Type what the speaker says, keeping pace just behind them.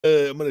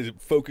I'm gonna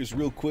focus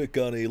real quick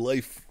on a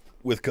life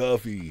with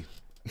coffee.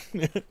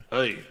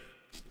 Hey,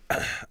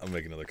 I'll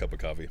make another cup of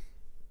coffee.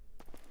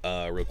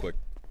 Real quick.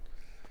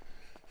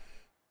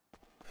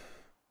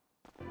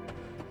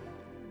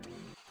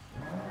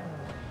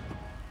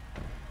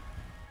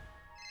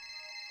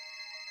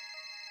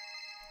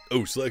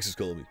 Oh, Slacks is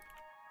calling me.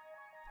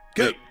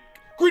 hey,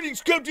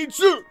 Greetings, Captain,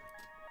 sir.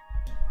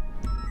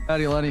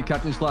 Howdy, Lenny.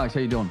 Captain Slacks, how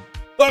you doing?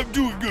 I'm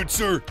doing good,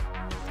 sir.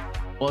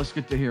 Well, it's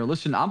good to hear.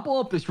 Listen, I'm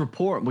pulling up this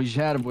report we just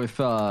had with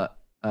Cabo.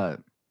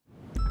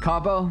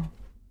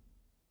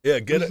 Yeah,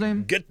 What's his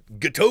name?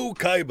 Gato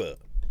Kaiba.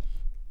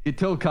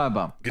 Ito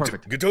Cabo.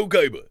 Perfect. Gato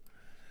Kaiba.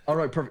 All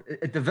right,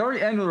 perfect. At the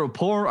very end of the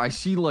report, I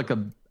see like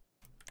a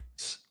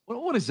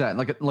what is that?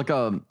 Like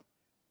a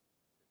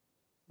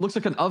looks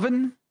like an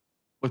oven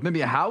with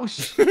maybe a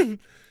house that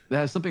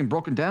has something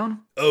broken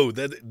down. Oh,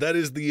 that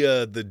is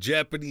the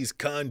Japanese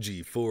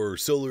kanji for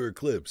solar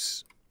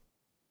eclipse.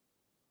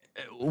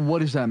 What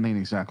does that mean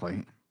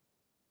exactly?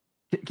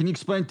 Can you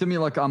explain to me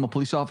like I'm a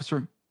police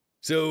officer?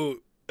 So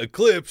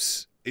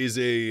eclipse is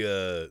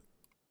a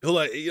hold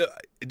on.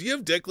 Do you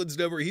have Declan's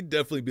number? He'd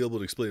definitely be able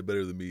to explain it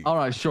better than me. All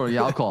right, sure.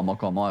 Yeah, I'll call him.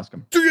 I'll ask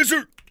him. Yes,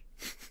 sir.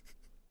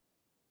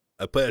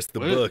 I passed the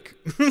What? buck.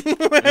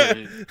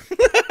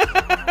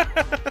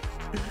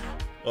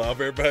 Oh, I'll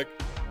be right back.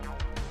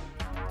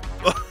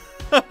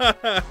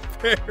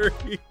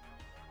 Very.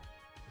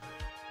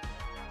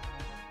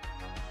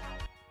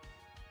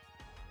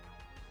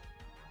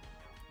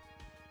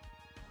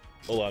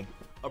 Hold on.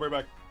 I'll be right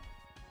back.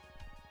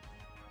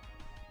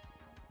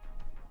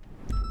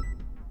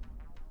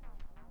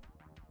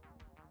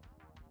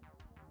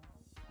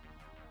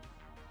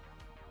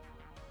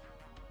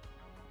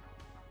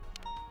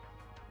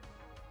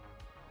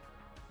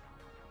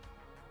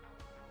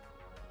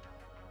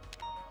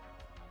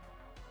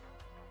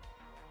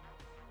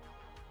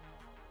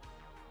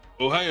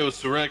 Ohio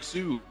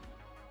Siraxu.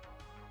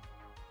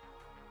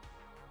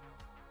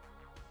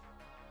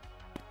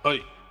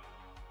 Hey.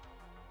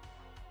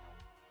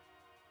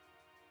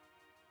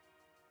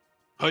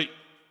 Hey.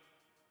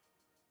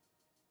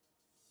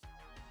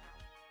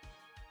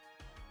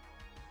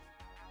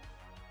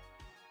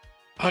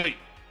 Hey.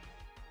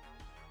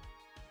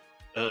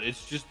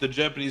 It's just the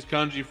Japanese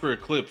kanji for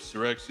eclipse,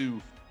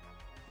 Siraxu.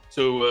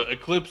 So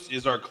eclipse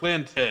is our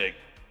clan tag.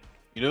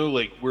 You know,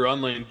 like we're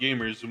online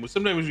gamers, and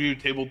sometimes we do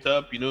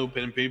tabletop, you know,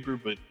 pen and paper,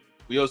 but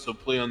we also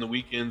play on the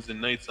weekends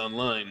and nights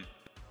online.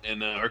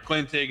 And our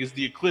clan tag is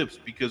the Eclipse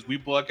because we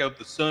block out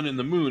the sun and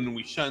the moon and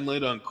we shine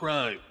light on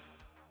crime.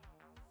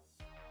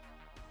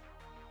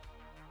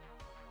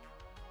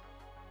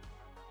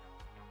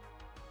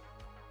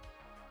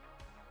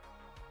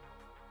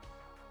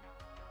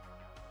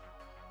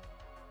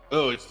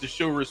 Oh, it's to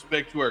show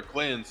respect to our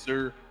clan,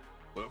 sir,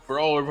 for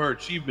all of our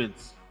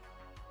achievements.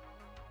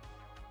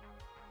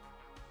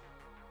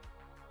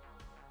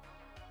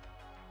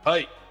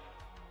 Hi.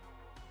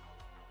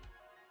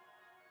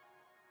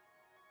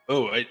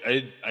 Oh,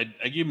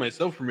 I gave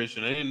myself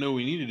permission. I didn't know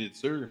we needed it,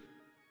 sir.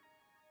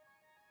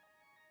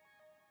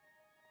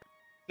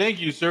 Thank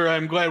you, sir.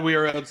 I'm glad we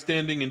are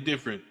outstanding and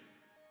different.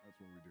 That's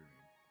what we do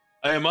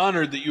need. I am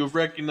honored that you have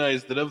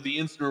recognized that of the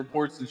incident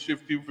reports in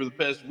Shift 2 for the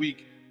past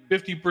week,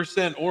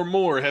 50% or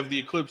more have the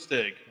Eclipse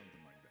tag.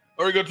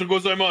 Something like that. Arigato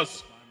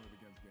gozaimasu. Crime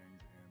against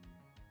gangs in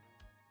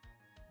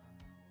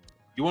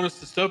You want us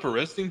to stop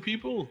arresting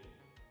people?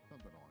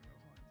 something along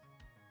those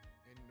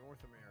lines. In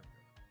North America.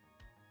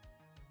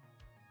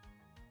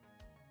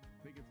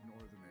 I think it's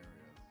northern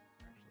areas,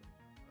 actually.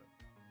 But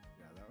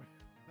yeah, that would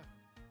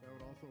that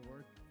would also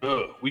work.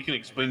 Oh, we can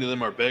explain to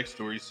them our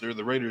backstory, sir.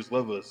 The writers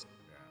love us.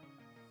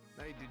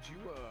 Yeah. Hey, did you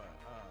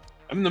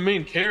I'm the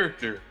main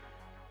character.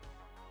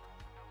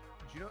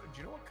 do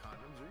you know what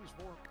condoms are used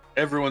for?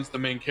 Everyone's the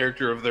main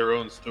character of their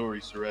own story,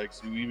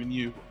 Siraxu, even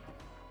you.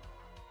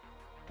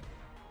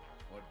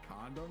 What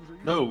condoms are you?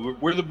 No,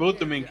 we're both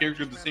the main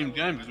character at the same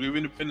time because we have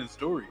independent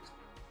stories.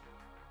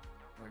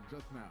 Like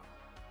just now.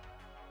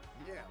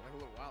 Yeah, like a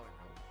little while ago.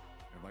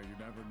 And like you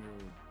never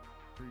knew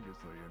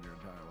previously in your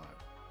entire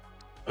life.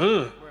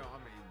 Well, I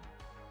mean,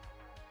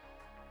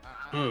 I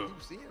Huh.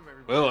 keep seeing them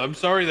every. Well, I'm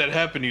sorry that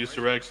happened to you,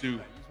 Siraxu.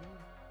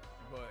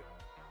 But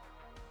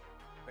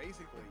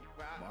basically,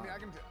 I mean,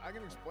 I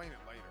can explain it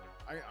later.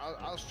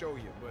 I'll show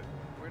you, but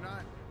we're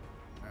not.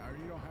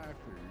 You don't have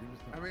to. You can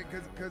just I mean,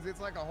 because it's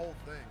like a whole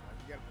thing.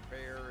 Like you gotta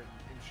prepare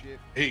and shit.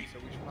 Hey, so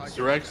we should probably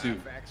Siraxu.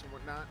 get facts and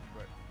whatnot.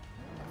 But I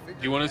Do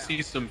figured you want it to out.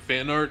 see some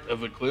fan art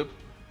of a clip?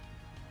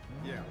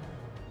 Yeah.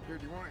 Here,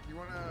 do you want to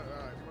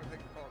take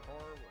the car?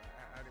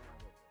 How do you want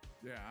to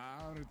go?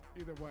 Yeah,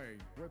 either way,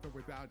 with or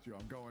without you,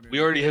 I'm going in. We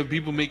already have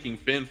people making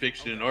fan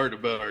fiction and art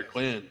about our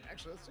clan.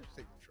 Actually, let's just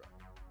take the truck.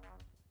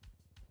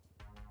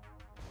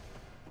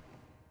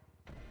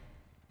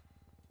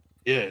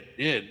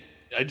 Yeah.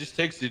 I just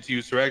texted it to you,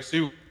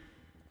 Siraxu.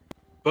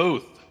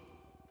 Both.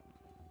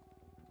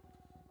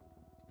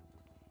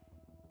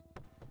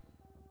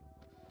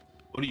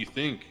 What do you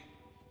think?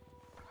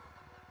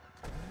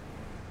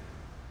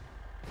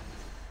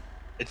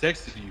 I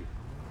texted you.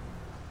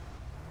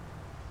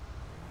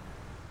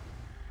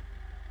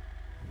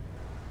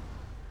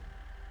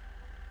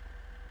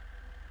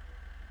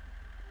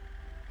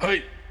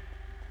 Hey,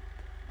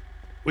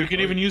 we could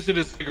even use it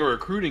as like a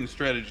recruiting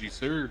strategy,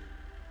 sir.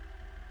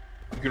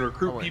 You can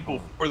recruit wait, people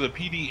hold for the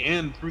PD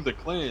and through the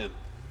clan.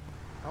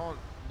 Oh,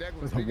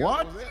 Declan, With speak a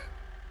up, what? was it?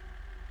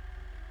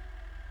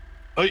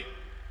 Hey,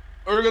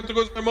 arigato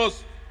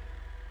gozaimasu.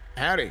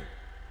 Howdy.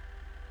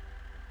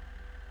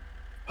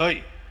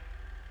 Hey,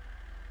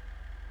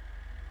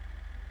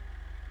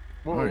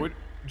 Whoa, Right. what,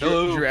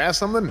 Hello. did you ask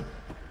something?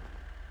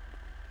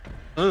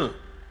 huh?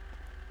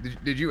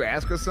 Did you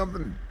ask us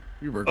something?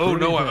 You Oh recruiting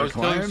no, for I a was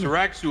telling clan?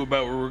 Siraxu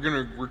about where we're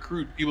gonna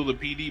recruit people to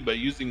PD by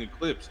using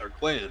Eclipse, our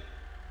clan.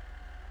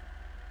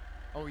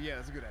 Oh yeah,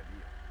 that's a good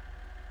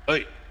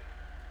idea. Hey.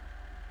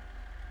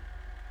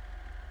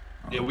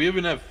 Yeah, we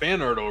even have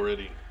fan art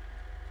already.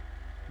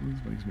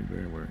 This makes me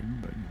very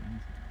worried, but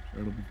I'm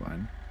sure it'll be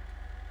fine.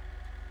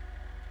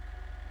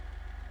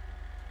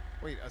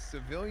 Wait, a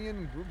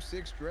civilian Group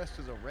 6 dressed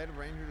as a Red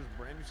Ranger just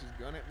brandishes his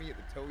gun at me at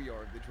the tow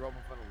yard. They drove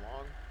in front of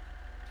long.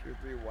 Tier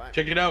 3 whack.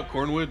 Check it out,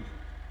 Cornwood.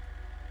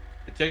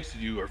 I texted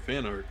you our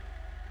fan art.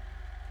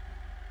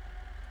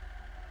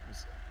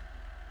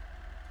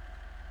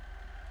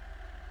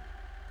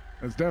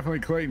 That's definitely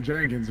Clayton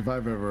Jenkins if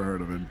I've ever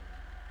heard of it.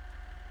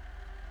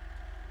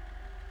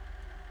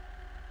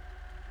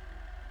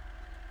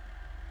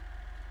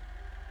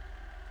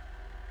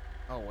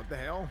 Oh, what the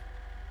hell?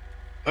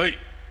 Hey,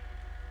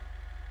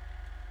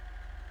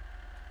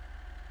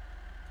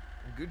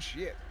 Good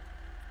shit.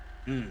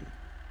 hmm.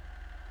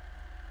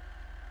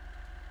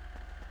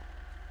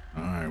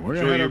 All right, we're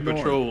Enjoy gonna head your up north.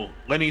 patrol.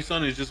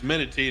 Lenny-san is just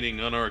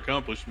meditating on our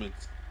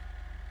accomplishments.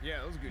 Yeah,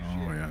 that was good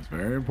Oh shit. yeah, it's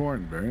very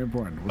important, very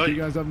important. We'll see Hey.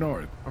 you guys up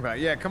north. Okay,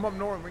 yeah, come up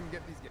north. We can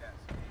get these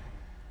guys.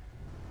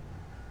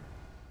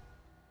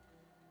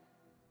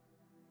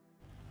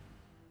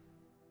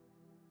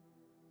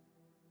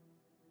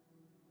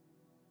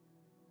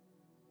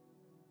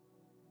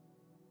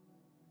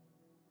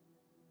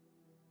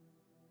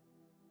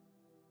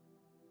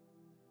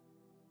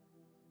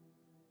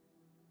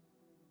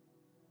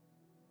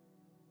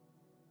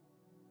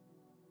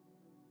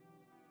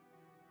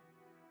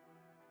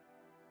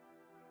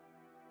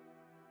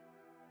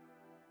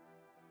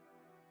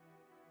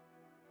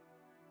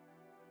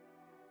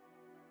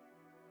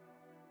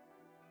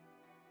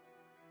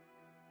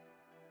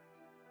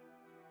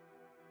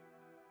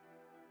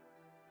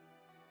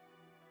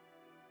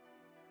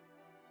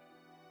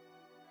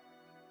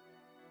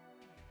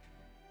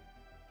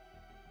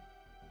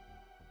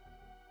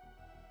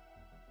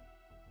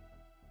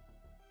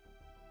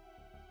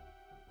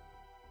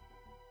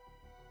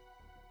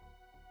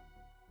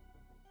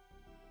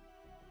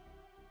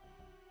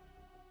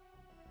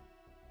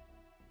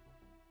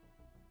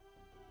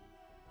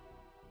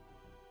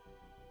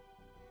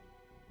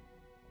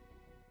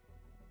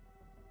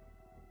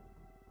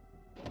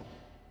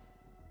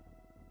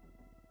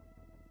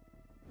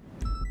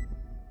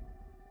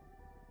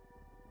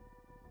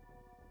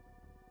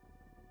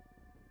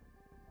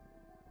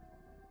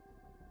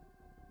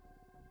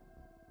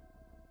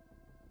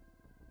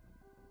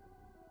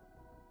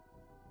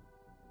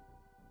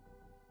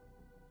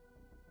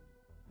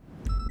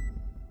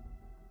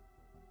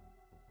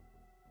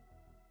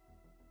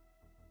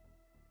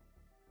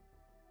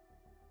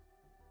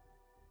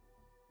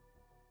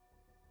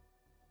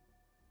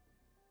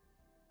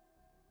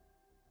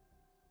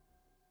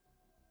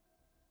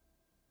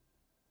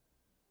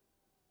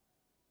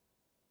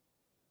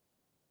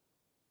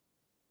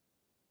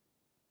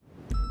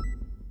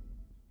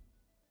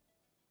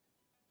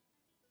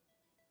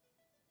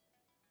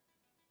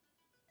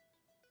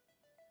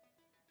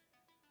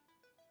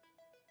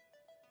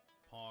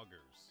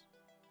 Poggers.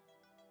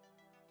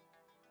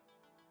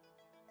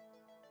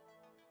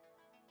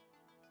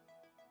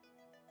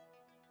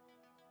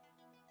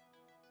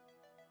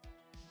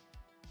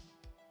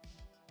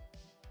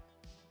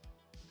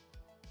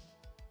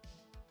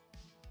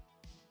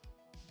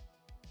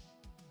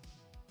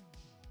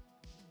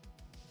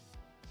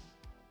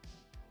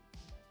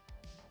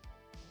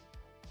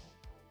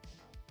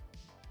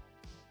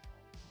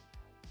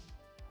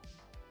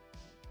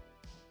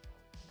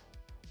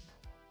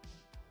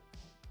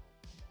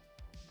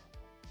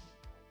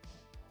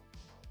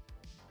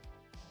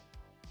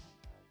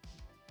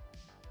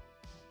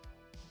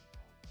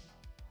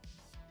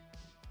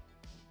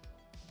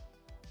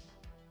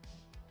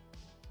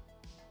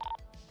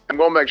 I'm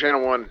going back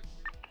channel 1.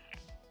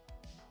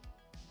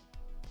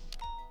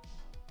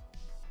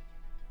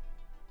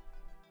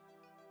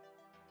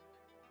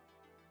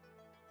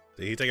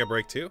 Did he take a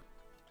break too?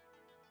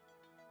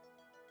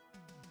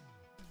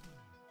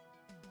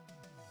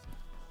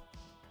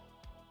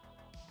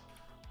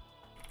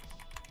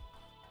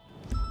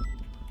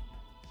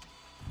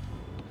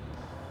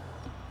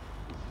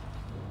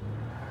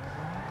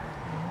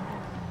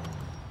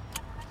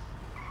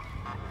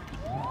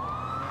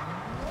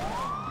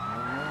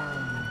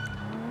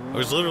 I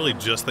was literally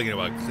just thinking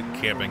about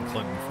camping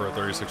Clinton for a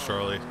 36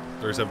 Charlie,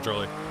 37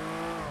 Charlie.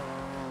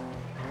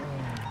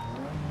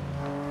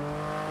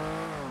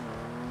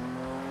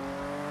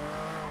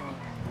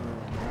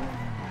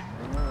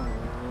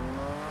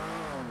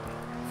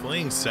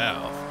 Fleeing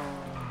south.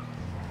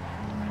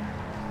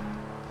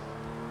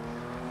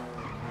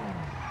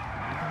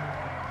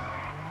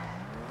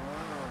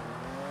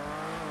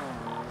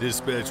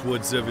 Dispatch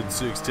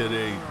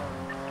 176-10-8.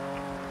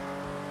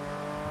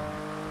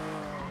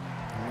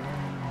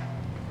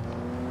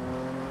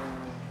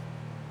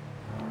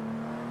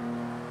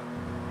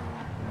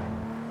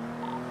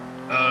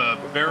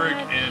 Barrick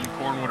and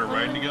Cornwood are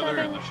riding together,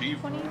 and the chief.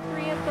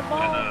 23 at the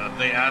ball. And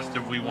they asked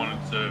if we wanted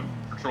to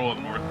patrol up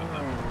north with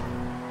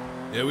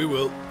them. Yeah, we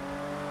will.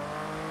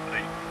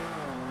 Like,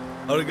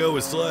 How'd it go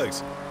with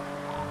Slacks?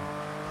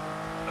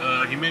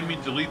 he made me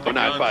delete the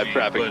 195 kanji,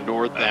 traffic but,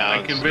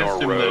 northbound I convinced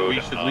Sonora him that we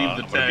Road. should leave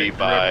the Gonna be tag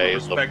by to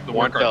respect the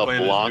work our Puerto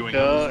clan is doing on the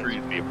Blanca. street.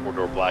 It's gonna be a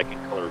four-door black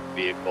and colored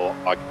vehicle,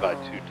 occupied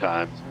 2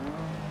 times.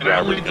 And I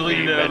only Driver's gonna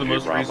deleted be it out of the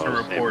Benji most recent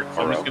Ramos, report,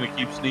 so I'm just Navarro. going to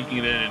keep sneaking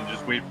it in and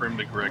just wait for him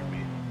to correct me.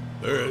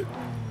 All right.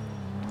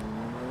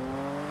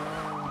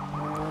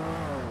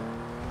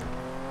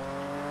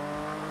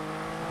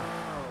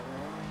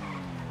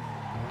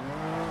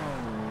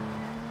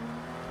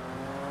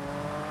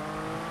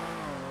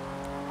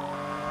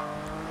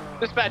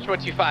 Dispatch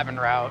 125 en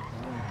route.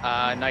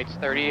 Knights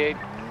 38.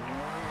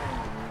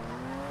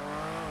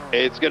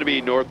 It's gonna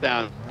be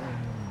northbound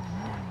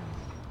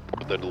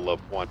north of La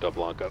Puerta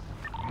Blanca.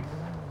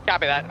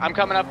 Copy that. I'm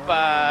coming up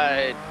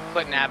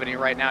Clinton Avenue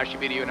right now. Should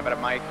be to you in about a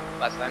mic,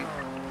 less than.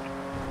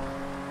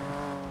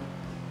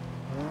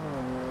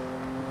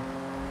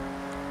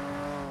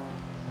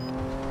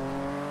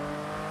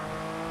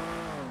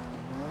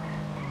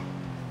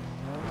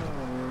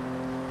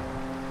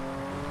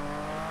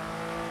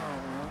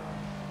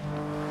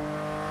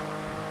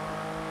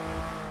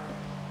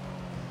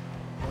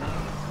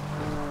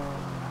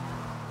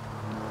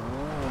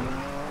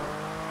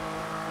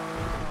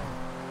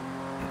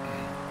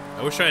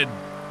 I wish I had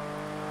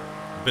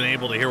been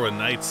able to hear what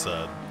Knight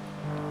said.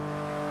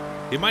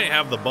 He might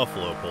have the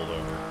buffalo pulled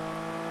over.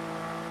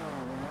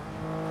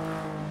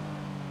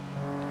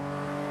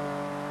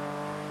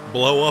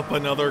 Blow up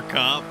another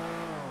cop?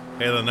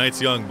 Hey, the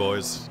night's young,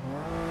 boys.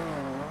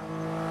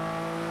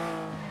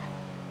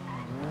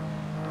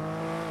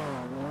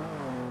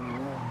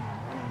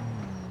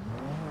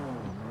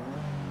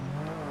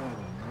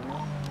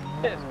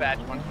 Dispatch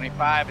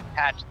 125,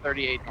 attached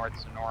 38 North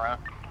Sonora.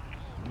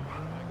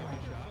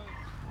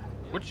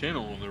 What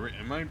channel on the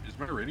is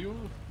my radio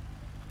off?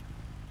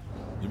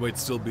 You might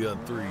still be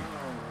on 3.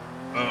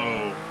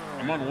 Oh,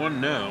 I'm on 1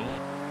 now.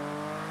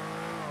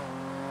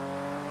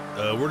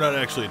 We're not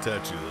actually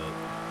attached to that.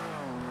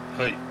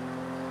 Hey.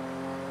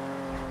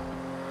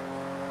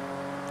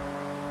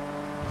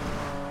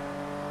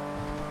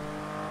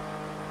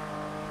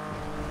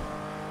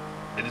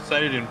 I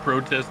decided in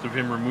protest of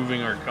him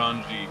removing our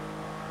kanji,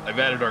 I've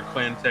added our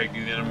clan tag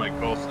to the end of my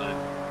call sign.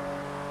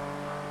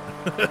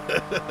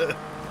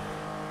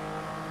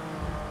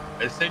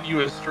 I sent you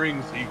a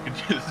string so you could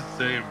do the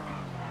same.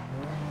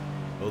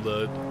 Hold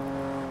on.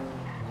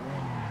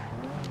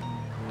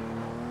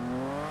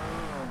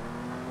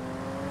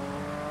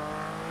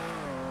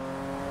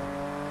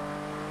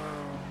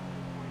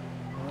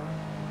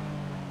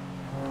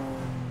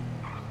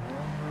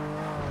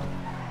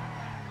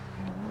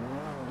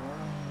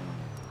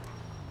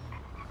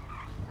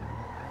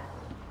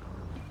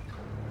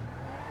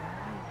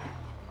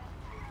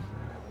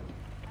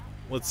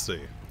 Let's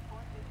see.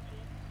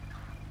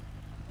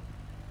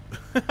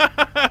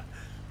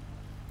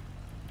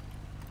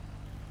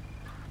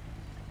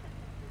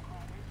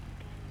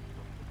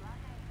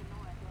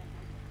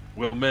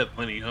 Well met,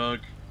 Lenny Hawk.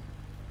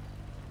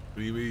 What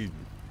do you mean?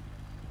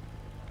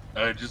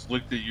 I just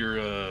looked at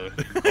your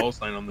call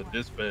sign on the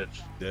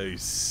dispatch.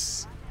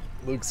 Nice.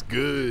 Looks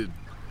good.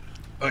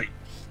 Hey.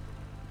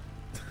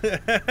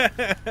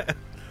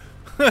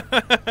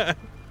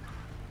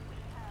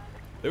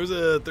 There was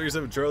a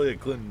 37 Charlie at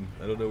Clinton.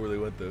 I don't know where they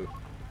went though.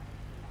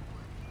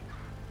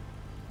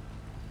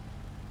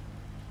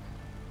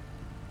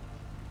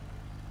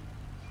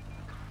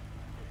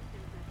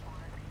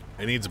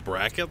 It needs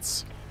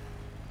brackets?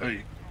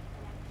 Hey.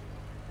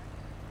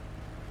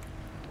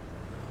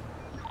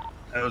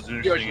 That was Yoshi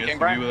interesting. King SUV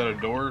Brian? without a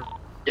door.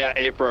 Yeah,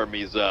 A for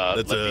Army's let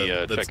me That's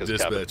check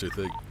his cabin. dispatch, I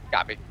think.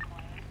 Copy.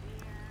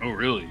 Oh,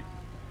 really?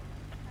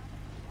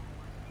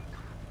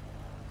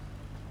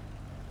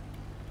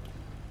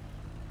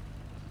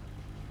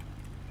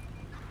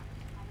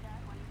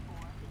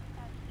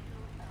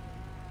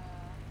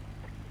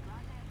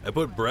 I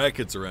put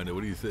brackets around it.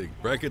 What do you think?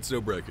 Brackets,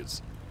 no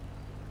brackets.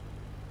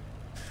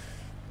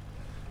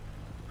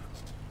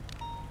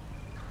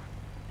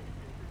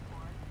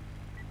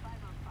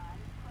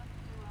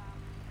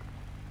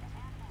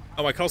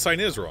 Oh, my call sign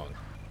is wrong.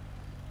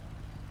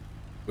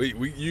 Wait,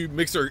 you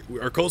mixed our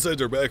call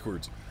signs are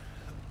backwards.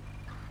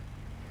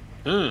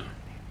 Huh.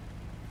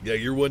 Yeah,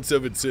 you're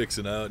 176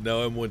 and now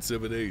I'm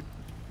 178.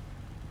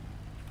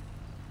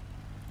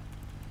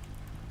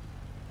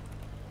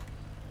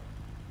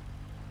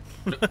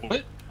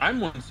 What? I'm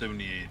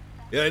 178.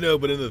 Yeah, I know,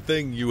 but in the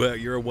thing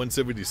you're a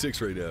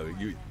 176 right now.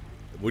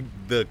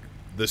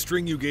 The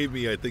string you gave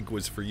me, I think,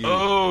 was for you.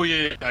 Oh,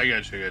 yeah. I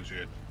got you.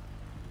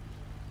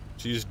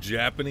 She's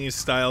Japanese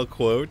style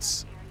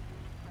quotes.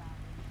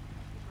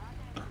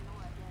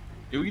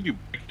 Yeah, we can do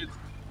brackets.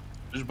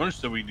 There's a bunch of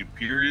stuff we can do.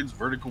 Periods,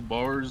 vertical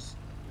bars,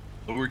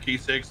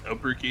 lowercase x,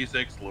 uppercase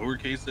x,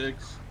 lowercase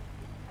x.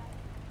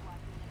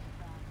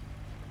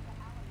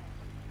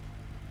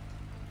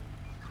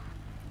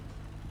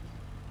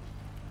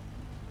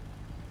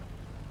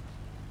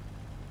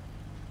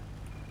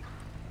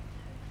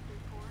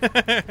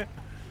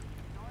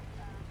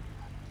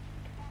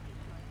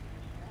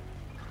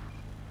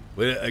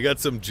 Wait, I got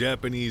some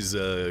Japanese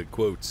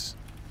quotes.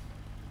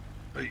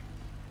 Hey.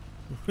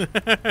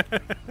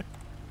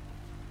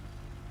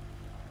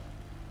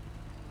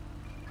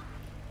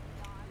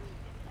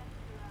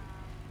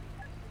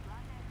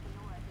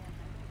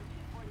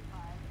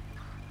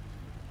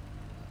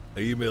 I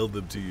emailed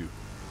them to you.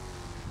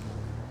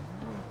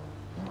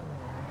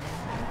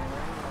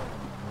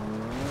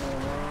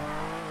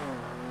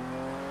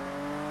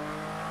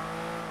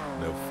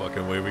 No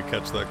fucking way we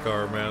catch that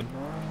car, man.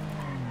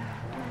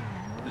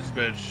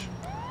 Dispatch.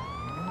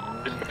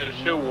 Dispatch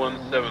show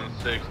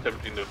 176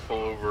 attempting to pull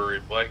over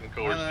a black and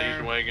colored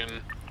station wagon.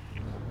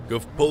 Go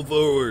pull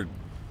forward.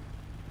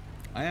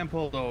 I am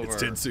pulled over. It's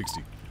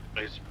 1060.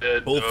 I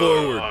sped Pull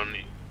forward. on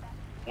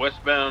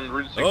westbound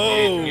Route 68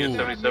 Oh. to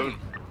 77.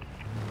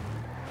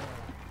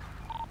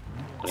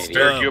 Stop.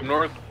 Derek, you up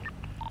north?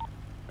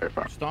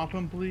 Stop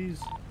him,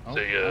 please. Oh,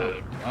 Say,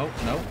 oh,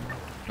 no.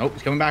 Nope,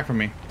 he's coming back from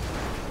me.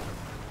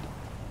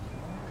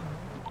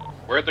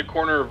 We're at the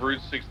corner of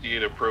Route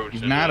 68 approach.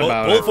 He's and, mad Pull,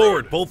 about pull it.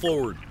 forward. Pull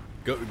forward.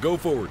 Go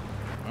forward.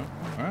 All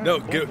right, No,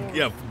 cool.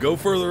 go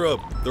further up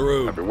the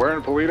road. We're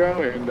in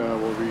Polito, and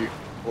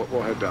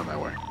we'll head down that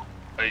way.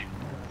 Right.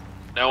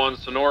 Now on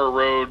Sonora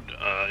Road,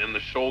 in the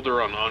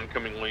shoulder on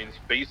oncoming lanes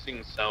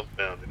facing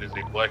southbound. It is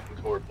a black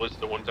and colored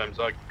Blista, one times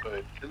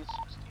occupied.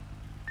 1060.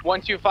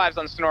 125's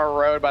on Sonora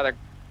Road by the.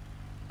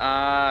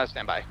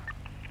 Stand by.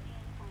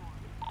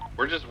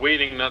 We're just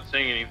waiting, not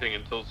saying anything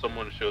until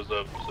someone shows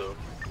up. So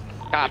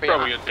Copy. he's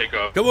probably gonna take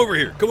off. Come over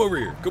here. Come over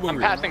here. Come over I'm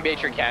here. passing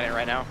Baytree Canyon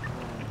right now.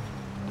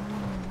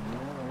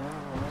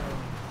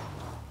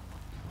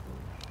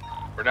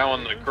 We're now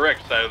on the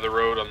correct side of the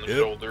road on the Yep.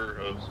 shoulder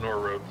of Sonora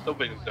Road, still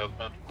facing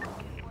southbound.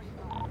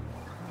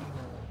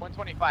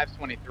 125's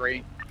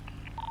 23.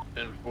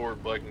 10-4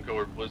 black and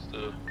colored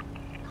Blista.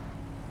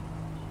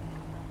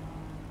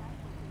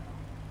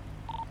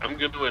 I'm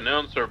going to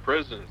announce our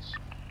presence.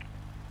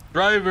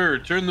 Driver,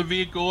 turn the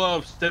vehicle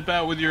off. Step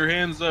out with your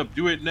hands up.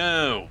 Do it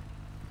now.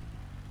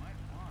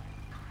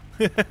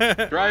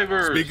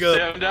 Driver, Speak up.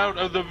 stand out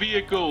of the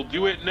vehicle.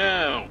 Do it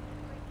now.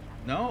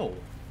 No.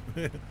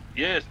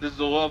 Yes, this is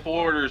a lawful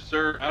order,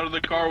 sir. Out of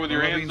the car with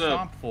your What am I being hands up.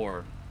 stopped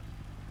for?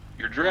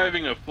 You're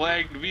driving a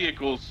flagged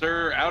vehicle,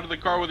 sir. Out of the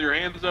car with your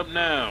hands up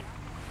now.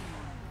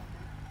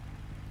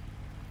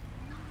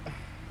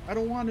 I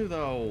don't want to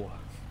though.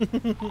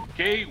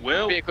 Okay,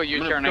 well, Vehicle I'm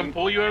gonna U-turning. come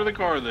pull you out of the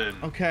car then.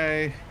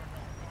 Okay,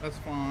 that's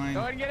fine. Go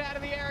ahead and get out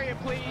of the area,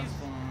 please. That's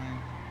fine.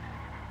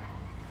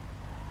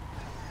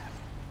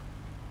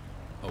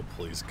 Oh,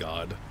 please,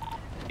 God.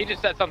 He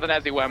just said something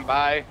as he went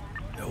by.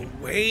 No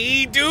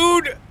way,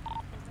 dude.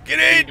 Get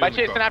in. Am I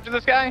chasing after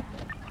this guy?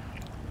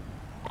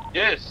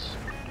 Yes.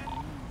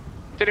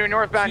 Continuing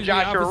northbound Excuse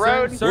me, Joshua officer,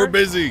 Road. sir? We're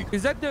busy.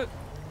 Is that the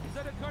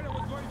car that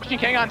was going Pushing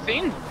King on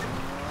scene.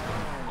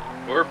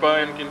 We're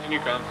fine. Continue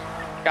comms.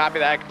 Copy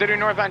that. Continuing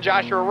northbound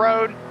Joshua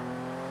Road.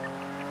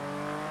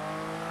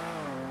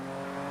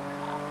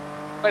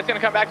 It's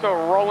gonna come back to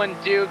a rolling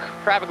Duke.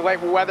 Traffic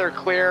light weather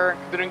clear.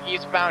 Continuing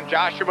eastbound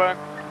Joshua.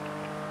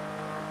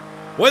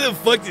 Why the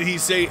fuck did he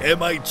say,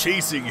 am I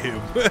chasing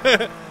him?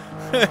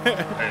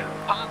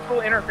 Possible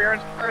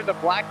interference car, the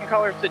black and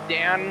color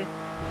sedan.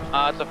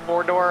 It's a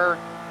 4-door.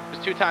 It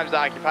was 2 times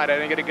occupied. I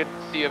didn't get a good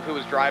see of who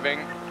was driving.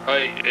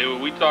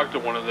 We talked to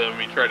one of them.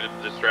 He tried to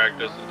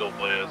distract us and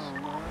delay us.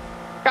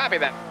 Copy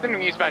that.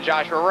 Continuing eastbound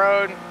Joshua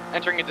Road.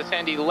 Entering into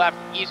Sandy left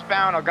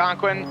eastbound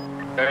Algonquin.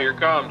 Got your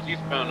comms.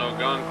 Eastbound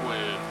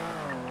Algonquin.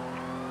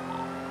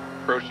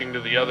 Approaching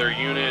to the other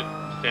unit.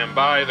 Stand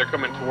by. They're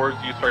coming towards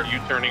you. Start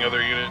U-turning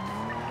other unit.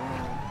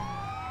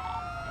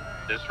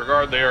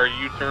 Disregard. They are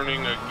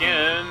U-turning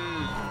again.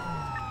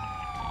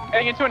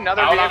 Getting into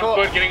another Out vehicle. on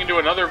foot. Getting into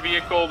another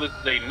vehicle. This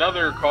is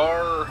another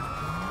car.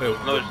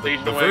 Another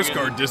station the first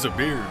wagon. car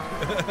disappeared.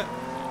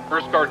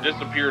 First car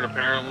disappeared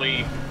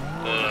apparently.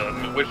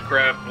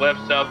 Witchcraft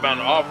left southbound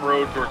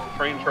off-road towards the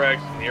train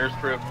tracks and the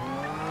airstrip,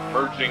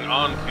 merging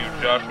onto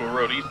Joshua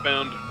Road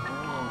eastbound.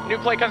 New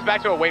plate comes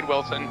back to a Wade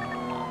Wilson.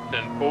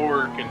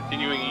 10-4,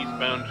 continuing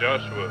eastbound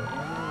Joshua.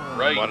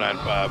 Right.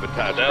 195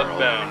 attached.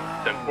 Southbound.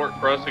 10-4,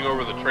 crossing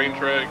over the train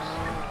tracks.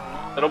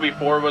 That'll be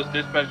 4 of us.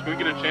 Dispatch, can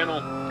we get a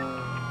channel?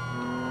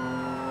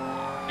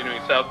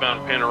 Continuing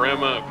southbound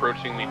Panorama,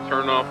 approaching the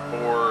turnoff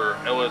for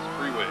LS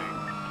Freeway.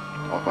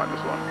 I'll find this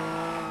one.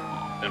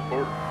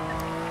 10-4.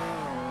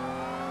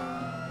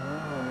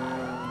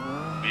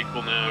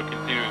 Vehicle now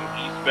continuing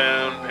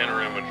eastbound,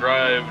 Panorama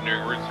Drive,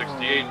 nearing Route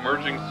 68,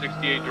 merging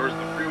 68 towards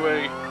the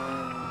freeway.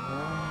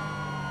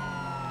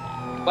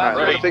 Last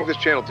Right. I think this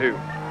channel 2.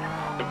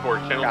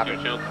 10-4, channel Copy. 2,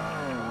 channel 2.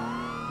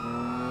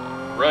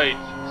 Right,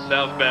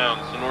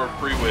 southbound, Sonora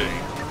Freeway.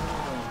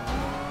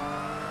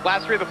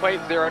 Last 3 of the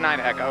plate, 09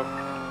 Echo.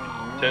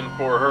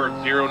 10-4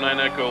 Hertz, 09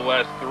 Echo,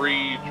 last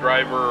 3.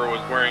 Driver was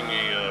wearing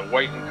a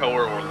white in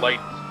color or light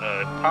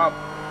top,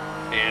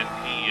 and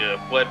he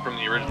fled from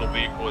the original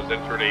vehicle. Has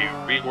entered a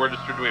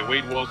registered to a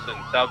Wade Wilson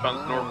southbound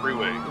Sonora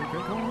Freeway.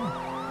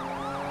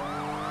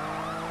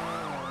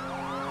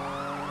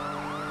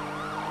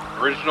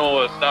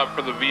 Original stop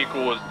for the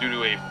vehicle was due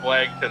to a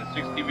flag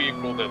 1060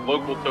 vehicle that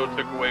local tow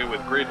took away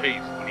with great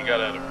haste when he got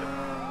out of it.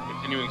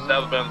 Continuing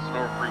southbound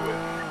Sonora Freeway.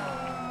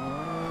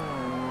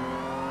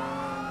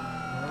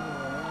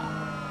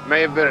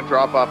 May have been a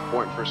drop-off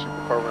point for a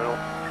supercar rental.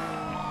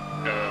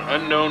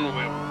 Unknown.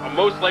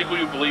 Most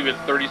likely we believe it's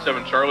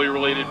 37 Charlie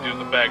related due to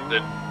the fact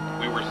that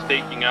we were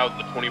staking out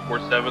the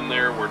 24/7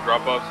 there where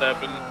drop-offs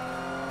happen.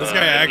 This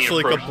guy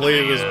actually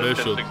completed his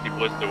mission. 1060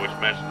 Ballista, which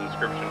matched the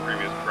description of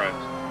previous crimes.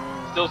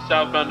 Still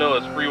southbound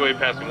LS Freeway,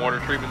 passing water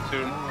treatment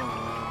soon.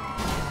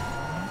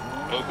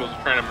 Locals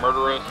are trying to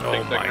murder us. Oh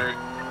Take secondary.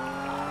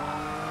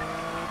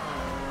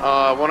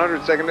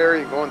 100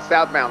 secondary going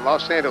southbound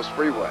Los Santos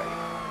Freeway.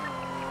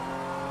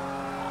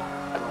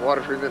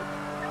 Water treatment.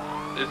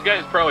 This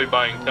guy's probably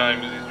buying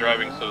time because he's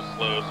driving so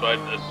slow, so I'd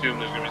assume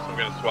there's going to be some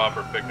kind of swap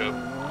or pickup.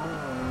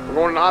 We're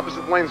going in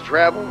opposite lanes of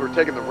travel. We're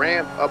taking the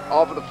ramp up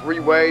off of the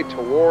freeway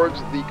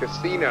towards the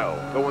casino.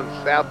 Going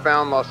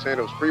southbound Los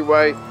Santos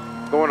Freeway.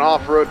 Going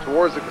off-road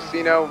towards the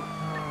casino.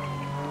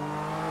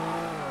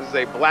 This is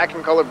a black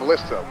and color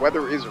Ballista.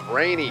 Weather is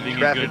rainy. You think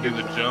Traffic he's going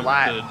to do is the jump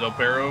flat. to Del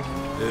Perro?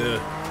 Yeah.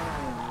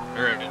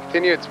 All right.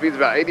 Continue at speeds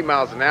about 80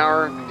 miles an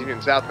hour.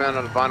 Continuing southbound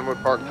on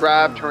Vinewood Park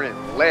Drive. Turning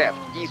left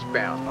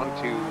eastbound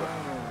onto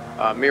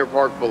Mirror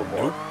Park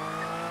Boulevard.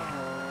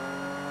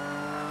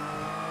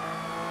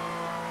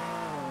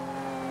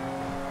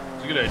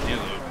 It's a good idea,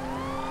 though.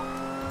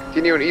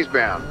 Continuing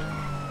eastbound.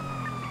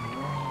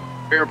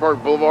 Mirror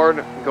Park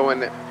Boulevard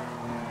going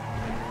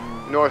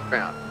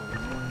northbound.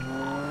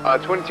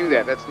 22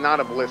 that's not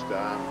a Ballista.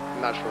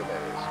 I'm not sure what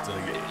that is.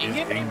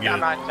 I'm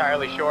not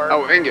entirely sure.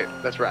 Oh, Ingot.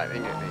 That's right,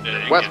 Ingot.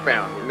 Yeah,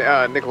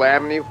 Westbound, Nicola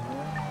Avenue.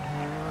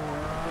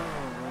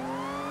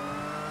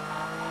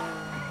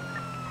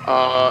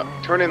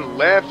 Turning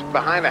left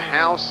behind a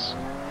house.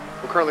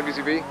 We're currently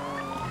VCB.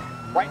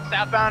 Right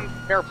southbound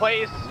Mirror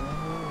Place.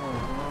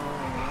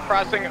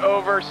 Crossing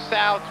over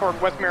south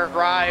toward West Mirror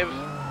Drive.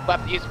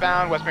 Left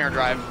eastbound West Mirror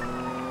Drive.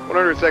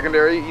 100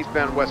 secondary,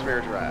 eastbound West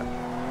Mirror Drive.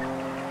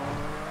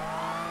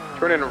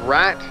 Turning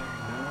right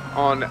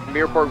on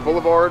Mirror Park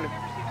Boulevard.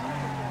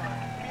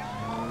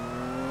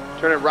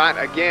 Turning right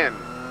again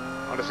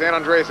onto San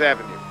Andreas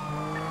Avenue.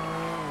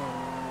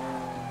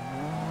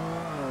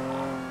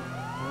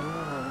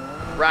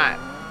 Right,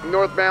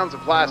 northbound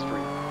Supply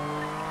Street.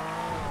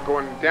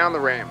 Going down the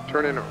ramp,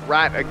 turning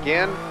right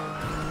again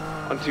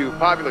onto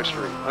Popular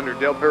Street under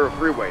Del Perro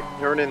Freeway.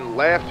 Turning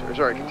left, or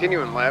sorry,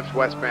 continuing left,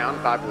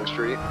 westbound Popular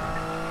Street.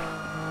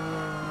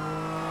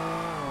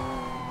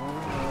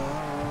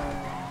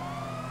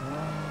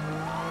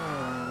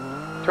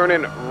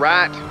 Turning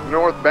right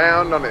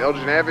northbound on the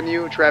Elgin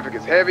Avenue. Traffic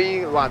is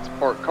heavy, lots of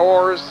parked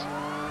cars.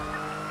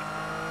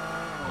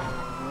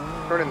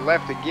 Turning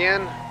left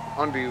again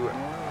onto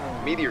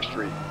Meteor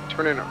Street.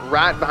 Turning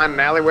right behind an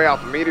alleyway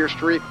off of Meteor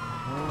Street.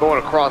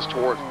 Going across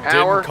towards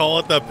Power. Didn't call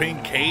it the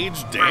pink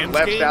cage dance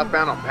Left game?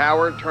 southbound on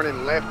Power.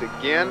 Turning left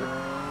again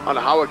on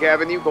the Hawick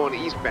Avenue going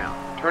eastbound.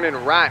 Turning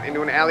right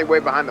into an alleyway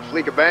behind the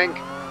Fleeca Bank.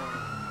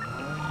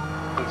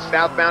 On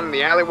southbound in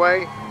the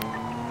alleyway.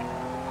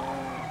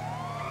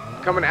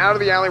 Coming out of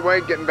the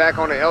alleyway, getting back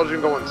onto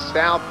Elgin, going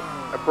south,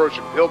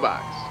 approaching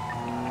Pillbox.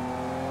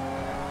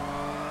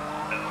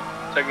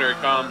 Secondary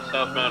comms,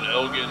 southbound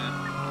Elgin.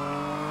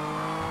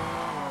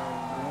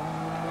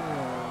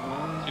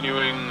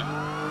 Continuing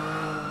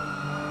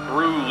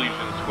through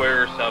Legion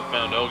Square,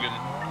 southbound Elgin.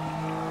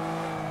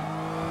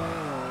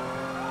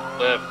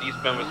 Left,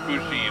 eastbound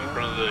Vespucci in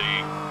front of the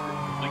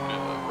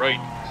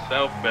right,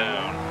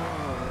 southbound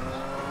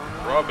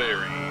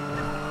Strawberry.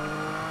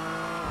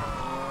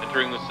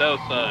 Entering the south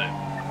side.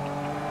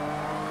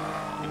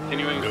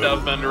 Continuing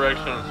southbound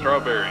direction on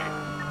Strawberry.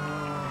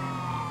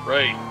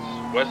 Right,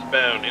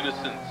 westbound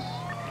Innocence.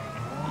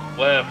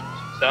 Left,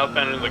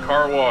 southbound into the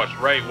car wash.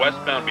 Right,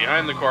 westbound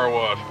behind the car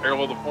wash,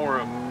 parallel to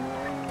Forum.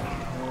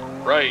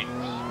 Right,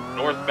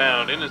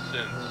 northbound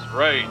Innocence.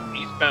 Right,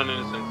 eastbound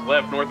Innocence.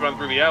 Left, northbound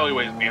through the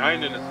alleyways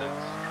behind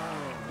Innocence.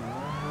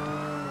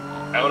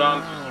 Out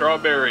onto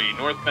Strawberry,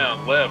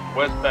 northbound, left,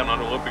 westbound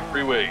onto Olympic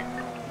Freeway.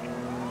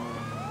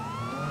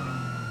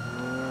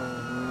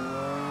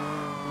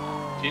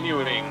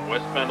 Continuing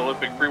westbound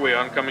Olympic Freeway,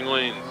 oncoming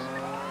lanes.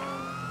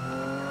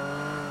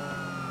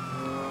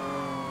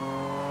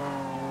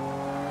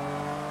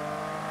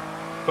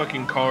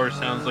 Fucking car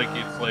sounds like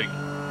it's like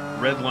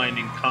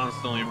redlining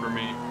constantly for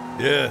me.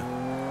 Yeah.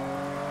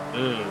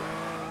 Ugh.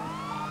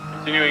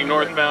 Continuing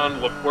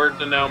northbound, La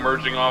Puerta now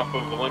merging off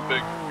of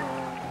Olympic.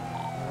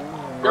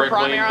 Direct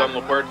lanes on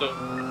La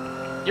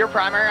Puerta. Your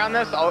primary on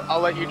this,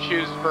 I'll let you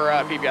choose for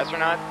PBS or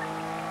not.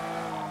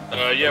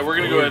 Yeah, we're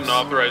gonna go ahead and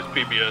authorize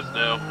PBS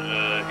now.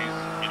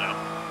 He's,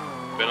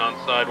 been on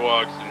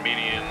sidewalks and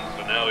medians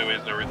and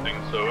alleyways and everything,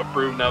 so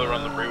approved now they're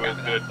on the freeways.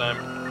 Good time.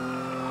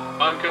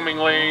 Oncoming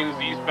lanes,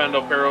 eastbound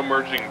El Perro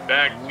merging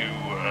back to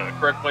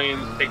correct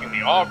lanes, taking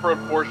the off-road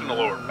portion to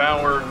lower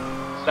power,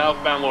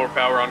 southbound lower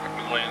power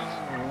oncoming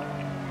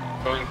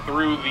lanes. Going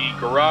through the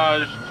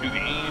garage to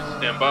the east,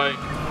 stand by.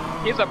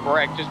 He's a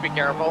brick, just be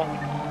careful.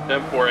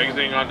 10-4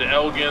 exiting onto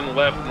Elgin,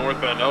 left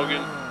northbound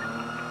Elgin.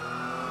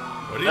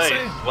 What do you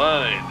say?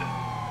 Slide,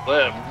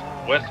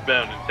 left,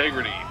 westbound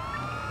Integrity.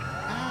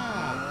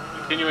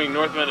 Continuing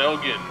northbound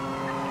Elgin.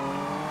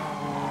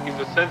 He's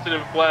a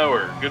sensitive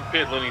flower. Good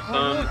pit, Lenny,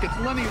 son. Look, it's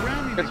Lenny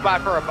ramming. Good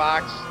spot for a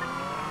box.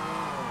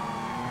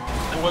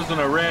 It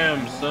wasn't a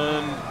ram,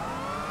 son.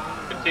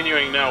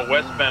 Continuing now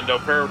westbound Del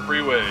Perro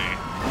Freeway.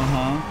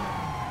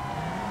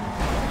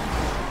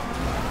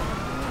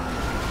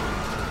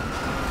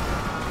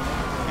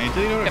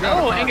 Until you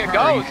know If Inga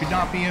goes. you should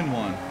not be in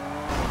one.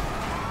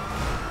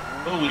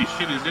 Holy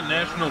shit, is it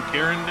National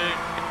Karen Day?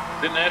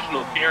 Is it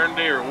National Karen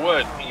Day or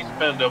what?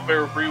 Eastbound Del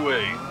Perro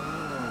Freeway.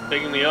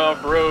 Taking the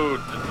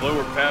off-road to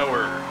lower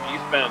power.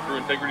 Eastbound through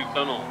Integrity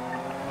Tunnel.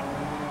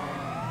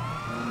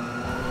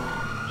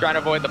 Trying to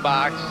avoid the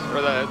box,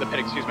 or the pit,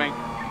 excuse me.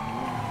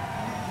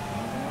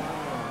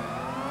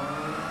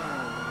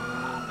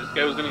 If this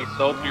guy was any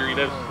saltier, he'd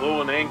have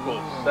swollen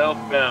ankles.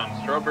 Southbound,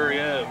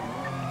 Strawberry Ave.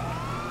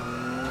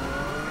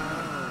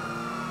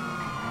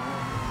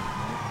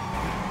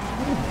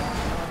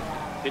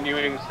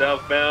 Continuing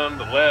southbound,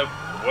 left,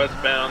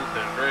 westbound,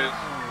 San Andreas.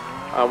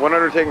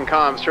 100 taking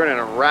comms, turning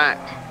right,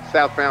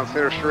 southbound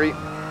Center Street.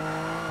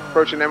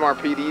 Approaching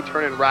MRPD,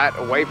 turning right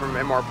away from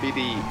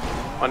MRPD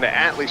onto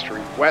Atlee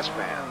Street,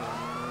 westbound.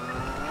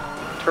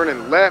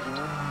 Turning left,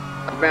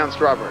 southbound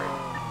Strawberry.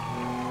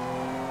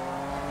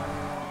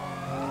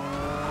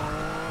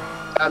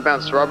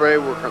 Southbound Strawberry,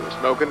 we're currently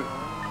smoking.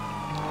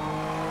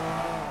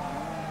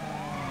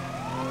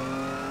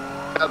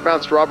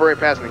 Southbound Strawberry,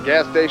 passing the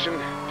gas station.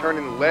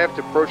 Turning left,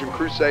 approaching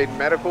Crusade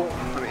Medical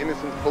on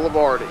Innocence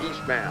Boulevard,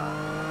 eastbound.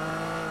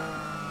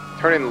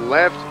 Turning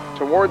left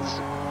towards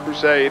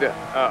Crusade,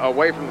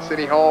 away from the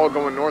City Hall,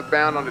 going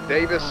northbound onto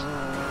Davis.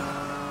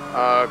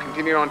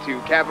 Continuing on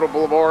to Capitol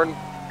Boulevard.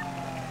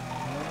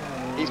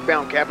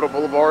 Eastbound Capitol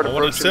Boulevard. I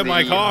want to sip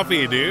my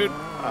coffee, dude.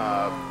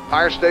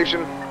 Fire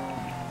station.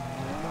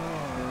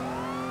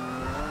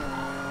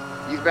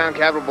 Eastbound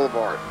Capitol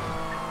Boulevard.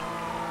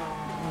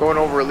 Going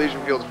over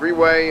Elysian Fields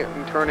Freeway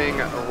and turning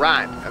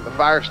right at the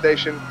fire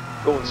station.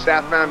 Going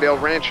southbound El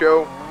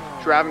Rancho.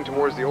 Driving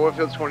towards the oil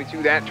fields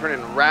 22. That turning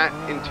right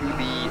into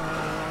the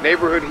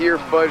neighborhood here,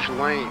 Fudge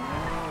Lane.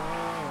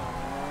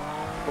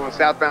 Going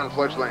southbound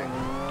Fudge Lane.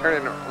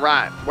 Turning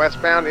right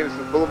westbound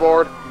Innocence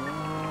Boulevard.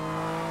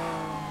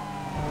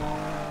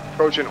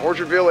 Approaching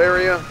Orchardville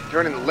area.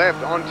 Turning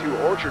left onto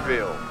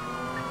Orchardville.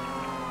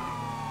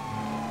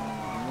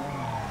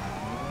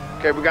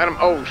 Okay, we got him.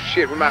 Oh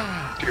shit, we might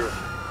here.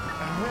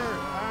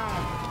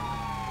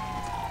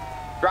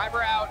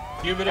 Driver out.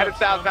 Give it Headed up,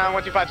 southbound,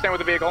 125, stand with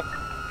the vehicle.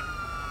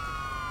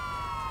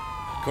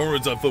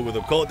 Cornwood's on foot with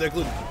him. Call it,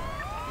 Declan.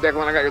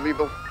 Declan, I got your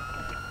lethal.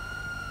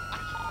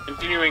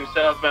 Continuing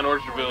southbound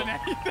Orchardville. I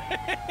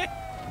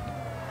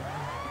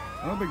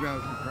don't think that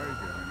was too crazy. I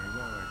mean,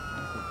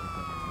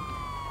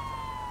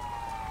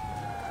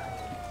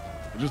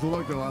 it was all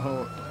like, it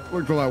just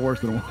looked a lot worse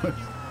than it was.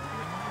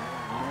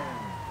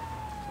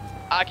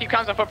 Keep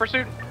comms on foot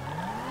pursuit.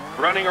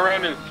 Running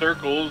around in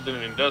circles in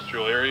an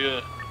industrial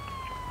area.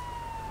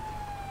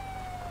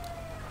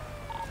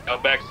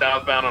 Out back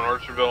southbound on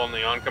Orchardville on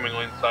the oncoming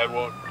lane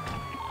sidewalk.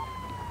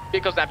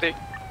 Vehicle's empty.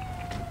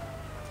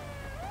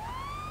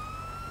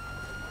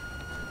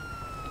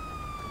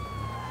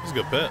 He's a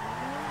good pet.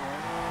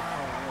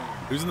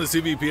 Who's in the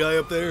CVPI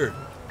up there?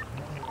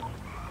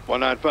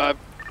 195.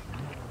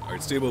 All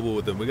right, stay mobile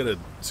with them. We gotta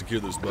secure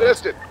this box.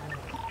 Resisted.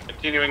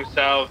 Continuing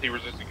south, he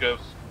resisted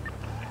cuffs.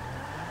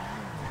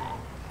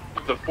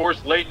 The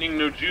Force Lightning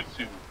no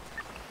Jutsu.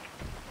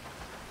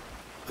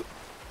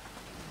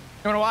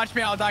 You want to watch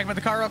me? I'll document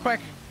the car real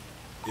quick.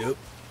 Yep.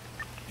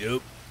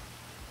 Yep.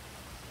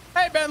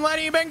 Hey, Ben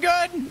Lenny, you been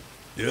good?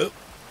 Yep.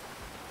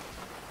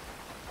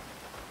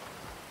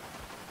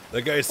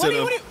 That guy said,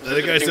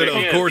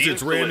 of course,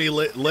 it's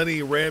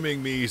Lenny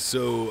ramming me,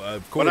 so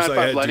of course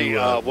I had Lenny, to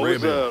what was ram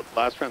him. the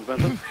last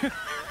transmission?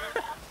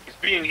 He's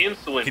being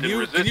insolent Can and you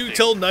resisting.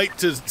 tell Knight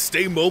to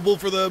stay mobile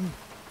for them?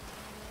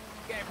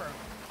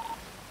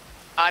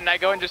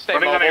 Night, go and just stay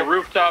Running mobile. on a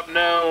rooftop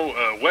now,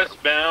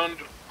 westbound,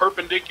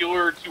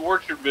 perpendicular to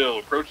Orchardville,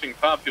 approaching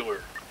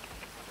Popular.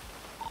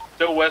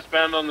 Still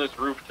westbound on this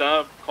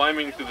rooftop,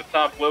 climbing to the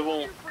top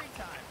level.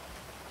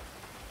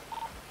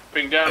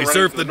 Down, I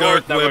surf the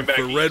dark north, web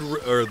for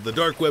the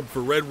dark web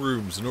for red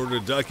rooms in order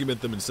to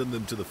document them and send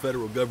them to the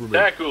federal government.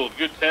 Tackled,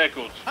 good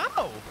tackle.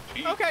 Oh,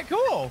 Jeez. okay,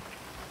 cool.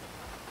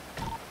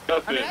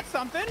 Cuff I mean, in. that's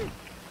something.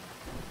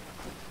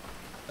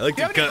 I like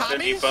Do you to have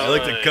any hobbies? I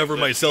like to cover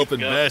But myself in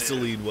he's got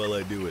Vaseline while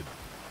I do it.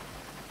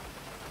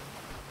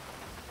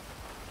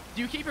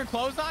 Do you keep your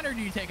clothes on or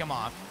do you take them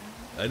off?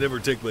 I never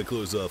take my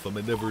clothes off. I'm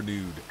a never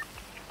nude.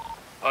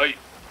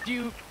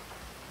 Do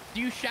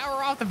you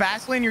shower off the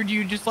Vaseline or do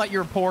you just let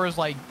your pores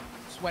like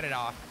sweat it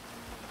off?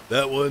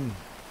 That one.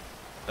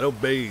 I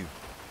don't bathe.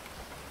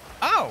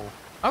 Oh,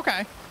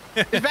 okay.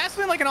 Is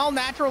Vaseline like an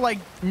all-natural, like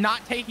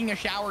not taking a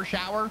shower?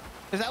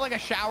 Is that like a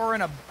shower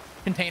in a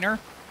container?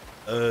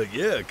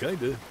 Yeah,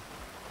 kinda.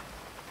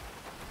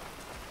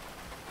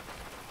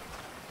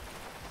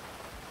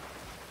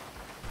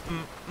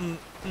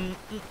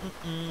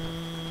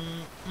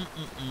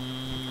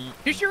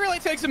 You should really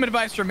take some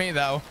advice from me,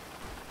 though.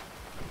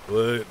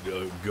 What?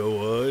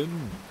 Go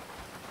on.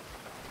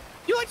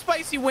 You like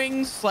spicy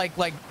wings, like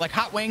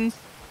hot wings?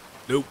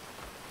 Nope.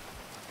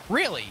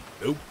 Really?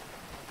 Nope.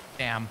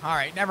 Damn. All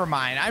right, never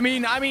mind. I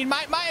mean,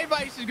 my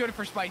advice is good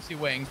for spicy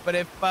wings, but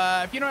if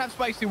you don't have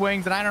spicy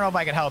wings, then I don't know if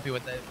I can help you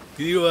with it.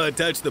 Can you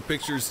attach the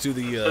pictures to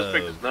the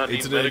Suspect does not need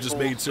incident I medical, just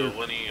made, sir? so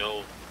Lenny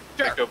will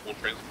Sure. pick up, we'll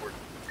transport.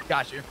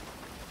 Got you.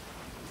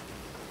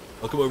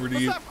 I'll come over to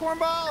What's you. up,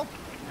 cornball?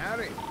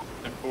 Howdy.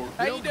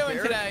 How you doing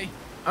today?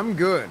 I'm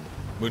good.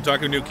 We're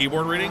talking new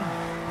keyboard reading?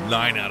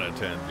 9 out of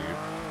 10, dude.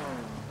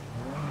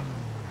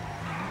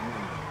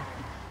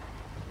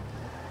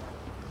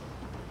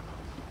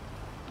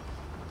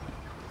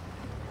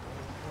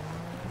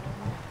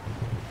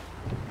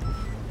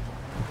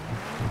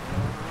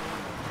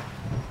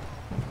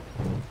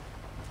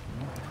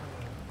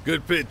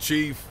 Good pit,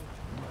 Chief.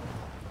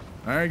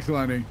 Thanks,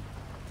 Lenny.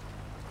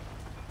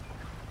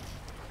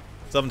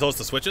 Someone told us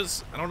the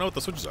switches? I don't know what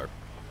the switches are.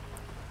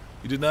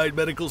 You denied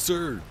medical,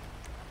 sir.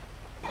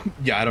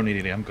 Yeah, I don't need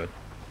any. I'm good.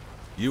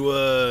 You,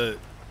 have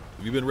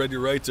you been read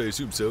your rights? I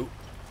assume so.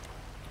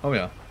 Oh,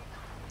 yeah.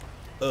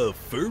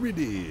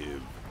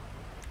 Affirmative.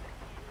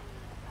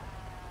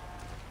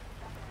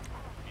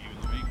 You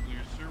in the vehicle,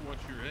 sir. Watch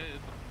your head.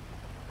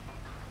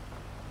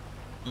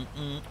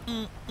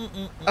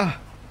 Ah.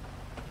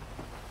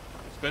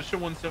 Special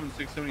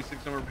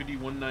 17676 number PD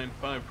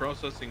 195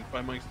 processing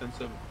 5 mics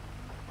 10-7.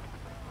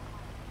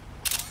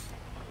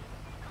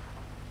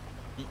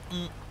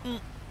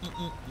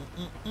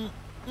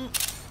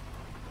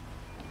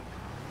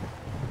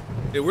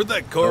 Hey, where'd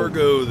that car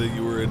go that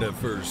you were in at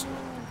first?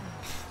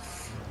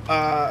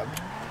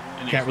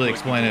 Can't really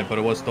explain it, but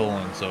it was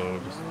stolen,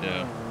 so just,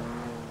 yeah.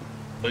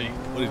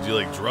 What did you,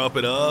 like, drop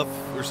it off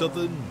or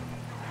something?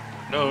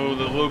 No,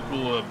 the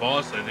local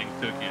boss, I think,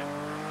 took it.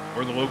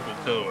 Or the local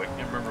tow, I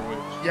can't remember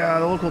which. Yeah,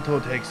 the local tow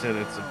takes it.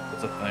 It's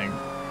a thing.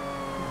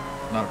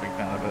 Not a big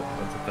fan of it,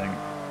 but it's a thing.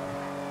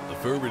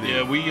 Affirmative.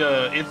 Yeah,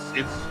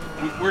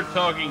 we're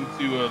talking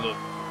to the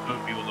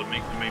people to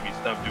make them maybe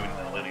stop doing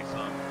that, Lenny,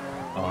 son.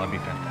 Oh, that'd be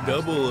fantastic.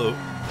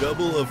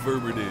 Double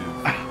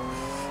affirmative.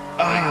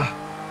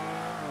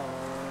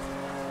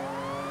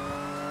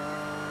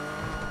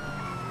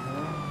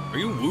 Are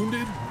you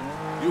wounded?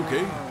 You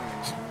okay?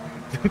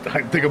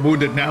 I think I'm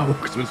wounded now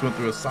because we just went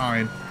through a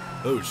sign.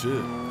 Oh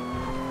shit.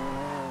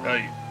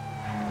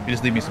 You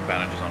just leave me some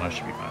bandages on. I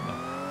should be fine though.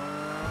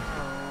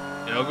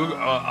 Yeah, I'll go.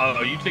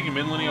 Are you taking him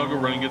in, Lenny? I'll go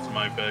run and get some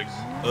eye packs.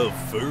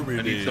 Affirmative.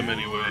 I need some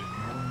anyway.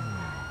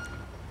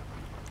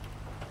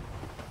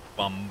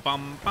 Bum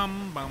bum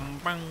bum bum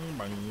bum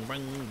bum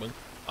bum bum.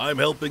 I'm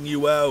helping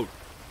you out.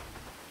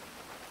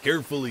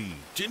 Carefully,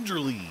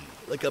 gingerly,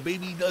 like a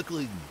baby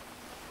duckling.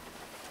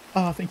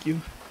 Oh, thank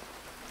you.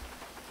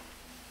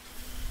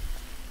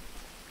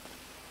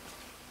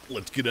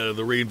 Let's get out of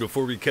the rain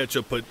before we catch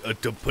up a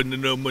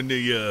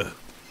pneumonia.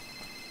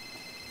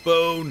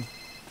 Phone.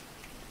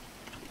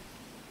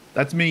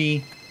 That's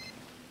me.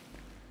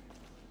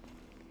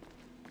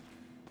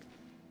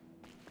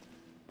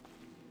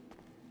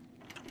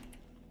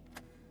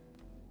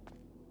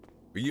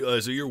 Are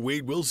you? So you're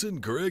Wade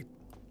Wilson, correct?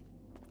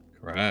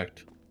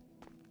 Correct.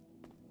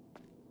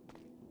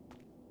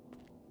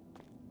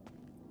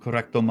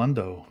 Correcto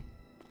mundo.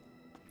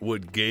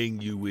 What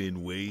gang you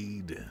in,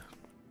 Wade?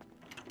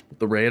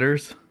 The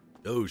Raiders?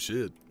 Oh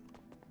shit.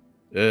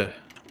 Yeah.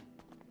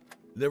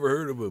 Never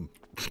heard of them.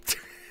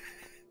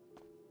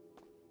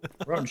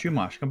 We're out in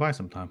Chumash. Come by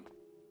sometime.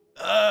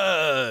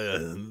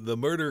 The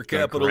murder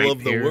capital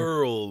of the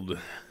world.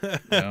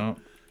 Yeah.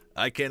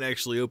 I can't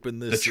actually open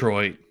this.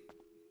 Detroit.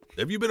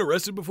 Have you been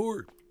arrested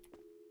before?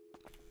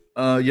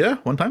 Yeah,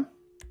 one time.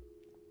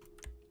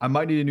 I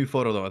might need a new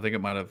photo though. I think it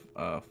might have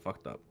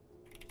fucked up.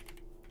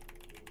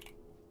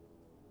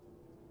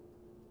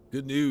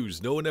 Good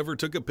news. No one ever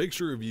took a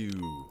picture of you.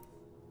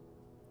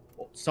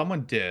 Well,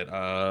 someone did.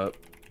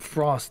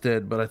 Frost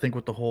did, but I think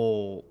with the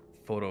whole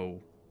photo.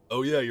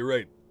 Oh yeah, you're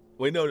right.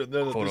 Wait, no,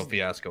 photo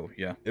fiasco.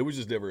 Yeah. It was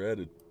just never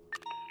added.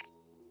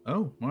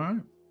 Oh, all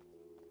right.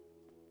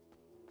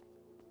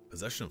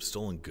 Possession of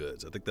stolen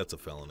goods. I think that's a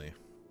felony.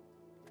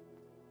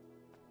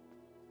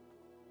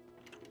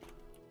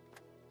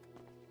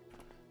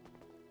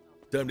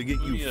 Time to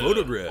get you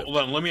photographed. Hold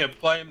on, let me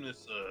apply him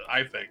this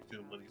IFAC to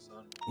him, Lenny,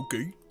 son.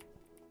 Okay.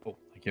 Oh,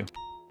 thank you.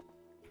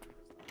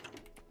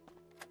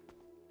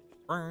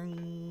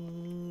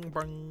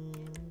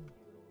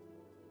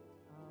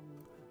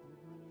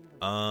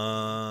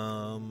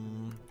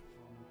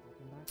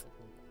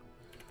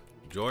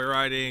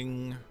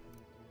 Joyriding,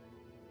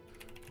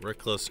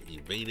 reckless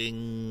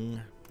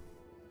evading,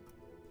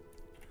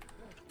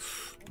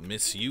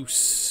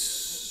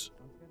 misuse,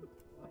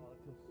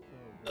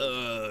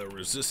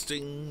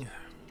 Resisting.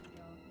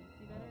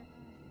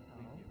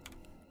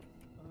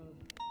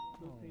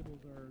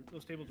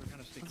 Those tables are kind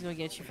of sticky. Let's go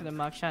get you for the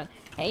mugshot.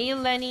 Hey,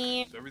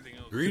 Lenny. Everything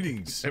else.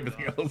 Greetings.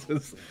 Everything else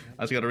is.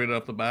 I just gotta read it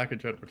off the back and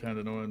try to pretend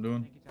to know what I'm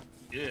doing.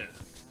 Yeah.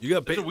 You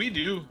got That's what we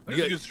do. That's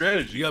got, a good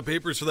strategy. You got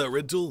papers for that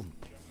rental?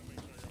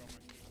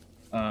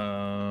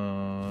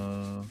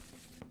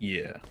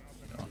 Yeah.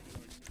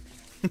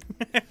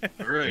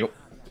 All right. Yep.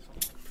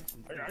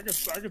 I could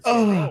still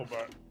go,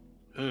 but.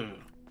 All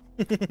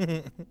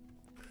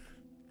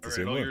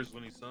right, all yours,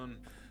 Lenny, son.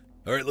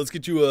 All right, let's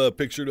get you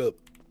pictured up.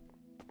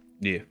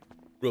 Yeah.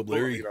 What up,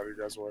 Larry? Get out of you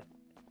guys' way.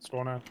 What's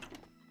going on?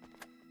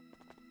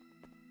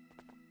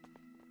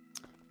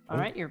 All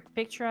right, your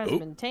picture has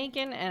been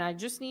taken, and I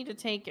just need to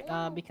take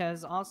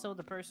because also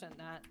the person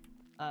that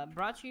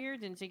brought you here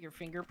didn't take your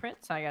fingerprint,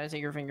 so I gotta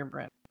take your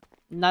fingerprint.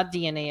 Not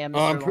DNA, Mr. I'm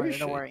Lawyer, pretty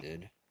don't sure worry. it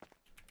did.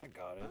 I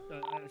got it.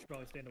 I should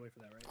probably stand away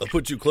from that, right? I'll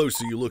put you close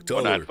so you look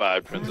taller.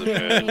 195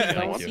 Princess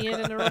Don't see it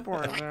in the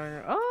report.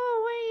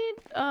 Oh, wait.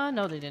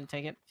 No, they didn't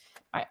take it.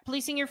 All right,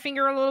 placing your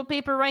finger on a little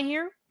paper right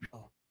here.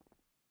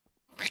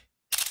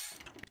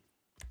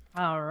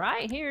 All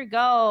right, here you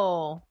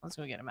go. Let's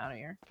go get him out of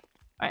here.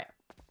 All right.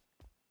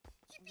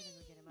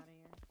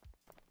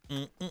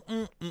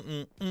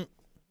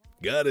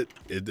 Got it.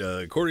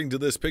 According to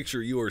this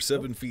picture, you are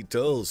 7 feet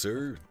tall,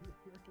 sir.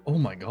 Oh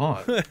my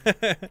god.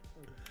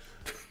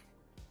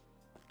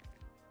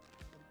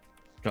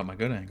 Got my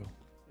good angle.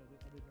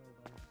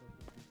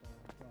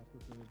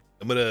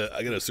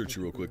 I gotta search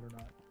you real quick.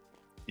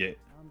 Yeah. If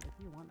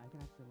you want, I can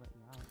actually let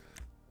you out.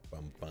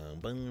 I'll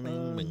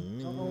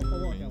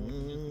walk out with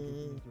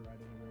you just to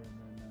ride anywhere,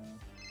 and then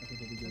I think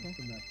it'll be good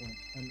from that point.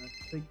 And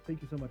thank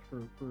you so much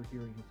for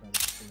hearing his side of the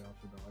story,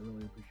 Officer Bell. I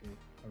really appreciate it.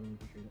 Like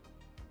I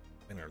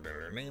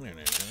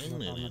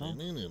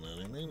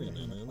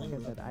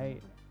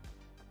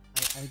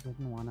said, I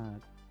didn't want to.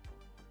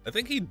 I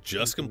think he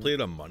just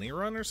completed a money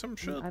run or some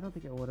shit. I don't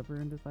think it would have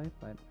ruined his life,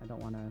 but I don't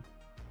want to.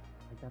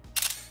 Like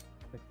that's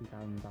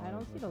 $60,000. I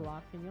don't see the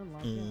lock. Can you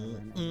unlock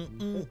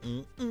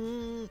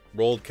it?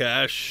 Rolled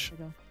cash.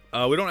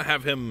 We don't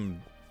have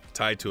him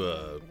tied to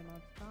a Get him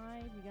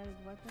outside. You got his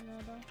weapon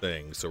there, though?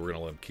 thing, so we're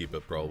gonna let him keep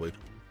it probably.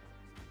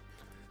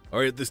 All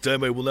right, this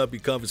time I will not be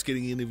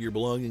confiscating any of your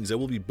belongings. I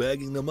will be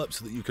bagging them up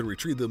so that you can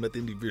retrieve them at the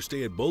end of your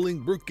stay at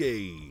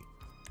Bolingbroke.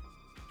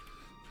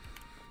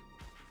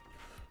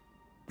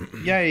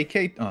 Yay,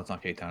 Kate. Oh, it's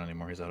not K-Town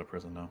anymore. He's out of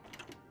prison now.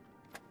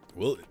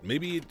 Well,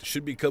 maybe it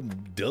should become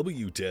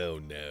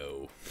W-Town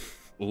now.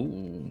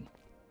 Ooh.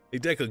 Hey,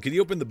 Declan, can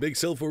you open the big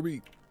cell for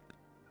me?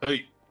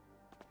 Hey.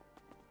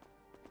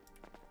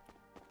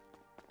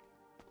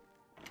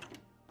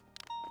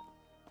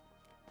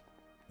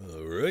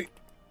 All right.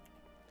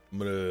 I'm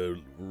gonna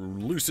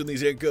loosen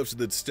these handcuffs and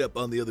then step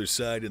on the other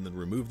side and then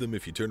remove them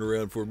if you turn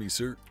around for me,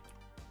 sir.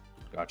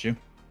 Got you.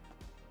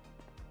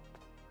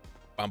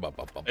 I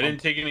didn't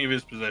take any of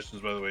his possessions,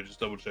 by the way. Just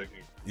double checking.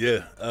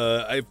 Yeah,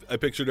 I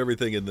pictured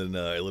everything and then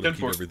I let him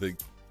keep everything.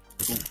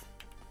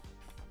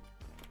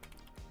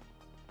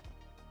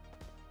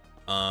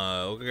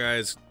 Okay,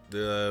 guys.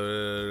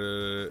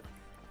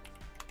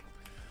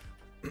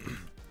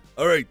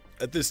 All right.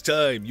 At this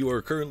time, you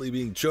are currently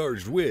being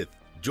charged with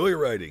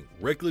joyriding,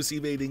 reckless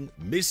evading,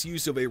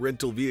 misuse of a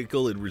rental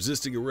vehicle, and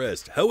resisting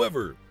arrest.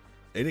 However,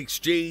 in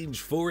exchange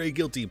for a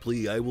guilty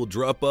plea, I will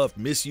drop off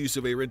misuse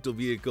of a rental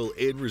vehicle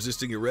and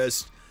resisting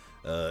arrest,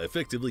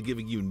 effectively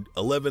giving you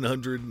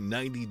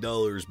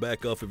 $1,190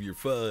 back off of your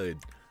fine.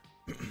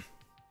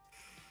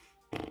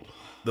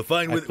 The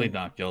fine I with plead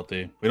not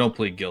guilty. We don't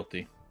plead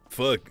guilty.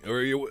 Fuck.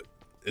 Or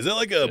is that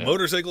like a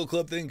motorcycle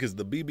club thing? Because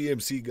the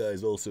BBMC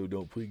guys also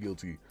don't plead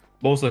guilty.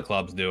 Most of the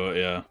clubs do it,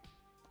 yeah.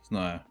 It's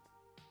not.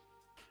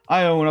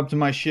 I own up to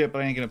my shit,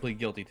 but I ain't gonna plead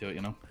guilty to it,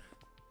 you know?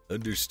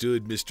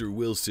 Understood, Mr.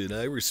 Wilson.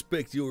 I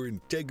respect your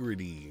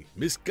integrity,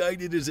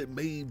 misguided as it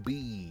may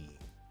be.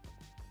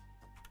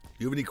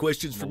 You have any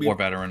questions for me? War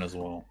veteran as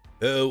well.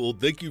 Well,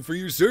 thank you for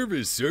your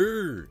service,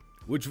 sir.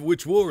 Which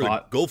war?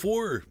 The Gulf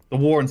War? The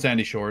war in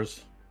Sandy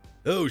Shores.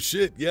 Oh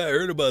shit! Yeah, I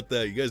heard about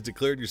that. You guys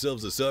declared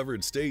yourselves a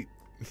sovereign state.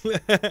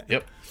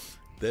 Yep.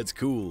 That's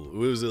cool.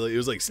 It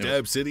was like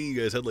Stab City.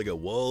 You guys had like a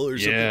wall or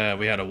something. Yeah,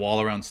 we had a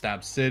wall around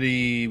Stab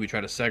City. We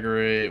tried to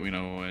segregate, you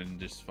know, and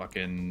just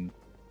fucking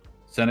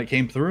Senate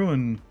came through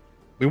and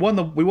we won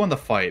the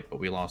fight, but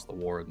we lost the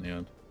war in the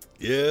end.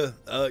 Yeah,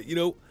 you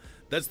know,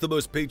 that's the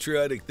most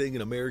patriotic thing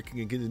an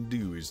American can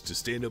do is to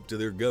stand up to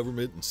their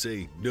government and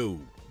say no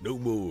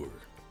more.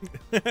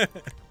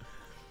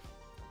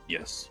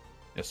 Yes,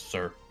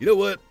 sir. You know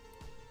what?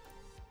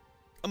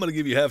 I'm gonna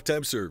give you half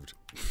time served.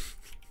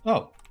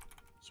 Oh,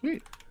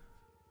 sweet.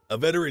 A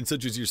veteran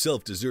such as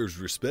yourself deserves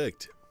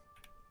respect.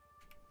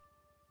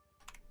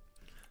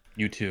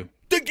 You too.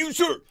 Thank you,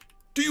 sir.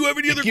 Do you have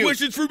any other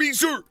questions for me,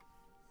 sir?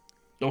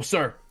 No,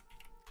 sir.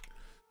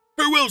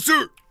 Farewell,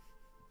 sir.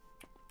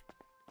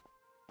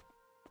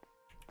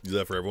 Is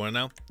that for everyone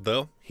now?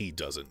 Though he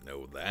doesn't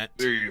know that.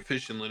 Very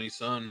efficient, Lenny,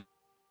 son.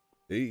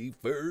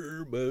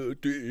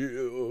 Affirmative.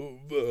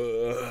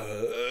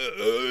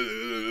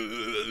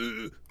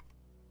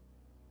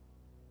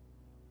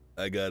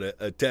 I gotta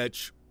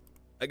attach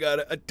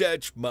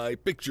my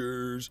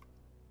pictures.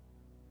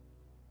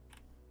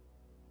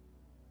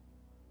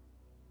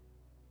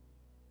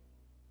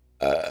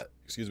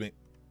 Excuse me.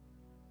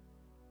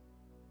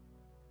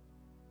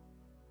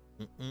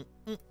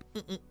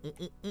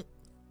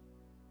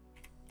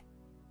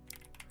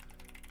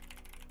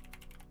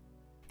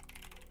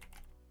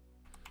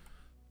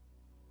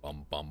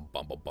 Bum bum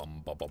bum bum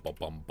bum bum bum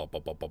bum bum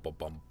bum bum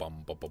bum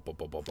bum bum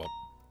bum bum bum.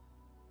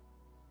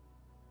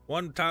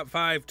 1 top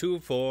 5 2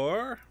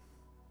 4.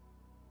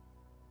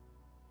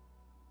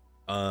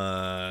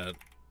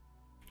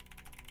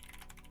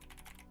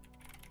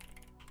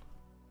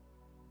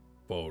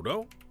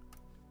 Photo.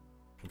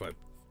 5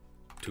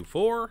 2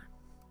 4.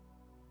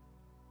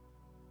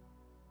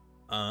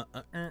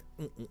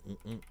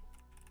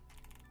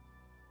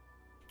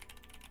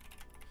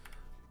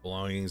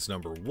 Belongings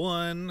number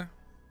 1.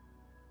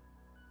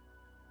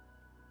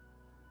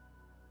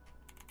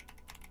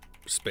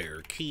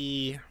 Spare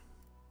key.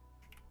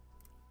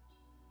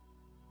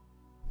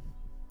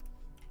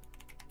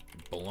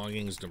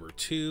 Belongings number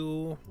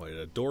 2. Why did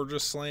a door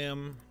just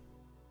slam?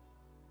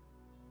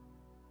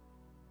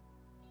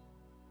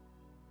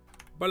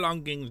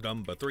 Belongings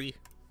number 3.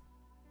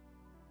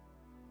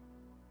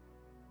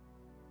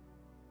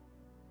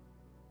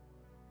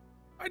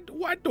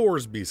 Why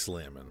doors be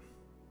slamming?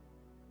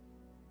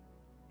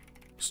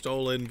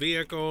 Stolen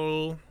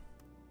vehicle.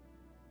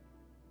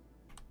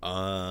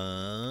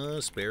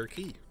 Spare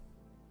key.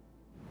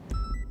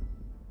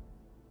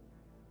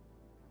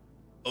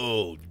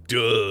 Oh,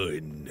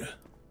 done.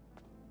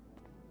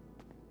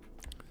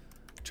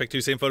 Check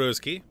 2, same photo as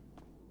key.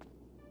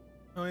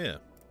 Oh, yeah.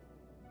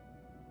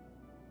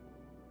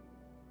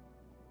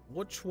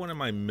 Which one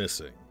am I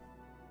missing?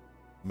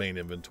 Main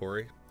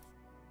inventory.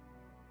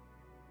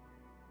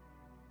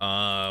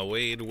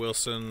 Wade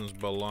Wilson's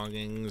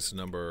belongings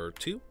number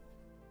 2.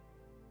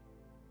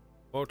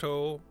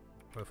 Photo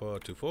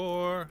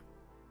 5424.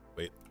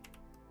 Wait.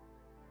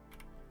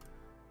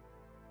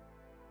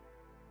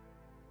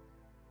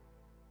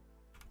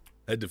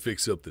 Had to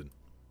fix something.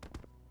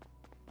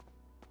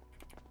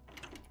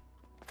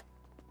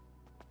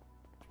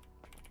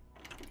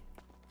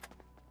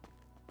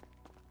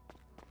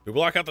 We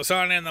block out the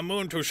sun and the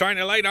moon to shine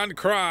a light on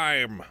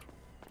crime.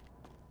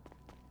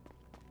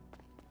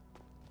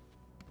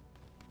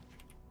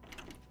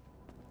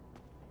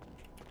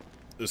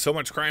 There's so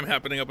much crime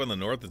happening up in the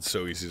north, it's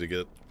so easy to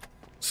get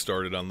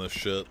started on this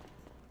shit.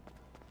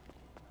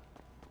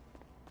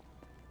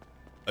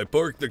 I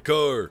parked the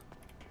car.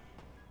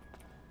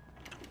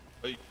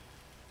 Hey.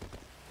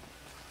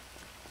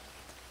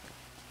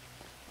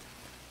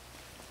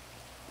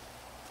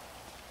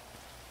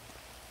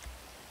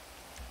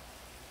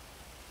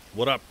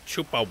 What up,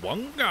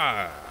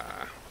 Chupawanga?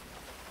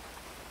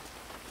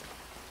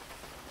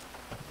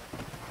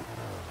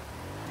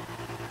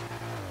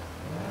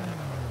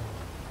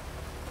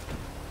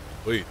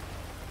 Wait.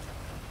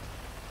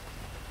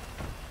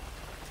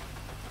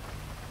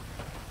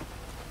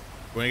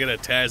 Want to get a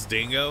Taz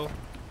Dingo?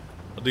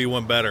 I'll do you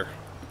one better.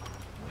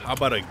 How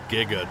about a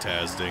Giga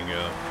Taz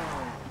Dingo?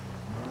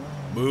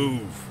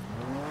 Move.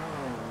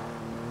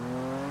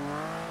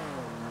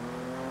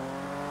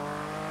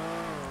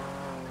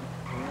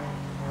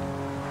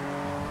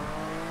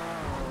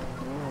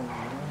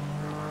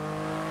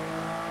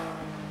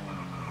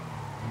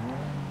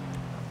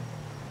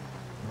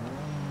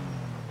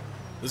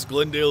 This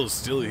Glendale is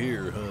still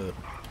here, huh?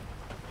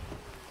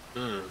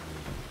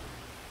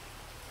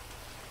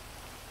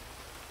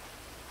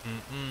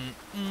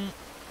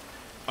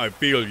 I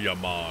feel ya,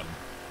 man.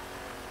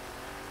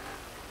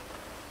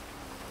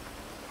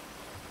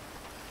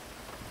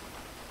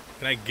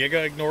 Can I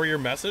Giga ignore your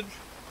message?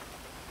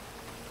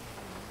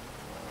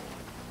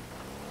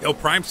 Yo,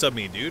 Prime sub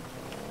me, dude.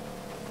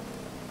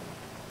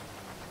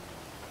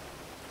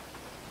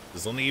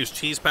 Does Lenny use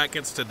cheese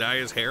packets to dye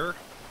his hair?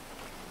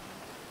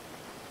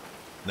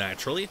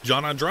 Naturally.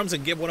 John on drums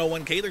and give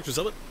 101k. Thanks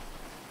for subbing.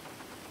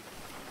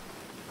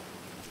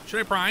 Should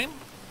I Prime?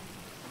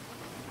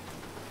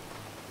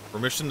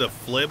 Permission to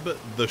flib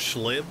the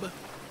schlib?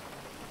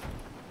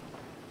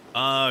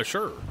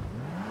 Sure.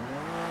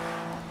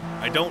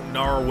 I don't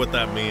know what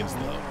that means,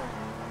 though.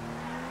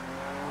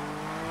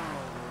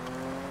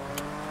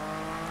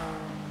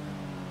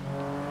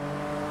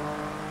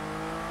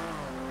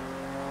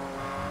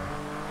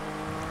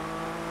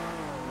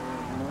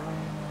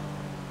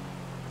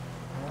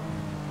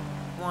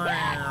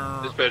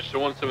 Dispatch to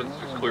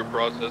 176 clear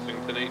processing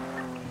tonight.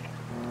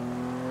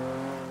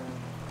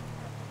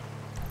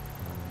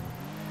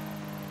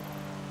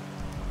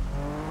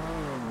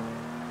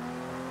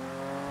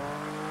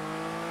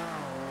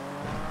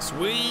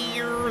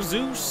 Swear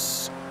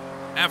Zeus.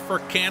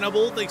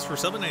 Africanable, thanks for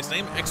subbing. Nice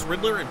name. X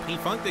Riddler and P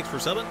Funk, thanks for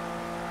subbing.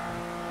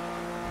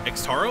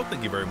 X Taro,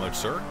 thank you very much,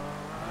 sir.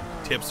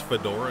 Tips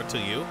Fedora to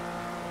you.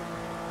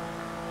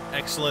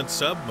 Excellent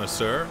sub, my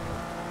sir.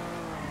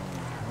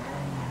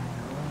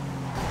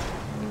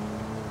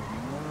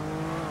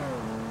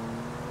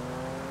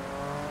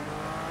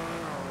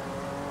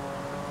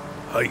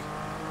 Hi.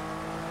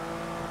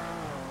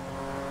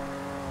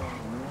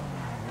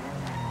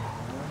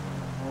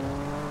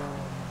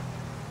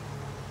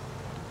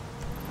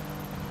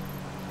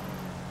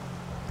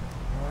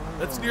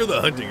 That's near the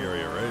hunting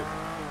area, right?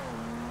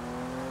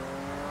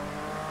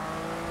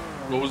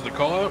 What was the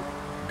call out?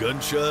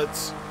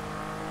 Gunshots.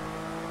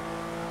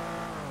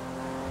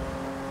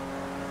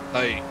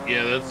 Hey,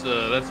 yeah, that's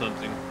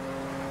hunting.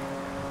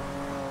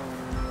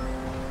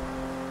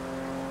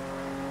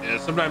 Yeah,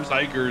 sometimes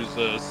hikers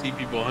see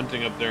people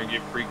hunting up there and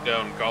get freaked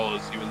out and call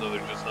us, even though they're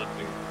just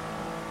hunting.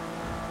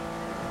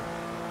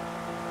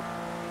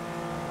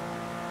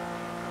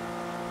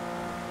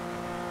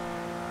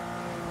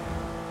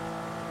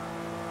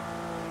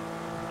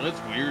 That's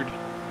weird.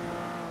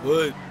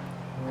 What?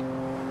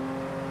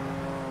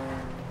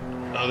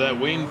 That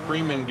Wayne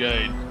Freeman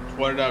guy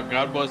tweeted out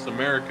 "God bless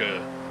America,"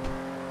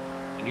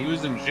 and he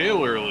was in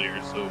jail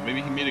earlier, so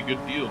maybe he made a good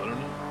deal. I don't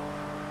know.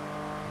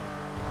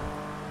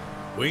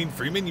 Wayne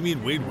Freeman? You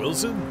mean Wade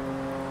Wilson?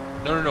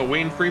 No.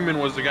 Wayne Freeman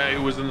was the guy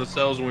who was in the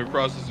cells when we were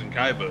processing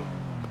Kaiba.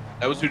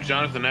 That was who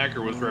Jonathan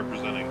Acker was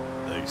representing.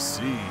 I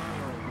see.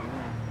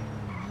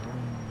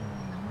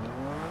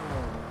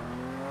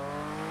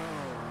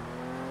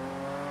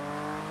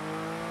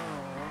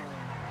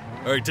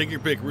 All right, take your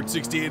pick. Route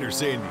 68 or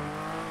Sandy?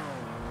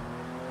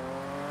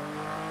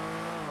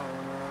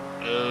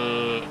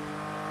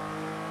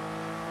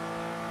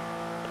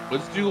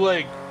 Let's do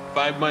like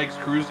 5 mics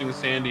cruising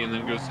Sandy and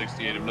then go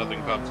 68 if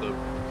nothing pops up.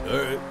 All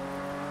right.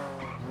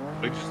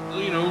 Like just,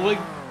 like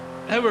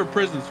have our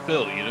presence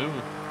filled,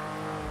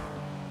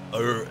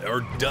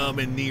 Our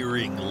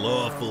domineering,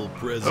 lawful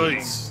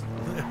presence.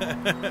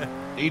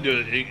 They need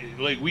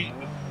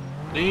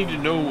to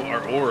know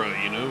our aura,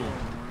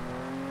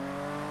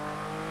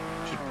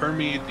 Should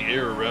permeate the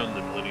air around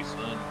them, Lenny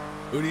Son.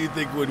 Who do you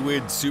think would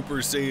win,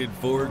 Super Saiyan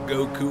 4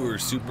 Goku or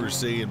Super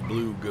Saiyan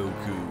Blue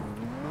Goku?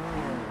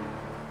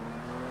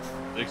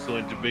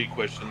 Excellent debate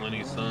question,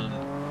 Lenny Son.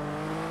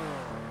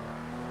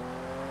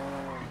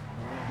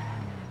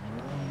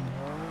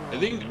 I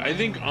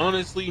think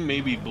honestly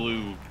maybe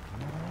Blue.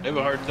 I have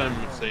a hard time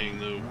saying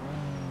though.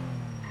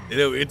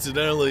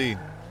 Incidentally,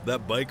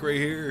 that bike right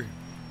here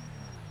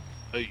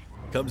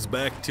comes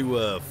back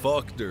to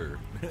Faulkner.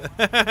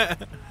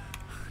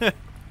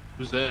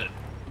 Who's that?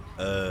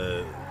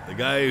 The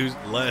guy whose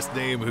last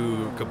name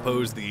who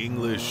composed the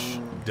English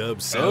dub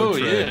soundtrack. Oh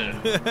yeah.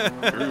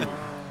 True.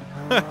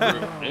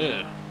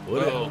 Yeah.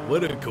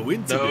 What a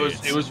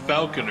coincidence. It was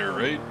Falconer,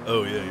 right?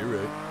 Oh yeah, you're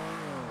right.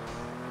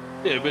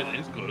 Yeah, but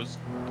it's close.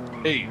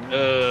 Hey,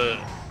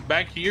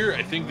 back here,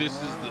 I think this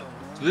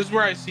is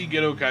where I see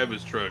Ghetto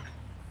Kaiba's truck.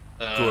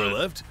 To our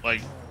left?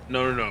 Like,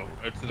 no.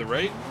 To the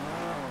right?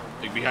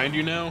 Like behind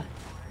you now?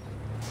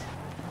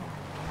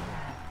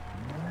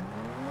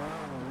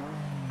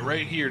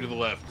 Right here to the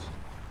left.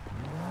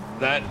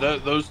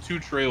 Those 2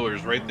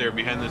 trailers right there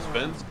behind this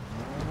fence.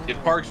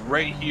 It parks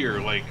right here,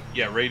 right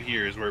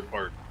here is where it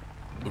parked.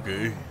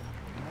 Okay.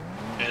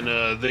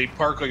 And they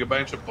park like a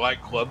bunch of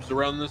black clubs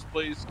around this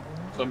place.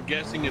 So I'm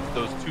guessing it's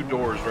those 2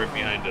 doors right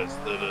behind us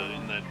that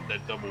in that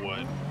double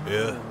wide.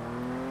 Yeah.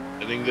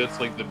 I think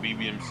that's like the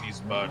BBMC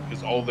spot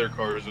because all their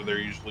cars are there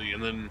usually.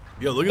 And then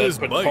look at this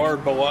bike.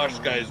 Patar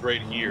Balash guy's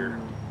right here.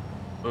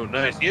 Oh,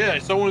 nice. Yeah, I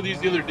saw one of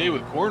these the other day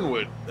with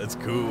Cornwood. That's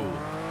cool.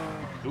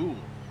 Cool.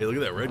 Hey, look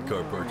at that red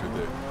car parked right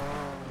there.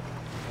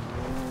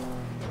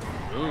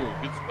 Oh,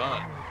 good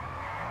spot.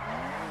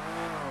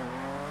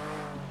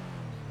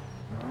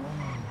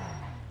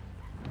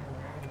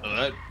 Oh,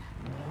 that.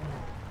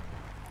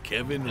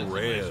 Kevin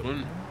Ram. Nice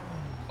one.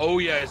 Oh,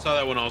 yeah, I saw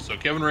that one also.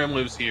 Kevin Ram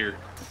lives here.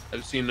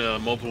 I've seen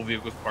multiple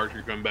vehicles parked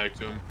here coming back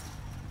to him.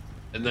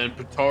 And then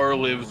Patar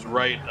lives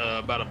right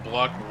about a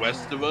block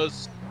west of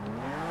us.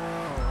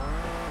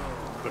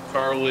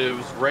 Patar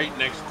lives right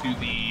next to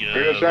the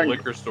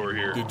liquor store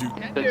here.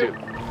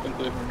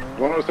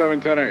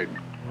 107-10-8.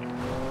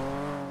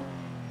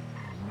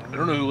 I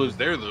don't know who lives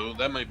there though.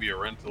 That might be a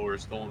rental or a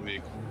stolen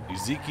vehicle.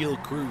 Ezekiel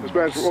Cruz.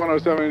 Dispatch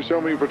 107,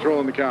 show me patrol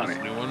in the county.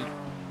 That's a new one.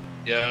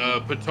 Yeah,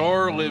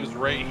 Patar lives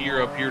right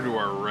here, up here to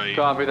our right.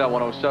 Copy that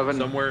 107.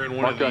 Somewhere in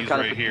one of these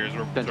right here is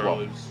where Patar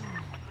lives.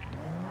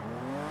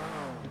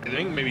 I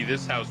think maybe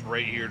this house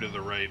right here to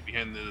the right,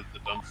 behind the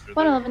dumpster.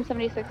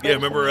 11176. Yeah,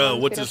 remember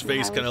what's his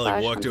face kind of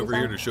like walked over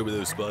here to show me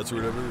those spots or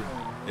whatever?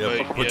 Yeah,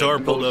 Right, Patar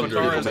pulled up Patar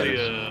during has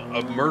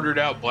a murdered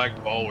out black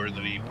baller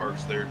that he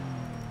parks there.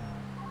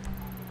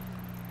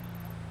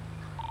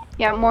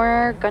 Yeah,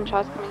 more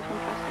gunshots coming from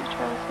Preston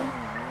Charleston.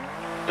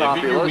 Yeah, I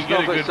figure Let we us get know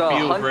a if good it's feel for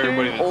hunting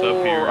everybody that's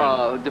up here.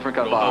 or different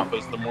kind of It'll bomb.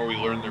 help us the more we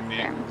learn their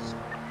vehicles.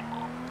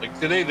 Like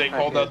today, they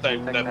called out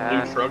that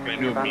blue truck, and I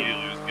knew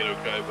immediately it was Ghetto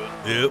Kaiba.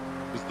 Yep.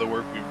 Because of the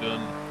work we've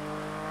done.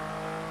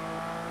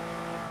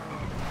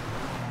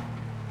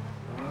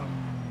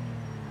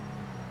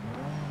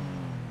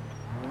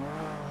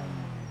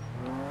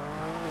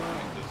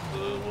 This is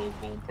the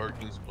local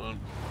parking spot.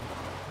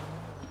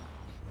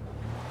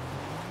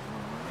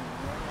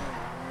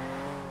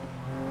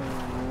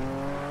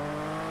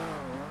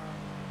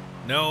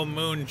 No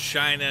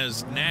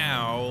moonshiners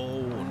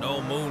now.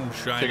 No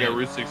moonshine. Check out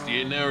Route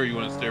 68 now, or you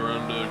want to stay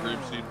around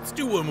Grapeseed? Let's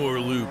do one more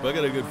loop. I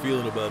got a good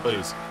feeling about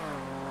this.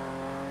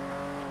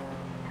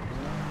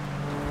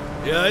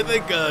 Yeah, I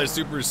think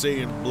Super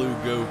Saiyan Blue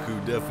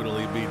Goku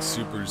definitely beats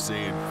Super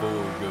Saiyan 4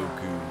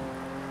 Goku.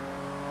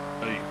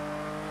 Hey.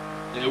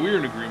 Yeah, we're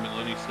in agreement,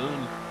 Lenny,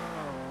 son.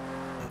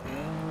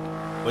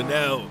 But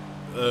now,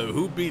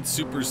 who beats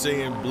Super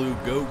Saiyan Blue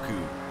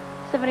Goku?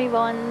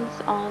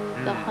 71's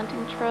on the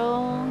hunting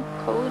trail,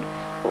 code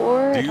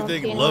 4. Do you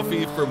think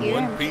Luffy from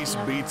One Piece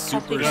beats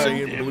Super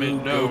Saiyan Blue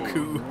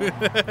Goku?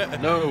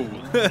 No,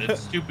 that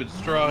stupid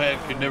straw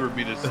hat could never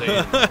be the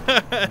same.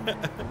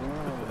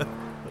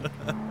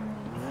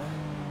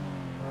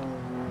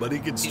 But he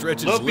can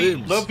stretch his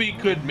limbs. Luffy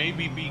could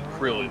maybe beat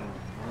Krillin.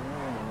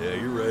 Yeah,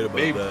 you're right about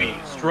maybe.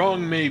 that.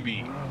 Strong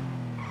maybe.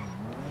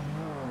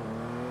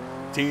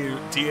 Tien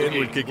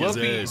would kick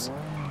Luffy, his ass.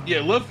 Yeah,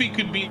 Luffy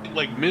could beat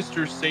like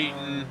Mr.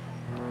 Satan,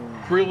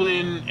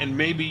 Krillin, and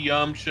maybe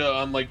Yamcha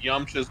on like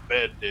Yamcha's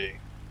bad day.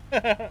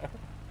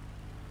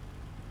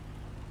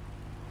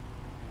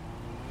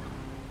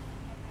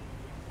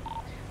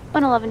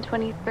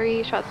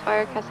 111.23, shots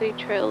fired, Cassidy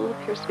Trail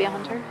appears to be a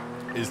hunter.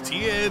 Is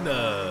Tien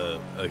a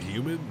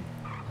human?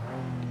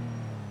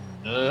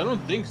 I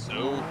don't think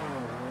so.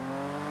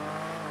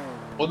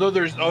 Well, no,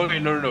 there's... Oh, okay,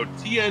 no.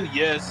 Tien,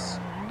 yes.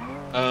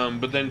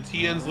 But then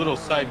Tien's little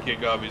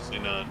sidekick, obviously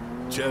not.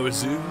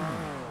 Chaozu?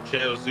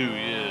 Chaozu,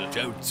 yeah.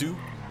 Chaozu?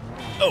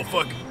 Oh,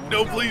 fuck.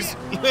 No, please.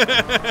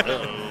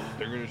 Uh-oh.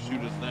 They're gonna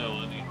shoot us now,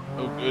 Lenny.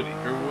 Oh, goody.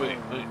 You're away.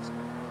 Nice.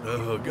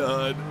 Oh,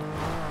 God.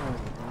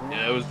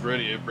 Yeah, I was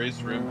ready. I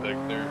braced for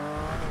impact there.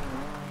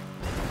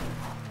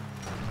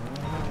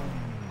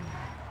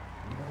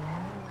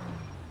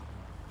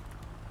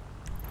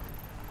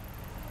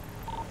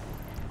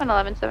 On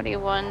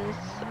 1171's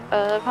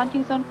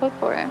hunting zone code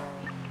 4.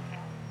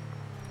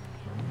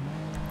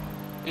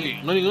 Hey,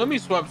 Lenny, let me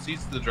swap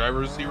seats to the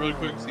driver's seat really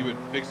quick, see what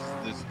fixes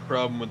this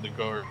problem with the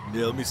car.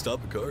 Yeah, let me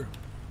stop the car.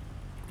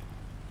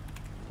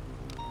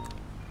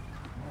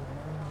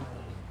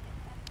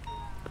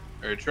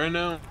 Alright, try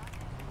now.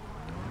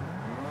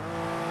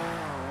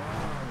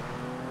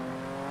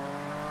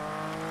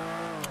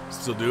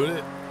 Still doing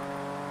it?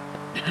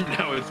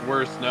 Now it's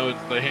worse. Now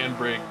it's the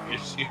handbrake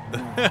issue.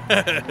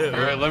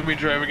 Alright, let me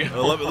drive again.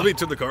 Let me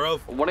turn the car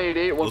off.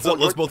 188,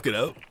 Let's both get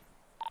out.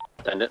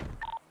 Send it.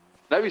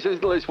 Navy says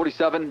the latest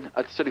 47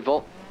 at the City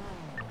Vault.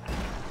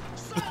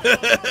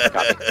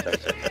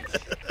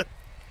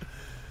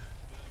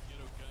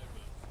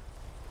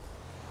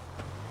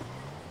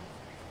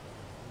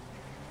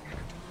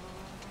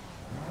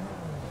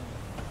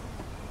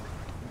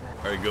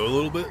 Alright, go a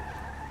little bit.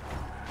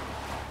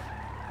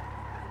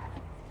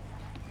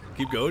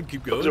 Keep going,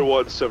 keep going.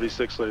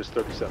 0176, latest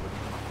 37.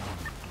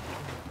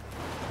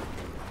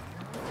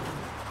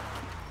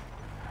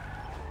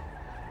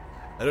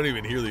 I don't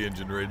even hear the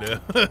engine right now.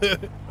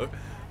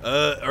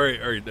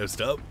 Alright, now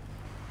stop.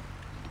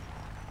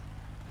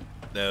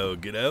 Now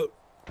get out.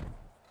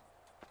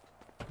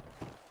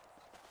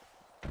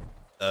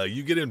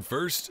 You get in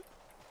first.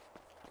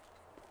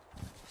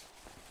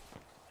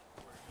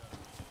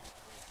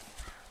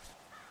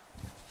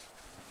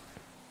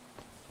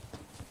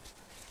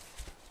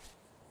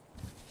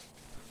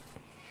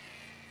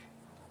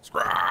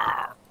 Scraw.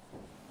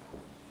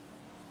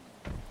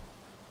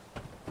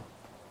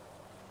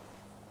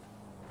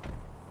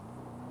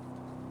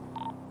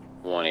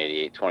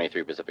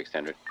 188.23 Pacific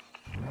Standard.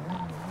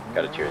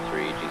 Got a tier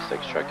 3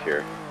 G6 truck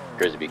here.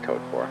 Appears to be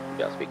code 4.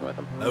 Yeah, speaking with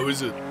him. How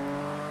is it?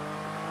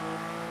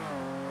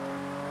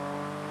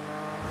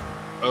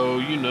 Oh,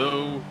 you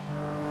know.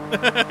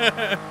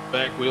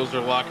 Back wheels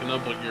are locking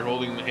up like you're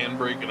holding the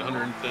handbrake at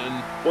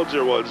 110.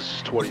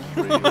 101's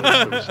 23.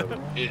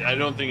 I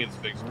don't think it's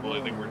fixable.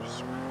 I think we're just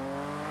screwed.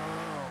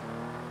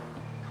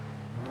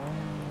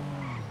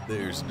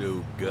 There's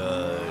no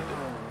God.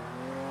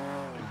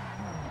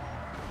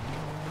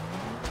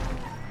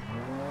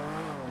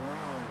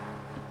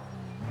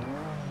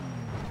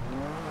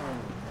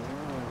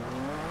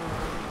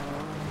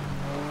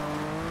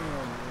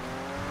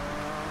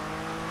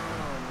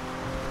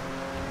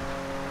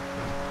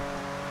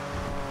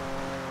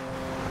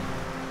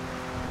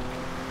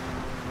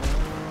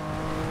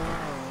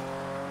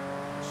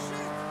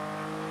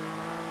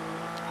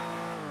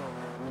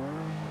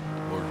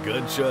 More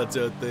gunshots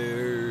out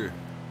there.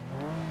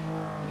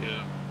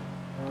 Yeah.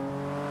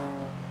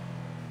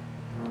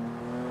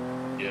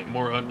 Yeah,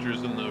 more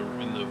hunters in the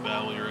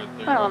valley right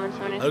there.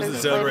 11176. How does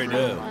it sound right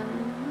now?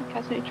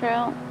 Cassidy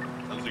Trail.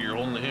 Sounds like you're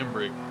holding the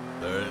handbrake.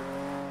 Alright.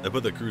 I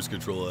put the cruise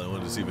control on. I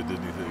wanted to see if it did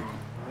anything.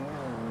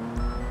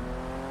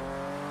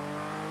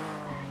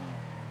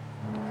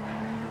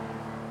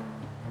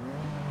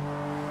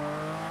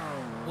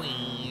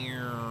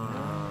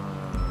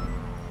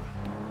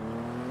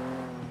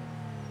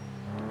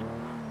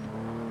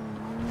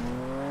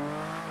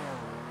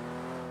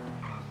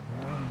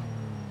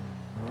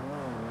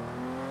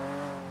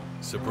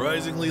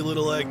 Surprisingly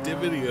little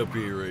activity up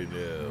here right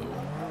now.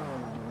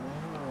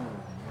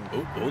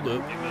 Oh, hold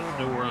up. Hey, that's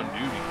nowhere on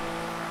duty.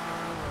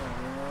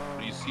 What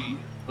do you see?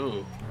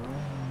 Oh.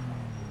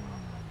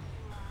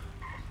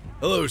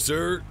 Hello,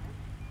 sir.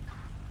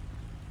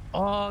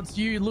 Oh, it's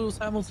you, Lewis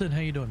Hamilton.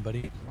 How you doing,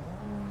 buddy?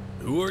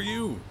 Who are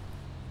you?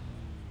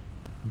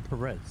 I'm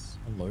Perez.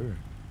 Hello.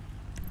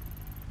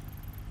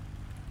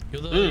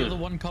 You're the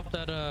one cop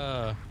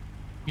that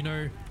you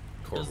know.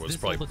 Court does was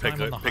this all probably the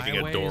time on the picking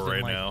a door highways right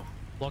and, like, now.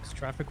 blocks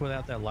traffic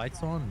without their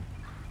lights on.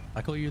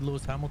 I call you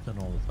Lewis Hamilton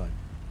all the time.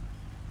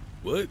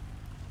 What?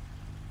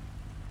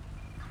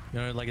 You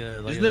know, like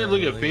a. Isn't that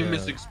like a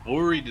famous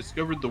explorer? He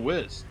discovered the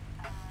West.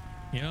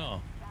 Yeah.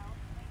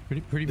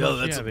 Pretty No,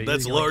 much. that's Yeah, but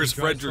that's he, like, Lars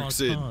he drives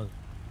fast Fredrickson. cars.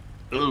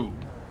 Oh.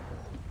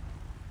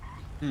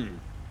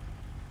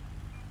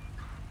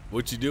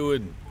 What you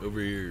doing over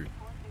here?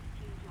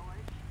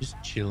 Just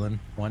chilling,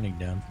 winding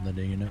down from the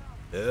day, you know.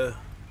 Yeah.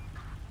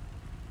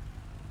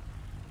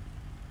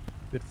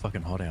 Bit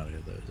fucking hot out here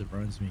though. It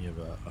reminds me of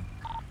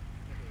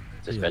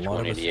Dispatch a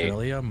lot of 188,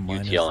 Australia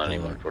minus UTL the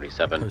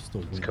 9147.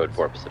 coastal It's winds. code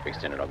 4 Pacific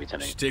Standard. I'll be 10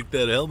 Just take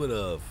that helmet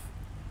off.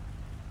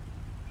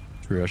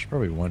 True, I should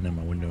probably wind down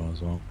my window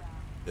as well.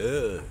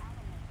 Yeah.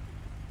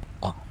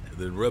 And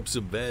then rub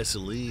some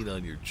Vaseline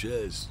on your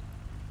chest.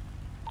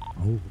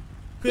 Oh.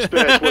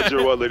 Dispatch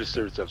 101, latest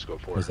service steps go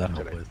for. What's that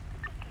help with?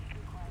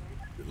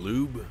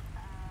 Lube.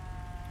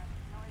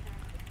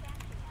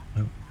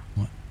 Oh,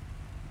 what?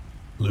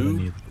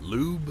 Lube.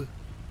 Lube.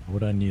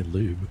 Would I need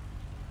lube?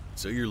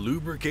 So you're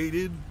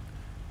lubricated?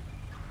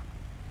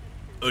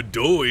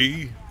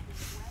 Adoy.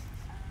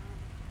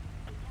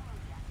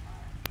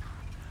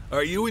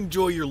 Alright, you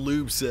enjoy your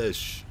lube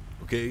sesh,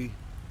 okay?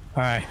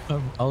 Alright,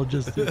 I'll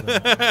just do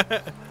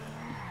that.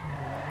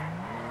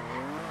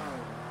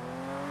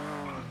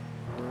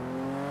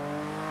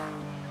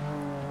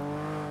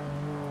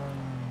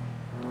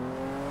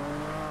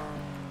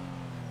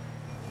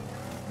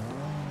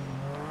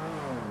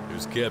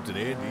 There's Captain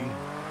Andy.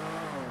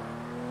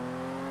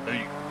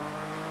 Hey,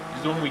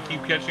 he's the one we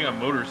keep catching on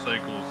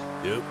motorcycles.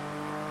 Yep.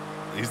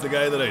 He's the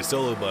guy that I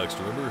solo boxed,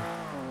 remember?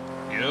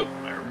 Yep,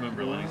 I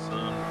remember Lenny's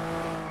son.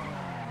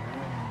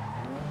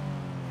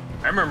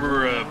 I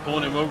remember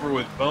pulling him over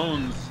with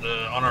Bones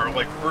on our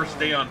first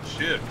day on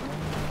shift.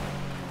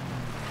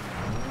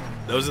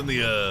 That was in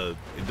the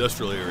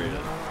industrial area.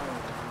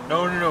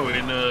 No,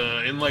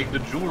 in like the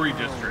jewelry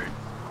district.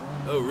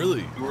 Oh,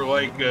 really? We were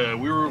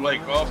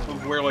like off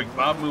of where like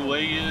Bob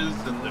Moulet is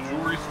and the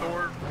jewelry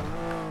store.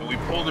 And we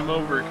pulled him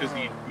over because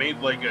he made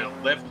like a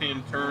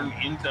left-hand turn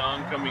into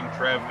oncoming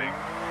traffic.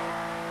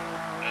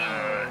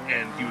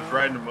 And he was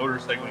riding a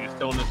motorcycle. He was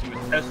telling us he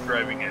was test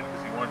driving it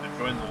because he wanted to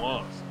join the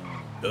laws.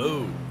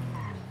 Oh.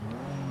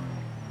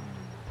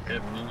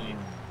 Definitely.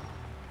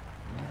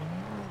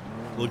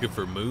 Looking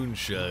for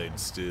moonshine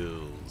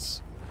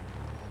stills.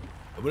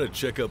 I'm gonna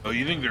check up. Oh,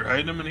 you think they're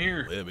hiding them in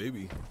here? Yeah,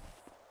 maybe.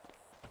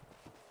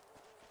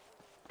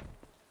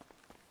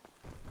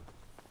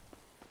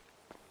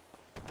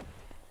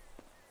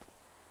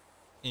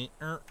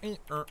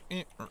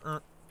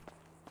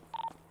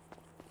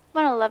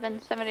 One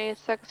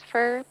 1176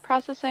 for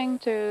processing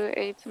to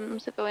aid some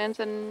civilians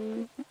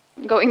and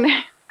going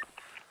there.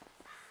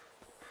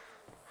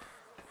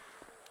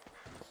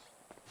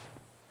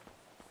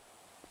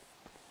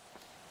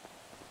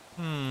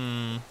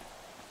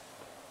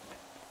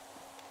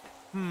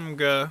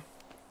 Okay.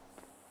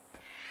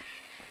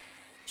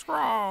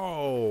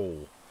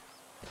 Scroll.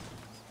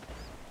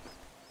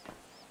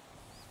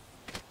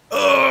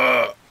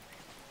 Oh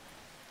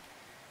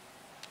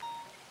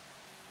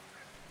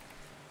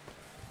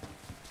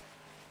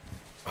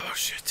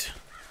shit.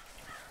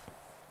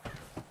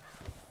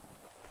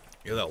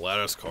 You know that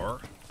lattice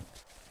car?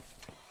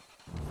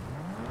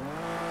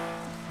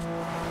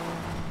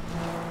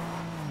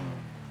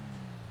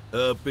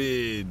 Up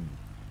in.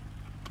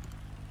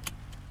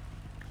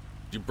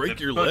 Did you break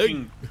your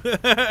leg?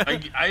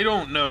 I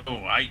don't know.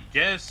 I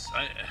guess.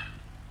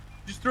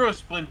 Just throw a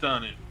splint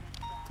on it.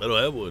 I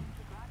don't have one.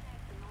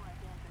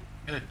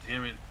 God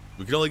damn it.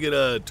 We can only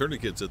get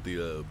tourniquets at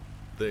the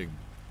thing.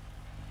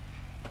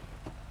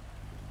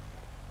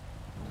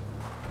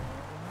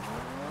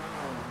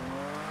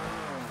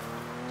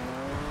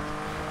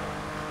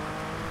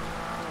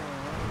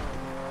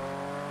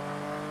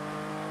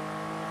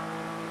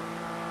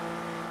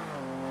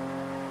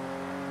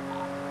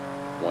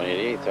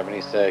 .188,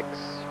 76,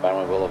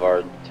 Bynum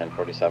Boulevard,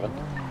 1047.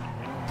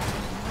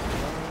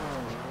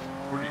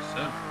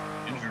 47.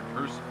 Injured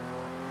person.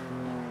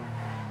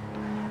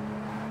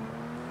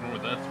 I wonder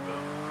what that's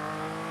about.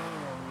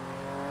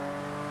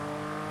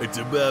 It's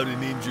about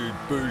an injured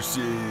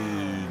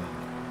person.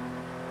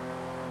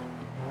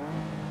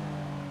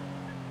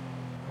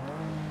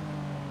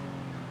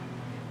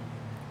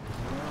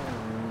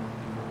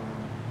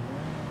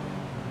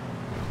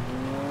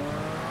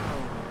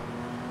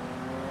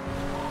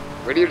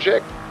 Radio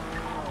check.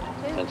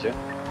 10-2.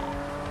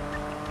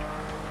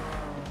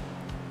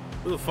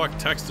 Who the fuck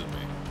texted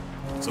me?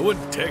 Someone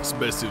text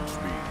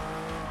messaged me.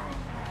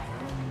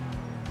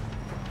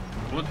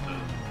 What the?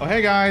 Oh,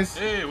 hey guys.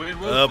 Hey, wait,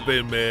 what? Up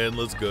in, man.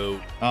 Let's go.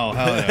 Oh,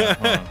 hell yeah.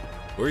 Hold on.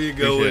 Where you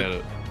Appreciate going?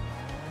 it.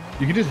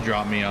 You can just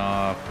drop me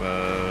off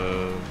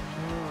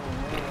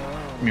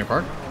in your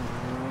park.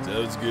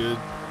 Sounds good.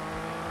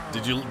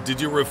 Did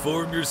you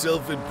reform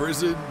yourself in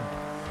prison?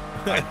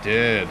 I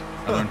did.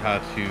 I learned how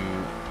to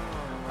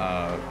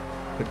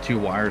Put 2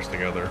 wires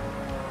together.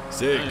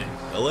 Sick.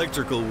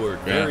 Electrical work.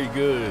 Yeah. Very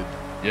good.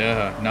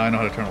 Yeah, now I know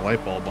how to turn a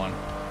light bulb on.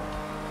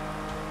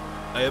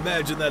 I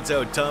imagine that's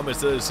how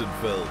Thomas Edison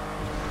felt.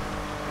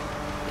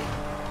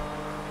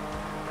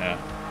 Yeah.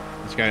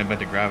 This guy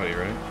invented gravity,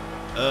 right?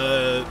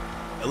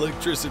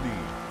 Electricity.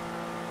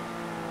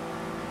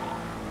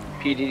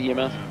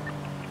 PDDMS.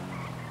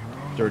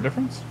 Is there a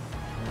difference?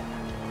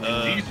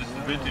 Jesus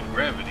invented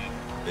gravity.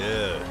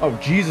 Yeah. Oh,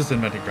 Jesus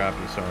invented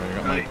gravity. Sorry,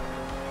 I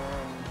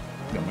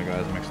got my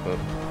guys mixed up.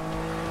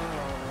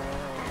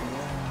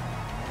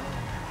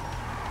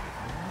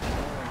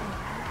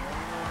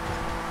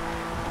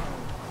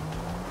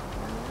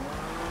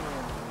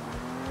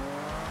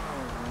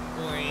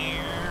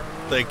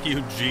 Thank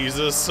you,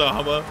 Jesus,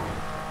 Sama.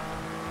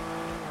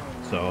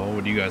 So,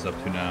 what are you guys up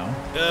to now?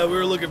 We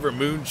were looking for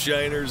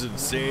moonshiners and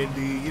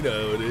Sandy. You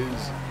know how it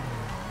is.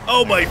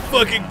 Oh my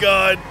fucking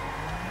god!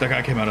 That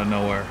guy came out of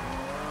nowhere.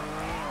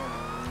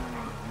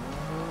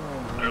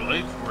 Their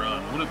lights were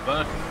on. What a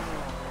buck.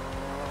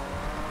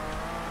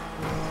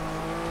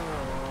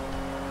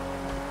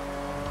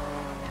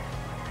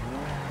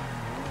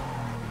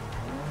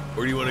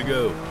 Where do you want to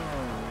go?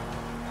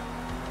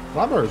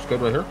 Library's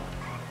good right here.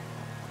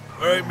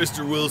 All right,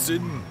 Mr.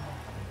 Wilson.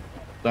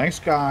 Thanks,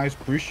 guys.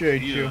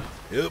 Appreciate you.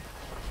 Yep.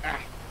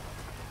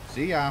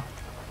 See ya.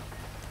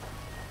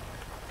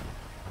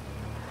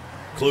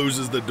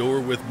 Closes the door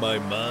with my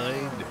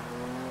mind.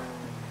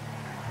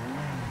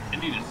 I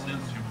need a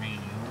sensor beam.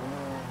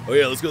 Oh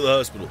yeah, let's go to the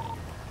hospital.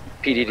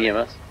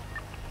 PDDMS.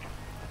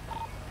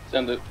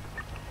 Send it.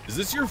 Is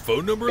this your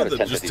phone number Got a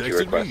that just 1052 texted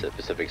request me? at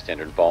Pacific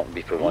Standard Vault and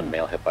B41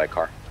 male hit by a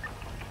car.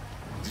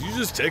 Did you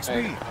just text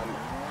me?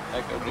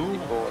 Ooh.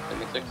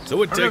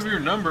 Someone I don't have your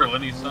number,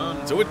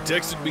 Lenny-san. Someone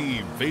texted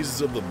me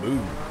Phases of the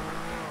Moon.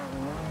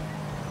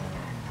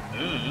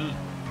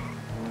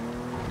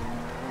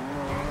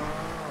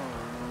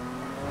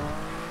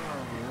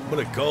 I'm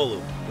gonna call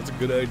him. That's a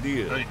good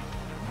idea. Hey.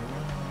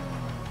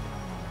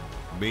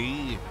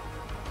 Me?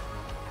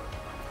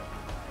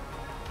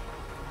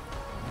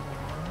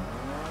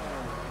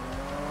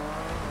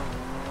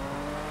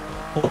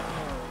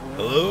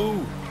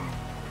 Hello?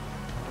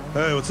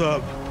 Hey, what's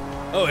up?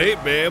 Oh, hey,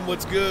 ma'am.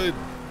 What's good?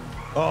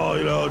 Oh,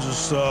 you know,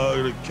 just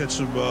gonna catch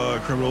some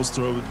criminals,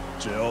 throw them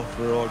in jail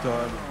for a long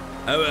time.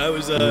 How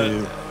was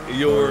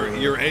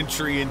your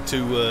entry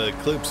into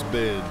Clips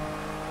been?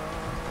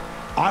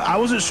 I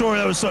wasn't sure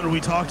that was something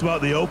we talked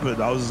about in the open.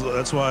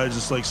 That's why I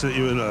just like sent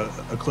you in a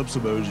Clips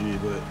emoji,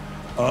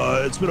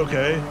 but it's been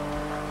okay.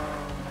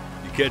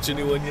 You catch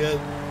anyone yet?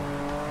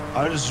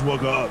 I just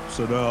woke up,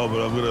 so no,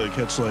 but I'm gonna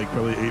catch like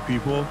probably 8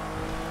 people.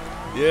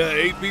 Yeah,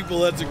 8 people,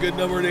 that's a good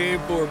number to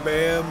aim for,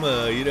 ma'am.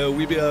 You know,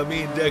 me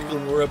and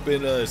Declan, we're up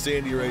in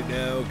Sandy right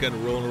now, kind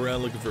of rolling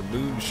around looking for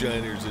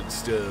moonshiners and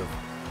stuff.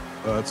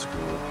 Oh, that's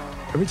cool.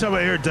 Every time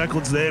I hear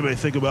Declan's name, I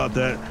think about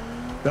that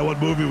one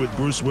movie with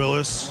Bruce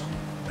Willis.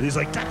 And he's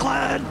like,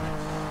 Declan!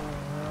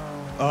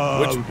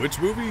 Which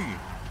movie?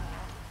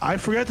 I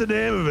forget the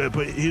name of it,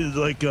 but he was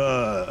like,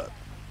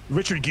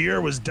 Richard Gere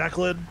was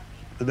Declan,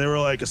 and they were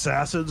like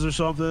assassins or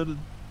something.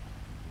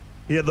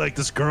 He had like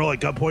this girl at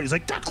gunpoint. He's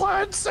like,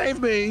 Declan,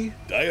 save me!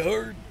 Die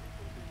Hard?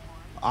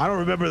 I don't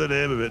remember the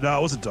name of it. No,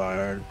 it wasn't Die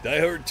Hard. Die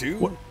Hard 2?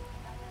 What?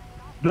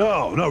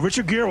 No,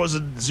 Richard Gere was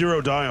in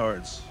 0 Die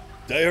Hards.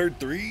 Die Hard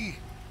 3?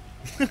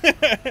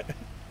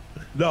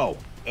 No.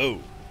 Oh.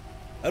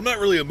 I'm not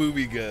really a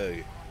movie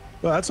guy.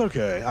 Well, that's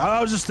okay. I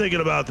was just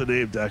thinking about the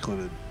name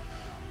Declan,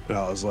 and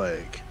I was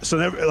like, so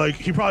never, like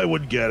he probably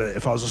wouldn't get it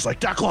if I was just like,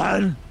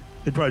 Declan!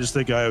 He'd probably just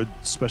think I had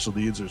special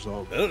needs or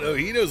something. I don't know.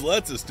 He knows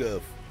lots of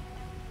stuff.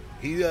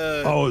 He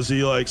Oh, is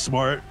he like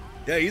smart?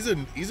 Yeah, he's a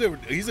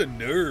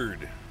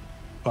nerd.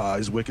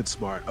 He's wicked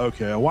smart.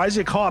 Okay, why is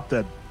he a cop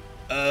then?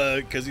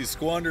 Because he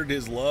squandered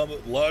his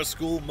law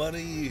school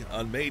money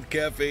on maid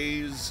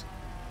cafes.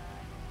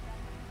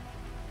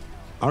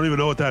 I don't even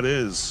know what that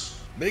is.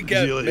 Maid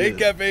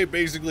cafe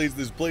basically is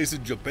this place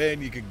in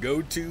Japan you can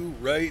go to,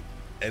 right?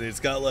 And it's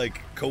got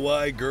like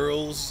kawaii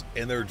girls,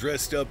 and they're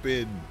dressed up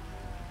in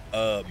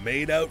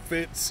maid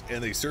outfits,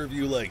 and they serve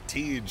you like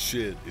tea and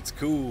shit. It's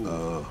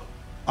cool.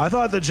 I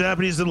thought the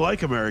Japanese didn't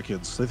like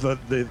Americans. They thought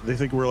they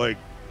think we're like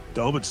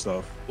dumb and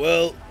stuff.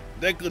 Well,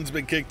 Declan's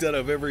been kicked out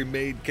of every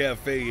maid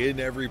cafe in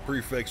every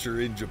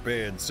prefecture in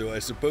Japan, so I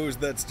suppose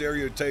that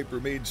stereotype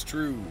remains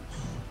true.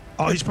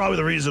 Oh, he's probably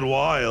the reason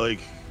why.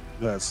 Like,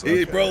 that's.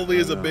 He okay. probably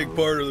is a big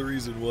part of the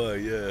reason why.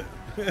 Yeah.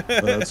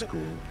 That's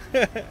cool.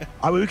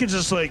 I mean, we could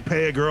just like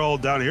pay a girl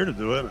down here to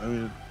do it. I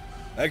mean,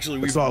 actually,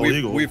 it's not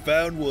legal. We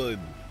found one.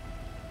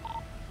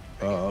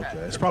 Oh, okay.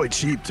 It's probably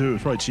cheap too.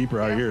 It's probably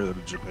cheaper out here than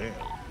in Japan.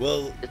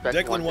 Well,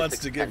 Declan wants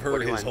to give her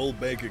his whole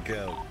bank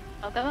account.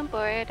 I'll go on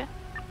board.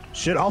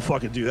 Shit, I'll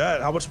fucking do that.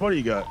 How much money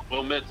you got?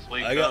 Well, Mitch,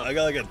 I got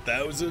like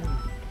 1,000.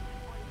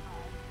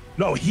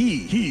 No,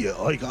 he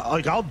like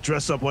I'll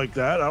dress up like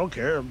that. I don't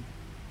care.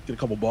 Get a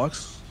couple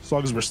bucks as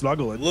long as we're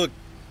snuggling. Look,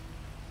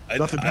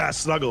 nothing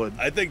past snuggling.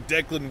 I think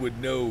Declan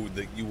would know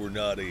that you were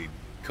not a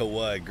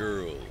kawaii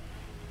girl.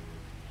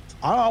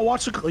 I'll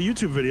watch a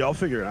YouTube video. I'll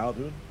figure it out,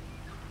 dude.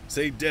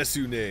 Say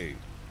Desune.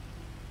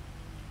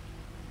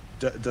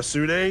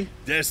 Desune?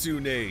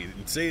 Desune.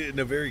 And say it in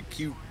a very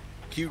cute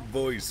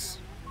voice.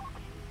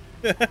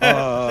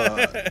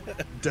 Desune.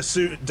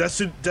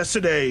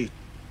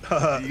 You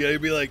gotta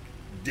be like,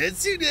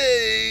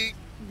 Desune.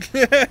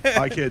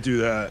 I can't do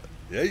that.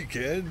 Yeah, you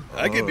can.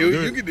 I can do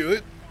it. You can do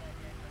it.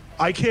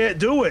 I can't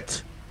do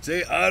it.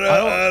 Say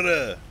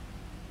Ara.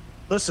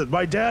 Listen,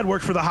 my dad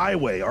worked for the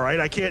highway. All right,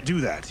 I can't do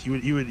that.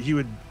 He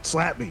would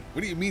slap me.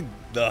 What do you mean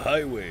the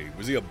highway?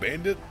 Was he a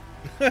bandit?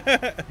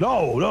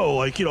 No,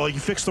 like like he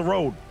fixed the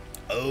road.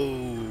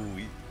 Oh,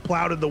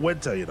 plowed in the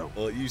winter,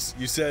 Well, you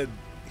said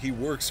he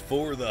works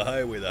for the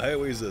highway. The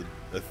highway's a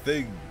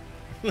thing.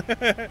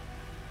 It's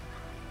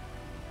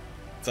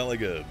not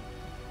like you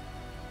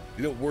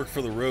don't work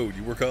for the road.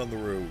 You work on the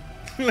road.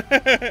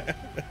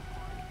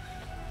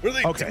 What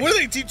are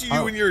they teaching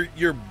you in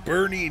your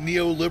Bernie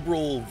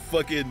neoliberal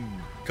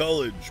fucking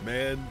college,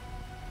 man?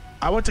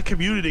 I went to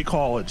community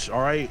college.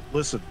 All right,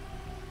 listen.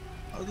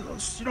 You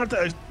don't have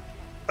to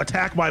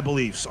attack my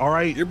beliefs. All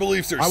right, your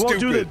beliefs are I won't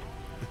stupid.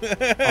 Do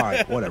that. All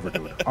right, whatever,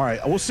 dude. All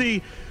right, we'll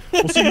see.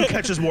 We'll see who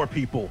catches more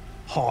people.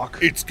 Hawk.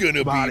 It's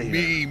gonna be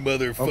me,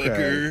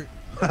 motherfucker.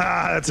 Okay.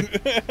 That's.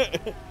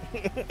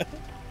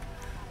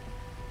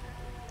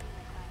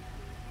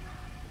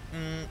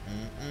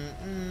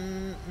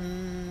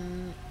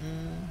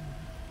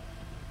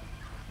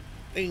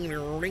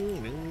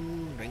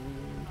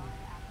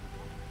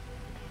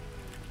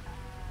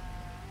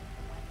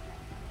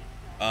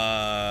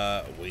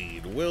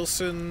 Wade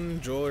Wilson,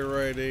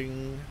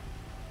 joyriding.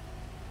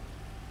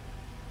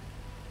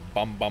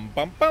 Bum bum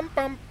bum bum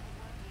bum.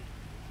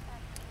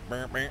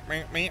 I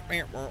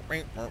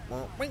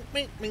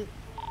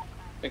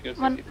think it's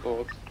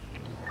 54.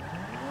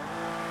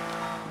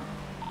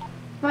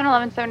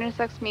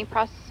 11176, me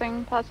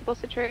processing possible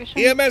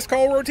situation. EMS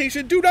call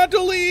rotation, do not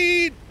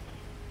delete!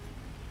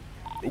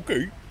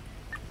 Okay.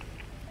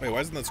 Wait, why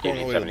isn't that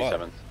scrolling all the way to the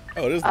bottom?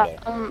 Oh, it is the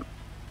bottom.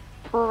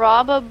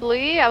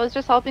 Probably. I was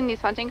just helping these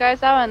hunting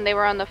guys out, and they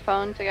were on the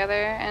phone together,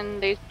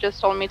 and they just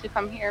told me to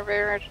come here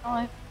very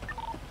originally.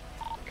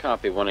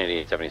 Copy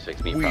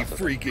 18876, me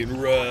processing.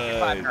 Freaking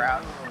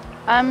ride.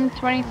 I'm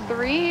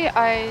 23.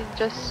 I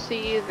just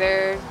see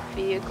their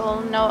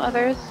vehicle, no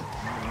others.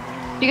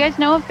 Do you guys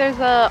know if there's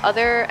a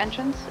other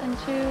entrance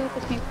into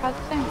this meat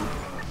processing?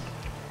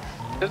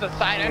 There's a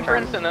side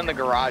entrance and then the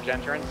garage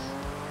entrance.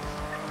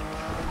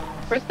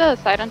 Where's the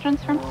side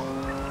entrance from?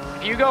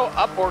 If you go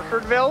up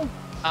Orchardville,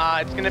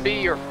 it's gonna be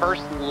your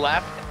first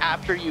left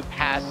after you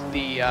pass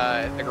the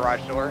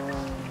garage door.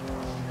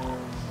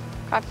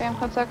 Copy, I'm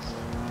code 6.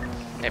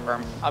 Hey,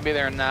 firm. I'll be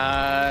there in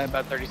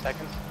about 30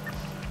 seconds.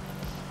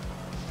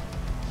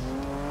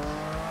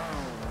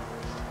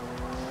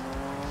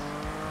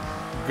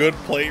 Good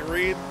plate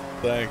read.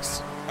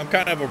 Thanks. I'm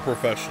kind of a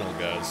professional,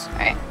 guys.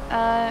 Alright,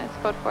 it's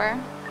code 4.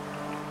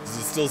 Does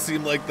it still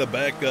seem like the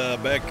back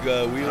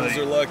wheels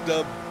are locked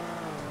up?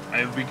 I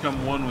have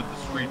become one with the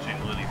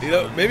screeching, Liddy. You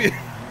know, maybe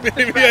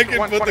I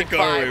can put the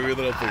car away. Maybe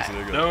that'll fix it.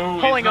 Again.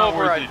 No, pulling it's not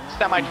over worth a it.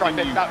 semi-truck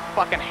that's about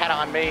fucking head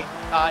on me.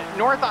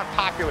 North on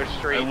Popular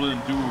Street. I will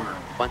endure.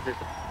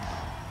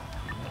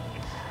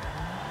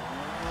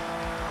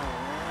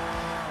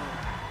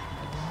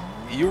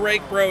 You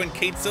rake, bro, and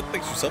Kate said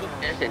thanks for something.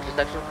 There's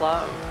intersection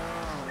flow.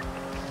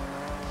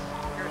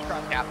 Here's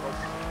Cross Capital.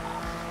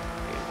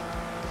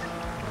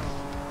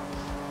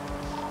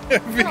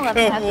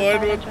 Become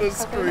one with the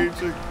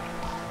screeching.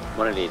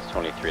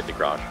 18823 at the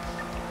garage.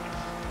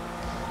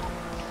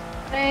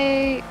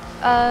 I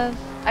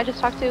just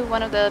talked to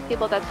one of the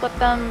people that flipped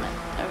them.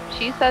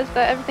 She says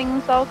that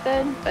everything's all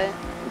good, but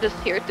I'm just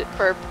here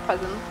for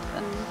presents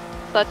and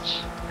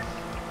such.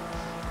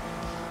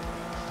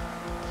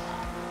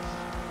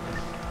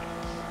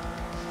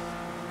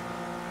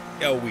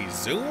 Yo, we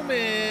zoom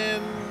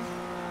in.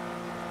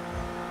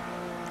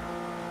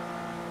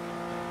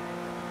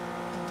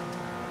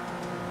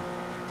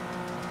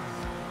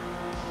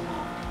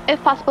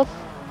 If possible.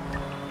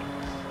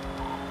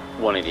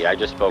 180. I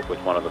just spoke with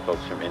one of the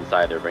folks from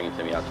inside. They're bringing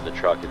me out to the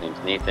truck. His name's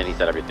Nathan. He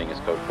said everything is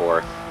code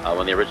 4.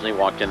 When they originally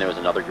walked in, there was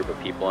another group of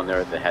people in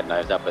there that had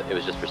knives out, but it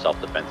was just for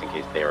self-defense in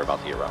case they were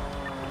about to erupt.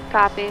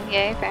 Copy.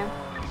 Yeah, okay.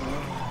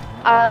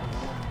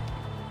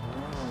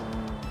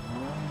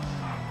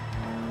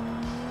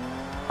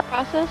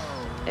 Process,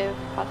 if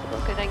possible,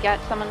 could I get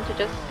someone to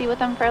just be with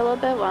them for a little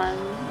bit while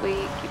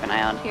we keep an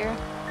eye out here?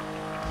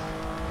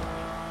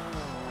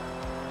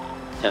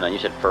 10, you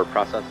said fur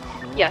process?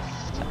 Yes,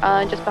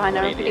 just behind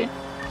our PD.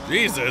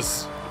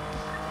 Jesus.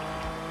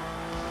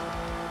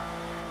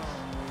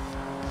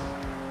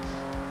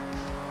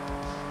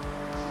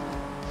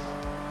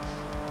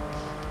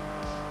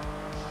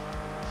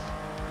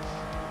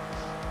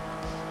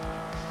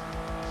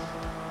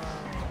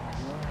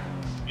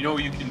 You know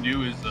what you can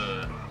do is,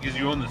 because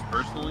you own this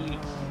personally,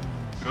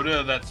 go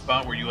to that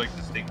spot where you like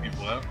to stake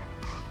people out.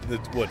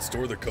 What,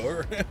 store the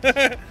car?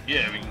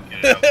 Yeah, we can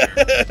get it out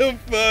there.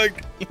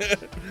 Fuck.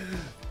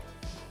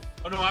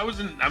 Oh no,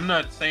 I'm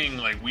not saying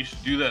like we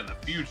should do that in the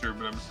future,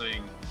 but I'm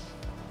saying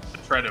to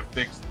try to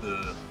fix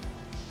the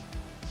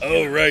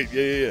Oh, right.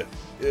 Yeah.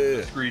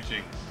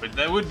 Screeching. But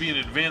that would be an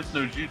advanced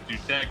no jutsu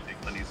tactic,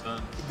 honey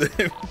son.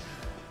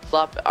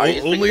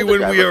 Only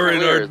when we are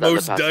in our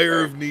most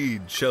dire of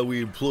need shall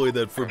we employ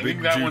that I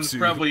forbidden think that jutsu. one's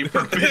probably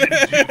forbidden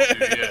jutsu,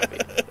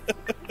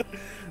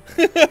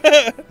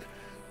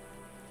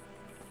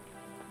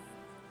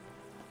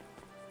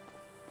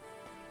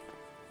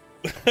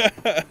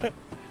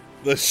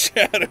 The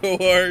shadow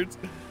arts.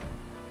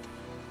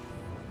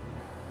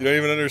 You don't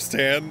even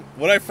understand?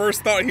 What I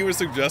first thought he was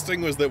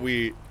suggesting was that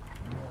we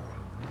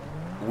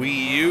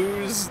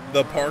use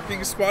the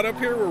parking spot up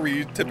here where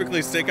we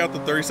typically stake out the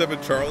 37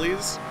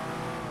 Charlies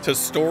to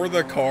store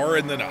the car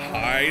and then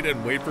hide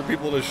and wait for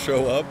people to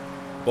show up.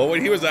 But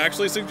what he was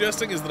actually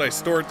suggesting is that I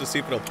store it to see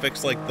if it'll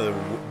fix like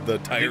the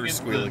tires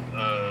squealing.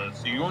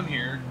 So you go in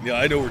here. Yeah,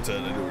 I know where it's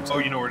at. Oh,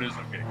 you know where it is?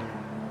 Okay.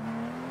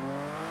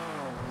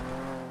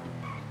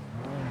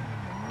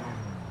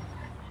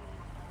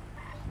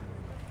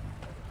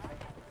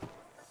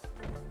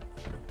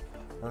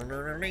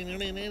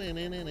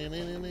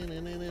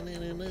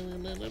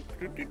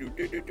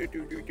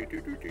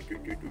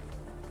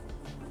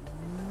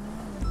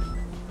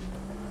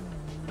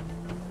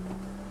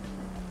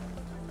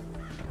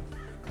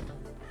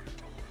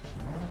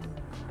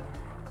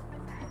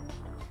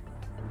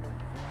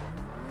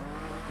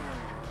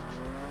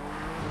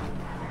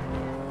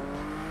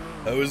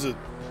 How is it?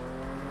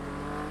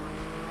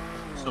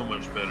 So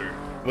much better.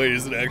 Wait,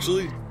 is it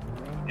actually?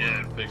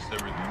 Yeah, it fixed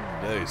everything.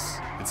 Nice.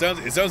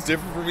 It sounds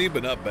different for me,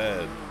 but not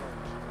bad.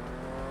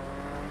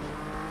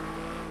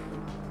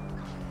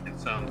 It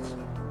sounds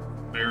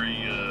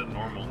very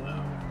normal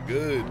now.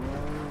 Good.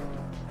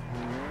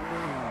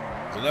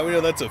 So now we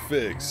know that's a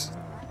fix.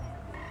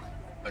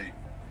 Hey.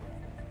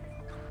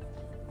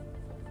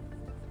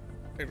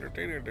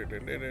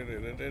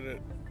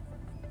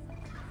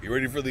 You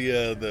ready for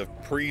the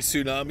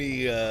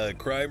pre-tsunami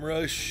crime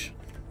rush?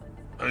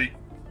 Hey.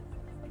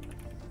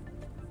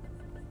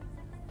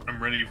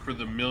 I'm ready for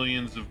the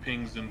millions of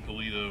pings in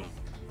Toledo.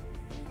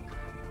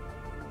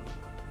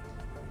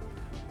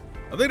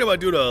 I'm thinking about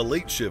doing a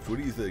late shift. What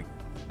do you think?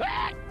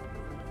 Yeah,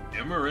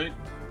 I'm alright.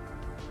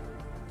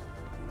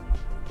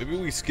 Maybe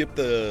we skip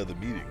the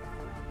meeting.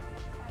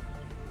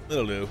 I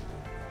don't know.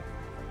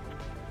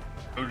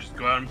 Oh, just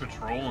go out and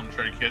patrol and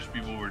try to catch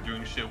people who are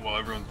doing shit while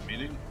everyone's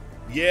meeting?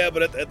 Yeah,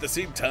 but at the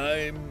same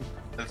time...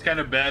 That's kind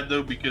of bad,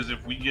 though, because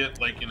if we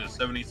get, like, in a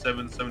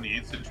 77,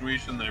 78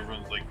 situation, then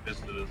everyone's, like,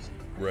 pissed at us.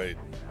 Right.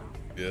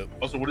 Yep.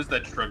 Also, what is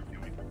that truck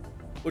doing?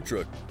 What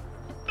truck?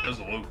 That was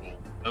a local.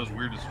 That was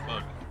weird as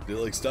fuck. Did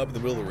it, like, stop in the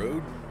middle of the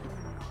road?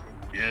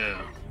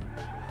 Yeah.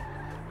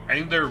 I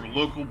think their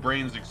local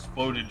brains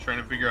exploded trying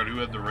to figure out who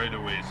had the right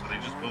of way, so they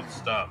just both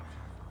stopped.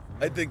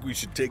 I think we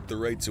should take the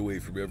rights away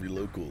from every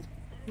local.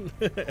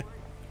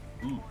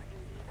 Ooh.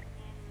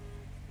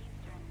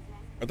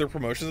 Are there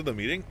promotions at the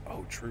meeting?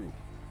 Oh, true.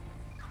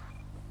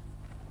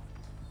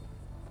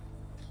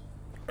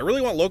 I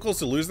really want locals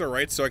to lose their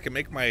rights so I can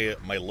make my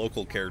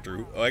local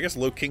character. Oh, I guess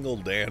Low Kingle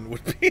Dan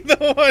would be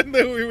the one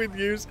that we would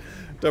use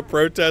to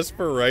protest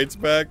for rights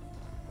back.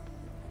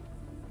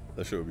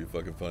 That shit would be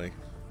fucking funny.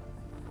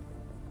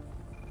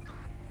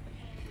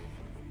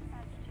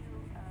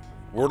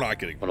 We're not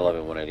getting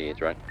 111,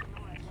 188, right?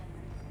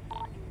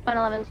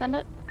 111, send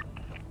it.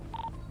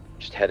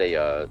 Just had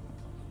a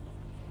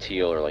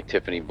teal or like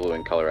Tiffany blue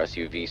in color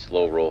SUV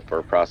slow roll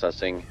for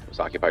processing. It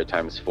was occupied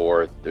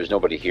 ×4. There's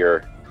nobody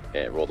here.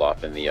 It rolled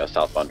off in the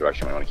southbound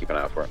direction. We want to keep an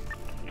eye out for it.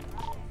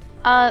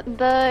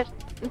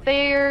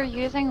 They're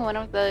using one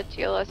of the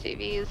teal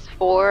SUVs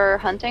for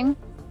hunting.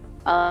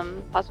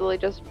 Possibly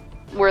just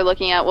we're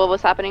looking at what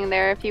was happening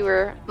there if you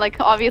were like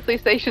obviously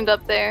stationed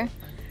up there.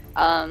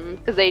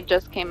 Because they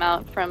just came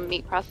out from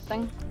meat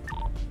processing.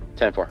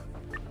 10-4.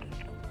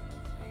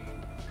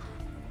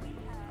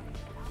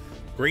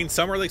 Green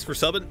Summer, thanks for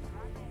subbing.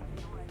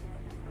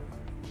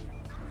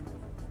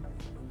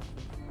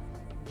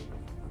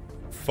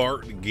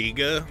 Fart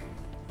Giga.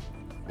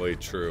 Wait,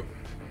 true.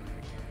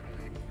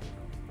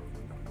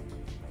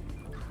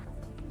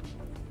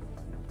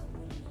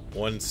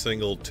 One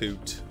single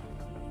toot.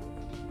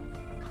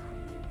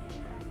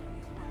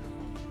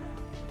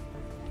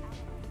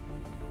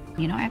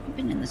 You know, I haven't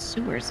been in the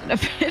sewers in a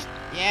bit.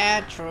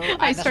 Yeah, true.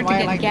 I start to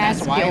get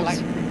gas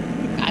guilt.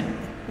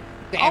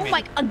 Damn Oh it.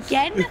 my,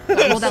 again?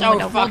 I'm Roll down the so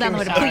window, roll down the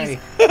window, fucking please.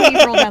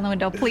 Please roll down the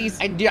window, please.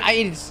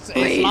 It's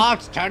Please.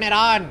 locked. Turn it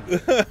on.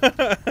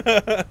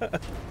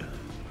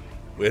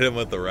 We hit him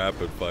with the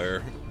rapid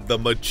fire. The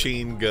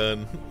machine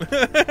gun.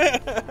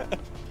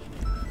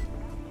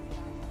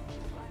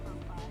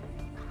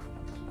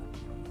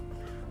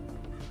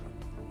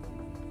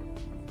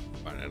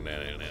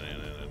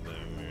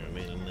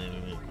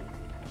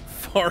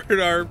 Fart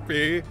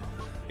RP.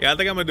 Yeah, I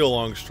think I'm gonna do a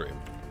long stream.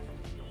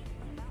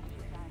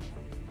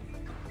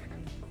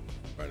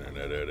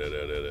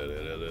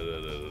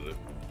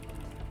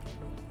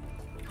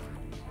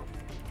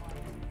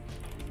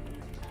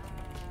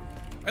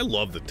 I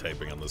love the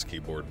typing on this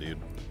keyboard, dude.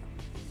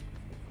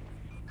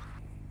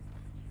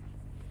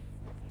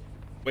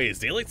 Wait, is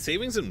daylight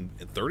savings in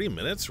 30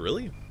 minutes?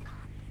 Really?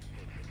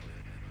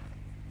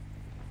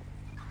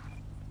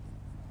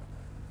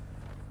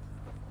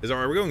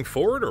 Are we going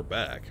forward or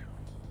back?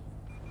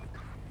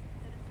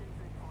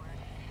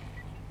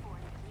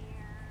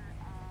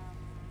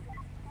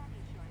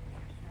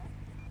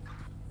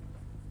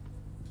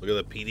 Look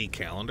at the PD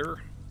calendar.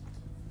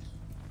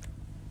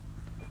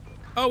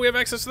 Oh, we have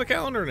access to the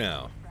calendar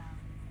now.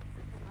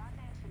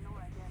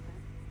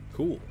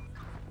 Cool.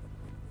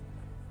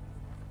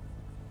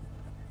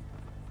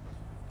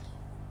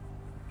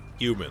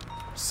 Human,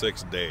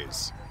 6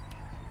 days.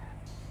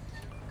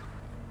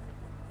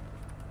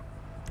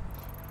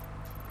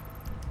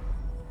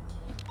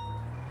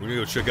 We're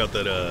gonna go check out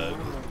that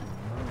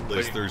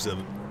place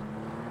 37.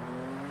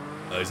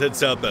 He's heading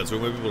southbound, so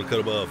we might be able to cut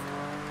him off.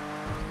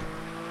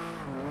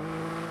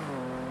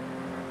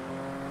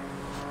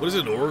 What is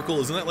it, Oracle?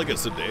 Isn't that like a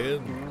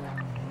sedan?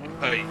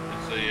 Hey,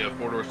 it's a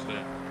 4-door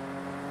sedan.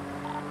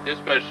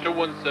 Dispatch, show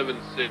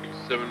 176,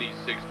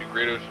 76 to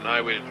Great Ocean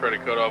Highway to try to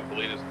cut off the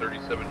latest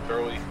 37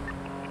 Charlie.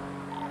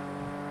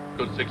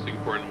 Code 16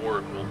 for an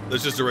Oracle.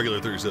 That's just a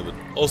regular 37.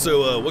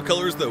 Also, what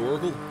color is the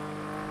Oracle?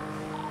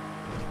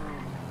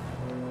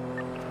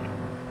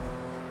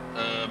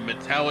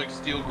 Metallic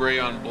steel gray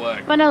on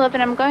black. 111,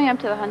 I'm going up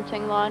to the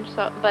hunting lodge,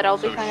 but I'll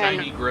be So fine.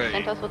 shiny gray.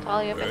 Santos will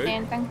tell you if I see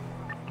anything.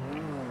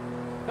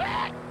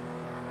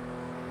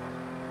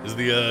 Is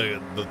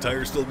the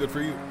tire still good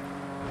for you?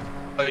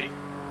 Hey.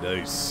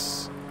 Nice.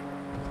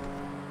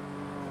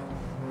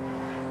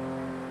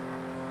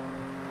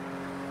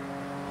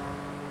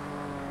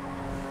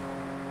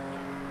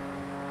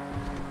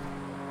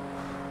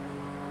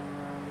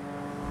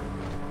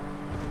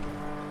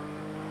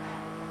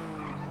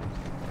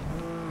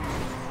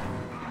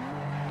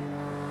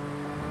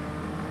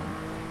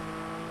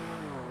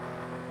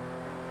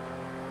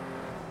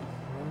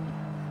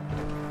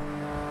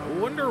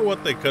 I wonder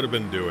what they could have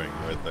been doing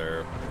right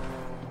there.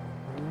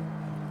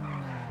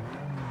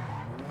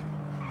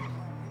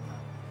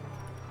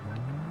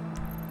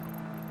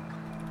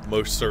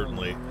 Most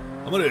certainly.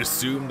 I'm going to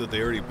assume that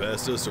they already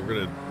passed us, so we're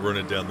going to run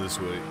it down this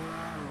way.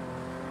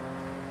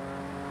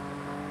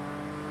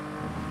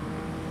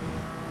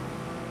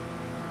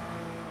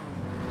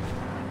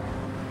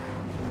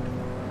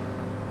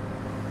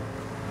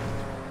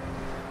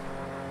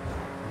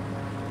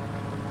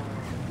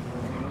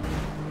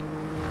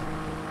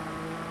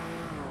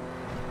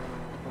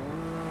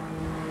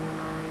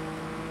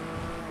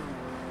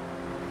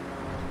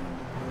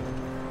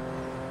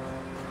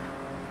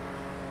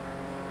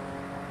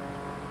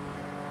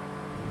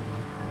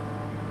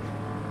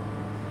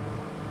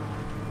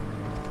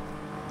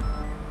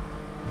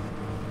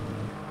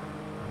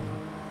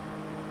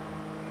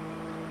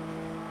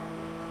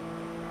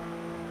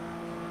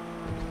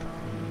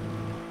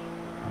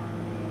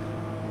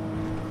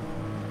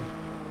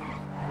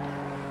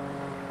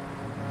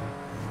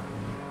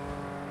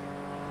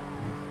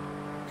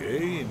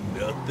 Okay,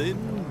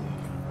 nothing.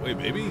 Wait,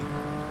 maybe?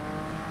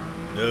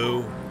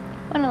 No.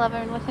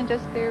 111, listen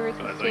just through Route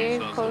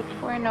 68, code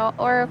 4, no,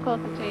 Oracle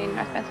between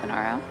Northwest and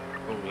Oro.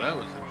 Oh, that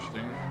was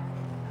interesting.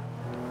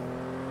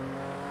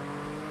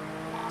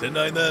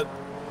 10-9 that.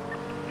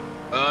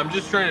 I'm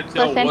just trying to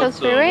tell So Santos what's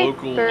Freeway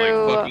local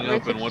through like fucking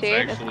Route up and what's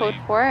 68 is actually code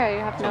 4. I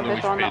have no something we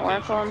visual on should the pay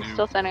Oracle. I'm attention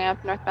still sending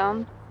up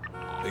northbound.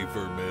 Hey,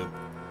 firm man.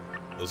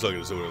 I was talking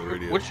to someone on the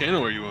radio. What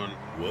channel are you on?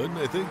 1,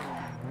 I think.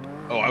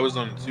 Oh, I was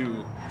on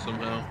 2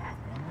 somehow.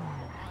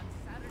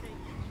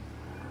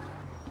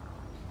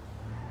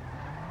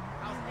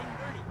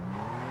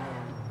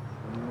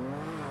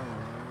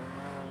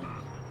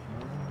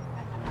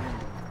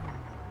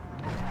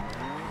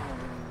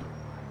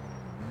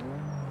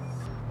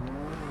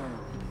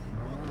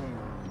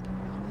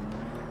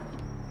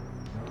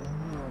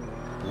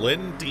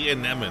 Lynn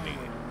Anemone.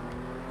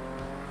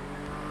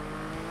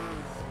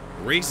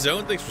 Race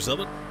Zone, thanks for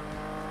subbing.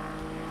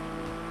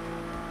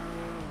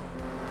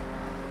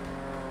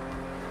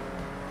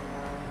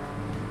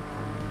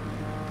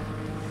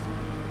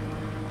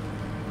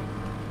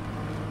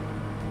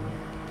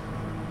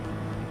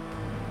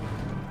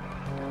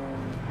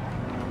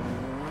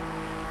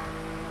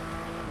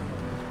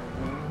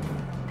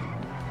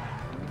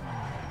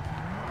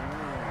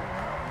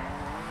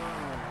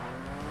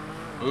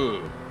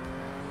 Ooh.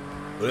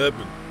 What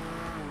happened?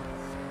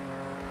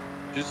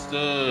 Just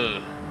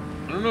I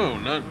don't know,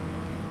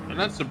 I'm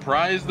not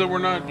surprised that we're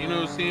not,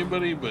 seeing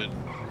anybody, but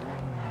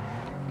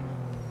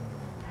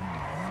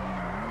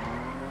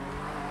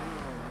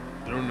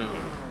I don't know,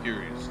 I'm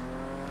curious.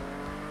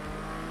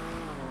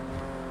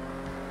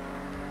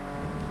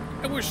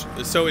 I wish.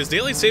 So is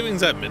daylight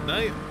savings at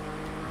midnight?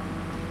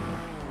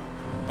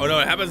 Oh no,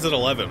 it happens at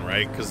 11,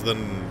 right? Because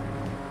then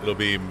it'll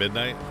be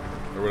midnight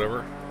or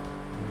whatever.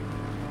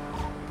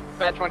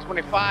 Batch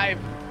 125,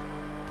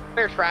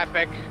 clear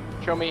traffic,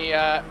 show me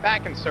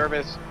back in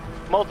service,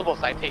 multiple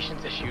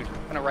citations issued.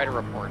 I'm gonna write a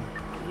report.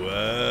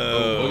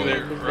 Whoa. Oh, look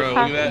at that. Bro, look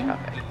at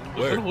that.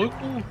 Where?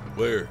 Local?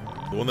 Where?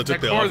 The one that took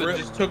That the car off that ramp?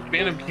 just took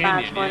Phantom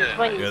Canyon, yeah.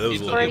 Yeah, that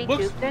was It local.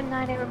 looks- Good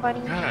night, everybody.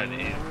 God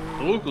damn.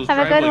 The locals Have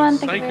a drive good like one.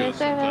 Thank you for your psychos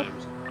service.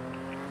 sometimes.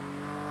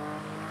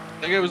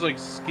 That guy was like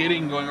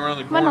skidding going around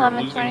the corner, 111,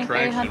 losing 23,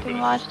 traction. hunting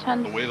but watch, it's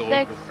 10 the way the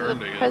 6 local turned,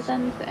 with I guess.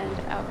 prisons and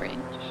outreach.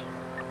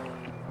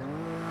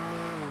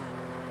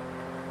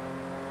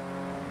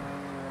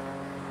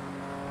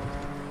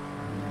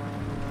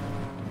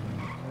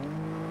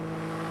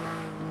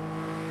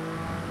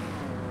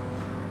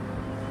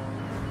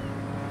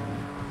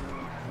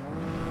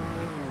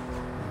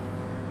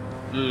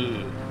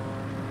 Ugh.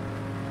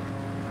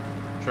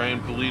 Trying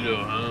Polito,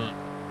 huh?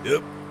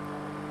 Yep.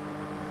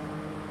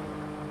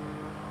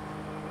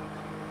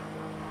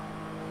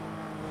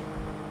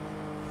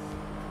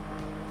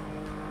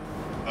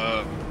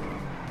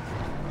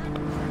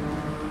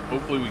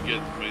 Hopefully we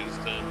get phase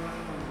 10.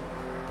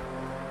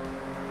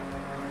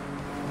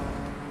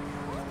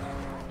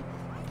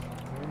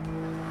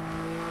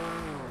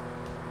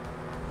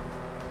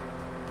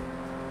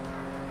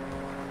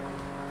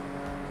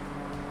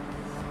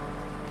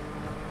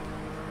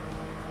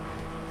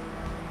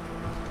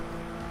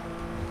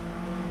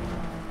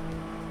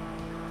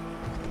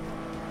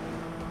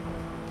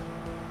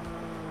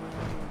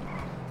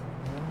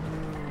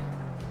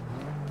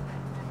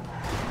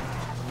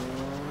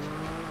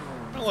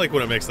 I don't like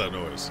when it makes that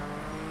noise.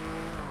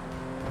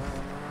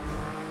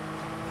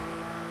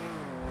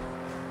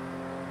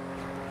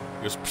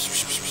 It goes.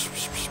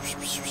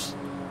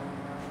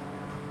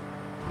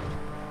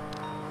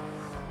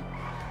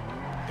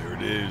 There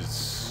it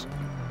is.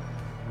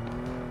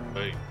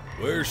 Hey,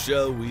 where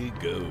shall we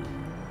go?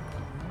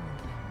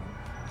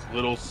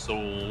 Little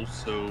Soul.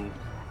 So,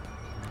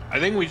 I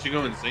think we should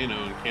go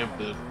Insano and camp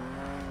the.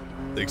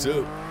 Think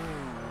so?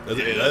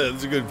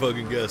 That's a good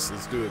fucking guess.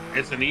 Let's do it.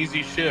 It's an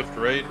easy shift,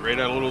 right? Right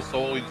out of Little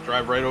Soul, you just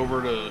drive right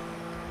over to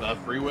the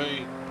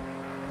freeway.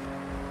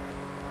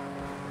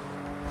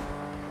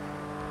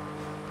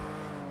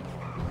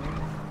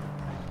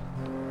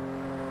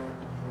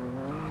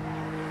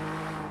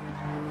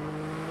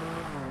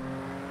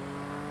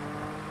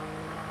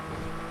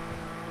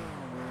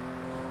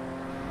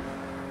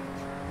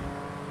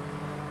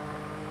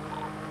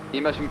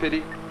 EMS from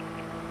Pity.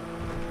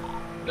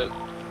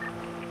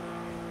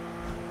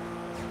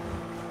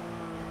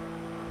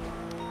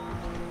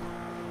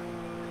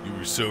 You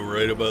were so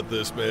right about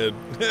this, man.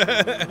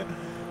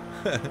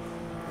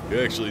 You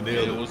actually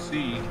nailed it. We'll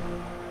see.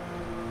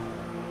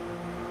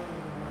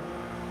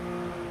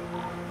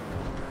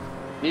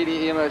 Need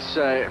EMS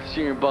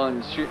Senior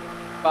Buns.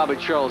 Bobby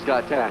Charles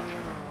got attacked.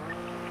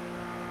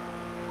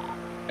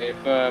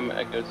 Affirm,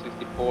 Echo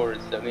 64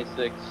 is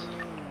 76.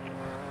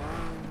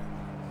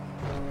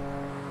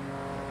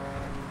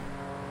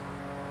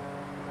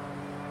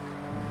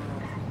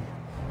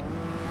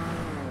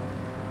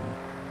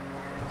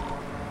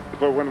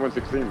 For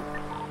 1116.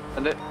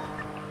 And it.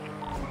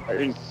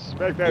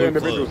 Inspect that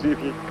individual, see if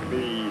he can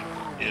be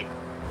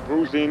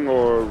bruising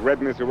or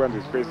redness around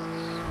his fists.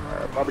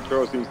 Bobby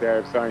Charles seems to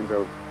have signs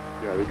of,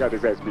 he got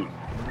his ass beat.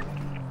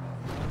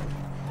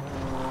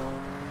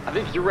 I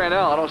think he ran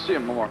out. I don't see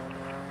him no more.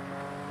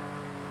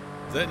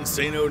 Is that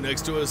Insano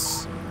next to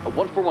us?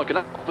 141, can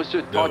I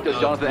officer talk to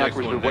Jonathan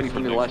Ackers? Been waiting for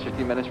me the last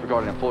 15 minutes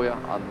regarding a FOIA.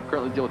 I'm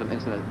currently dealing with an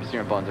incident at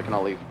Senior Buns. I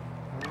cannot leave.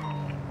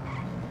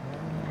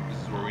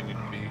 This is where we need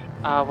to be.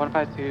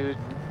 152.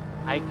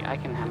 I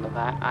can handle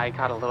that. I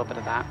got a little bit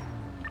of that.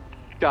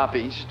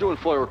 Copy. He's just doing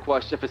FOIA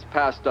requests. If it's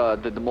past the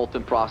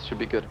molten process, should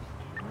be good.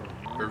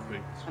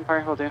 Perfect.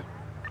 Empire will do.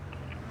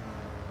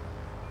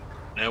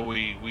 Now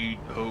we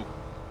hope.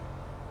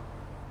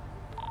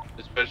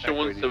 Special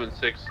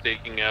 176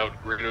 staking out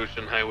Great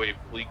Ocean Highway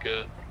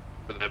Fleeca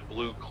for that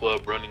blue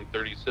club running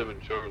 37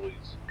 Charlies.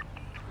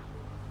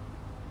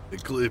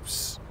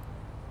 Eclipse.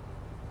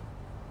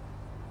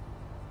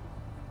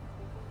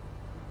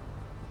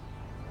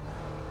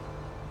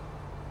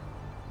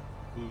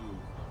 Ooh.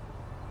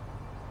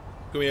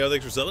 Can we have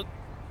thanks for selling?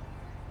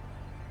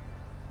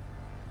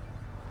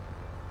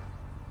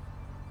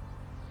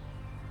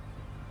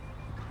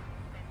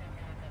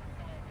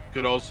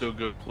 Could also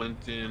go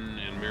Clinton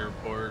and Mirror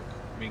Park.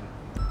 I mean,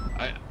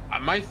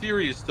 my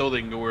theory is still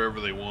they can go wherever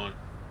they want.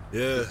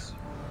 Yeah.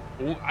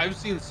 I've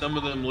seen some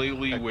of them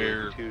lately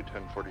where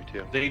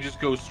 1042. they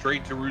just go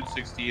straight to Route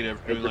 68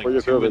 after doing Thank you like for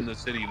your 2 in service.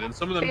 the city. Then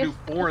some of them do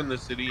 4 in the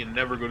city and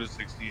never go to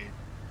 68.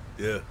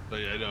 Yeah. But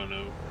I don't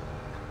know.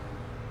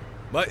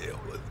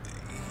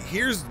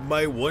 Here's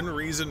my one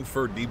reason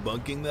for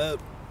debunking that.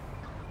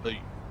 Like,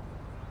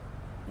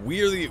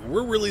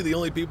 we're really the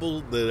only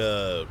people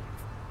that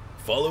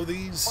follow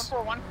these.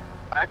 141.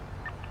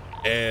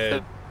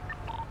 And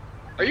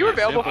Are you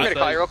available for me to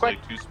call you real quick?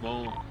 Like too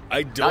small.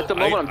 I don't. At the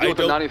moment, I'm dealing with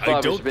the 95 I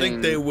who's don't think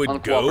being they would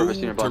uncooperative go with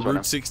Senior to Buns right now.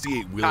 Route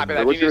 68 Copy that.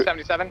 willingly. Do you need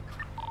 77?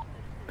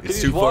 It's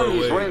too far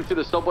He's away. running to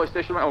the subway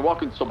station. I'm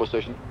walking to the subway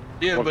station.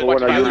 Yeah, but Are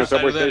on you in the the side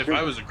subway of that, if station?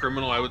 I was a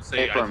criminal, I would say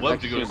Hey, I'd firm, love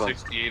next to to go to Senior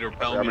Buns. 68 or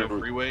Palomino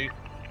Freeway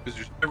because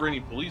there's never any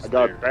police I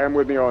there. got Bam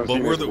with me on But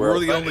scene we're as the well.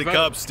 only If I-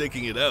 cops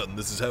staking it out, and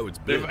this is how it's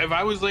been. If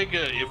I was like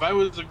if I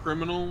was a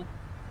criminal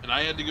and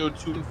I had to go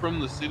to and from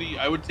the city,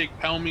 I would take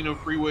Palomino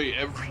Freeway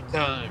every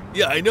time.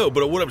 Yeah, I know,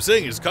 but what I'm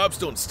saying is cops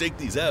don't stake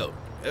these out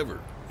ever.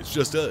 It's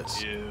just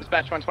us.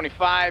 Dispatch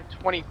 125,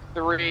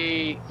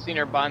 23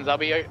 Senior Buns. I'll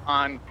be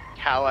on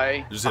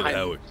Calais Just hit behind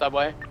Howick.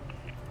 subway.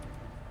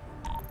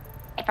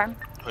 Affirm.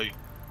 Hey.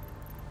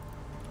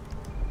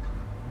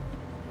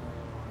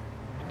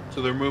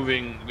 So they're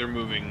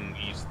moving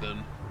east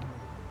then.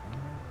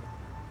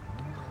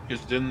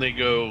 Because didn't they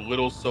go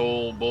Little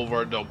Seoul,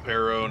 Boulevard Del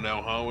Perro,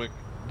 now Hawick?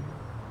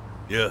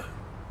 Yeah.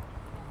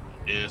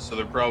 Yeah, so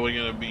they're probably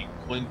gonna be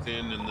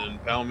Clinton and then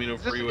Palomino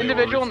Is this Freeway.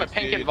 individual or in the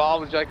pink 68, involved?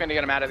 Would you like me to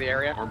get him out of the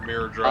area? Or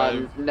Mirror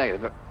Drive.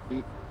 Negative.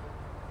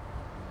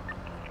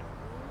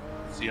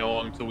 See how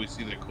long until we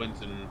see the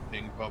Clinton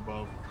thing pop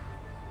up.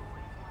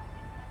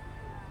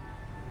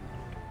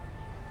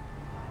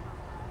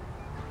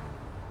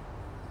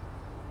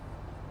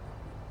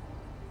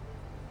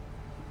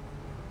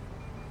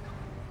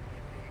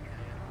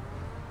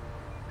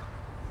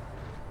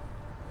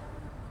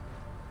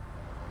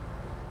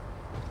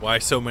 Why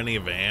so many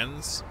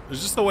vans?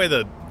 It's just the way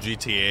the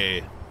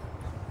GTA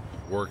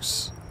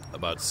works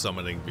about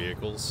summoning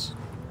vehicles.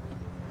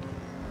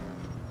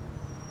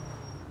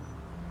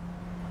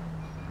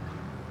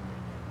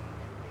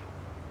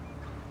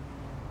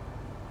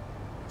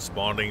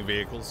 Spawning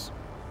vehicles.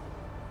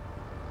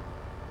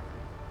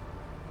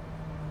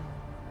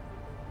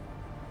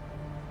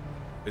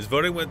 Is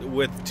voting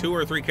with 2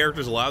 or 3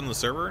 characters allowed in the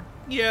server?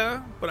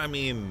 Yeah, but I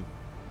mean,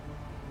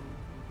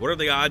 what are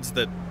the odds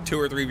that 2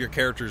 or 3 of your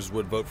characters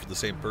would vote for the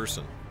same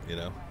person, you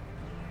know?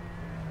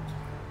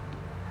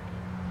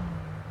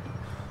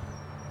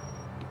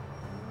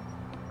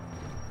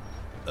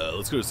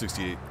 Let's go to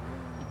 68.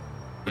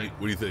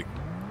 What do you think?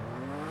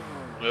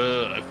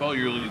 I follow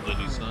your lead,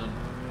 Lenny, son.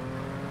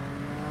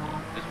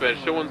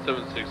 Dispatch, show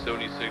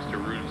 17676 to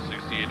Route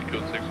 68 to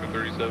code 6 for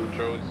 37,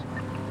 Charlie's.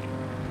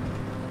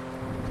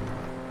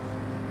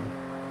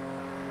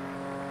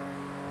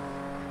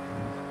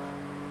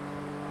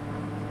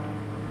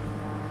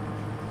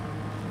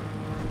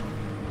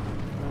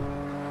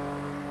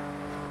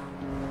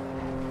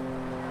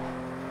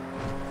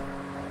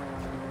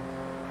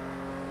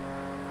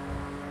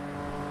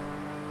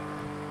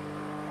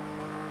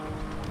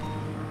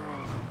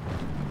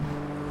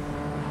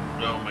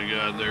 Oh my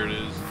god, there it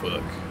is.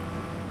 Fuck.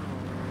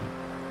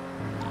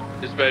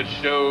 Dispatch,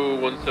 show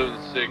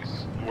 176.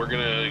 We're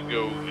gonna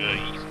go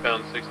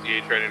eastbound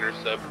 68, try to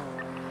intercept.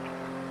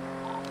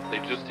 They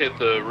just hit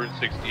the Route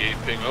 68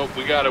 ping. Oh,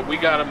 we got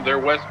them. They're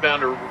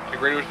westbound to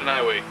Great Ocean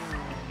Highway.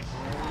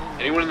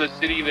 Anyone in the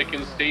city that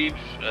can stage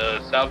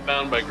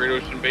southbound by Great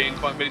Ocean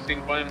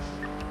Basin Climb?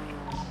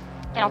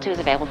 Channel 2 is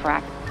available for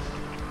act.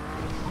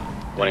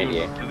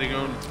 188. Are they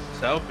going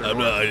south or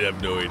north? I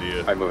have no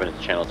idea. I'm moving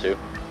into channel 2.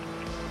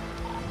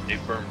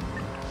 Firm.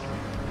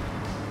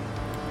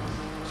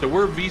 So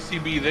we're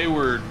VCB. They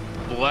were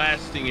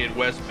blasting it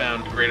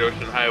westbound to Great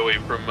Ocean Highway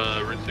from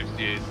Route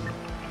 68.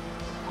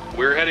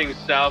 We're heading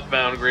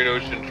southbound Great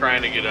Ocean,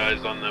 trying to get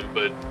eyes on them,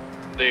 but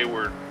they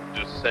were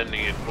just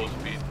sending it full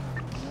speed.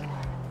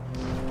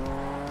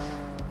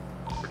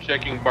 We're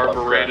checking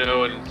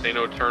Barbareno and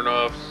Sano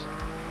turnoffs.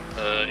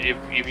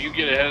 If you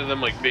get ahead of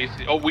them, like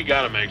basically, oh, we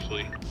got them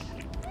actually.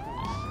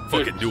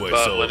 Fucking do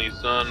I so. Lenny's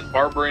son,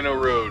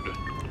 Barbareno Road.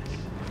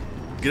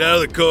 Get out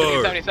of the car.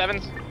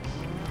 77s.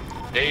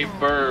 A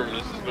firm.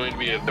 This is going to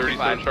be a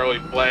 37 Charlie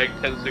Flag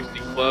 1060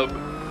 Club.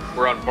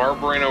 We're on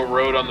Barbareno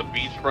Road on the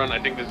beachfront.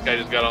 I think this guy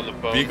just got on the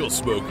phone. Vehicle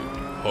smoking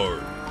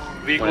hard.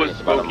 Vehicle was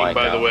smoking,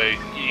 by the way.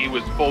 He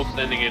was full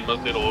sending in,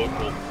 must hit a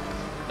local.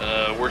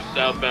 We're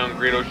southbound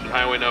Great Ocean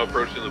Highway now,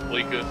 approaching the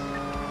Fleeca.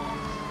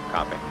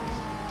 Copy.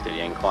 City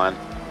incline.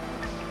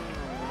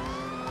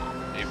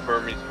 A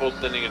firm. He's full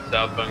sending in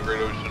southbound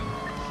Great Ocean.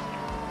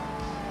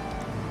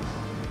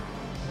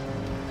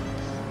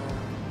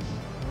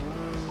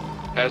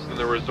 Passing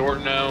the resort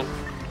now.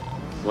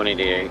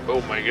 188. Oh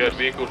my god,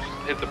 vehicle just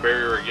hit the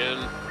barrier again.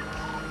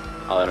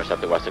 I'll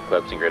intercept the west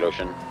eclipse in Great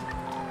Ocean.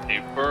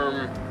 A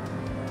firm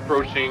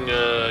approaching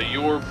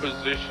your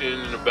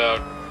position in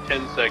about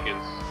 10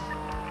 seconds.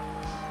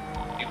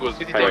 Equals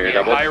a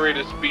high rate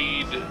of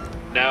speed.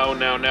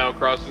 Now,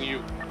 crossing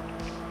you.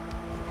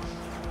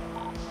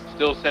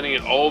 Still sending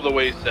it all the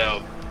way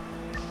south.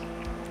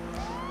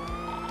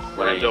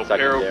 We're on Del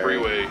Perro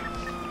Freeway.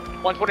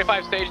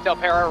 125 stage Del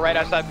Perro, right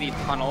outside the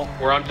tunnel.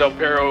 We're on Del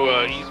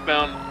Perro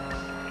eastbound.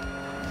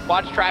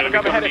 Watch traffic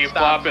up ahead. It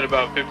flop in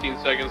about 15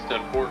 seconds,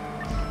 10-4.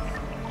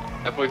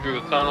 Halfway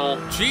through the tunnel.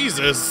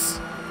 Jesus.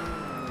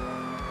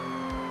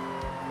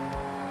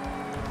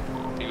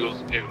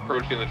 Eagles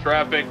approaching the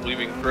traffic,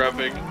 leaving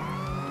traffic,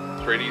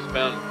 straight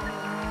eastbound.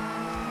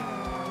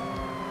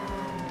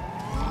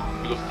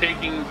 Eagles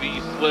taking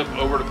the slip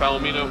over to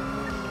Palomino.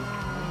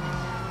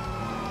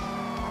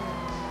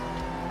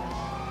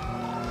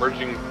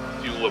 Merging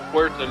to La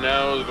Puerta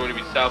now, is going to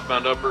be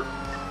southbound upper.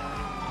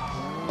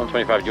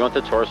 125, do you want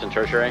the Taurus and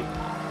Tertiary?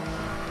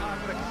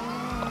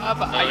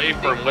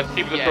 A-firm, let's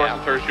keep the Taurus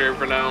and Tertiary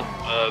for now.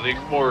 The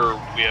Explorer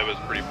we have is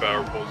pretty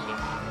powerful, so.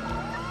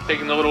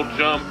 Taking the little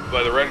jump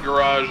by the red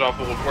garage off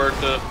of La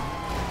Puerta.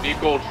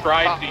 Vehicle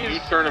tries to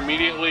U-turn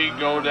immediately,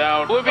 go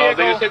down. Blue Oh, they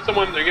vehicle. just hit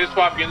someone, they're gonna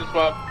swap, get in the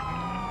swap.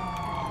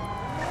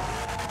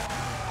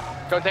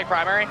 Go take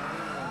primary.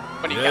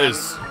 When you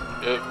Yes.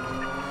 can. Yep.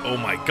 Oh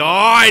my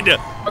God.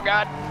 Oh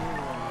God.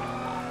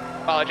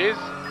 Apologies.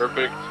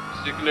 Perfect.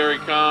 Secondary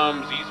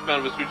comms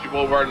eastbound Vespucci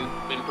Boulevard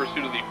in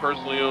pursuit of the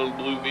personally owned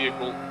blue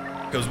vehicle.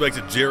 Comes back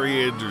to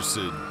Jerry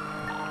Anderson.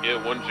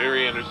 Yeah, one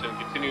Jerry Anderson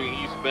continuing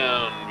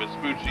eastbound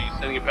Vespucci,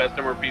 sending it past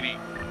MRPD.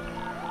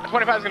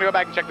 25 is gonna go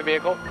back and check the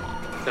vehicle.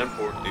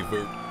 10-4.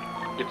 8-4.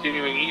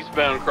 Continuing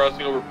eastbound,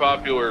 crossing over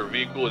Popular.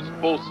 Vehicle is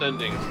full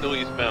sending, still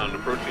eastbound,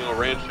 approaching El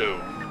Rancho.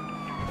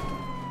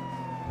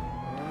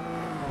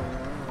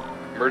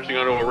 Merging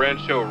onto El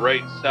Rancho,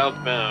 right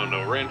southbound.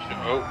 El Rancho,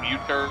 oh,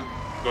 U-turn.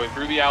 Going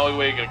through the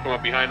alleyway, gonna come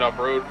up behind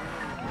off-road.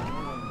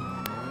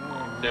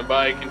 Stand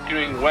by,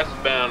 continuing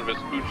westbound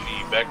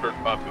Vespucci, back towards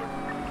Popular.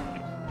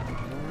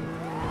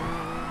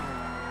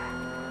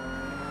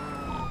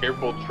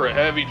 Careful,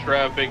 heavy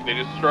traffic. They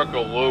just struck a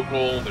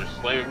local. They're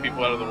slamming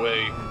people out of the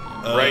way.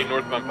 Right,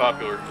 northbound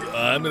Popular.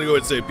 I'm gonna go ahead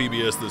and say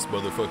PBS this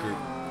motherfucker.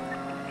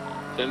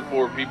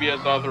 10-4,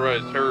 PBS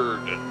authorized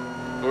heard.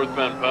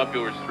 Northbound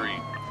Popular Street.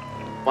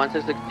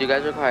 166, do you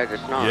guys require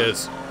additional?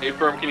 Yes.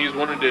 A-firm can use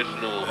one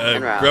additional.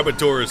 Grab a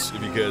Taurus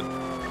if you can.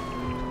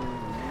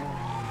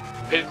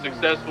 Pit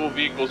successful,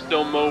 vehicle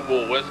still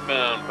mobile,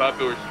 westbound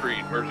Popular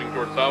Street, merging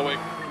towards Highway.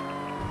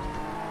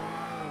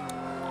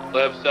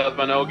 Left,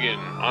 southbound Elgin,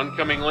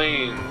 oncoming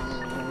lanes.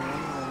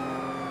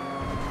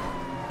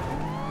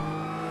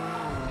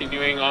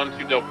 Continuing on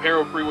to Del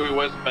Perro Freeway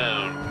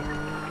westbound.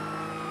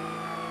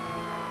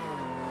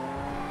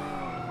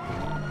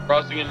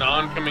 Crossing into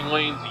oncoming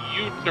lanes,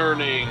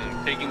 U-turning,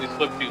 taking the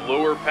slip to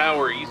lower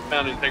power,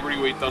 eastbound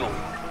Integrity Way Tunnel.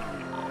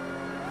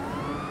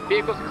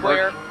 Vehicle's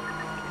clear.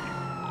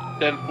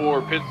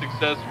 10-4, pit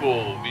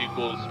successful.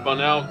 Vehicle spun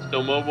out,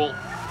 still mobile.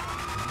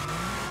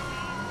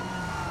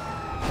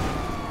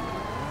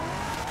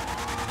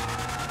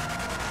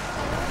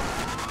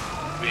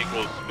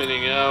 Vehicle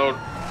spinning out,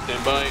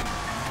 stand by.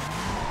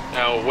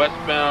 Now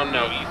westbound,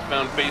 now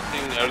eastbound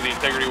facing out of the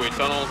Integrity Way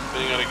Tunnel,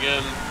 spinning out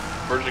again.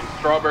 Merging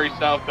Strawberry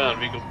southbound,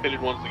 vehicle's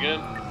pitted once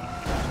again.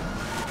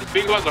 This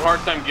vehicle has a hard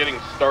time getting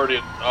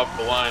started off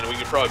the line. We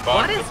can probably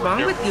box it. What is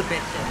wrong with you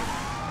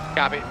bitches?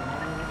 Copy.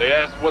 They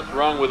asked, what's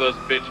wrong with us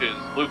bitches?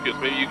 Lucas,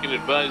 maybe you can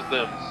advise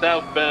them.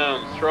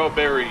 Southbound,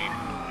 Strawberry.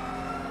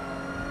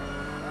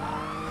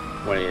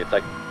 180, it's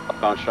like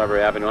upbound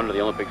Strawberry Avenue under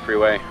the Olympic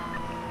Freeway.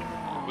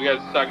 We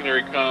got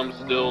secondary comms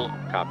still.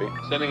 Copy.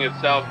 Sending it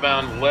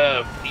southbound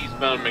left,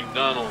 eastbound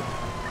McDonald.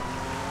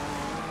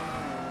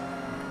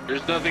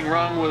 There's nothing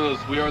wrong with us.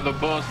 We are the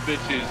boss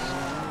bitches.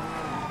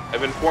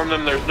 I've informed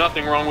them there's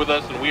nothing wrong with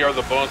us and we are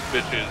the boss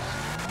bitches.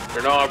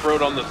 They're now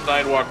off-road on the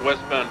sidewalk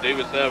westbound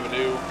Davis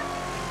Avenue.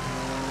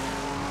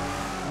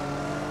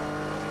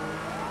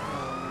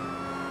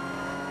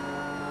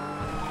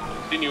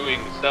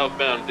 Continuing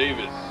southbound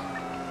Davis.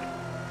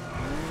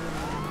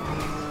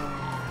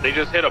 They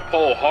just hit a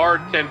pole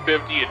hard,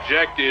 1050,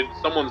 ejected.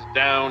 Someone's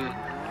down.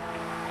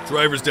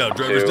 Driver's down,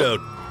 driver's down.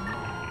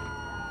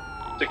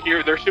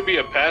 Secure, there should be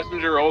a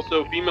passenger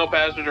also, female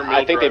passenger, male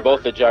I think driver. they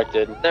both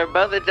ejected. They're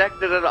both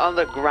ejected and on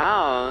the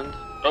ground.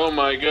 Oh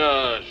my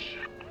gosh.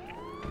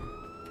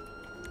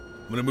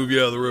 I'm gonna move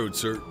you out of the road,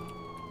 sir.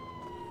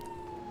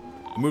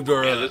 I moved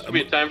our. Yeah, this would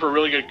be a time for a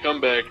really good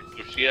comeback.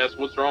 If she asks,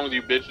 what's wrong with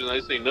you, bitch? And I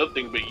say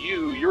nothing, but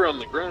you're on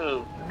the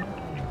ground.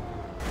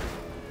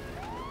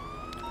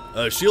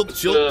 Shield.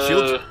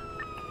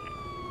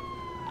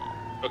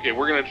 Okay,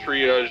 we're gonna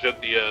triage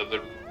at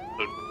the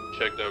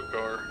checked out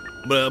car.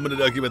 I'm gonna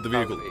document the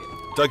vehicle.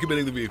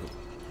 Documenting the vehicle.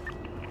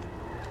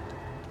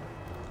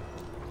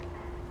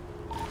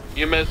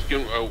 EMS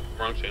can, oh,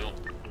 wrong channel.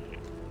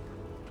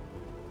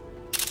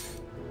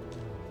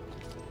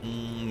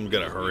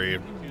 Gotta hurry.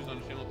 Use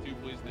on channel 2,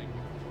 please, thank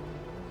you.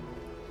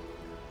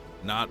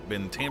 Not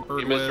been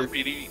tampered EMS from with.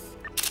 PD.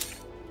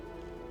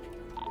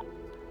 I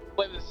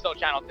believe this is still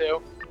channel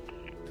 2.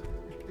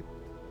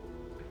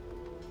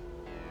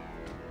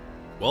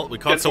 Well, we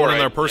caught someone in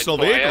their personal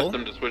I vehicle. asked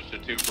them to switch to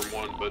 2 from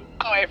 1, but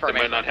hey, they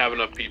might not have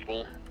enough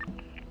people.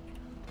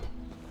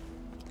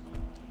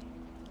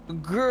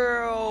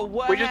 Girl,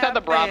 what We just had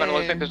the Bravo, and it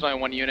looks like happened? there's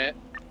only one unit.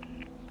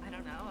 I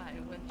don't know. I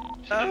went.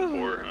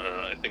 10-4,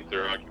 I think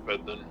they're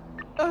occupied then.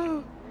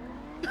 Oh.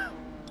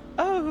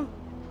 Oh.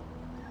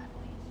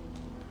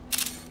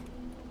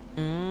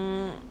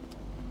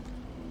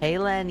 Hey,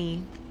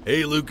 Lenny.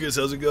 Hey, Lucas,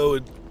 how's it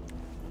going?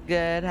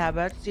 Good. How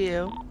about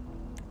you?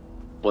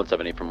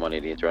 170 from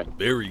 180, it's right.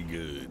 Very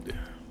good.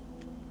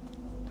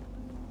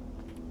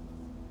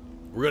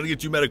 We're gonna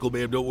get you medical,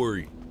 ma'am. Don't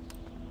worry.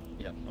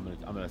 Yeah,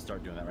 I'm gonna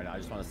start doing that right now. I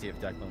just want to see if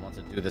Declan wants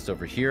to do this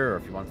over here or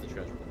if he wants to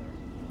treasure.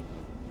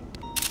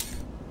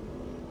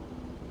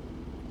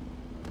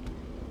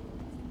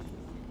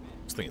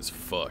 This thing is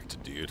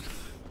fucked, dude.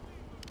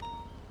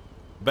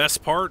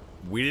 Best part,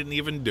 we didn't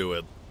even do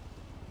it.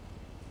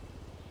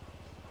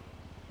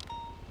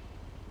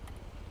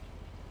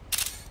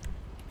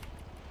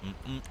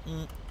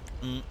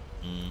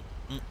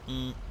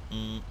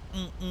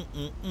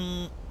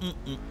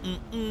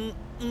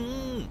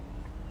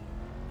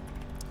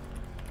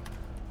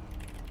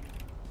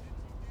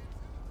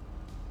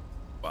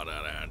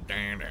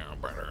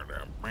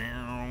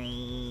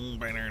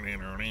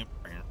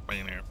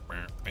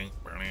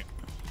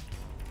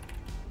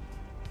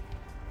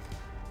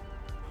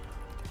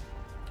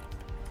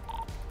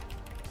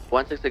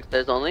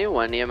 there's only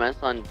one EMS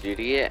on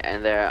duty,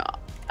 and they're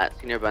at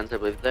Senior Buns. I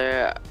believe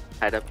they're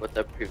tied up with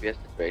the previous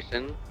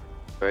situation.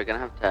 We're gonna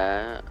have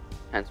to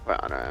transport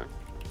on our own.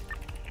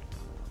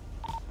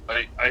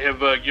 I have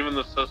given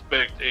the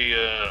suspect a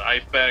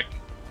IFAC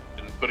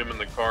and put him in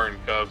the car in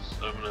cuffs.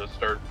 I'm gonna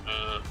start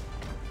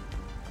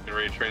getting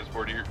ready to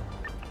transport here.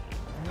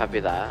 Copy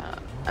that.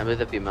 I believe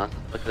the female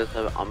suspect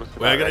is almost.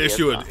 Wait, I gotta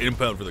issue an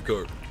impound for the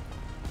car.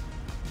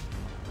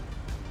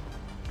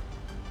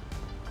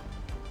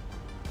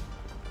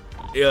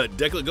 Yeah,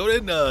 Declan, go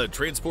ahead and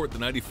transport the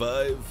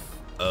 95.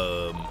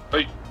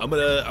 Hey. I'm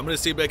gonna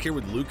stay back here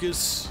with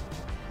Lucas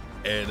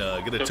and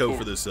get a tow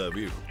for this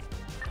vehicle.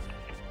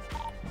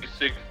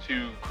 6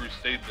 to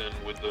Crusade then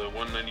with the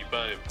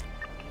 195.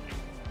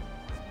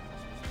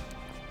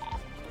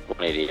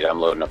 188. I'm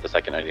loading up the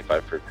second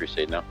 95 for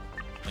Crusade now.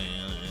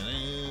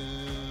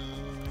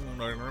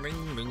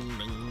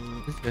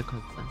 Who's good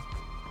question?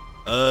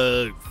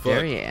 Fuck.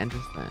 Jerry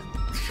Anderson.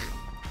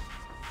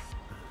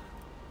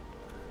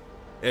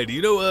 Hey, do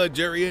you know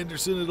Jerry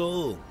Anderson at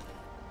all?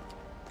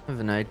 I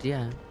have no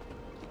idea.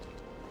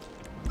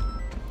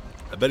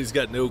 I bet he's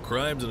got no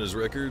crimes on his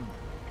record.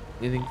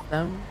 You think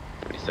so?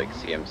 26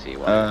 CMC.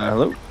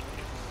 Hello?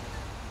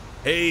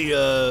 Hey,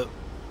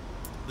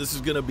 this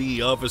is gonna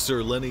be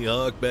Officer Lenny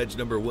Hawk, badge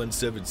number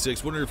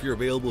 176. Wonder if you're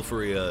available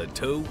for a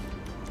tow?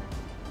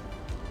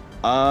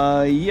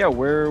 Yeah,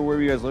 where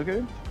are you guys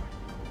located?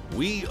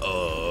 We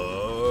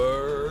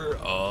are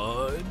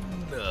on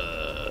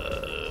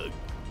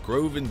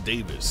Grove and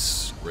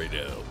Davis right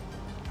now.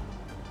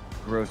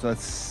 Grove, so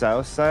that's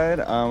south side.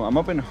 I'm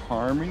up in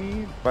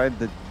Harmony. By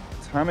the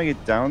time I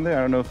get down there,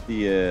 I don't know if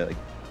the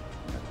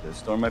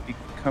storm might be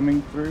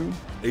coming through.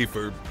 Hey,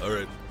 Ferb. All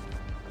right.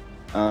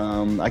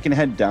 I can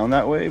head down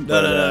that way.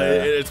 But, No,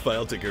 it's fine.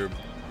 I'll take care of it.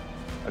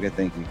 Okay,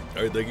 thank you.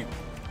 All right, thank you.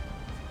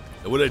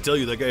 And what did I tell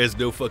you? That guy has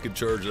no fucking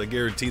charge. I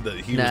guarantee that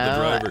he was the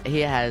driver.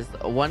 He has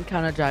 1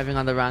 count of driving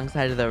on the wrong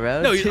side of the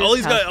road. No, all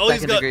he's got,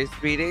 second-degree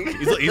speeding.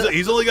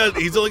 He's only got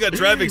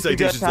traffic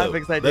citations.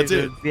 Traffic though. That's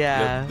it. citations,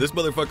 yeah. This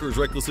motherfucker is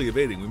recklessly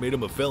evading. We made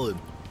him a felon.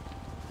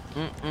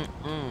 I'm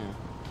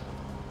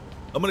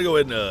gonna go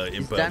ahead and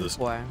impound this.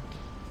 For.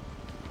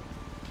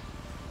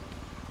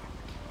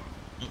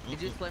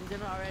 Did you slim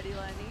him already,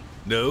 Lenny?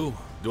 No.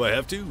 Do I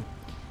have to?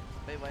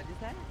 Wait, what did you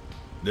say?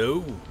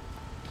 No.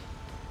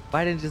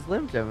 Why didn't you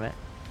slim him it?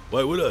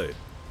 Why would I?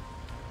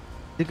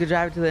 You could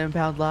drive it to the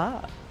impound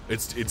lot.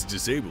 It's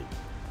disabled.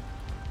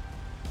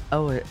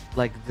 Oh,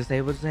 like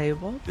disabled?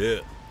 Yeah.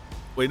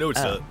 Wait, no, it's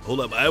not.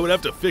 Hold up. I would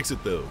have to fix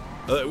it though.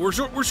 We're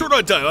short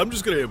on time. I'm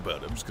just gonna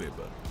impound.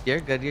 You're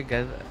good.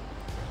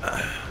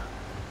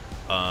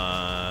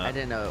 I I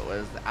didn't know it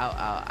was out.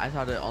 I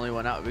thought it only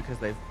went out because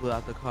they flew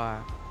out the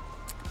car.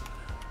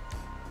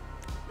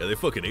 Yeah, they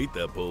fucking ate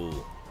that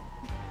pole.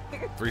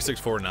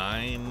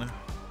 3649.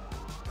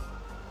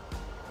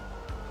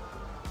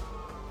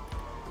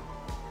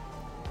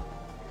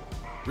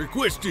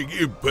 Requesting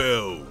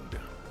impound.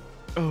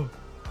 Oh.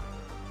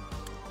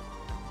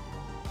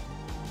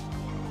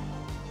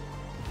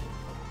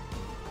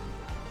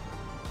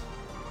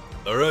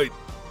 All right.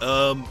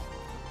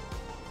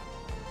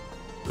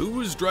 Who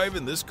was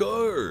driving this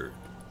car?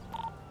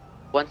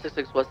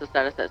 166, what's the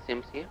status at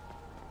CMC?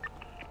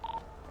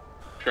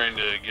 Trying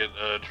to get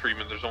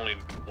treatment. There's only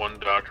one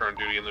doctor on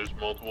duty and there's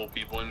multiple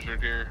people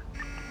injured here.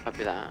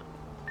 Copy that.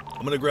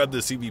 I'm gonna grab the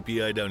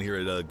CVPI down here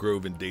at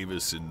Grove and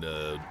Davis and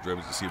drive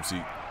it to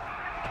CMC.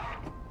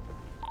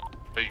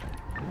 Hey.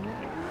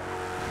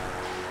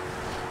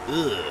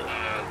 Ugh.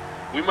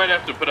 We might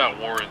have to put out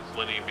warrants,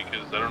 Lenny,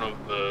 because I don't know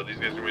if these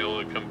guys are gonna be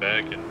able to come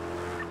back, and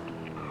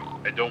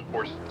I don't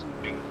foresee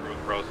being through the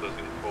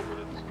processing in 12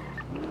 minutes.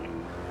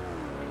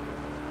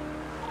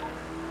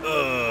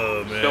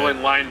 Oh man. Still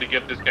in line to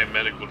get this guy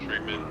medical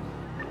treatment.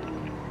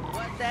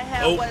 What the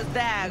hell was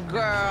that,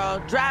 girl?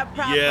 Drive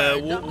proper. Yeah,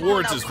 Don't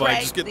warrants go is fine.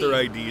 Just get their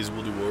crazy. IDs.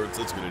 We'll do warrants.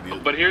 That's a good idea.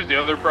 But here's the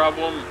other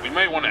problem. We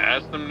might want to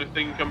ask them if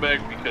they can come back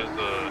because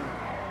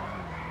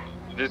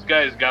this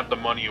guy's got the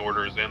money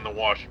orders and the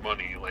wash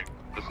money, like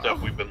the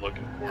stuff we've been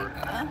looking for.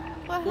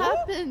 What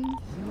happened?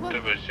 Bit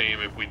of a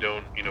shame if we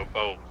don't,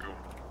 follow through.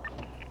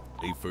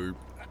 Hey, Ferb.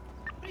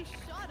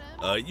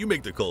 You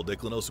make the call,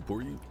 Declan. I'll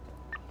support you.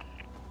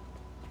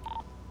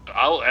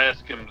 I'll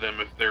ask them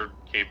if they're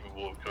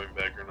capable of coming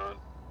back or not.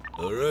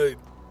 All right.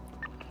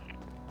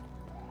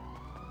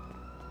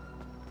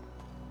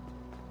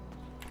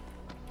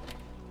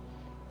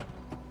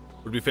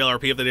 Would we fail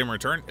RP if they didn't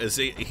return?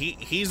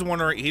 He's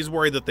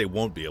worried that they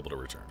won't be able to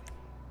return.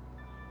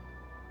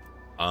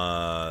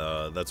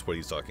 That's what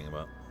he's talking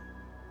about.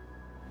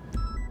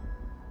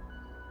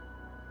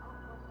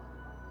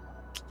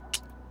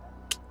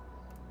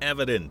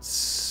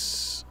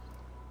 Evidence.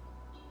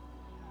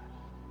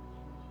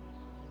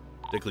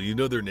 Declan, you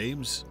know their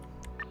names?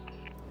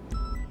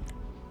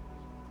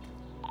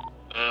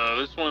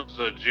 This one's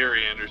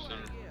Jerry Anderson.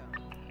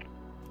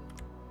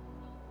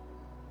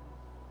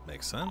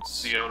 Makes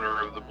sense. The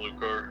owner of the blue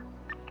car.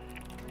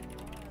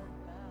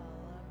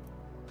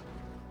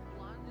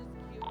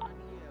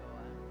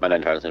 My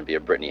 95 is going to be a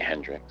Brittany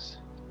Hendricks.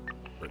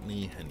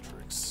 Brittany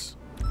Hendricks.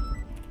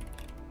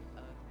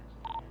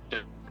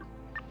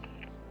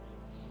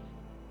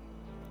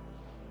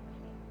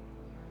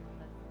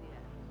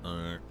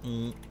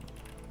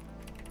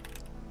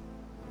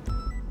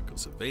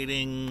 Goes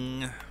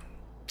evading.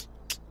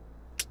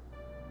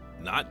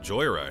 Not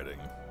joyriding.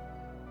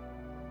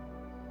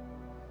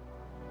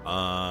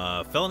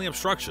 Felony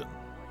obstruction.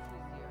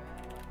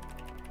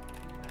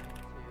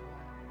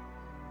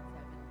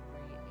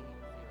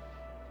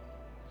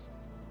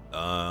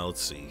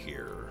 Let's see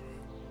here.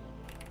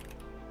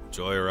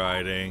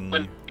 Joyriding.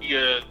 But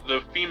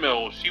the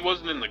female, she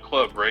wasn't in the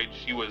club, right?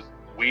 She was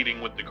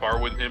waiting with the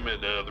car with him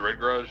at the red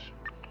garage.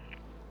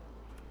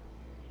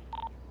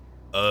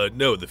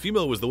 No, the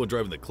female was the one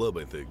driving the club,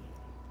 I think.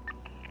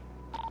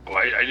 Oh,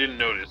 I didn't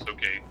notice.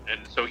 Okay,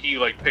 and so he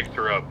like picked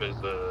her up as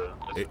a.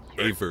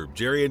 Afer.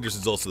 Jerry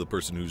Anderson's also the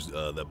person who's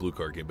that blue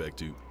car came back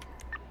to.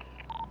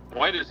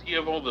 Why does he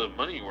have all the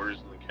money orders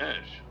in the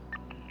cash?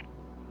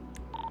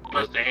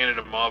 Must have handed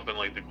him off in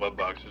like the glove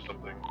box or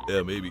something.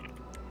 Yeah, maybe.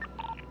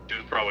 He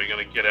was probably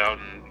gonna get out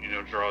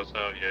and draw us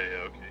out.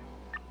 Yeah,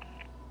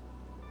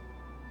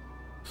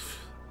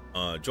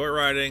 okay.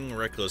 Joyriding,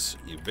 reckless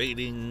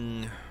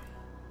evading.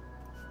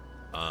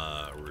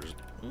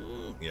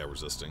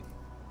 Resisting.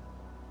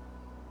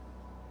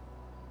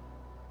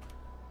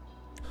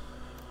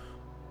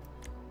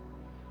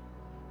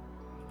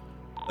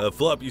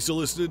 Flop, you still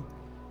listed?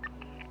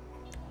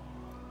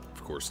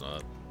 Of course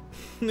not.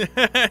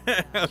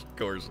 Of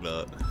course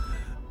not.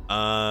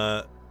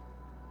 I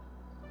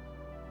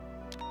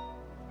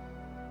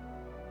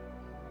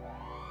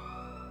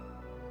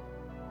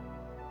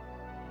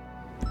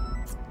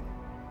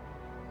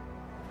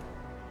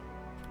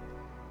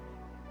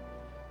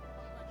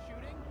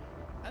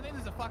think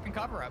this is a fucking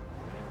cover-up.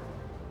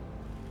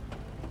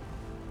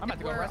 I'm about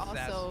to go We're arrest his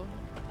ass. also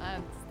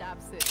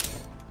Stab City.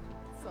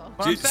 So.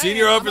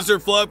 Senior Officer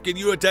Flop, can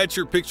you attach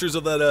your pictures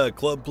of that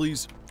club,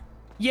 please?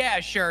 Yeah,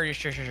 sure.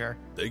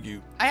 Thank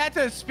you. I had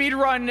to speed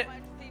run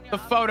the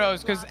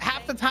photos because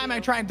half the time I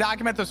try and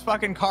document those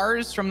fucking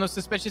cars from those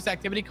suspicious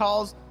activity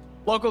calls,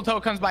 local tow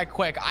comes by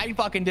quick. I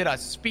fucking did a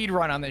speed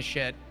run on this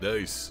shit.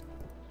 Nice.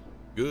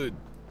 Good.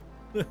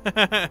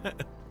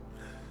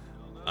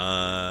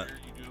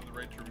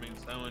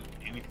 Silent.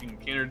 Anything you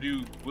can or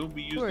do will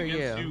be used Who are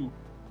against you? you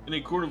in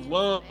a court of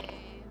law,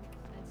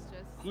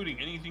 including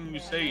anything you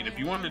say. And if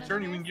you want an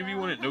attorney, we can give you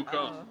one at no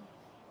cost.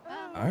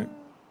 All right.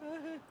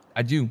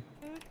 I do.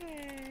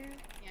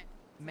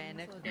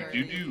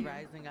 You do.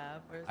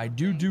 I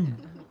do.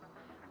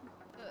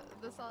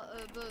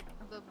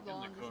 The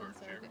blonde is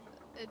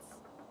it's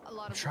a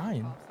lot I'm of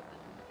trying.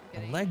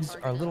 My legs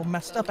are a little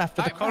messed up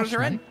after the crash,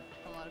 man.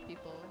 a lot of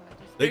people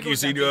Thank you,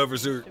 Senior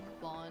Officer.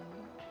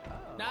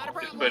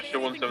 Dispatch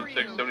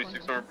 176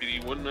 76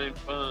 RPD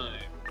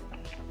 195.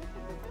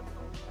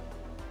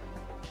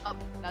 Oh,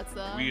 that's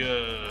We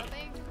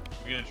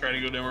gonna try to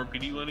go to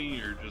MRPD, Lenny,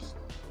 or just?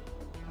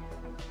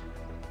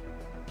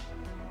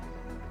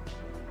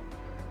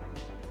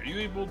 Are you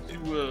able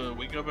to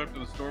wake up after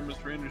the storm,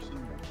 Mr.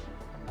 Anderson?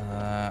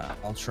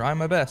 I'll try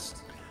my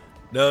best.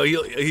 No,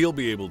 he'll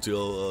be able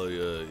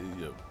to.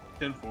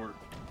 10-4.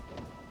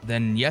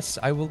 Then yes,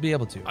 I will be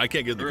able to. I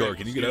can't get in the car.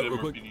 Can you get out real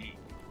quick?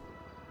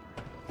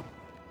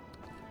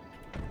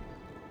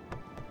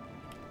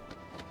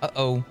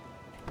 Uh-oh.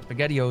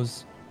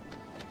 SpaghettiOs.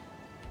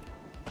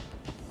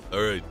 All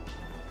right.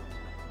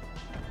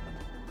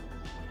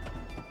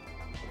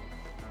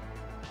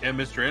 Yeah,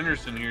 Mr.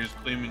 Anderson here is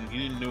claiming he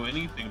didn't know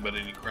anything about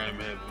any crime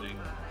happening.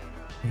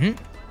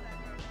 Mm-hmm.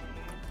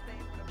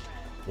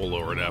 We'll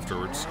lower it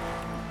afterwards.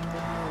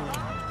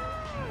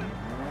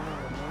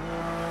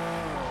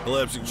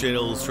 Collapsing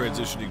channels,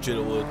 transitioning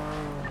channel 1.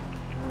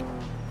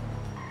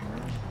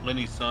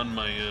 Lenny's son,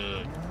 my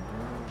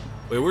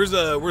Wait, where's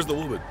the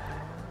woman?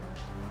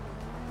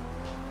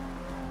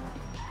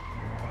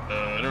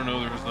 I don't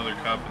know. There was another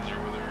cop in there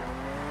with her.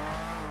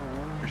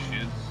 Where she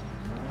is.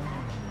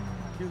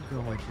 You're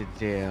going to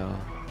jail.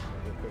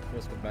 Quick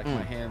twist back to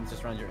my hands,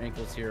 just around your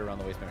ankles here, around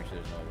the waist. Make sure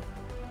there's no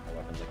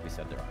weapons like we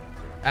said there are.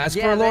 Ask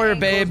for a lawyer,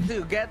 babe.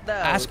 Get those.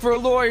 Ask for a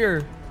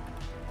lawyer.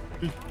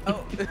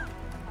 Oh.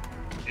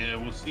 Yeah,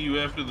 we'll see you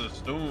after the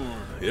storm.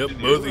 Yep, With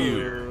both of your you.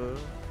 lawyer.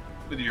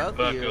 With your Both of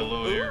bucko you.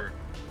 lawyer.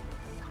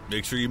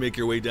 Make sure you make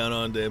your way down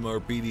onto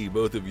MRPD,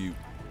 both of you.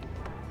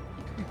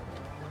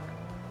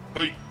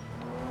 Hey.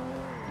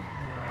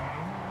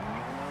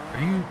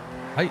 Are you?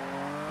 Hi.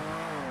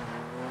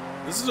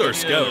 This is our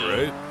scout,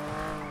 right?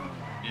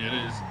 Yeah, it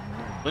is.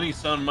 Lenny's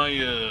son, my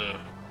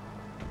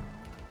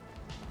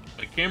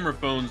camera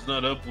phone's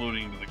not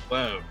uploading to the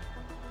cloud.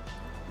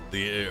 Are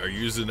you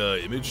using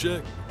image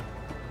check?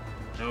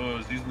 No, I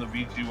was using the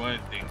V2i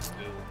thing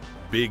still.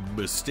 Big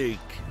mistake.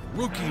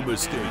 Rookie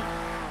mistake.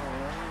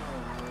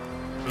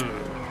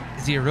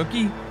 Is he a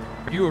rookie?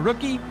 Are you a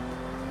rookie?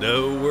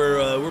 No,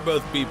 we're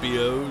both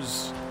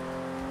BPOs.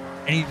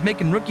 And he's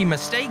making rookie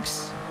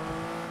mistakes.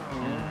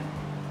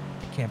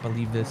 can't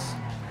believe this.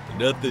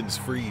 Nothing's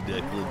free,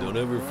 Declan. Don't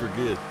ever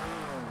forget.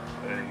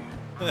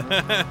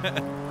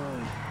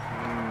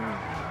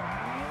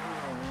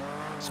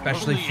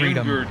 Especially Only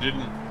freedom. Anger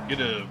didn't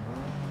get a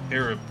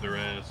hair up their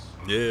ass.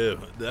 Yeah,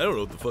 I don't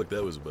know what the fuck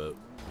that was about.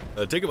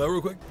 Take him out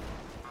real quick.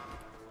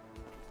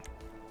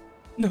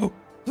 No,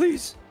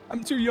 please.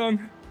 I'm too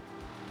young.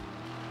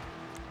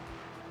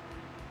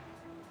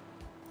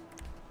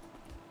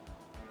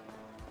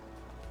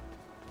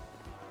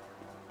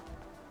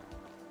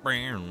 I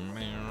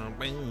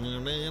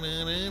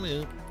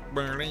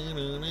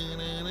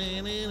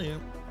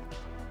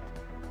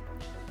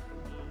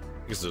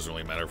guess it doesn't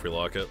really matter if we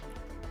lock it.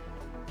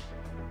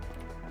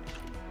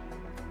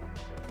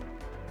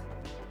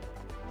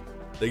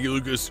 Thank you,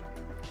 Lucas.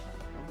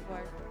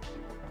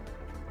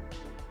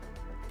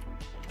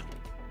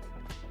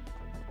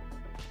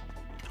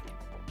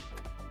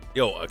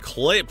 Yo,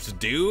 Eclipse,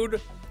 dude.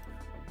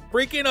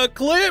 Freaking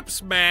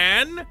Eclipse,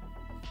 man.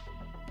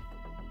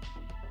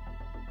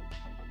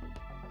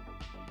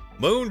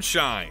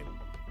 Moonshine.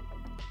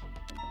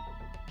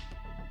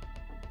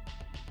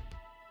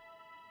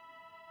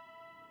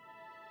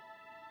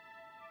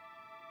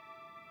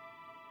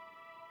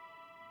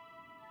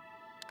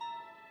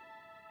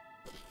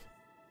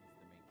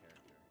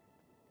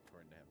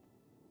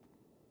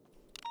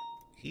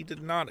 He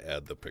did not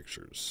add the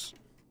pictures.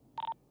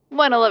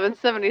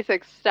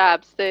 11176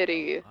 Stab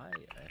City. I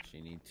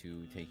actually need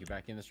to take you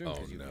back in this room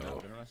because you've never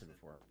been arrested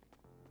before.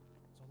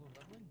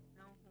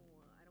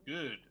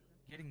 Good.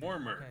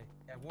 Warmer. Okay.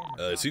 Yeah,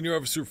 warmer. Senior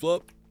Officer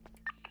Flop.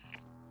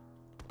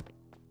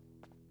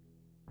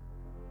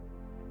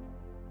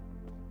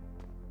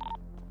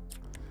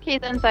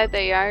 Keith inside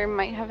the yard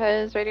might have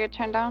his radio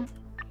turned down.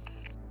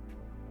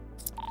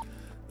 All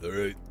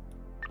right.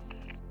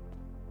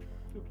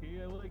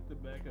 Okay, I like the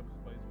backup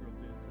Spice Girl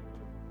dancer.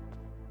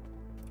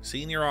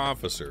 Senior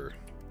Officer.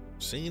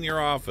 Senior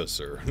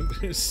Officer.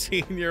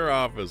 Senior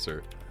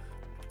Officer.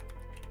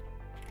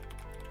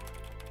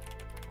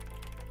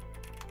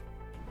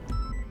 Oh.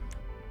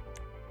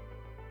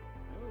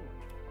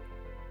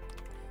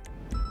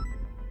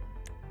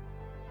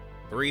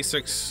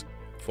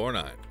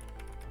 3649.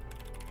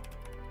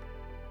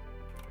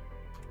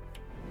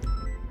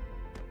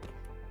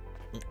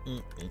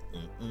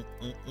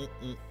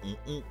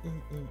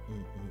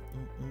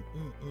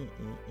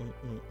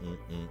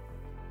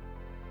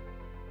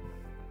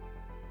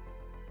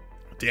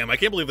 Damn, I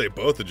can't believe they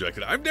both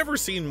ejected. I've never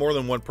seen more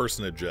than one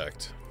person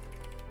eject.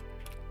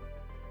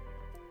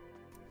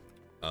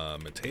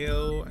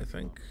 Mateo, I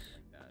think.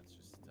 That's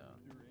just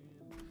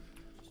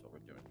what we're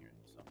doing here.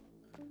 So.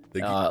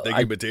 Thank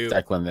you, Mateo.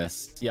 Declan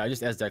this. Yeah, I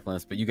just asked Declan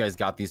this, but you guys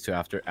got these two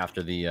after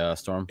the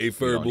storm. A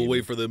firm, we'll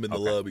wait for them in the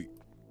lobby.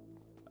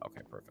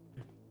 Okay, perfect.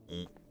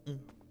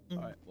 All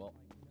right, well.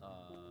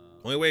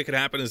 Only way it could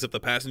happen is if the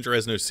passenger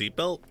has no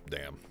seatbelt.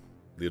 Damn,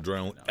 the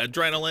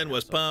adrenaline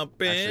was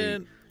pumping.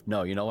 Actually,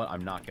 no, you know what?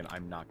 I'm not going.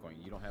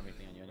 You don't have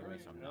anything on you anyway,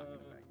 so I'm not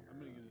giving back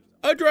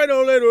here.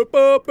 Adrenaline was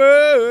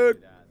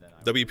pumping.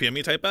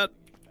 WPME type at?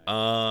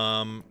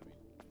 I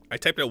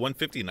typed at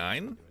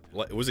 159.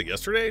 Was it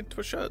yesterday?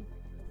 Twitch shot.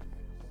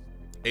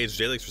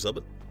 AHJ, thanks for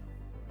subbing.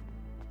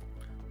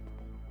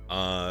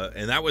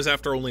 And that was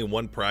after only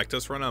one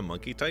practice run on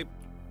monkey type.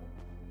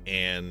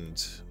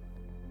 And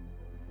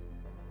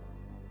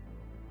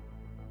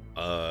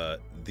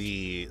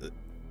the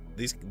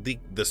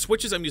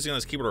switches I'm using on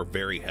this keyboard are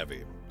very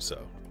heavy,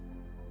 so.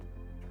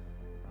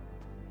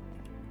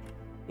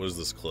 What is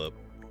this clip?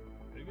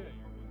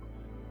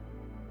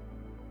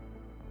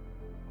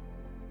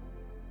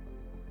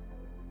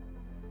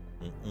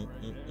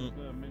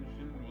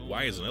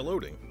 Why isn't it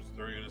loading?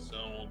 Story gonna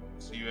sell. We'll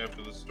see you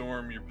after the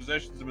storm. Your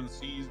possessions have been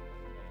seized.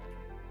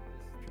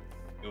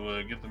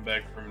 You'll get them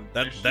back from.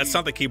 That's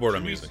not the keyboard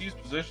I'm using. Seize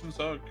possessions,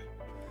 Hawk.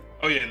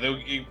 Oh yeah,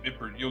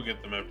 you'll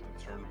get them after the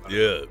storm.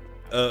 Yeah.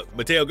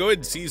 Mateo, go ahead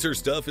and seize her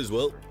stuff as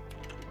well.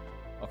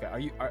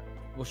 Okay.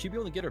 Will she be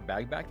able to get her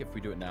bag back if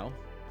we do it now?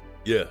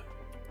 Yeah.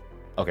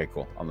 Okay,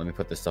 cool. Let me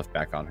put this stuff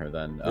back on her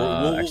then.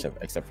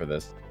 Except for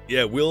this.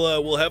 Yeah,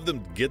 we'll have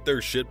them get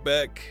their shit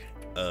back,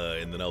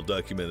 and then I'll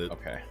document it.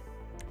 Okay.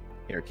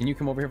 Here, can you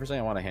come over here for a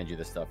second? I want to hand you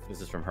this stuff.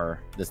 This is from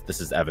her. This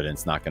is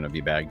evidence, not going to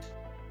be bagged.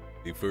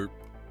 Hey, Furt.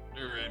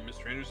 All right,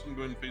 Mr. Anderson,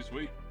 go ahead and face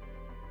weight.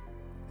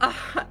 I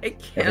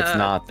can't. If it's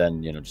not,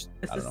 then just.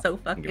 This I don't is know. so You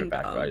can give it fucking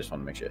back, but I dumb. just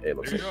want to make sure it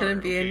looks. It like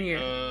shouldn't be in here.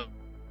 There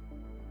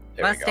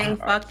we go. Mustang,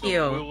 fuck you.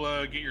 So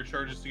we'll get your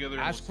charges together.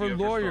 And Ask we'll see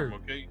for after lawyer.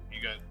 Storm, okay,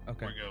 you got.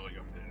 Okay. We got like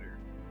a minute here.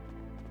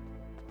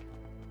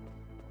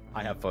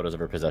 I have photos of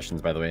her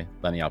possessions, by the way.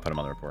 Lenny, I'll put them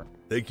on the report.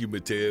 Thank you,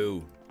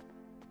 Mateo.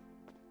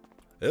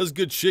 That was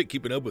good shit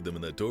keeping up with them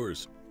in that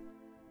Taurus.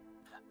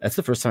 That's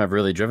the first time I've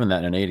really driven that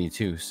in an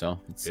 82, so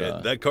it's. Yeah,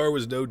 that car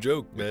was no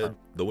joke, man.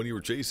 The one you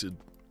were chasing.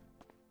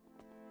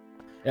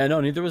 Yeah,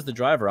 no, neither was the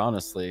driver.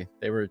 Honestly,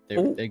 they had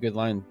a good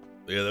line.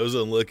 Yeah, that was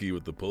unlucky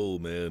with the pole,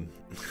 man.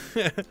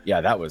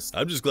 Yeah, that was.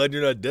 I'm just glad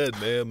you're not dead,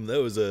 ma'am.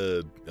 That was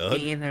a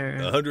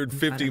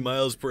 150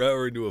 miles per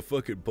hour into a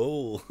fucking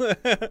pole.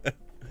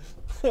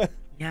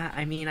 Yeah,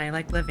 I mean, I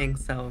like living,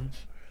 so.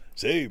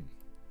 Same.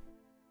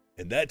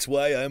 And that's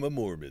why I'm a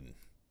Mormon.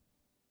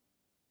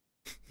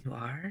 You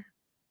are?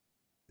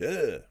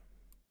 Yeah.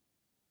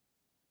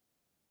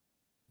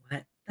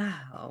 What the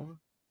hell?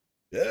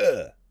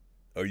 Yeah.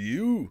 Are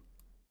you?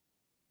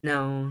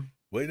 No.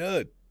 Why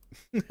not?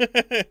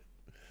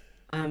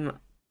 I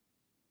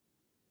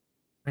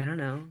don't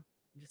know.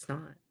 I'm just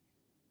not.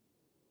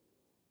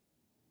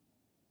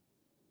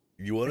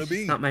 You want to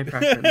be? It's not my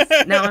preference.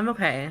 No, I'm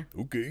okay.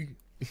 Okay.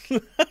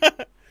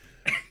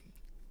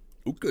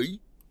 Okay.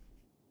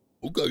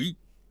 Okay.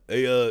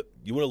 Hey,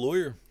 you want a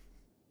lawyer?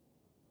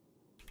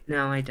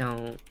 No, I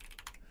don't.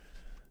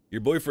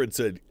 Your boyfriend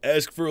said,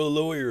 ask for a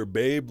lawyer,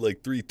 babe,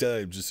 like 3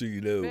 times, just so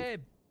you know.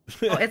 Babe.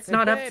 Oh, it's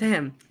not up to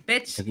him.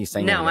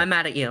 Bitch, no, I'm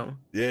mad at you.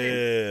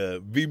 Yeah.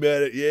 Be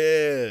mad at,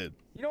 yeah.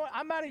 You know what?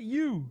 I'm mad at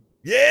you.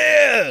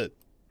 Yeah.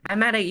 I'm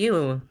mad at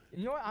you.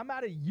 You know what? I'm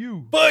mad at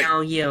you. Fight.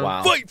 No, you.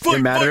 Wow. Fight, You're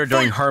fight, mad at fight, her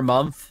during fight. her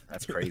month?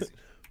 That's crazy.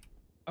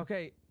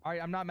 Okay, all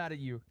right, I'm not mad at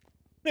you.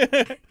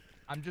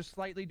 I'm just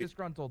slightly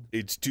disgruntled.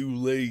 It's too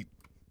late.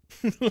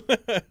 What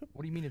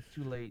do you mean it's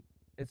too late?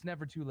 It's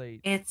never too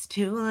late. It's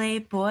too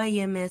late, boy.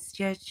 You missed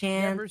your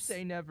chance. Never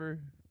say never.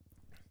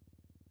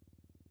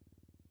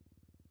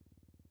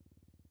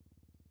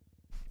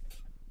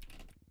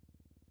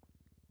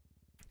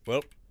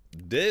 Well,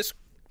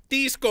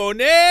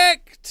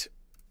 disconnect.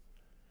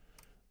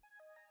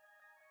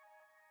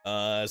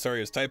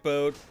 Sorry, it's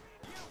typoed.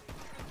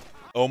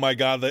 Oh my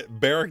god, that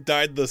Barrack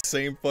died the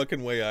same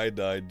fucking way I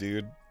died,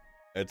 dude.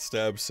 At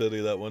Stab City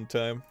that one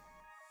time.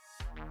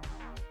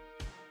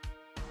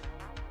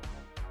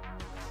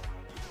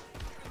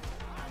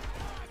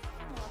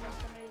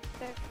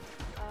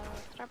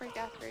 Strawberry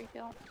gas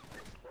refill.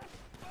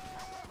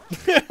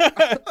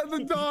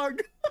 The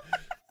dog.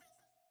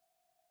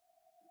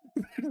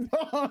 The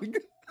dog.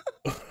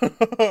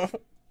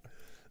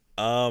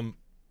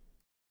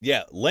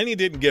 Yeah, Lenny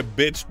didn't get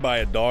bitched by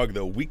a dog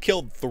though. We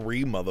killed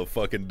 3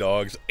 motherfucking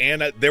dogs,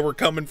 and they were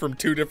coming from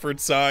 2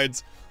 different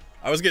sides.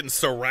 I was getting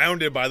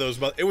surrounded by those.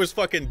 It was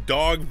fucking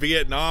dog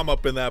Vietnam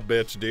up in that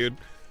bitch, dude.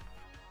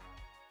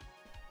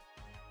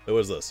 What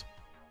was this?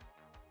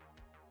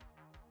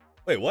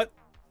 Wait, what?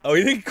 Oh,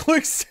 he didn't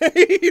click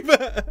save.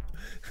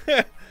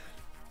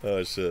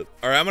 Oh shit.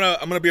 All right, I'm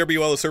gonna BRB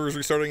while the server's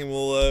restarting, and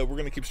we're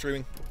gonna keep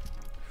streaming.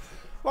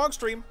 Long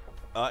stream.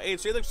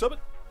 AHJ, thanks for subbing.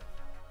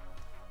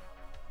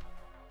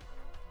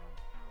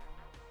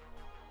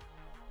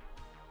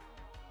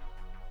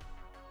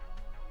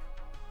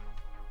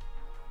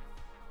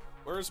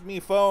 Where's me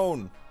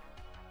phone?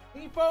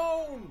 Me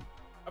phone!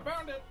 I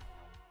found it!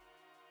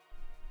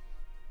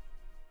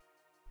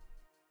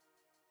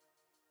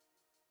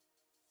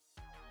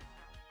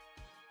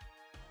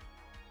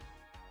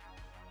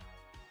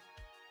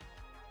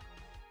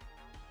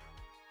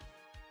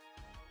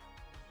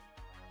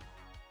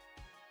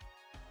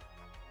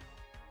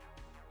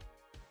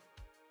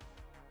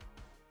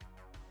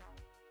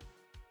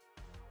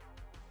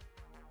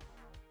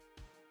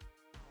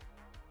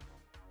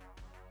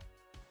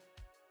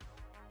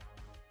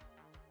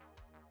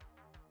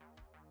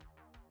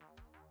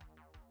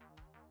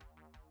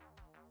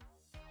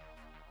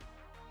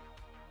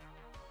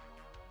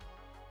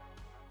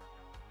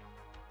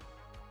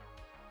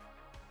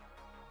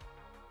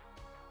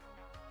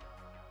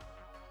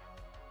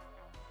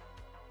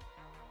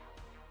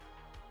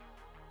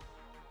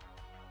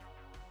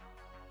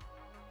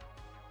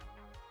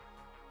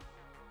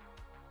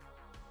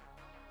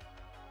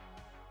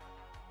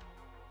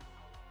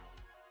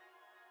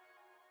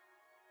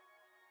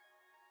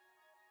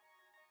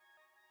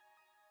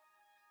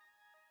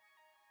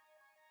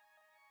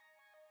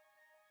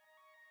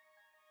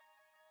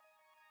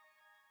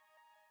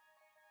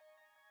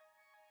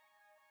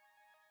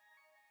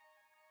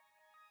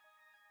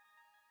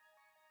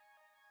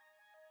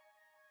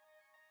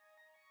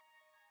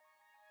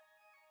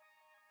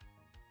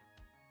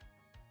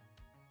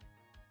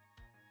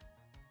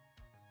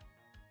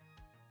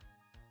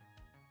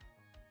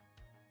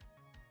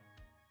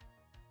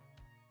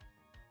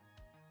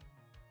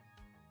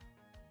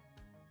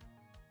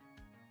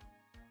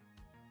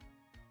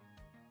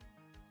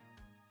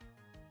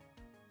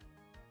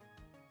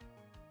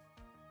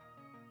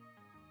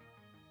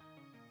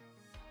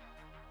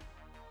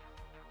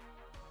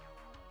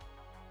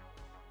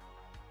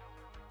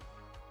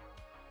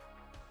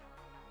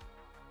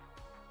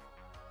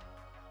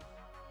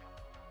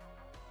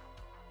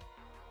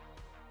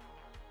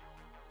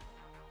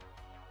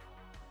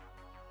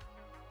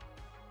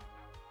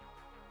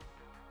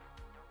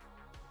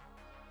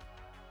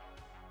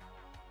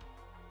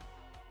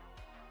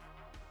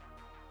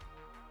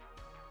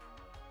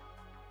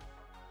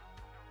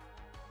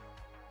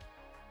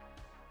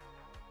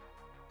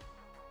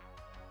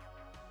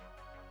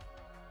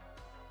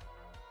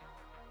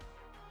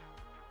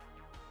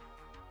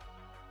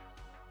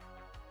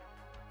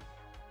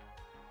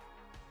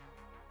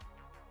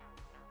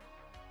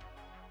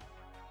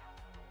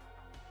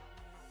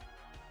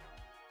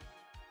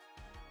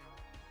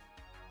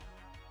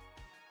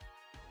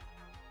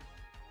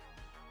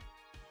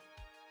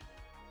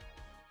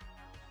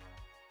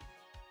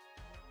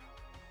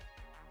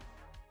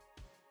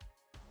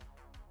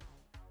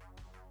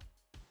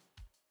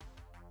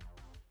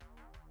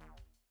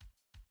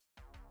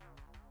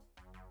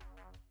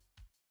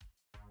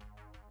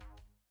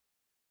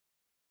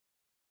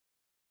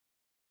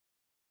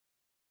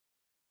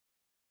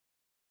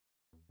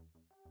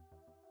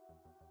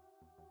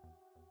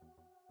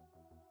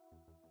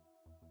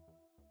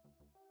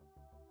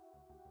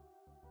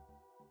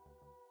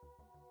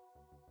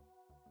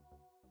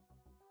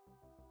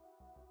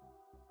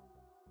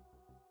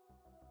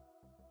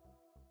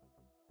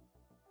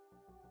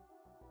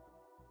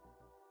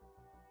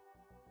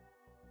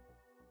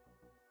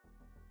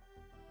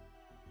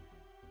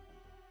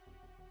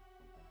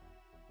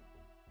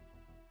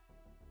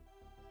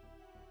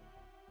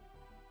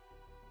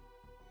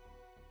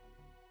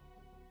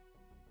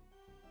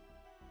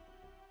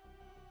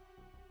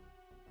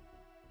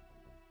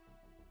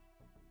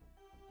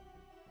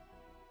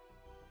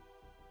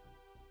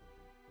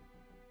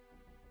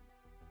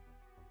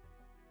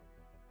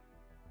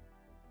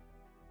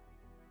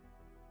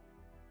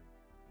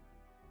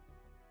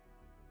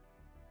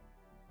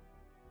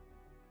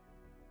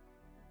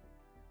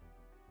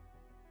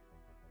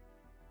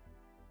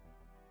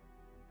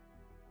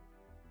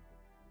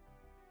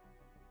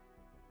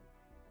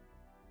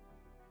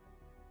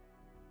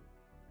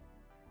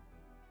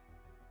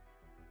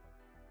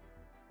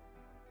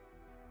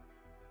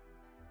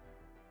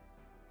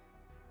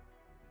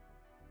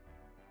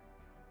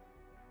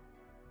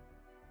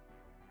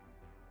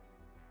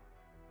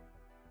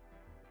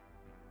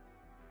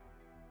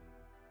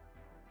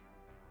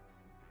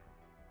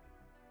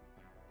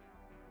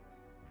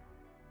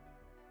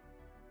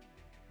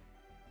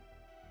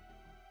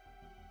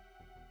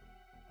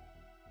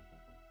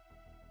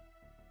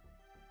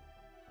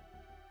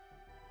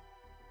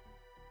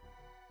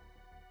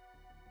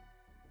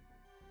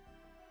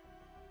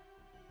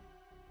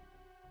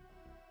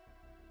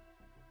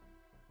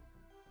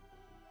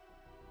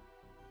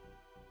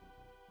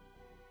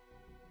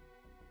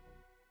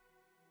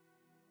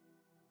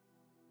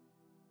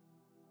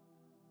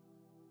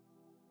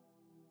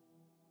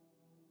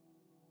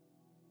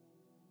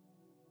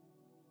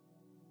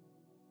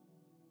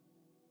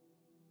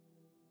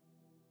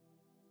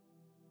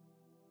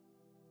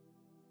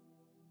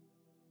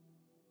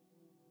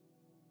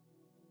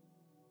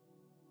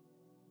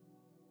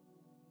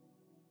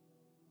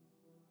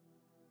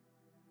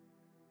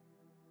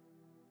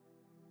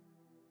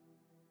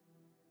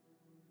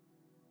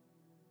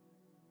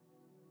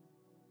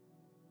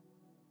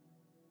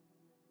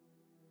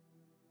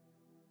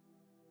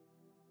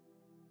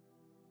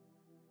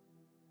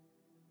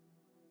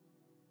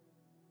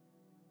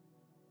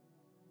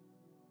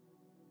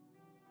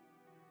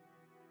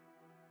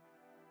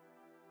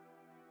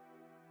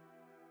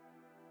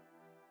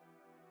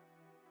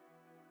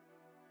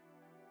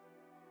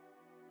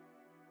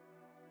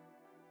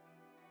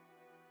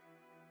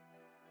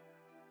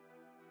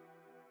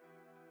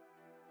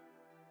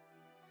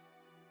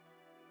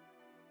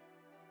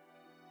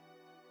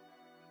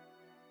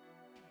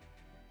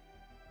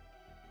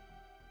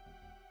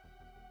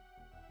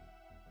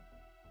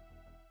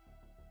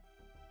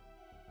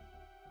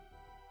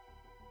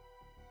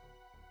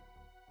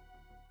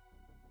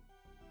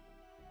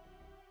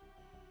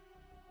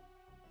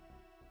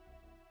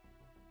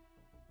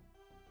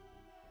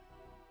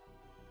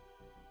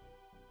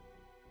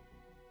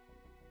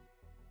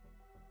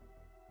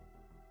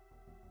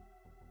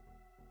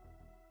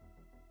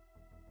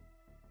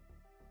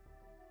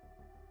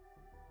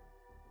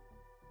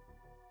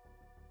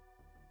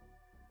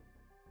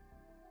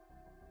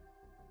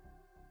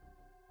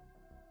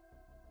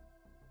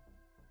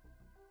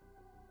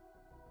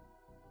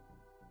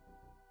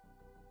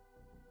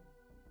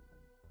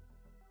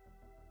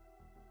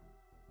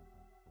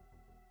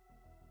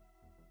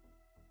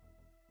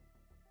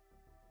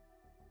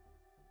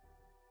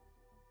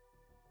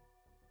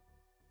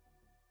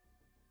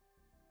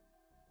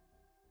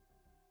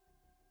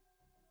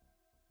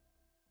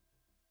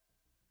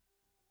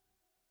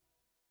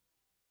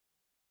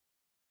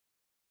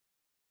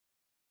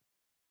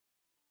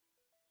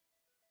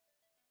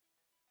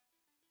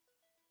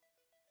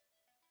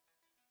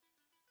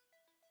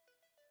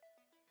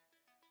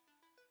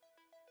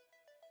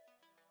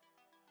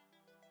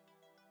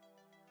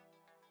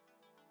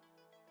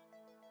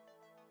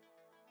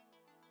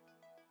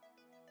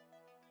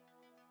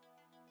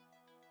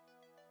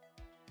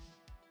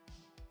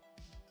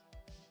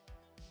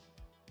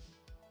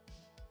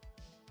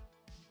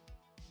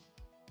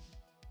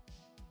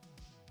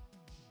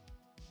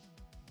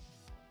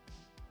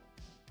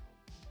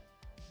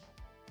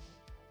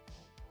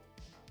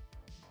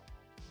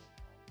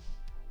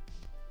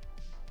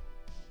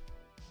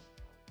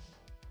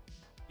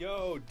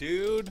 Yo,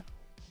 dude.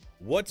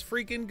 What's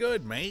freaking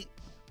good, mate?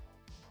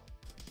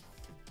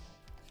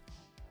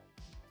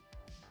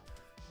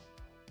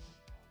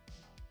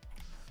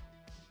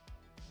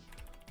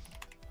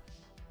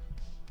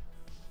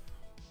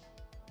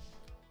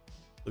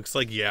 Looks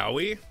like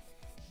Yowie.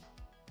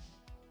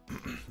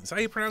 Is that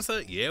how you pronounce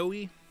that?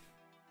 Yowie?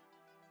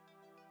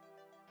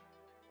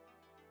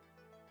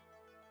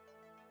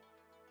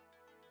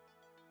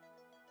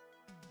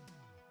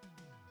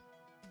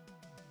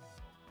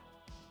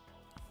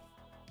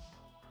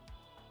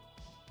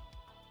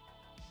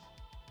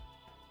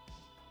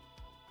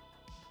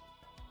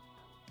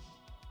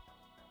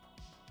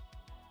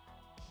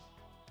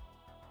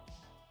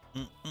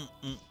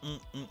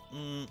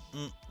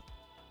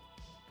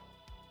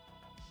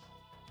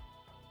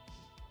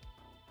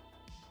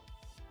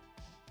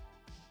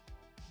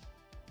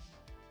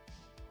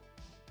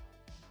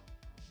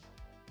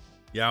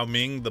 Yao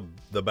Ming,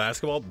 the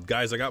basketball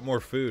guys. I got more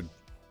food.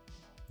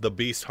 The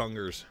beast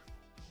hungers.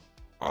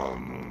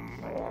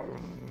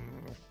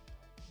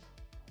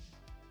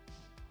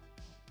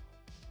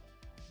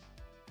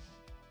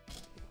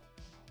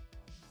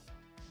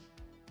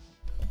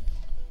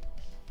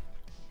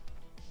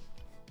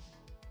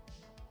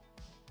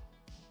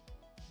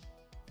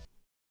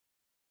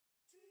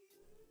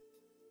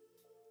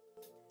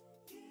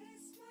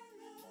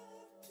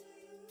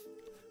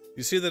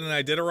 You see that an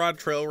Iditarod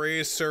trail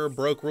racer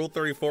broke Rule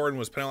 34 and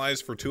was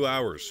penalized for 2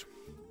 hours.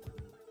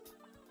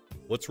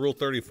 What's Rule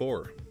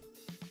 34?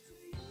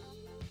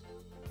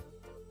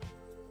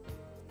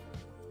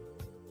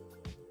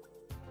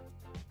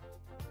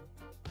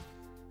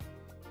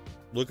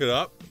 Look it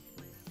up.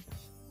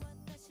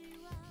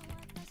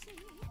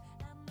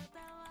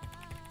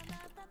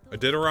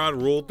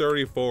 Iditarod Rule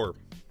 34.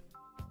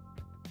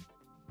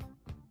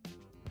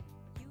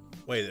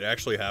 Wait, it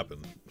actually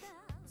happened.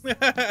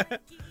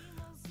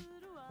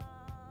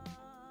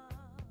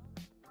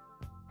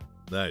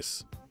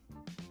 Nice.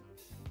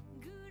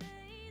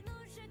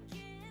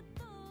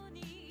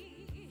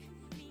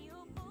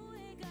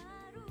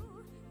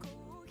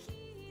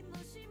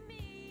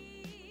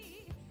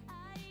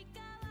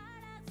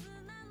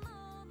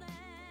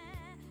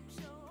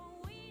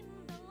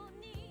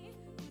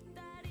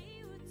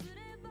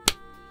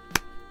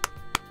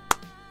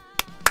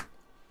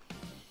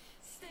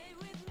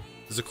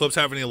 Does Eclipse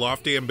have any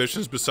lofty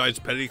ambitions besides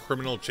petty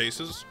criminal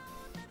chases?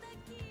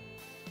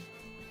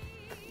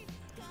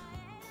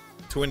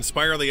 To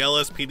inspire the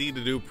LSPD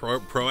to do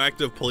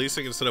proactive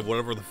policing instead of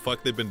whatever the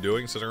fuck they've been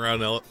doing, sitting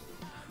around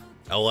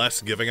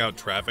LS giving out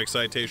traffic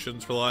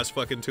citations for the last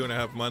fucking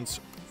 2.5 months.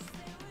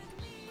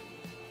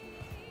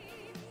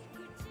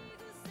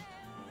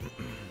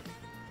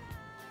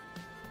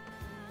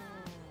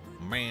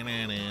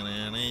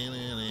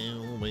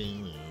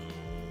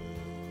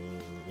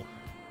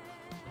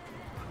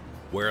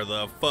 Where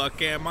the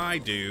fuck am I,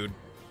 dude?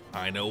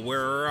 I know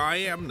where I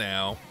am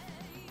now.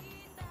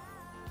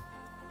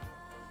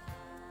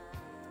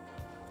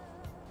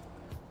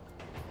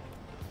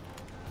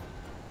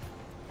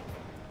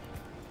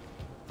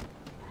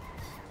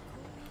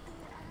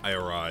 I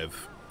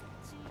arrive.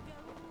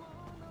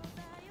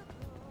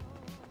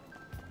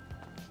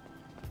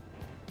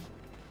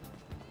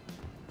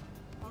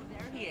 Oh,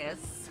 there he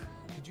is.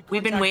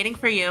 We've been waiting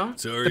for you.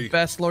 Sorry. The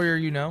best lawyer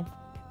you know?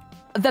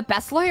 The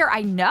best lawyer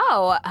I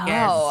know?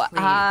 Yes,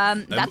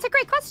 That's a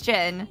great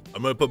question.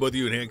 I'm gonna put both of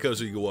you in handcuffs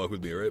so you can walk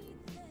with me, all right?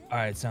 All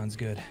right, sounds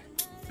good.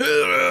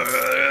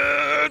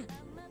 Oh,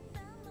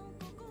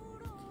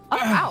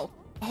 wow.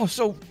 Oh,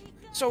 so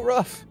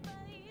rough.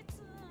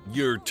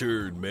 Your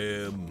turn,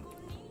 ma'am.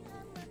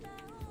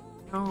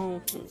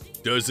 Oh.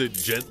 Does it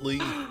gently?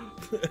 Oh,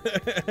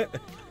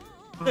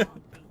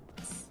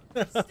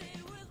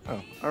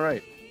 all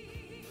right.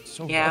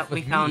 So Yeah, rough we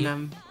with found me.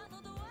 him.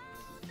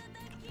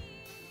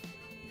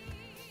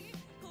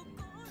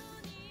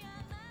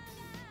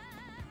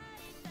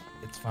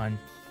 It's fine.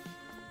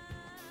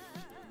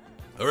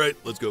 All right,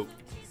 let's go.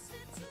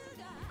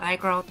 Bye,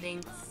 girl.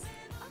 Thanks.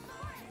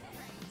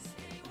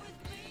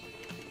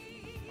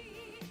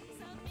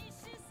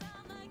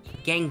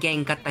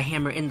 Gang got the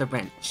hammer in the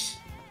wrench.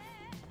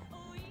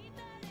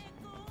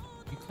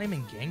 You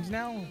claiming gangs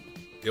now?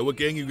 Yeah, what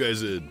gang you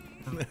guys in?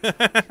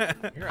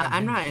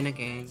 I'm not in a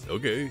gang.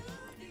 Okay.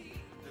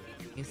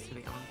 Used to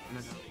be on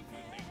Canada.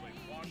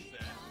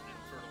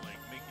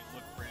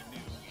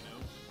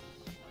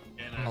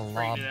 I'm a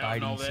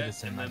law-abiding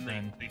citizen, my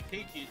friend. They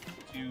take it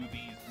to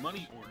these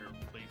money order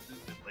places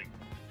that like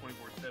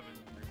 24/7.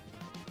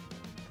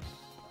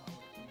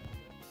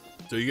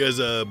 So you guys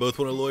both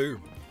want a lawyer?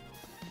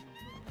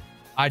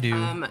 I do.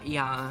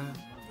 Yeah.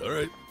 All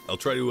right, I'll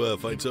try to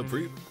find some for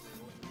you.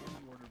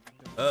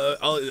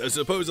 I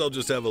suppose I'll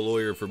just have a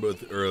lawyer for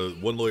both, or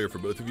one lawyer for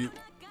both of you.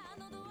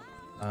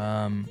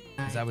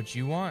 Is that what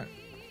you want?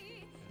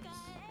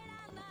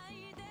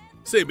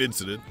 Same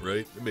incident,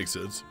 right? It makes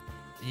sense.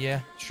 Yeah,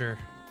 sure.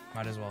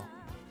 Might as well.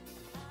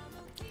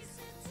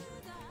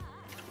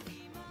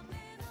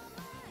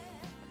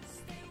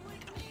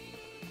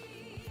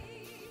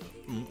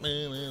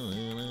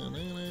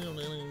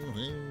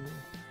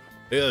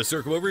 Hey,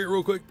 sir, come over here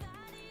real quick.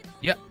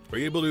 Yep. Are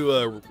you able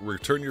to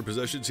return your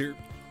possessions here?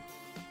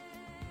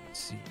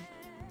 Let's see.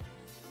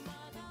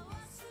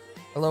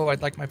 Hello,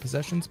 I'd like my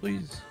possessions,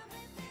 please.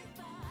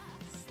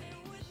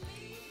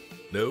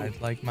 No. I'd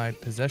like my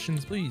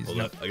possessions, please. Hold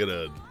on. I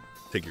gotta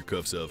take your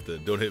cuffs off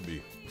then. Don't hit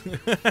me.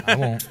 I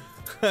won't.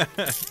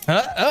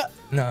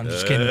 No, I'm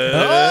just kidding.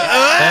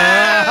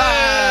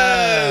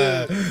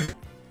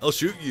 I'll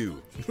shoot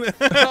you.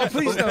 Oh,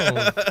 please don't.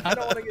 I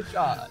don't want to get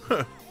shot.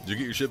 Did you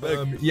get your shit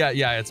back?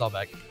 Yeah, it's all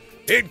back.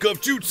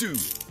 Handcuff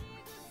jutsu.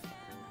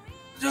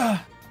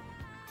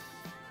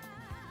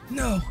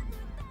 No.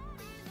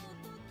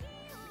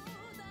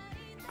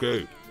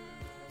 Okay.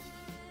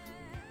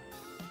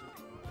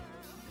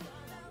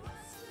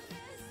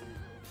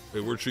 Hey,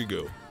 where'd she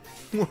go?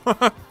 Where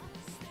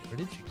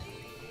did she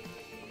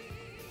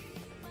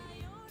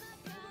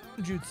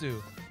go?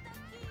 Jutsu.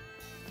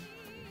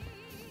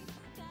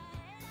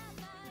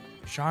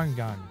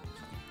 Sharingan.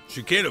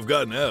 She can't have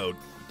gotten out.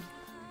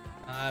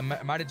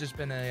 Might have just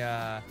been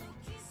a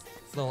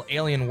little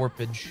alien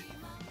warpage.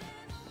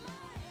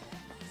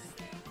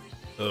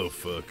 Oh,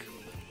 fuck.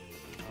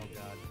 Oh,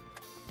 God.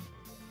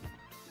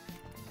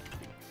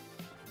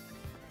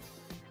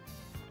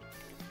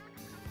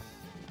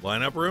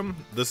 Lineup room?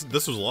 This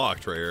was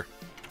locked right here.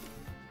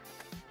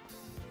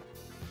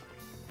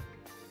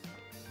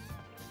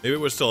 Maybe it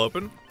was still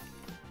open?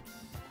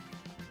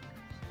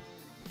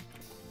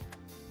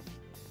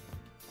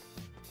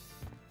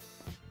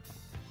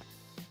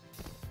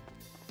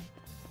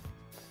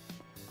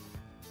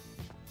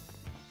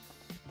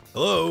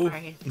 Hello?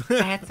 Sorry,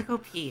 I had to go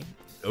pee.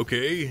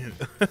 Okay.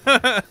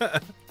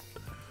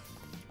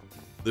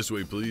 This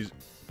way, please.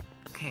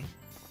 Okay.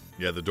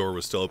 Yeah, the door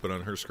was still open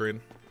on her screen.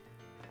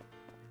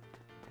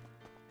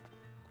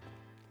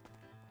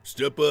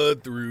 Step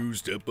through,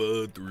 step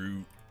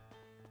through.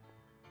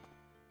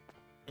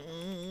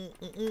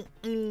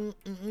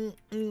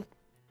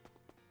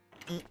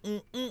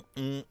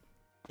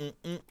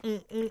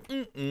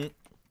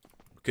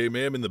 Okay,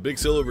 ma'am, in the big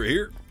cell over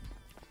here.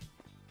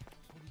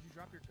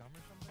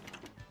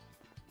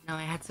 No,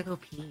 I had to go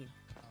pee.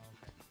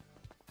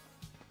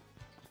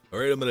 All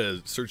right, I'm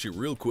gonna search you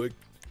real quick.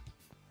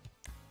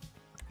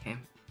 Okay.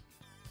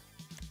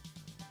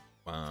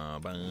 All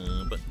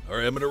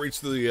right, I'm gonna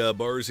reach the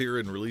bars here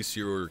and release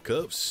your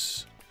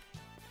cuffs.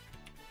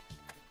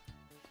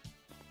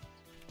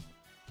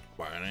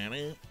 All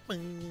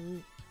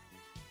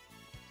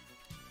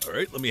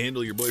right, let me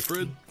handle your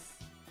boyfriend.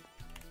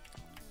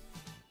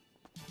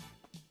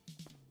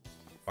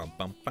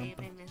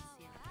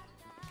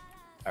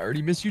 I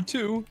already miss you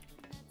too.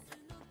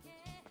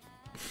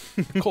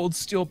 Cold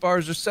steel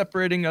bars are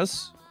separating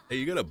us. Hey,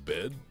 you got a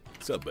bed?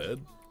 It's not bad.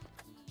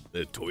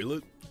 A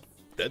toilet?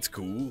 That's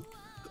cool.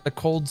 A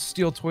cold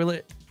steel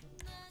toilet.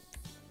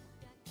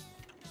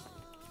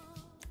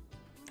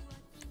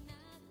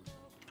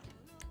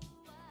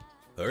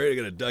 All right, I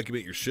gotta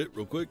document your shit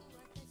real quick.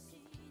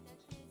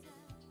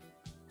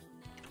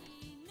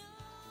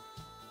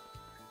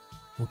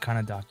 What kind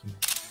of document?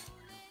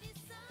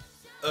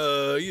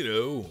 You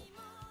know.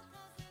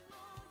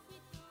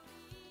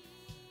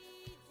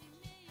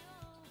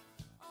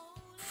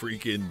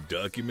 Freaking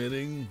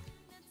documenting.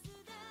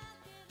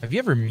 Have you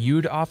ever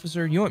mewed,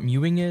 officer? You know what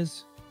mewing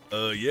is?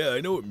 Yeah,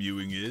 I know what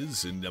mewing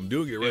is, and I'm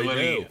doing it right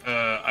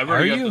now. I've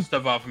already got the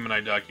stuff off him and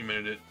I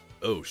documented it.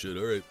 Oh shit!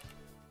 All right.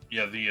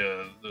 Yeah,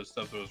 the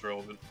stuff that was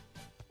relevant.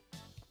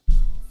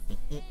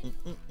 Let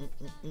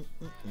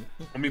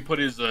me put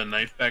his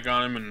knife back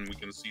on him and we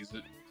can seize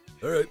it.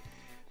 All right.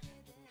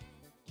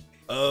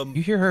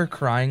 You hear her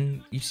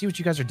crying? You see what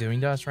you guys are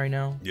doing to us right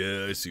now?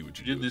 Yeah, I see what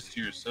You did this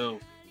to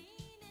yourself.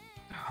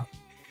 I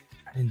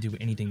didn't do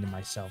anything to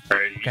myself. All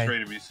right, he's okay?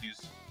 ready to be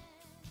seized.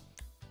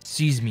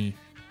 Seize me.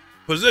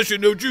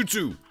 Possession no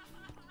jutsu.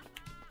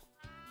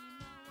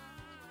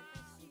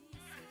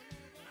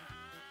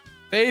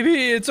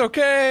 Baby, it's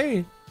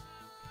okay.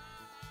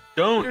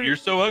 Don't. You're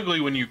so ugly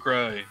when you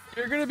cry.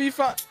 You're gonna be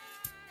fine.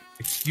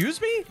 Excuse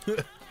me?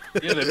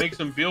 Yeah, that makes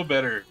him feel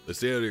better. Let's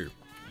stay out here.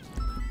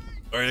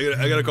 All right,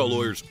 I gotta call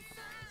lawyers.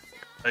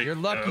 Hey, You're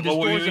lucky. well,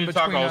 we there's need doors to in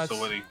talk between also,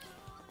 us. Liddy.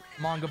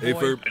 Manga boy. Hey,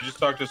 Ferb. I just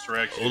talked to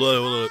Sirach. Hold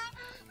on.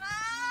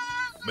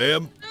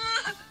 Ma'am.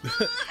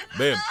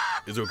 Ma'am,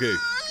 it's okay.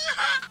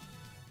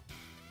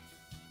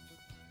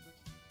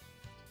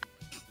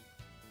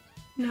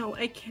 No,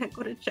 I can't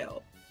go to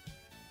jail.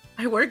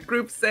 I work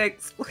group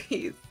 6,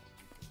 please.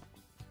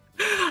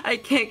 I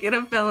can't get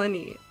a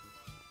felony.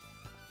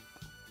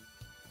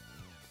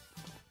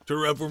 Turn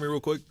around for me real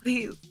quick.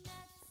 Please.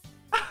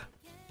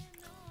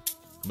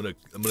 I'm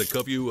gonna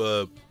cuff you.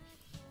 I'm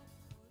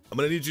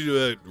gonna need you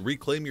to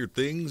reclaim your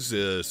things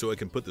so I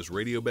can put this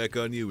radio back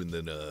on you and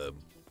then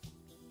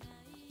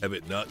have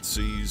it not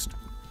seized.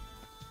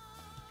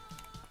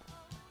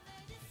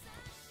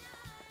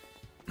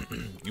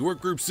 You work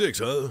group 6,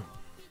 huh?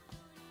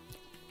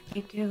 I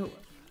do.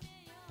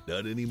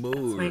 Not anymore.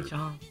 That's my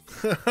job.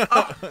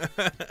 Oh.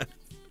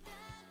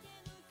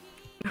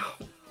 No.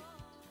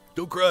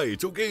 Don't cry.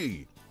 It's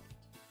okay.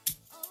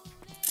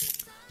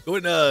 Go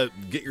ahead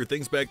and get your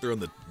things back there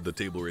on the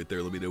table right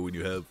there. Let me know when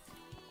you have.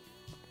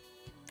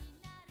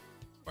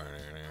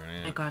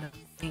 I got it.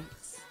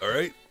 Thanks. All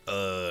right.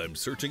 I'm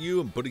searching you.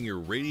 I'm putting your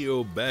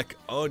radio back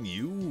on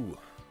you.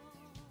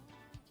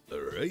 All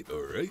right.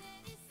 All right.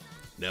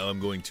 Now I'm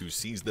going to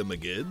seize them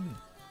again.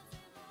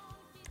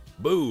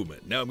 Boom.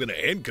 Now I'm going to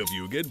handcuff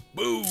you again.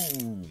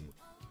 Boom.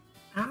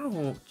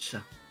 Ouch.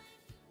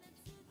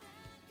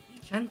 Be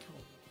gentle.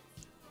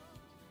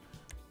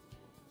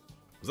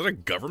 Was that a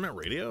government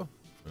radio?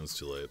 That's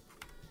too late.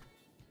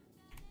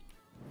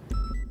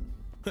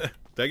 Did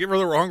I give her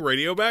the wrong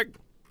radio back?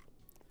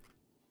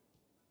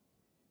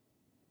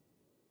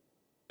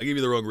 I gave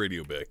you the wrong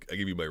radio back. I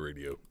gave you my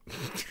radio.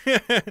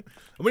 I'm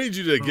gonna need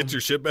you to get your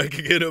shit back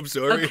again. I'm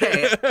sorry.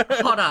 Okay,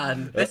 hold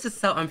on. This is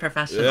so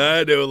unprofessional. Yeah,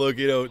 I know. Look,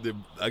 you know,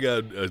 I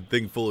got a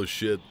thing full of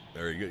shit.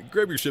 All right,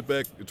 grab your shit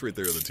back. It's right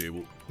there on the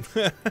table.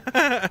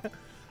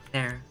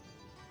 There.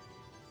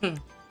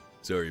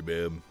 Sorry,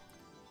 ma'am.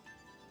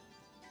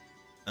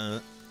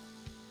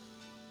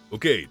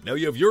 Okay, now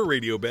you have your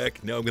radio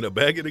back. Now I'm gonna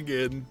bag it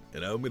again,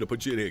 and now I'm gonna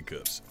put you in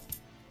handcuffs.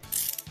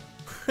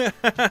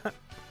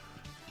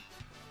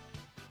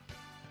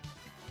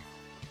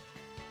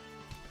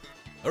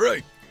 All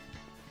right.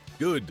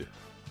 Good.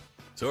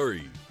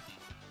 Sorry.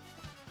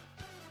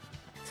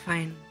 It's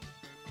fine.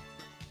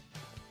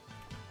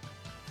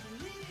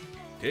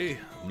 Okay,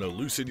 I'm gonna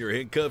loosen your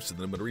handcuffs, and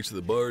then I'm gonna reach to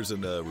the bars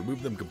and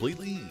remove them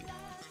completely.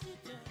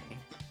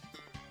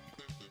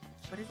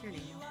 What is your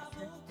name?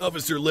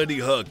 Officer Lenny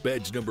Hawk,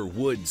 badge number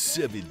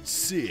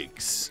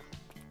 176.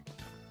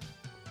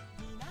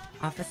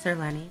 Officer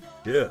Lenny.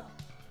 Yeah.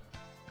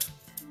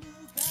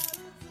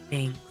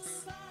 Thanks.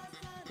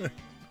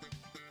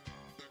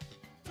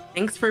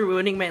 Thanks for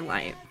ruining my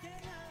life.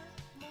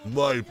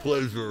 My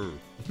pleasure.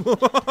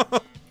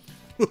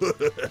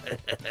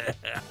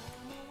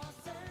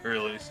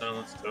 Really, son,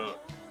 let's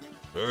talk.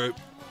 All right.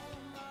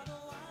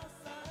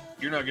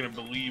 You're not gonna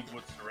believe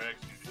what Sirax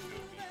just showed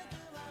me.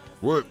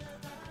 What?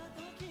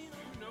 You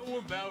know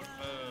about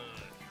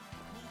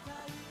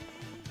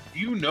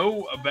you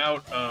know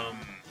about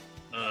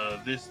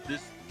this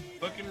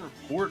fucking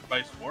report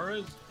by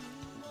Suarez?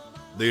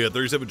 The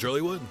 37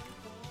 Charlie one?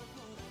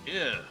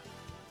 Yeah.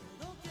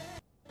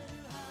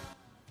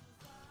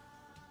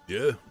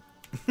 Yeah.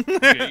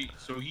 Okay,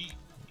 so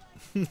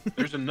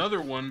there's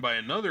another one by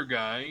another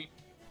guy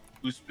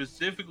who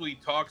specifically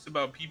talks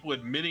about people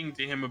admitting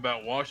to him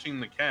about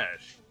washing the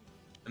cash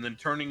and then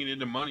turning it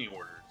into money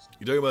orders.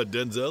 You talking about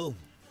Denzel?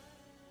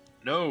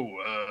 No,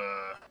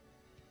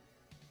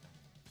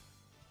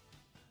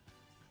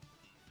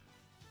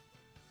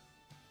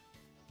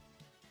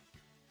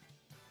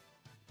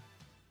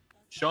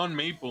 Sean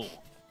Maple.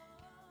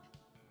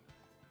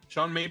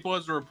 Sean Maple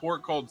has a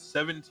report called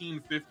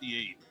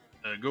 1758.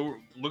 Go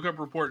look up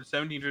report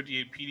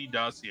 1758 PD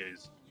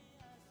dossiers.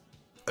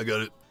 I got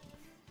it.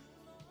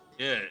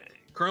 Yeah,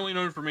 currently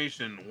no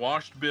information.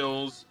 Washed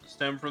bills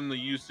stem from the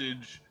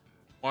usage.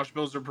 Washed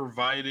bills are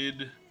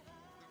provided.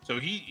 So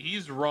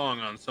he's wrong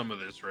on some of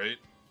this, right?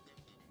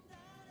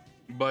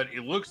 But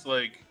it looks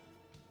like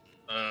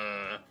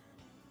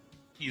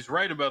he's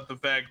right about the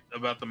fact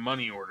about the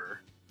money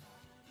order.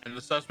 And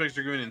the suspects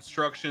are giving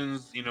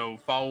instructions, you know,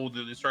 follow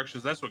the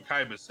instructions. That's what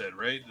Kaiba said,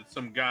 right? That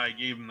some guy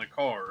gave him the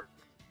car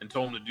and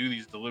told him to do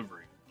these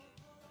delivery.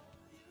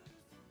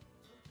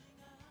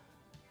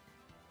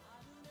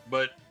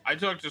 But I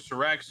talked to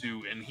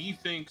Siraxu, and he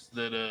thinks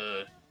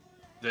that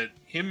that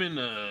him and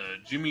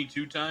Jimmy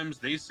 2 times,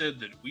 they said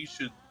that we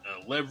should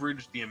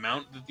leverage the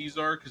amount that these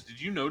are. Because did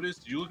you notice?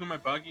 Did you look in my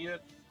pocket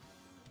yet?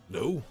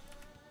 No.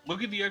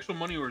 Look at the actual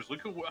money orders.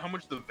 Look at how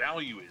much the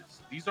value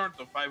is. These aren't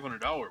the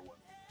 $500 ones.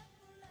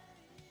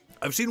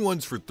 I've seen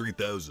ones for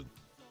 3,000.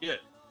 Yeah,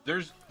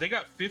 they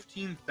got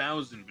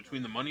 15,000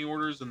 between the money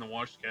orders and the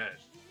washed cash.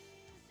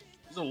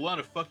 There's a lot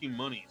of fucking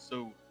money.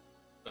 So,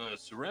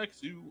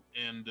 Siraxu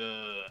and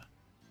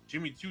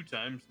Jimmy 2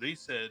 times, they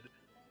said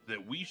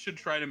that we should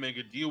try to make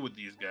a deal with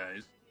these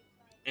guys,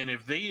 and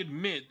if they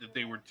admit that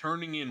they were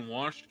turning in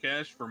washed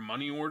cash for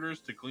money orders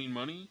to clean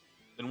money,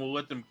 then we'll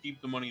let them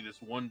keep the money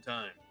this one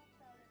time.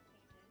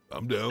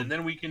 I'm down. And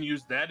then we can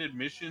use that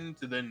admission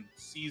to then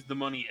seize the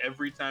money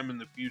every time in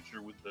the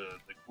future with the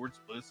court's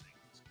blessings.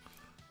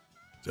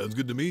 Sounds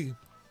good to me.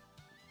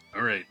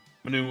 All right,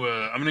 I'm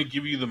gonna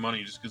give you the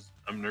money just because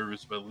I'm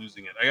nervous about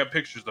losing it. I got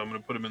pictures though. I'm gonna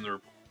put them in the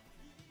report.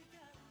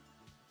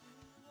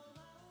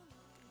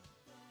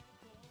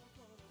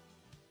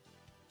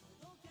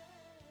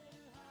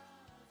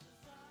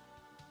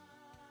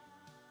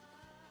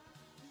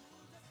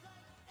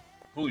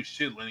 Holy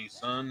shit, Lenny,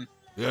 son.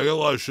 Yeah, I got a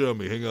lot of shit on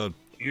me. Hang on.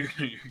 You're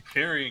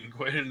carrying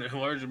quite a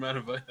large amount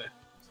of items.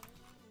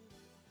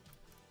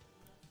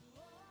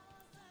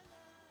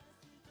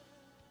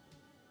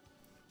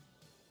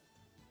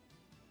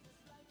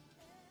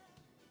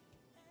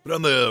 Put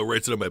on the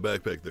right side of my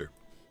backpack there.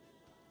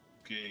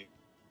 Okay.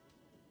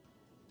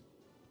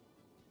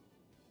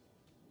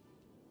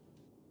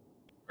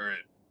 All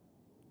right.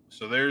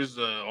 So there's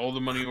all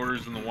the money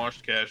orders and the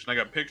washed cash, and I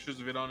got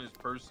pictures of it on his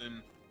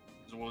person.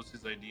 as well as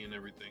his ID and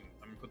everything.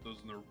 I'm gonna put those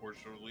in the report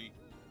shortly.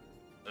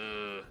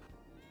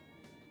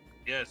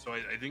 Yeah, so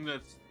I think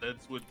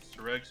that's what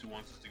Sirexu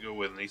wants us to go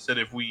with. And they said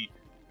if we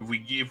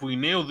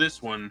nail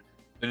this one,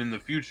 then in the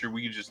future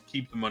we can just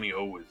keep the money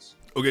always.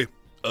 Okay.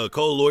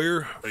 Call a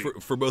lawyer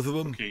for both of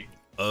them. Okay.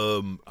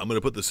 I'm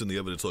gonna put this in the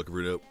evidence locker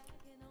right now.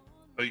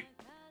 Hey.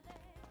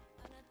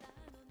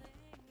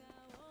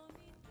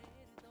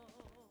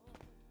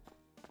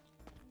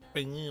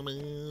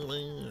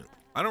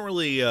 I don't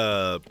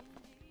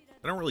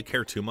really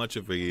care too much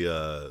if we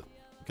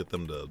get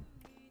them to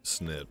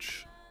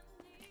snitch.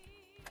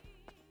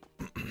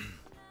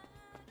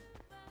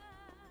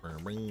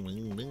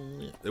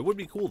 It would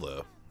be cool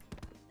though,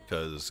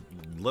 because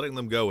letting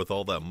them go with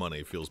all that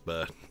money feels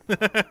bad.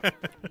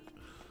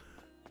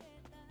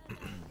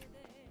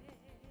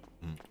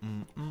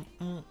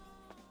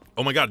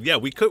 Oh my god, yeah,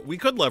 we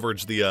could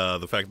leverage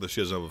the fact that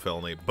she doesn't have a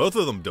felony. Both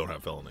of them don't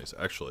have felonies,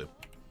 actually.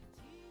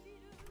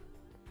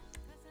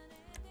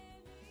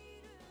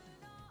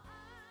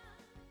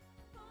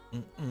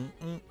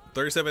 Mm-mm-mm.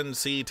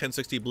 37C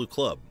 1060 Blue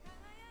Club.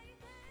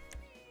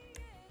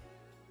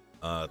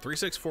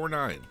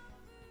 3649.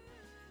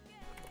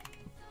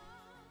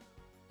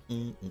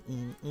 We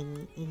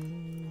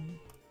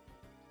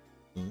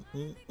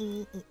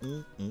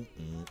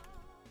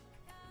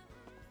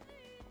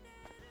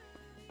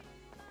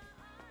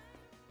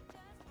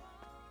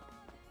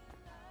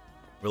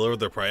lowered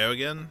their prio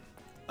again?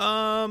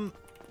 I'm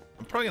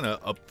probably gonna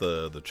up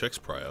the chick's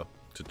prio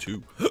to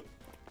 2.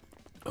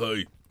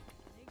 Hi.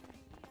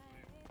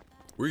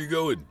 Where you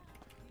going?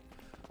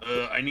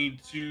 I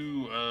need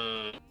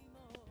to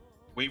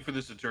wait for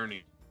this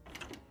attorney.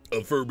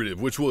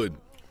 Affirmative. Which one?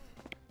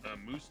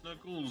 Moose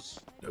Knuckles.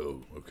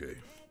 Oh, okay.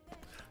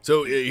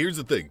 So here's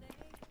the thing.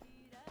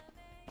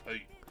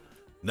 Hey.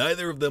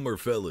 Neither of them are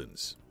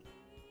felons.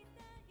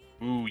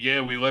 Ooh,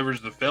 yeah, we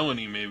leverage the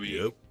felony, maybe.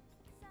 Yep.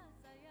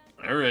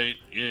 All right.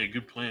 Yeah,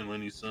 good plan,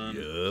 Lenny's son.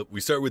 Yep. We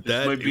start with this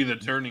that. Might be the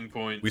turning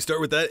point. We start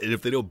with that, and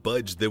if they don't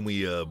budge, then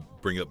we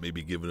bring up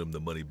maybe giving them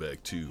the money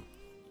back too.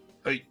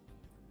 Hey.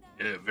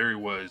 Yeah, very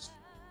wise.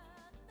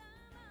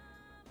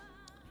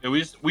 Yeah,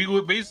 we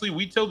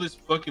tell this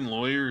fucking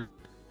lawyer,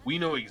 we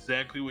know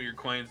exactly what your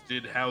clients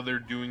did, how they're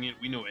doing it.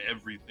 We know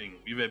everything.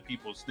 We've had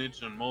people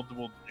snitch on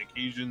multiple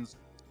occasions.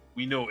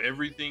 We know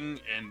everything,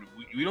 and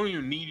we don't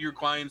even need your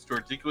clients to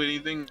articulate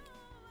anything.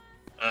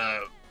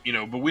 You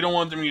know, but we don't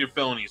want them to get a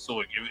felony. So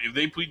look, if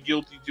they plead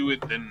guilty to it,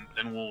 then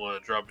we'll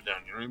drop it down.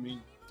 You know what I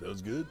mean?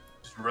 Sounds good.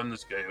 Just run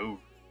this guy over.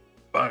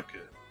 Baka.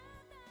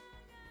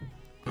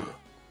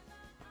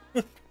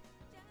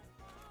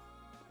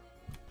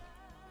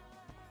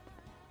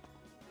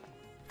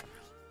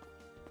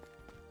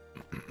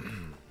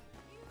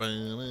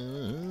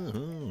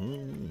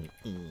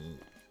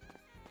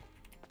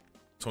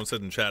 Someone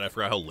said in chat, I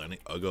forgot how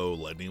ugly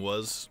Lenny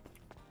was.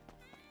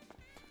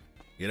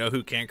 You know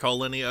who can't call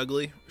Lenny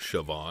ugly?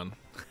 Siobhan.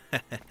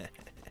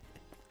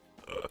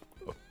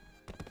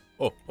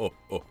 Oh.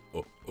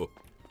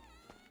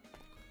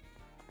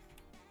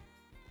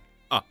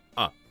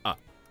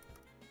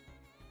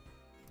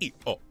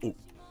 Oh.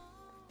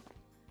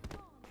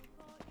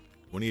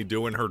 When are you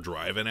doing her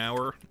driving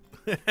hour?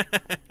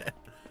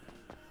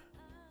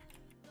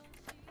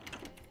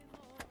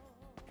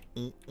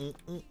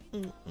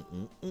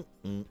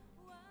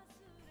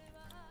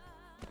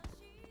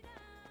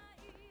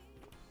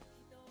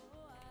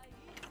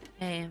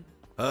 Hey.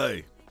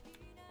 Hi.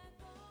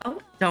 Oh,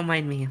 don't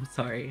mind me. I'm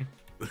sorry.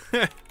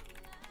 Wait,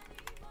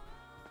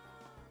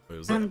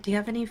 was that? Do you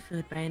have any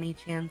food by any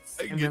chance?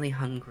 I'm really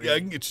hungry. Yeah, I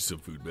can get you some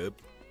food, babe.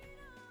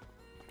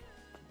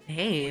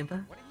 Babe.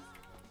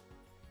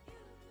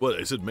 What?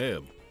 I said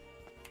ma'am.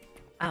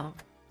 Oh.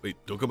 Wait,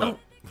 don't come out.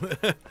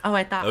 Oh,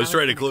 I thought I was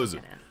trying to close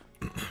it.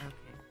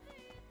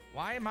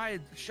 Why am I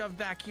shoved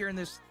back here in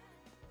this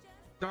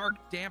dark,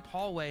 damp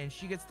hallway and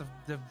she gets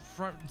the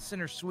front and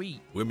center suite?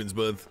 Women's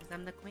month.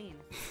 I'm the queen.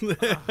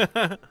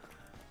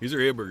 Here's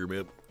your hamburger,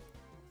 man.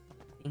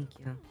 Thank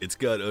you. It's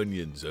got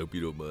onions. I hope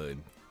you don't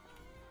mind.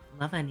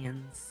 Love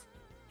onions.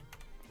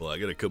 Well, I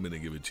gotta come in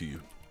and give it to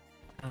you.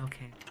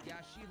 Okay. Yeah,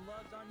 she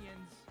loves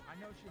onions. I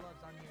know she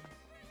loves onions.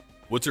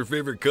 What's her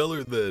favorite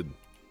color then?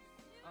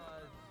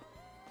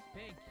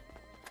 Pink.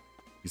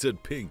 You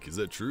said pink. Is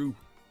that true?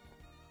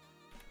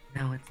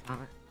 No, it's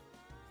not.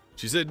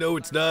 She said no,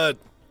 it's not.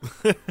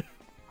 I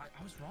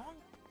was wrong?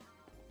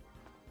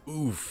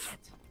 Oof.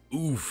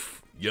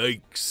 Oof.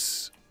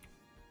 Yikes.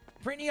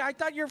 Brittany, I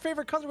thought your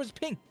favorite color was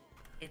pink.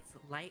 It's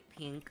light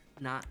pink,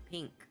 not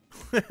pink.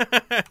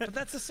 But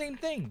that's the same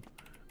thing.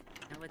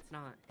 No, it's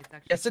not. It's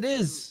actually. Yes, it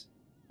is.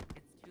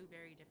 It's two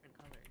very different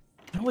colors.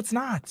 No, it's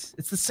not.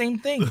 It's the same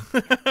thing.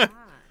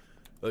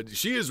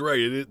 She is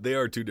right. They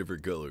are two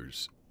different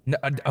colors. No,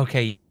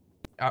 okay.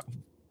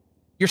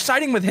 You're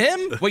siding with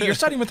him? Wait, you're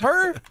siding with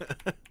her?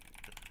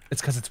 It's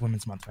because it's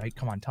Women's Month, right?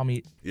 Come on, tell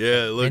me.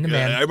 Yeah, look,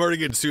 man. I'm already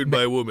getting sued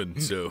by a woman,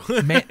 so.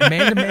 man to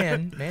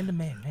man.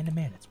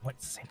 It's the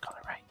same color,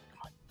 right? Come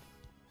on.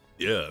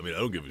 Yeah, I mean, I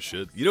don't give a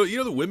shit. You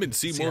know, the women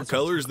see more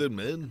colors than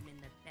men.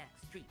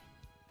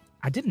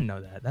 I didn't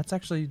know that. That's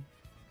actually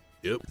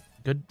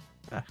good.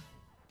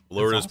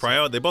 Lowered his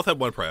prio. They both have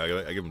 1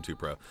 prio. I give them 2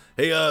 prio.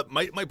 Hey,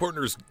 my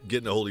partner's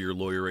getting a hold of your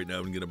lawyer right now.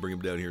 I'm gonna bring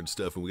him down here and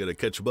stuff, and we gotta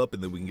catch him up,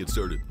 and then we can get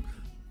started.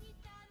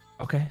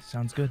 Okay,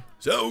 sounds good.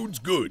 Sounds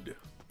good.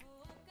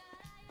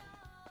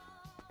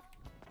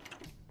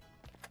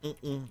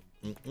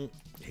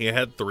 He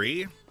had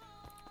 3.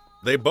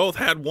 They both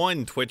had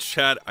 1, Twitch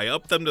chat. I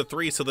upped them to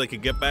 3 so they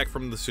could get back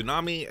from the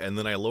tsunami, and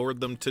then I lowered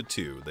them to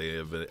 2. They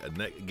have a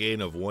net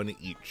gain of 1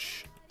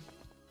 each.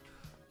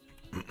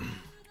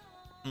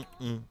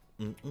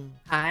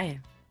 Hi.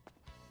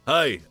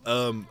 Hi.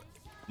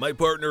 My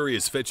partner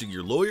is fetching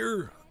your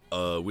lawyer.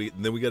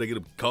 Then we gotta get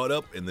him caught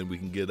up, and then we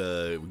can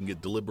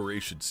get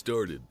deliberation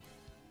started.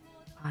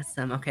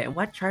 Awesome. Okay,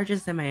 what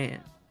charges am I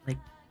like?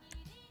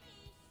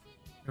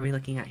 Are we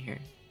looking at here?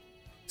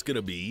 It's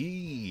gonna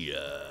be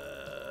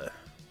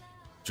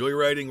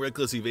joyriding,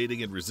 reckless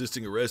evading, and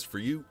resisting arrest for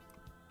you.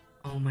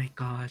 Oh my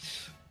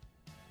gosh,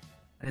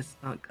 that's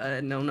not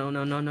good. No, no,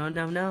 no, no, no,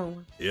 no,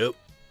 no. Yep.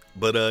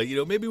 But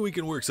maybe we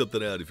can work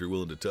something out if you're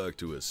willing to talk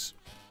to us.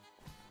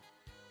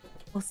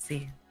 We'll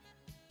see.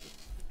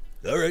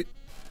 All right.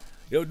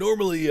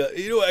 Normally,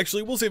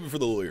 actually, we'll save it for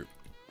the lawyer.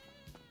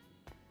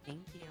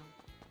 Thank you.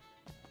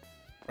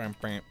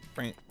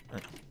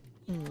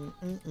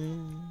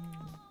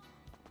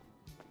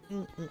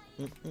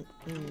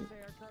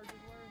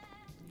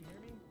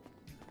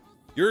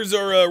 Yours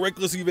are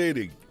reckless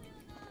evading.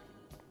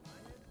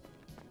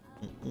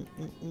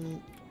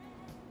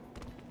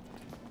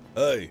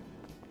 Hi.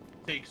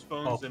 Takes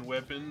phones and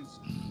weapons.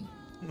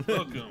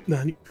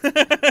 Welcome.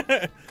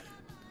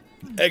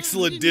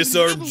 Excellent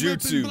disarm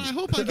jutsu. I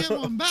hope I get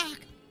one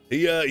back.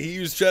 He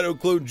used shadow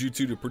clone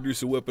jutsu to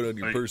produce a weapon on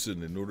your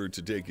person in order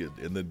to take it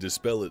and then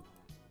dispel it.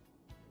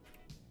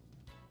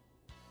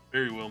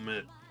 Very well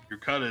met. Your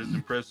kata is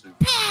impressive.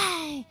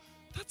 Pow!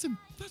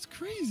 That's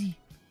crazy.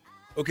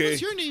 Okay.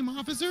 What's your name,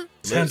 officer?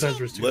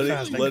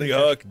 Lenny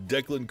Hawk,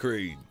 Declan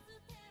Crane.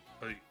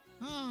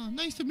 Ah,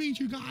 nice to meet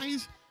you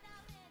guys.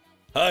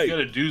 Hi. You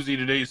got a doozy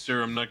today,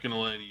 sir. I'm not gonna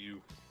lie to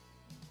you.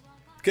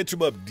 Catch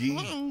him up, D.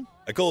 Uh-oh.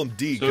 I call him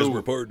D because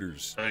we're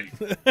partners.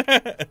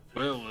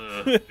 Well,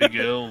 Big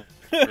L,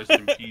 rest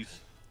in peace.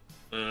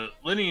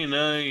 Lenny and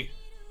I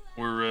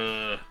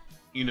were,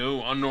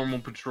 on normal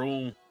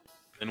patrol,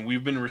 and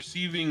we've been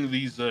receiving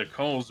these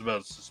calls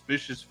about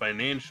suspicious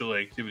financial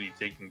activity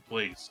taking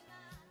place.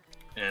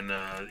 And,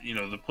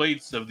 the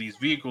plates of these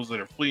vehicles that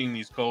are fleeing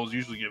these calls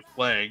usually get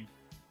flagged.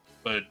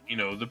 But,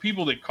 the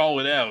people that call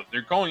it out,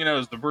 they're calling it out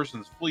as the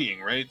person's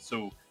fleeing, right?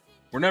 So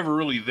we're never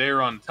really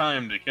there on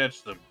time to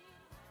catch them.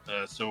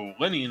 So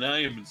Lenny and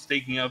I have been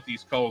staking out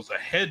these calls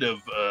ahead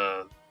of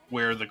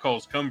where the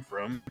calls come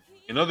from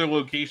in other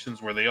locations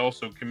where they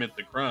also commit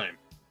the crime.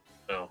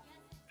 Well,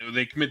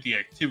 they commit the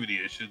activity,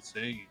 I should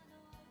say.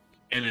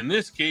 And in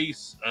this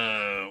case,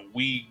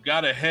 we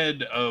got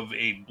ahead of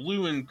a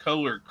blue in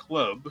color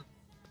club,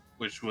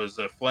 which was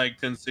a flag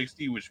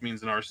 1060, which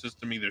means in our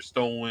system either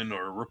stolen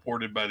or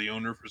reported by the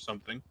owner for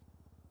something.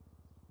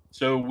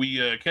 So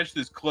we catch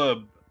this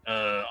club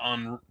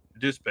on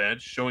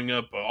dispatch, showing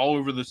up all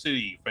over the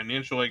city.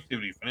 Financial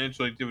activity.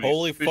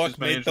 Holy fuck,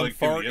 make them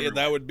fart. Yeah,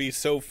 that would be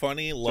so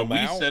funny. So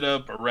we set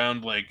up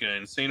around like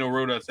Insano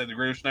Road outside the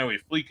Great Ocean Highway,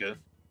 Fleeca,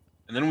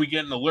 and then we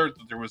get an alert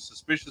that there was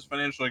suspicious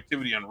financial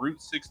activity on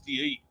Route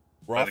 68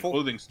 by the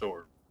clothing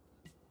store.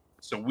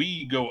 So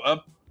we go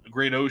up the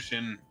Great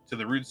Ocean to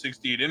the Route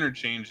 68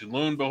 interchange, and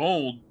lo and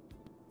behold,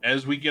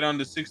 as we get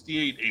onto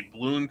 68, a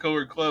blue and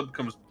color club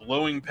comes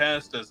blowing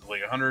past us at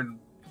like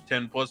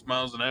 110 plus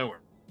miles an hour.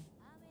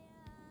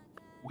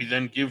 We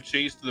then give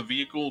chase to the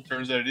vehicle.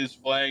 Turns out it is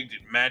flagged.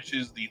 It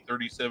matches the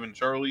 37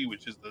 Charlie,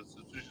 which is the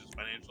suspicious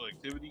financial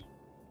activity.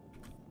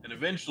 And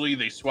eventually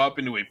they swap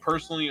into a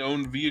personally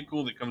owned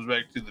vehicle that comes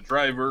back to the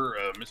driver,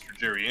 Mr.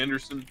 Jerry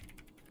Anderson,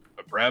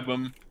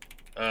 Brabham.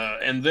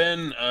 And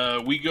then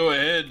we go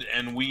ahead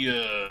and we,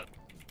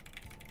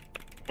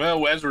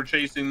 well, as we're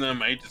chasing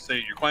them, I hate to say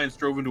it, your clients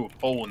drove into a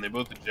pole and they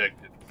both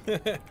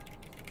ejected.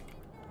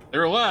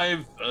 They're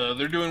alive.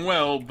 They're doing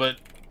well, but,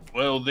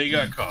 well, they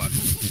got caught.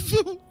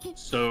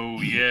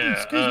 So,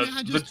 yeah,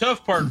 the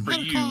tough part for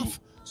you,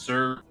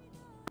 sir,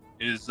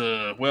 is,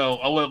 well,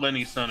 I'll let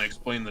Lenny's son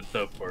explain the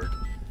tough part.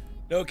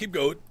 No, keep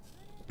going.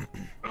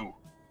 Oh,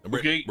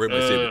 okay.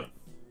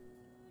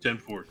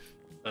 10-4.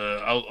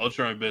 I'll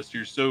try my best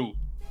here. So,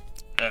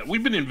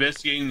 we've been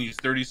investigating these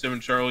 37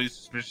 Charlie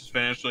suspicious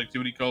financial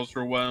activity calls for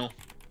a while.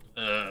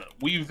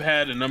 We've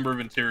had a number of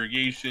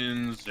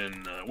interrogations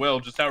and, well,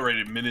 just outright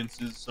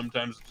admittances,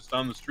 sometimes just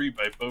on the street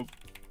by folk.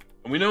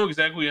 And we know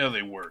exactly how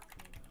they work.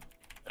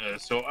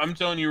 So I'm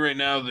telling you right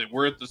now that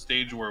we're at the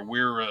stage where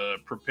we're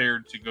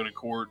prepared to go to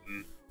court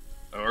and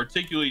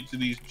articulate to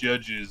these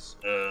judges,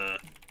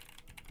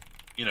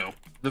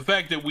 the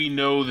fact that we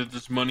know that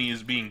this money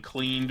is being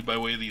cleaned by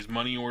way of these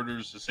money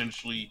orders.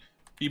 Essentially,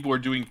 people are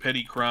doing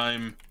petty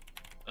crime,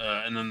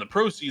 and then the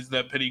proceeds of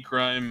that petty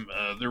crime,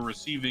 they're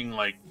receiving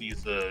like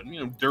these,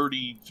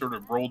 dirty sort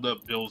of rolled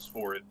up bills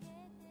for it.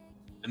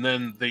 And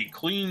then they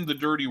clean the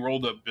dirty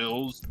rolled up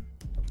bills.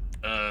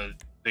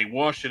 They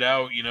wash it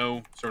out, you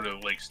know, sort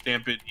of like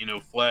stamp it, you know,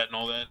 flat and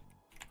all that.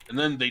 And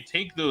then they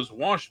take those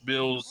wash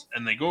bills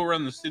and they go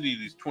around the city,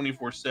 these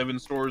 24/7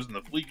 stores and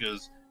the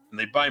fleekas, and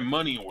they buy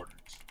money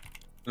orders.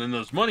 And then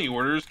those money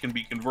orders can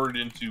be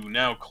converted into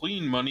now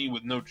clean money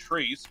with no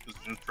trace, because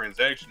there's no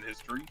transaction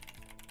history,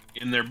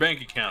 in their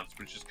bank accounts,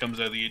 which just comes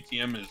out of the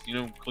ATM as, you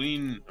know,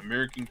 clean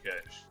American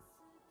cash.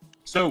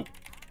 So,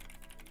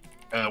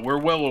 we're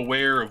well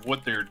aware of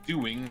what they're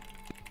doing.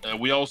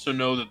 We also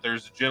know that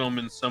there's a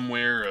gentleman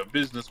somewhere, a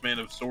businessman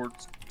of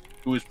sorts,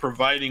 who is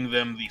providing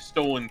them the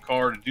stolen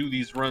car to do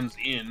these runs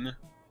in.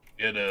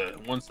 We had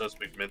one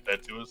suspect admit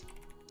that to us.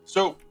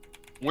 So,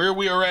 where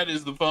we are at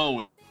is the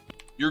following.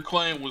 Your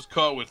client was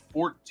caught with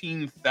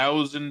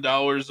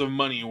 $14,000 of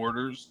money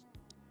orders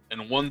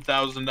and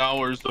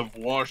 $1,000 of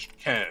washed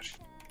cash.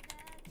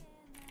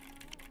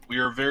 We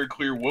are very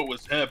clear what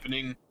was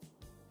happening.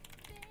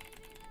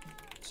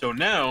 So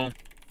now,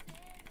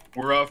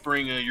 we're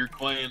offering your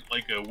client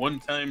like a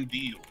one-time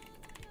deal.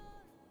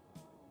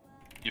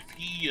 If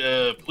he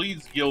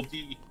pleads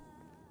guilty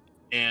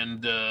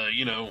and,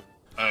 you know,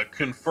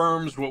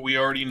 confirms what we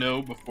already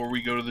know before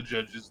we go to the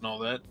judges and all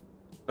that,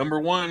 number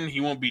one, he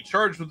won't be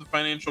charged with the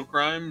financial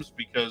crimes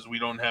because we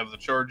don't have the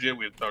charge yet.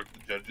 We have to talk to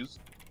the judges.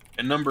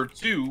 And number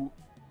two,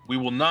 we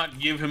will not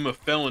give him a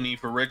felony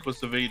for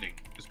reckless evading,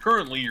 because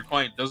currently your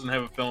client doesn't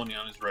have a felony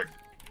on his record.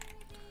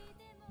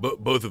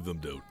 But both of them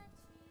don't.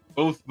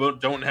 Both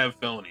don't have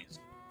felonies.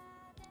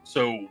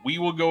 So we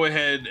will go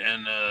ahead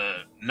and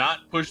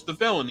not push the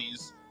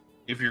felonies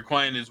if your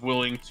client is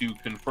willing to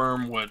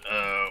confirm what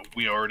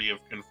we already have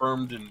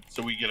confirmed, and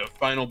so we get a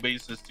final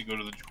basis to go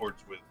to the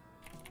courts with.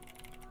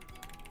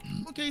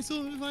 Okay,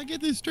 so if I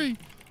get this straight,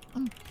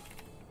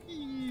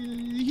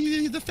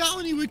 the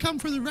felony would come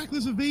for the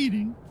reckless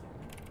evading.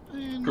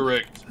 And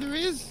Correct.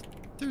 There's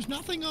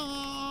nothing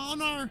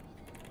on our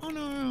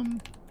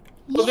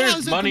Well, there's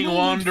laws at money the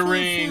moment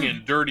laundering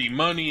and dirty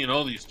money and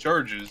all these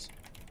charges,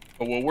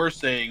 but what we're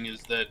saying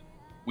is that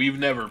we've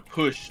never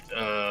pushed,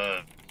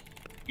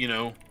 you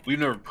know, we've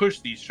never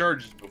pushed these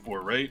charges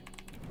before, right?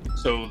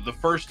 So the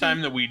first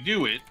time that we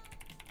do it,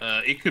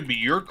 it could be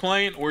your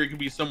client or it could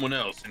be someone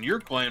else. And your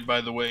client,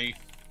 by the way,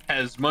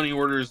 has money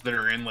orders that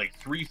are in like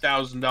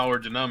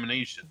 $3,000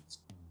 denominations.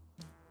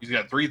 He's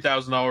got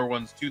 $3,000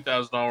 ones,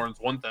 $2,000 ones,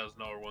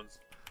 $1,000 ones.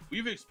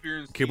 We've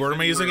experienced. Keyboard,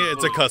 I'm using it.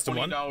 It's a custom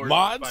one. $20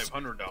 Mods, to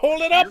 $500.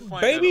 hold it So up, your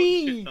client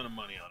baby. had a shit ton of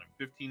money on him,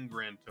 15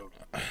 grand total.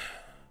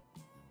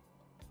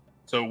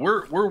 So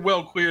we're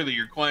well clear that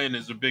your client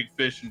is a big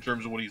fish in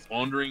terms of what he's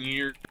laundering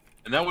here,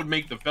 and that would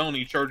make the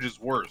felony charges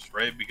worse,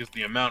 right? Because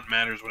the amount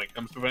matters when it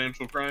comes to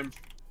financial crimes.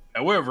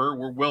 However,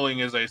 we're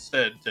willing, as I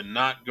said, to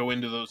not go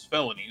into those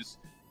felonies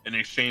in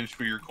exchange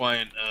for your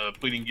client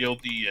pleading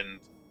guilty and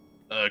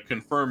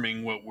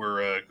confirming what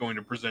we're going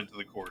to present to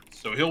the court.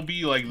 So he'll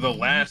be like the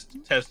last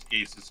test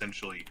case,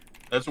 essentially.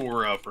 That's what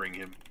we're offering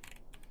him.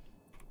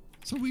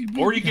 So we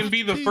Or he can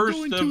be the first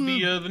go of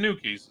into the new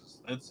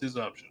cases. That's his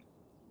option.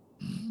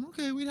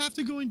 Okay, we'd have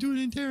to go into an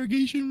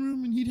interrogation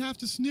room and he'd have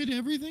to snit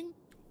everything.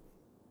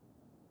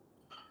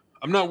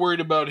 I'm not worried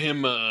about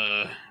him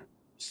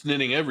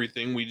snitting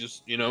everything. We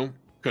just, you know,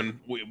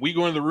 we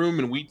go in the room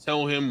and we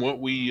tell him what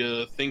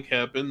we think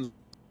happens,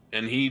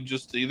 and he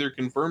just either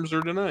confirms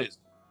or denies.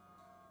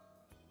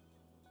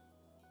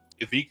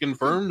 If he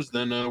confirms,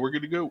 then we're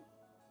good to go.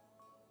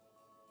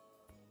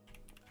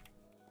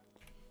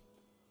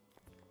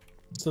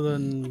 So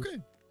then,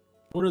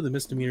 what are the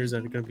misdemeanors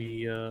that are going to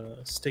be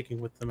sticking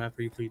with them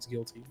after he pleads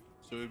guilty?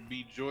 So it'd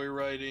be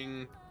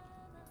joyriding,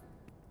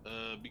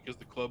 because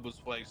the club was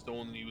flag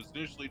stolen and he was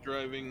initially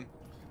driving.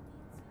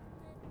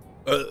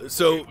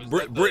 So hold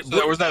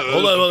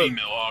on.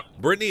 Female Hawk.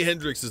 Brittany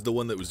Hendricks is the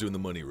one that was doing the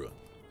money run.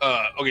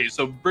 Okay,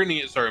 so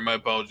Brittany, sorry, my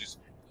apologies.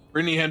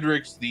 Brittany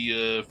Hendricks,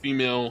 the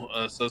female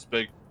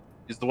suspect,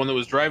 is the one that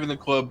was driving the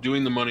club,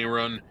 doing the money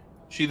run.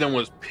 She then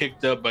was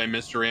picked up by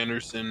Mr.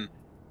 Anderson,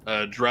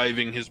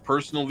 driving his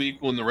personal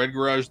vehicle in the red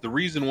garage. The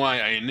reason why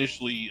I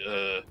initially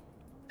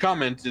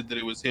commented that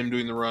it was him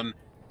doing the run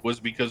was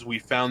because we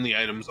found the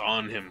items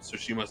on him, so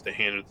she must have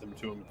handed them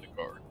to him in the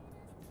car.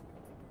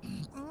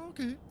 Oh,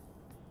 okay.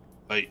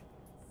 Right.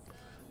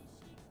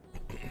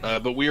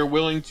 But we are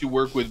willing to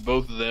work with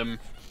both of them.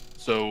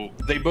 So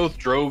they both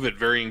drove at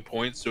varying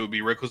points, so it would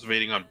be reckless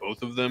evading on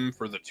both of them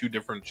for the two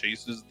different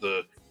chases,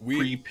 the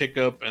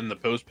pre-pickup and the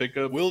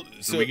post-pickup.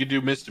 So we could do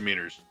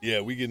misdemeanors.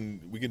 Yeah, we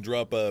can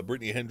drop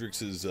Brittany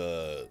Hendricks'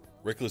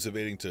 reckless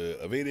evading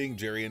to evading,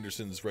 Jerry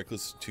Anderson's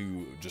reckless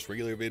to just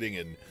regular evading,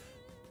 and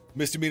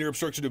misdemeanor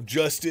obstruction of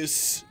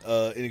justice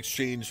in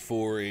exchange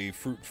for a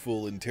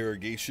fruitful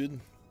interrogation.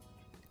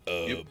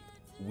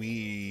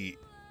 We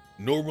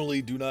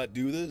normally do not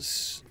do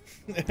this.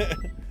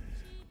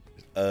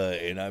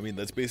 And I mean,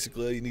 that's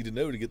basically all you need to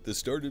know to get this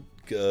started.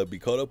 Be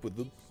caught up with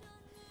them.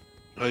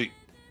 Like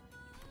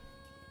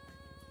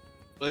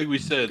we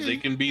said, they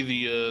can be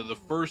the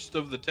first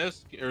of the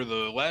test, or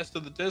the last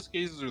of the test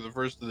cases, or the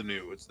first of the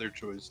new. It's their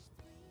choice.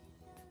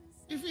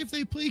 If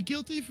they plead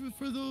guilty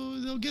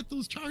they'll get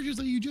those charges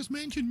that you just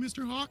mentioned,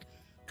 Mr. Hawk.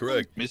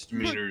 Correct.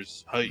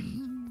 Misdemeanors, height.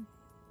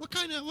 What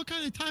kind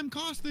of time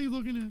cost are they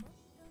looking at?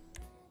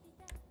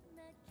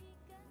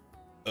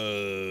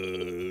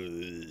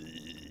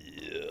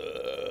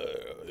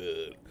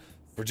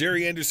 For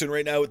Jerry Anderson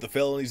right now with the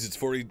felonies, it's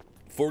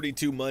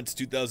 42 months,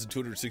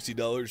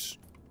 $2,260.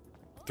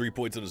 3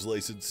 points on his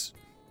license.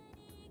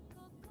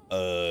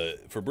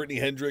 For Brittany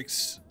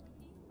Hendricks,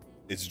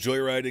 it's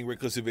joyriding,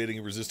 reckless evading,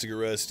 and resisting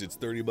arrest. It's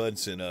 30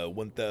 months and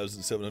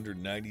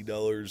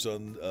 $1,790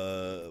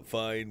 on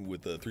fine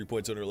with 3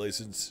 points on her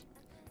license.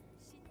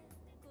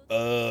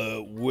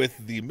 With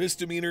the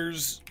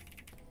misdemeanors,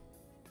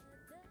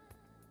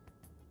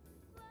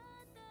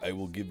 I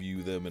will give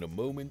you them in a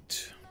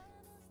moment.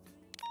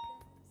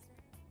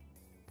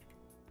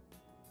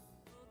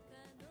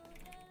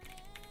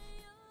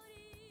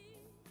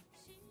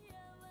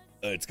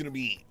 It's going to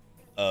be,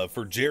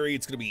 for Jerry,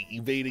 it's going to be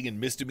evading and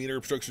misdemeanor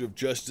obstruction of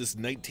justice,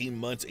 19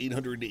 months,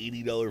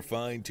 $880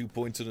 fine, 2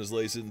 points on his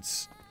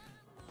license.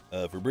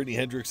 For Brittany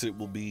Hendricks, it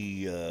will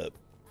be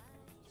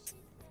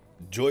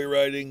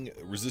joyriding,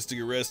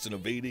 resisting arrest, and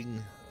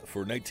evading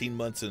for 19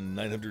 months and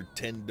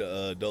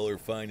 $910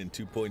 fine and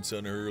 2 points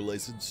on her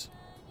license.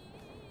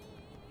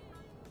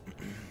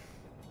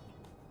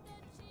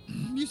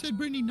 You said,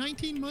 Brittany,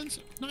 19 months,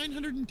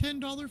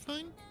 $910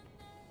 fine?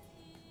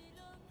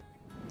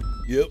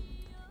 Yep.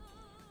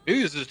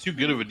 Maybe this is too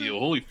good of a deal.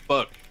 Holy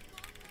fuck.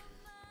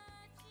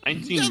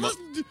 19 months.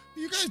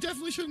 You guys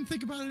definitely shouldn't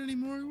think about it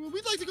anymore. Well,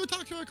 we'd like to go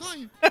talk to our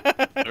client.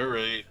 All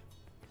right.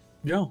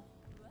 Yo.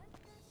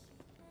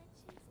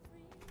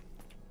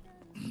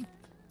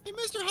 Hey,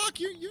 Mr.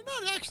 Hawk, you're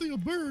not actually a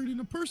bird in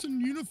a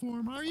person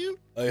uniform, are you?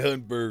 I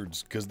hunt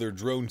birds because they're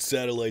drone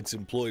satellites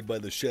employed by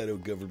the shadow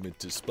government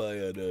to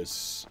spy on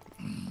us.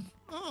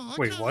 Oh,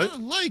 Wait, what? I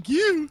like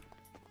you.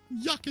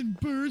 Yucking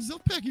birds, they'll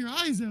peck your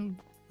eyes out.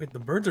 Wait, the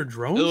birds are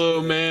drones?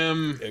 Hello,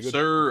 ma'am.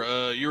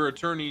 Sir, your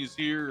attorney's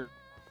here.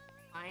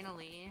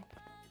 Finally.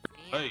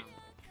 Hi.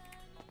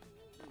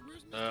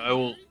 I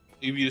will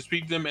leave you to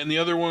speak to them. And the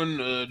other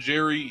one,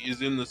 Jerry,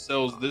 is in the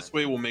cells this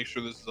way. We'll make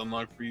sure this is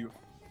unlocked for you.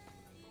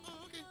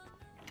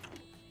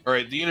 All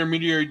right, the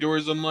intermediary door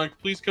is unlocked.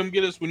 Please come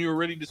get us when you are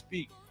ready to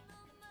speak.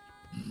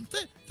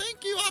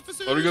 Thank you,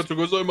 officers. Arigato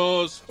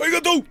gozaimasu.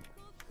 Arigato!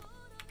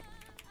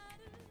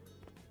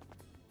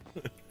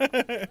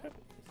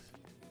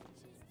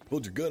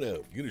 Hold your gun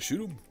out. You gonna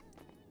shoot him?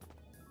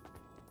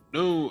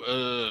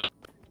 No,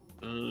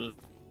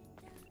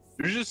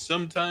 there's just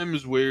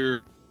sometimes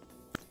where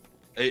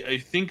I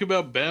think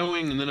about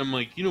bowing and then I'm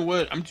like, you know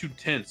what? I'm too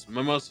tense.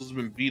 My muscles have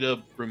been beat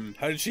up from.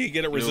 How did she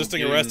get a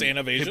resisting arrest and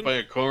evasion? Hit by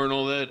a car and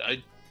all that.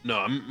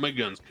 My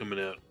gun's coming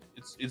out.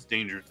 It's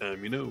danger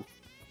time, you know.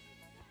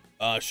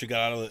 She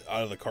got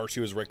out of the car she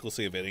was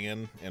recklessly evading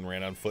in and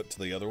ran on foot to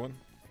the other one.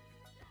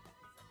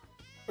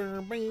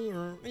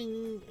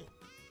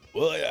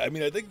 Well, I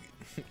mean,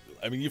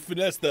 you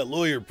finessed that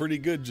lawyer pretty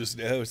good just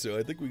now, so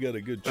I think we got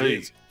a good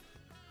chance.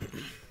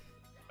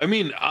 I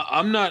mean,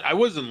 I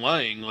wasn't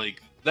lying.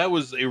 Like, that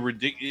was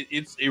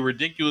it's a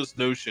ridiculous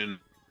notion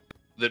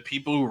that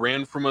people who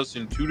ran from us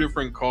in 2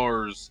 different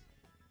cars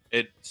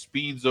at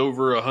speeds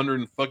over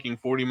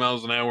 140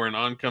 miles an hour in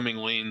oncoming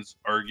lanes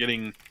are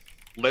getting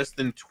less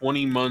than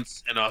 20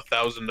 months and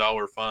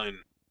 $1,000 fine.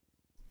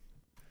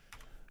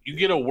 You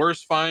get a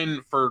worse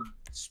fine for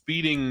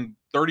speeding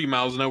 30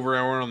 miles an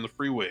hour on the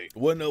freeway.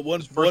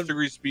 First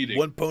degree speeding.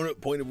 One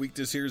point of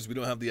weakness here is we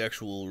don't have the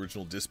actual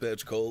original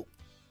dispatch call.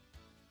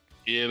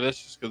 Yeah,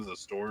 that's just because of the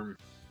storm.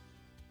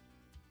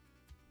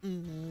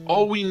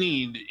 All we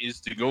need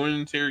is to go in an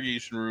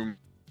interrogation room,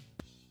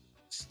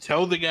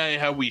 tell the guy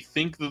how we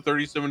think the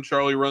 37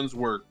 Charlie runs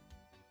work,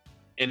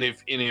 and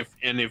if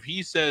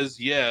he says,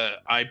 yeah,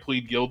 I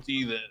plead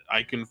guilty, that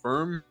I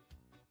confirm,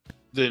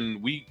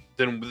 then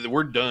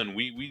we're done.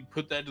 We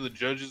put that to the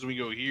judges and we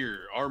go,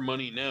 here, our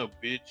money now,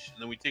 bitch, and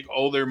then we take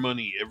all their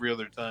money every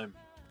other time.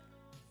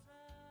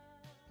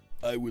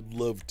 I would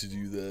love to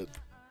do that.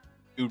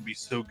 It would be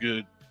so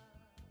good.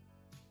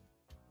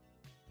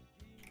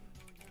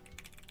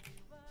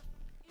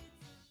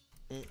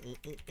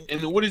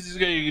 And what is this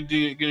guy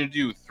gonna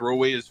do? Throw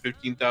away his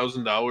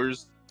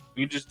 $15,000?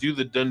 We can just do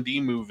the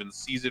Dundee move and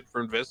seize it for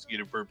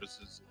investigative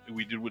purposes.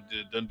 We did with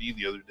Dundee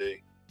the other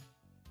day.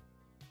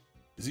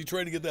 Is he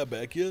trying to get that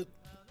back yet?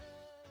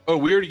 Oh,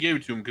 we already gave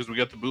it to him because we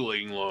got the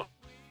bootlegging law.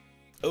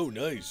 Oh,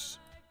 nice.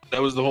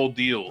 That was the whole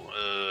deal.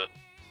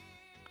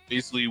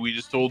 Basically, we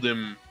just told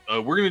him,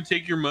 we're gonna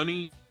take your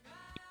money,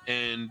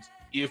 and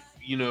if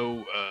you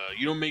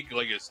don't make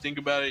like a stink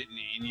about it,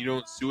 and you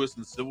don't sue us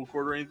in civil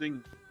court or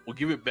anything, we'll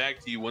give it back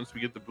to you once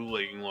we get the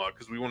bootlegging law,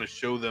 because we want to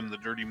show them the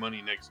dirty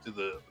money next to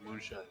the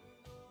moonshine.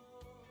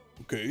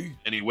 Okay.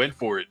 And he went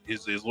for it.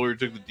 His lawyer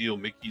took the deal,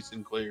 Mickey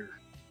Sinclair.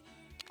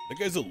 That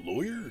guy's a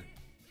lawyer?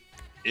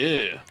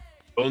 Yeah.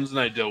 Bones and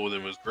I dealt with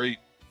him. It was great.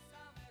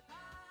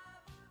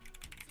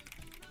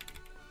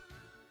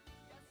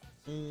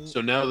 So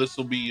now this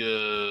will be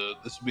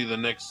the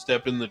next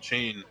step in the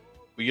chain.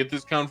 We get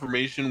this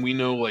confirmation. We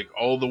know like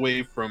all the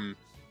way from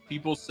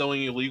people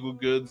selling illegal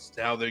goods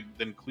to how they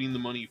then clean the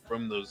money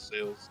from those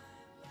sales.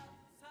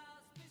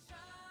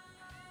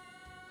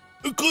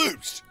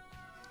 Eclipse!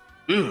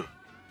 Ugh.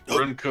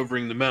 We're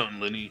uncovering the mountain,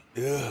 Lenny.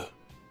 Yeah.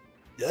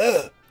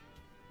 Yeah.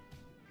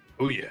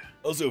 Oh, yeah.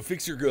 Also,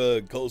 fix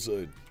your call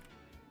sign.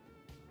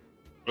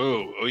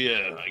 Oh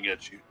yeah, I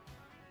got you.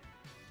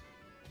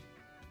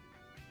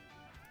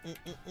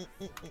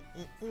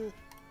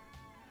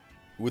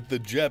 With the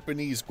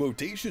Japanese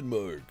quotation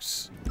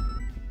marks.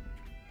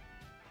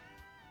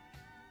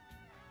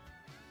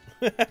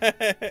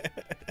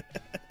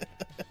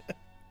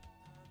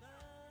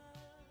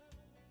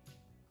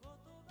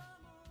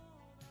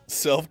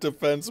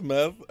 Self-defense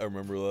meth? I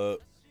remember that.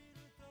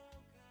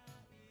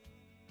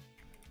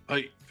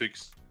 Hey,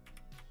 fix.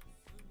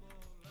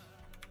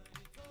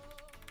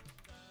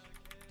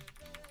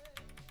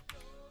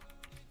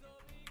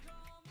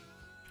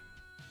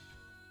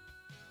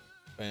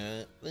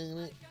 Yeah,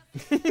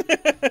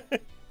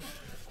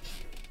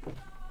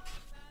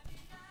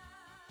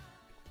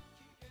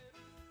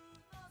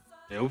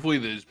 hopefully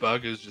these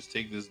Bakas just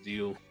take this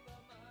deal.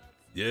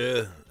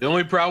 Yeah. The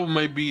only problem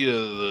might be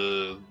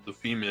the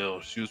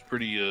female. She was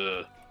pretty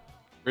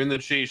during the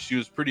chase. She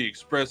was pretty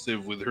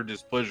expressive with her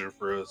displeasure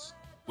for us.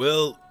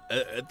 Well,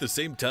 at the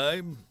same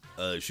time,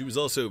 she was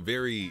also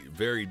very,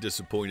 very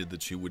disappointed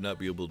that she would not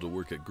be able to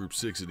work at Group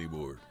 6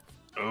 anymore.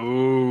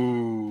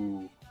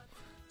 Oh,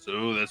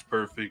 so that's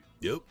perfect.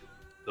 Yep.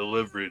 The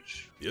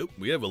leverage. Yep,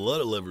 we have a lot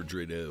of leverage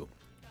right now.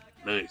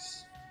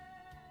 Nice.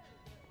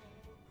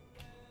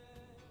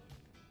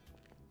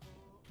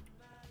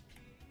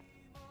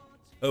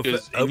 How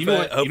fast do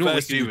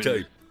you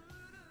type?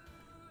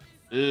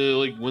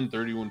 Like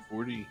 130,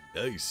 140.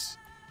 Nice.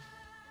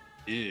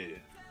 Yeah.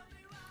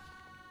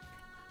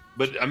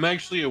 But I'm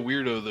actually a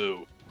weirdo,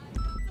 though.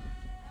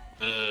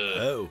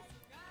 Oh.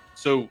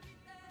 So,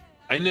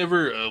 I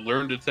never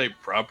learned to type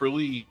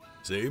properly.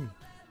 Same.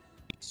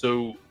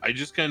 So, I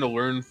just kind of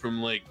learned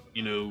from, like,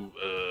 you know,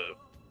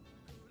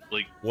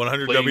 like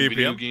 100 playing WPM?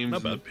 video games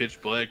Not in the bad.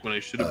 pitch black when I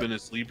should have been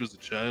asleep as a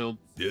child.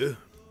 Yeah.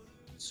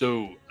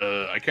 So,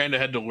 I kind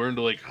of had to learn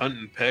to, like, hunt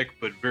and peck,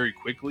 but very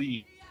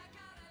quickly.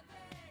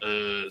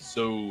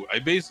 So, I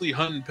basically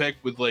hunt and peck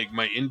with, like,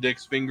 my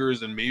index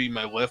fingers and maybe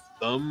my left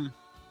thumb.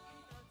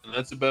 And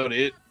that's about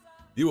it.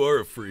 You are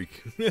a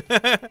freak. Yeah.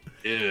 That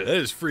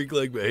is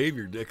freak-like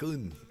behavior,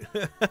 Declan.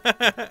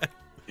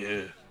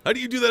 Yeah. How do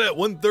you do that at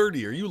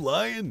 1:30? Are you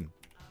lying?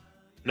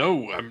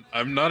 No,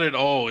 I'm not at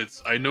all.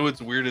 I know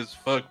it's weird as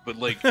fuck, but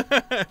like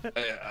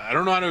I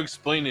don't know how to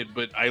explain it,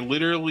 but I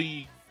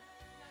literally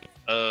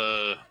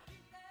I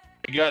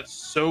got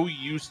so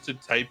used to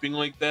typing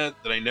like that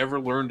I never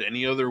learned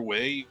any other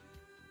way.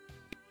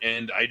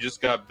 And I just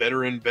got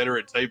better and better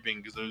at typing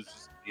because I was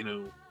just, you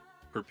know,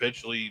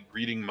 perpetually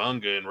reading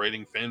manga and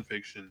writing fan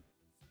fiction.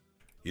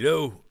 You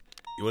know,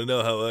 you want to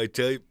know how I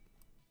type?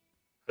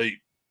 Hey.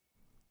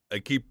 I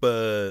keep,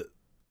 yeah,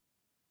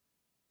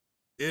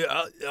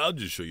 I'll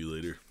just show you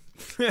later.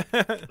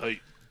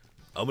 Hey.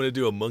 I'm going to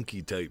do a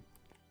monkey type.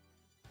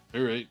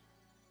 All right.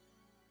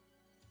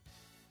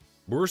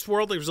 Worst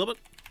world, there's something?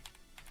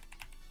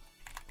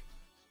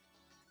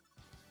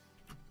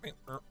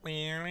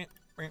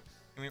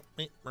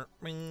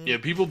 Yeah,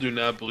 people do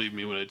not believe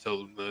me when I tell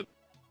them that.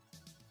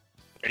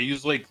 I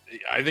use like,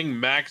 I think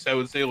max, I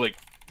would say like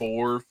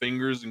 4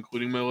 fingers,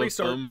 including my left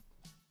Restart. thumb.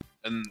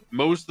 And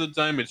most of the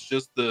time, it's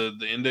just the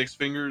index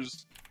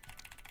fingers.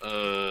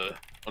 On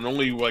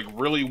only like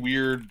really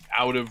weird,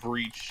 out of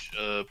reach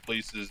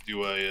places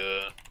do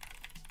I,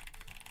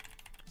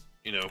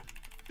 you know,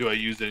 do I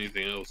use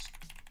anything else.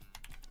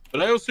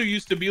 But I also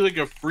used to be like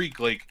a freak.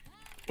 Like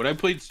when I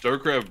played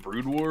StarCraft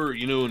Brood War,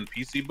 you know, in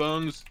PC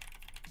bongs,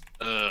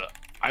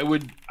 I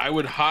would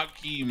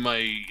hotkey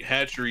my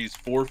hatcheries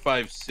 4,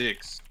 5,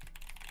 6.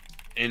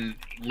 And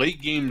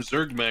late game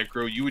Zerg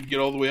macro, you would get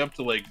all the way up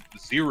to like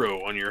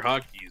 0 on your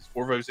hotkeys.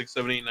 4, 5, 6,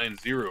 7, 8, 9,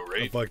 0,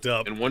 right? I fucked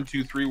up. And 1,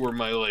 2, 3 were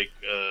my like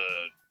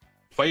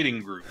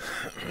fighting group.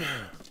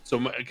 So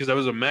because I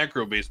was a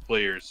macro based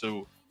player,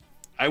 so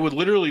I would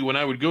literally, when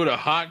I would go to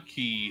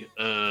hotkey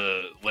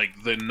like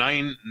the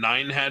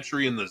 9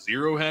 hatchery and the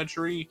 0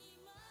 hatchery,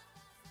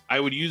 I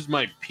would use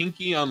my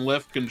pinky on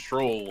left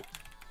control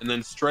and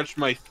then stretch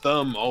my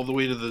thumb all the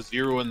way to the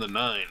 0 and the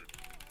 9.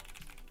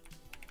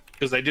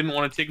 Because I didn't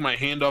want to take my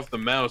hand off the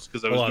mouse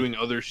because I was doing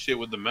other shit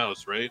with the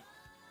mouse, right?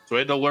 So I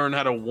had to learn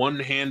how to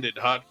one-handed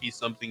hotkey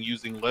something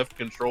using left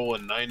control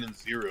and 9 and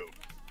 0.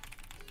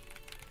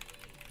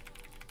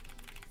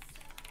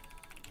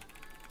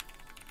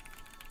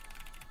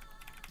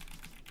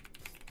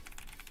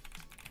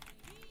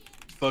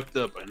 It's fucked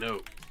up, I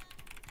know.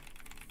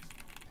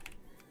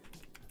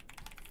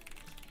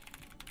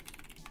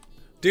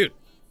 Dude.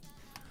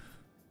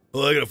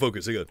 Oh, I gotta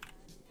focus. Hang on.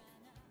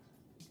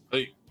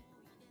 Hey.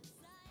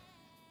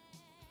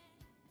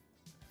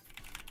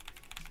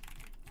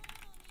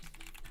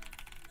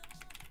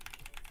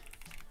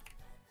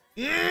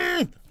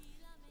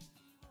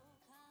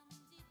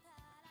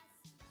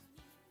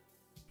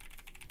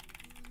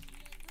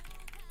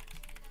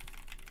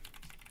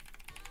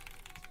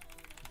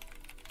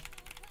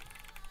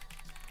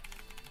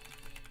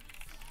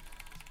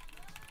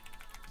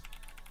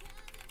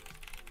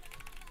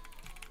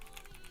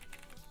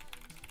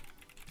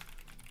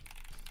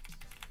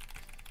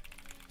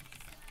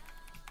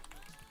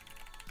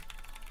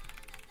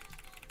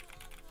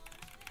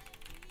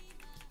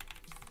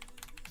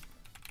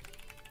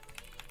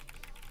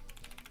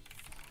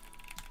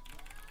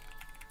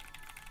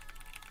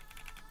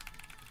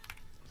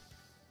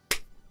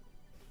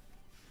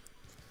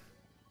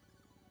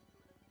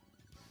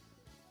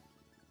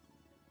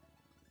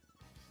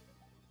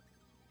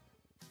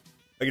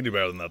 I can do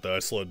better than that, though. I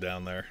slowed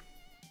down there.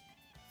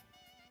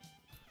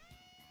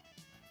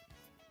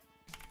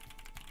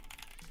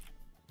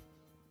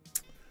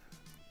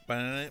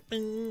 I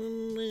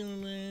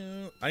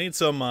need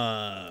some,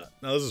 no,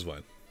 this is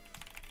fine.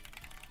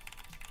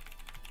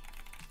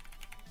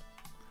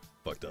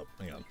 Fucked up.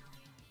 Hang on.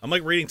 I'm,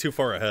 like, reading too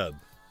far ahead.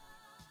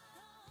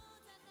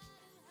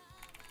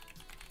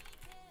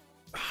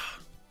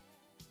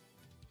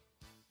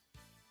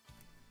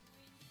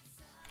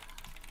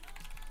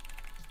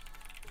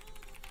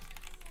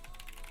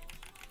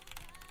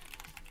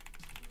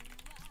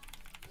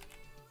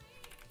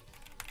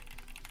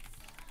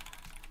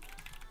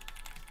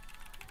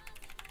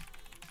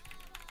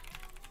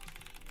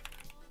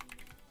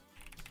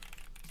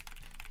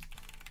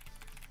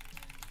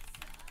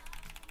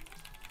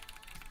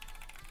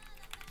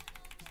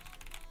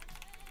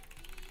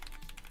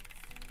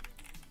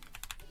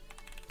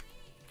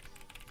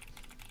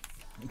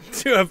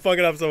 Dude, I'm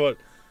fucking up so much.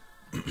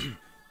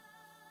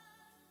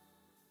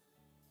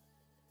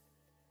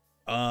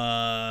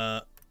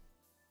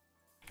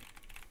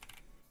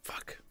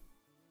 Fuck.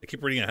 I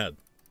keep reading ahead.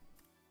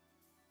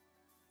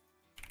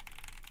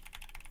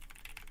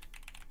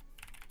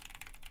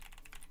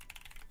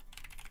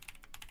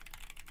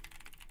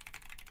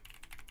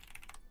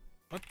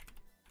 What?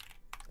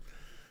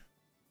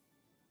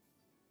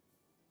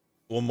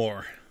 One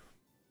more.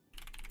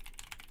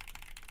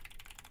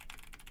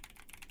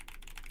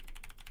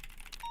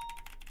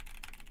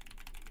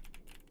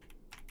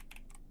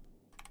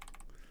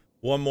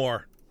 One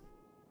more.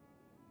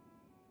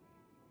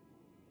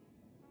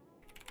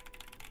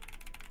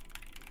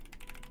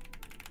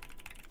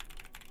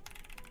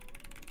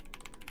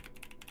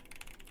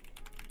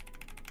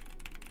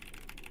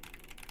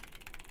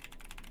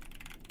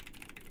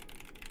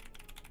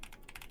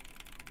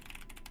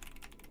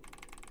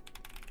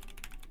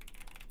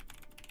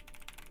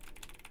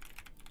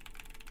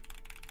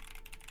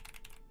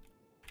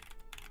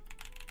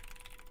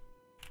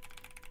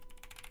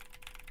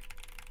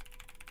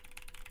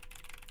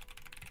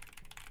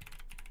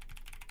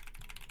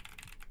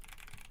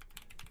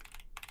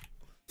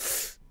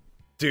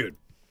 Dude.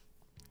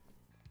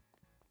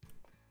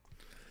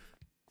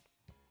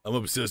 I'm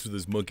obsessed with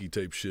this monkey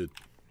type shit.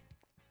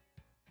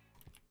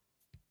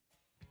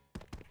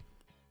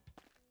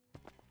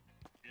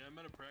 Yeah, I'm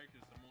out of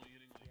practice. I'm only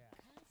getting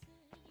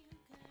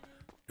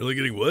You're only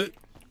getting what?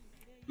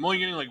 I'm only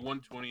getting like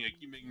 120. I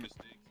keep making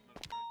mistakes.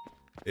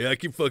 Yeah, I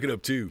keep fucking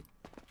up too.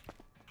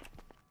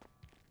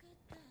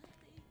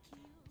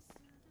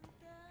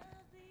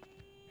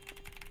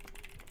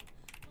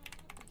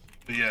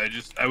 But yeah,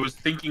 I was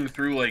thinking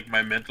through like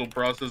my mental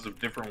process of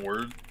different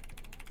words,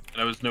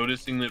 and I was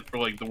noticing that for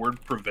like the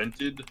word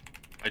prevented,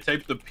 I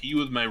typed the P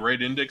with my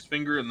right index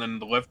finger, and then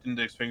the left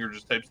index finger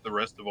just types the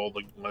rest of all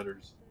the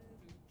letters.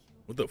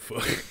 What the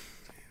fuck?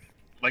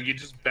 Like it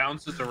just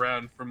bounces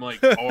around from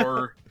like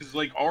R, because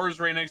like R is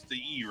right next to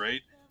E,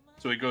 right?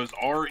 So it goes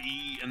R,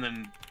 E, and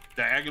then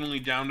diagonally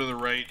down to the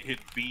right, hit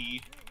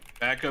B,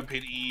 back up,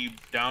 hit E,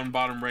 down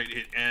bottom right,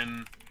 hit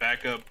N,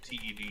 back up,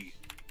 TED.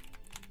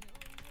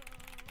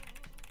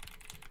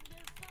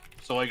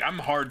 So like I'm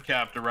hard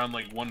capped around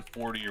like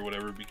 140 or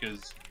whatever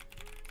because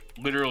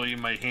literally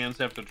my hands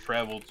have to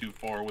travel too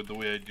far with the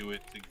way I do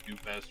it to do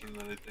faster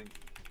than I think.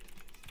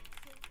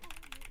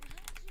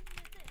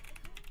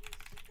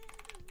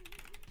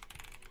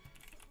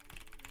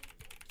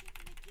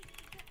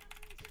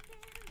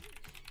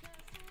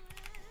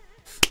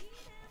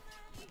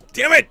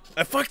 Damn it!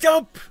 I fucked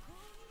up!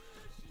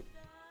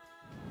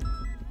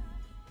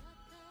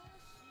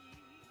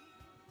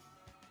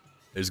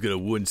 It's got a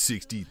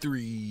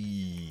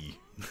 163.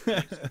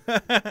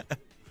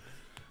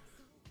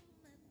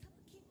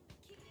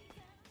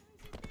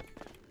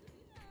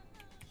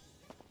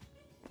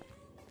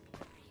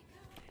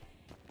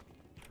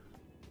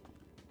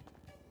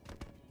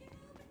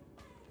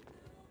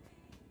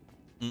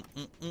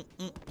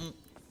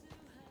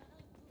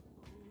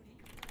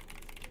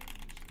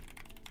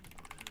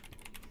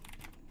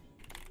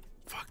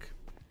 Fuck.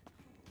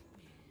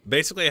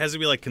 Basically, it has to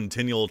be like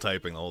continual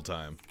typing the whole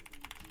time.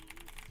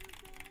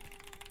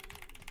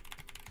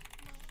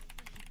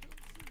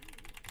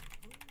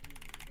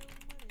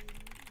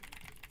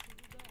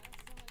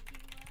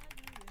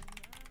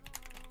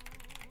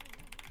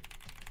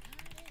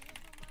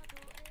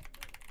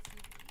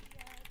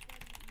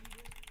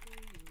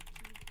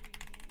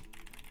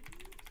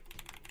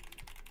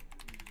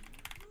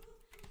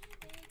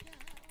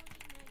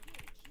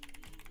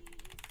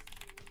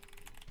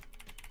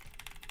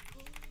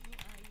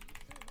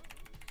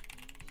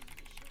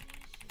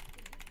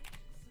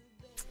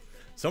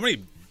 So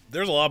many,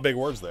 there's a lot of big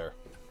words there.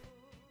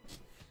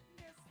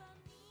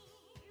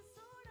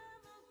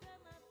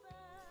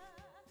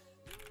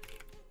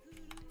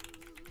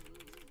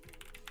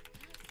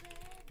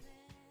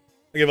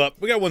 I give up.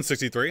 We got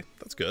 163.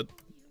 That's good.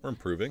 We're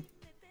improving.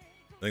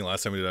 I think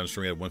last time we did on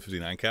stream we had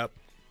 159 cap.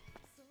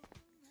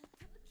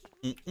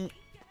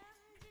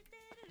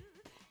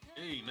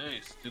 Hey,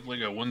 nice. Did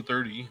like a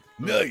 130.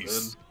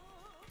 Nice.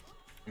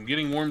 I'm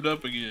getting warmed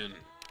up again.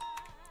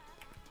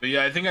 But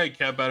yeah, I think I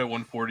cap out at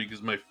 140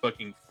 because my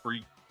fucking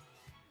freak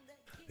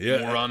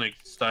moronic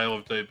style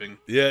of typing.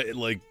 Yeah,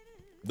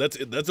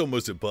 that's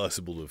almost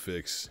impossible to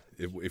fix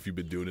if you've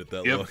been doing it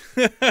that long.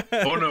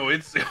 Oh no,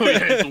 it's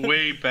it's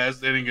way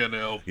past any gonna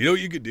help. You know what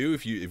you could do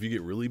if you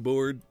get really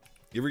bored?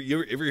 You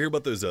ever hear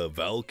about those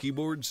vowel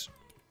keyboards?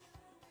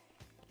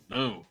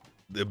 No.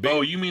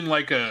 Oh, you mean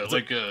like a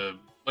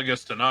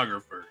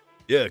stenographer?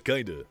 Yeah,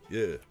 kinda.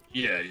 Yeah.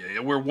 Yeah.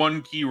 Where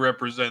one key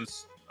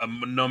represents a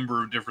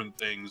number of different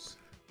things,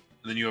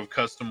 and then you have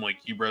custom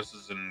like key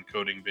presses and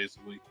coding,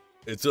 basically.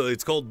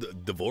 It's called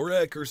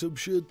Dvorak or some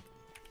shit.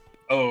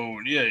 Oh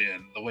yeah,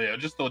 the layout,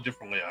 just a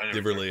different layout.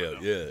 Different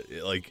layout, yeah.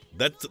 Like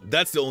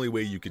that's the only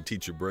way you can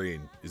teach your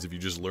brain is if you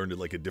just learned it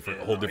like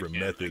a whole different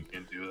method. I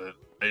can't do that.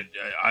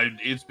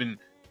 It's been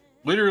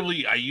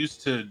literally. I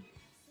used to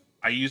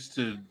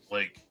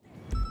like.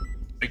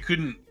 I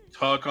couldn't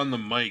talk on the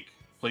mic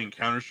playing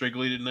Counter-Strike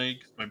late at night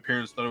because my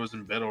parents thought I was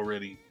in bed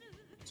already.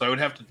 So I would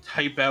have to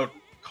type out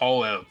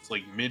call-outs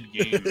like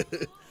mid-game.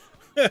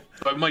 So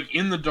I'm like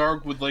in the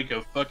dark with like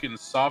a fucking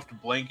soft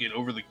blanket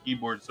over the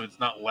keyboard so it's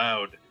not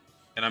loud.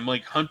 And I'm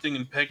like hunting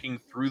and pecking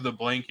through the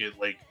blanket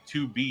like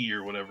 2B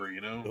or whatever,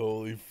 you know?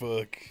 Holy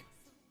fuck.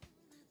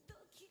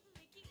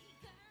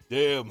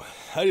 Damn,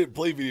 I didn't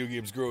play video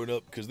games growing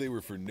up because they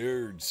were for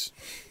nerds.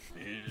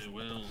 Yeah,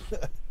 well...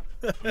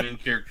 The main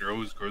character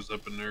always grows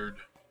up a nerd.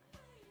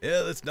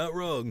 Yeah, that's not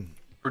wrong.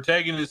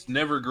 Protagonists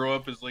never grow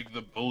up as like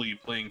the bully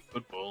playing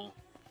football.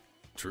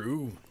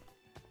 True.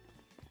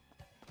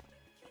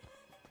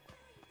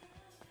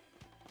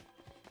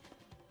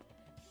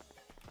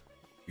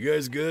 You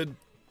guys good?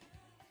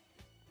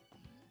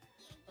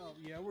 Oh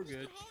yeah, we're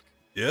good.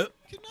 Yep.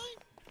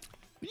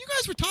 When you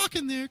guys were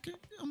talking there,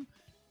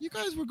 you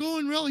guys were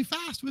going really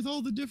fast with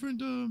all the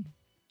different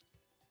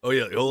Oh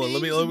yeah, hold on.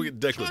 Let me get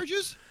Declan.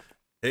 charges.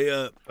 Hey,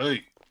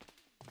 hey.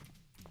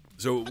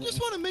 So I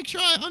just want to make sure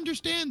I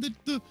understand that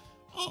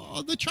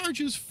the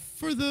charges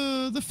for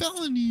the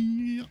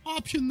felony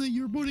option that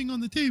you're putting on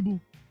the table.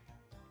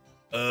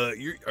 are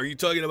you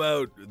talking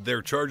about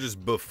their charges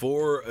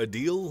before a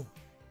deal?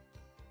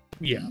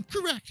 Yeah.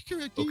 Correct.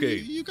 Okay.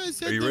 You guys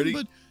said Are you them, ready?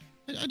 but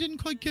I didn't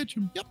quite catch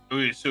them. Yep.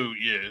 Okay, so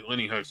yeah,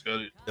 Lenny Huck's got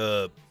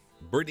it.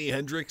 Brittany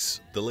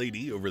Hendricks, the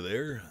lady over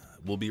there,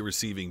 will be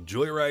receiving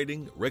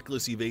joyriding,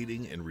 reckless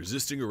evading, and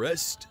resisting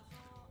arrest.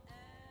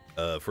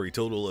 For a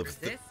total of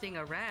Resisting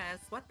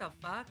arrest? What the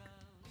fuck?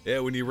 yeah,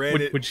 when you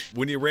ran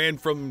when you ran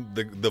from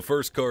the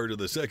first car to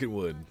the second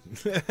one.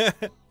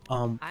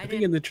 I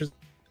think in the interest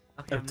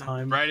of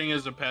time. Riding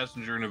as a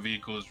passenger in a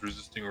vehicle is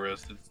resisting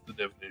arrest. It's the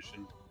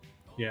definition.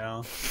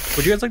 Yeah.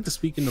 Would you guys like to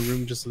speak in the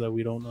room just so that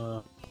we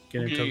don't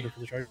get in trouble for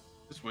the charge?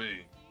 This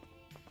way.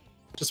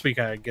 Just so we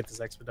kind of get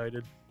this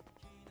expedited.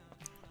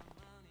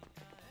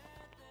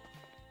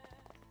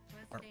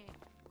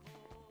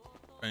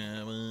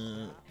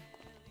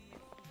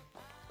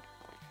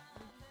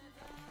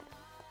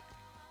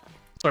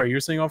 Sorry,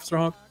 you're saying, Officer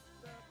Hawk?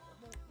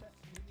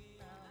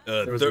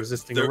 There was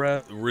resisting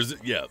arrest.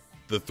 Yeah,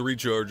 the 3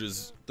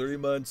 charges: 30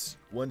 months,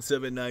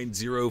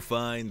 1790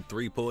 fine,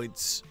 3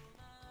 points.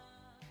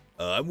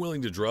 I'm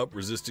willing to drop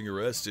resisting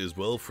arrest as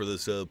well for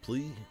this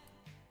plea,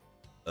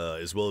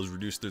 as well as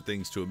reduce their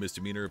things to a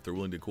misdemeanor if they're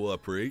willing to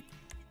cooperate.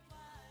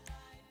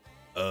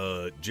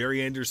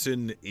 Jerry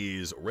Anderson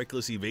is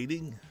reckless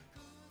evading,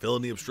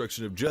 felony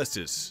obstruction of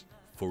justice,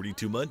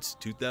 42 months,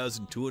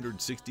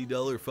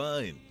 $2,260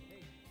 fine.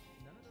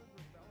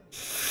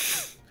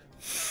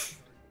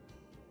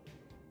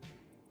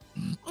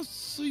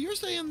 So you're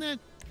saying that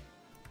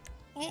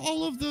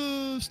all of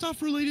the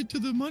stuff related to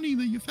the money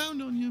that you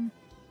found on him,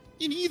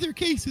 in either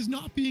case, is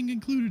not being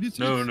included. It's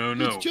No.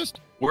 It's just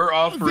we're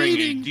offering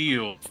evading. a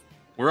deal.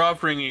 We're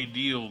offering a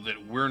deal that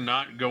we're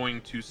not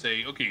going to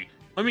say. Okay,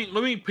 let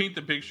me paint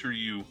the picture to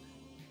you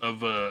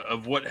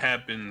of what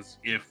happens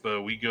if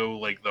we go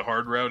like the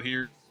hard route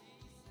here.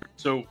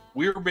 So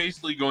we're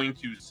basically going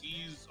to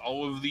seize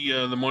all of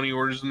the money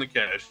orders and the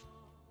cash,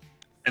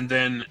 and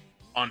then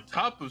on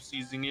top of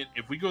seizing it,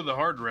 if we go the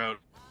hard route,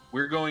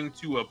 we're going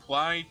to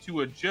apply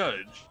to a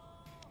judge,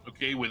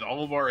 okay, with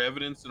all of our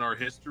evidence and our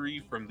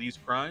history from these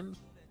crimes,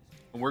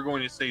 and we're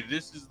going to say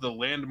this is the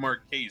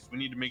landmark case. We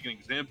need to make an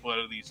example out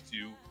of these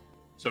two.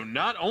 So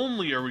not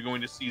only are we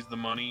going to seize the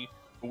money,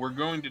 but we're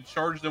going to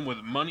charge them with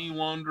money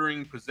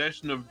laundering,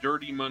 possession of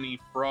dirty money,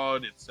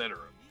 fraud, etc.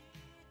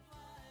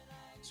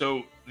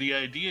 So the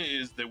idea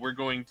is that we're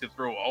going to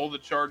throw all the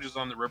charges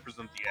on that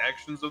represent the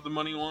actions of the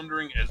money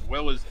laundering, as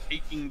well as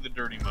taking the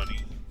dirty money.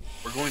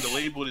 We're going to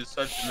label it as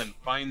such and then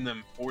fine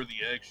them for the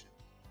action.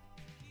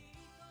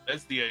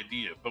 That's the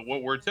idea. But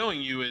what we're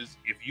telling you is,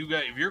 if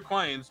your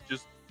clients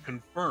just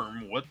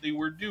confirm what they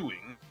were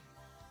doing,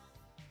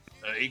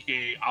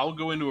 aka I'll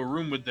go into a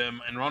room with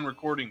them and on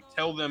recording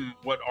tell them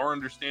what our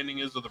understanding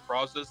is of the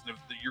process, and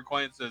if your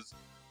client says,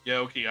 yeah,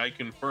 okay, I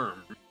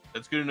confirm,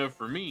 that's good enough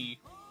for me,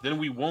 then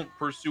we won't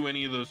pursue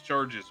any of those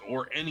charges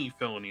or any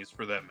felonies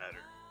for that matter.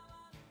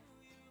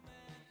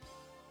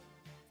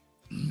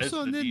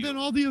 So then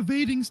all the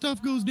evading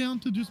stuff goes down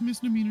to just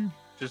misdemeanor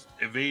Just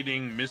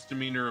evading,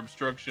 misdemeanor,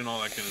 obstruction,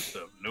 all that kind of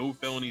stuff. No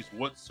felonies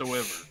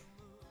whatsoever.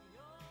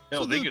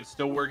 Hell, they could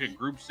still work at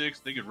Group 6.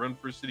 They could run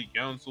for city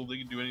council. They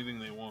could do anything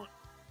they want.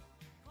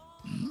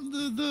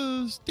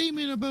 The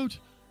statement about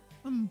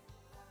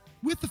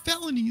with the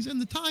felonies and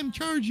the time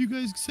charge you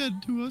guys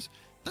said to us,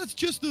 that's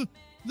just the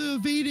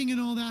evading and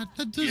all that.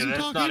 That doesn't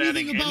that's talk not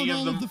anything adding about any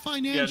all of the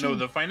financial. Yeah, no,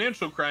 the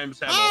financial crimes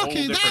have a whole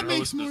Okay, different that makes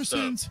host more of stuff.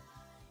 sense.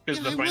 Because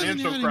Yeah, the I wasn't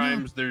financial adding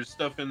crimes, up. there's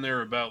stuff in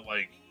there about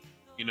like,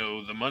 you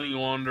know, the money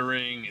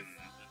laundering and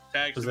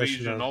tax Possession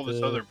evasion and of all this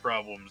the- other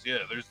problems. Yeah,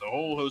 there's a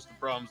whole host of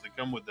problems that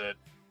come with that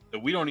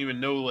we don't even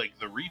know like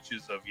the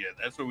reaches of yet.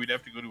 That's why we'd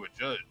have to go to a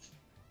judge.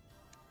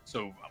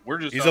 So we're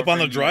just He's up on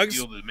the offering you a drugs?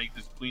 deal to make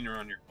this cleaner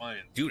on your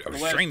client. Dude, I The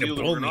was last trying to deal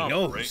that blow we're me gonna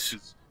offer, nose. right?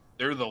 'Cause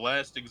they're the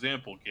last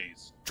example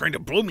case. Trying to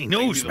blow me They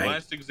can nose, be the man.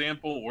 last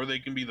example, or they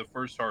can be the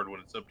first hard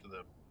one. It's up to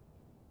them.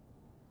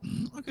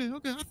 Okay.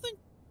 I think.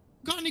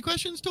 Got any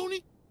questions,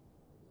 Tony?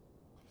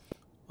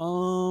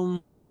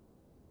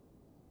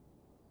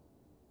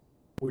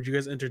 Would you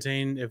guys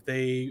entertain if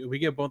we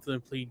get both of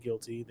them plead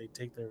guilty, they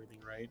take everything,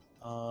 right?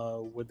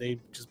 Would they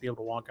just be able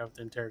to walk out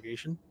the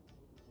interrogation?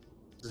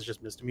 Is it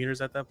just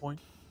misdemeanors at that point?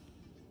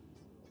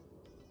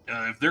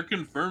 If they're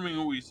confirming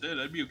what we said,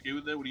 I'd be okay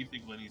with that. What do you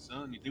think, Lenny's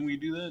son? You think we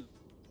do that?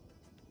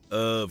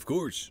 Of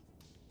course.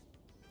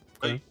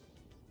 Hey.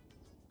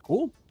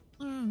 Cool.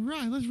 All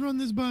right, let's run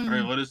this by. All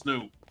right, let us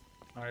know.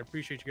 All right,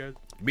 appreciate you guys.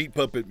 Meat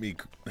puppet me.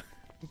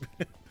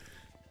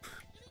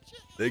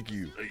 Thank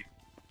you.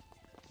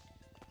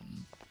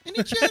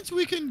 Any chance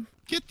we can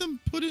get them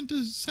put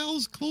into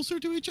cells closer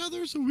to each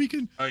other so we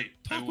can I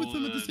talk with will,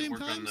 them at the same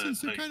work on time that.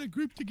 since they're Hey. kind of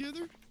grouped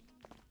together?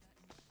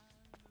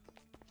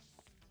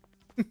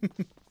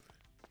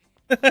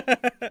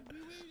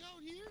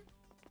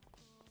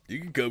 You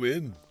can come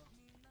in.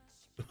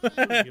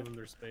 Give them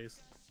their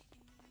space.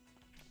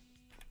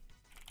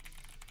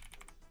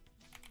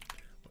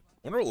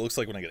 Wonder what it looks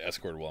like when I get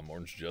escorted while I'm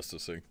orange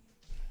justicing.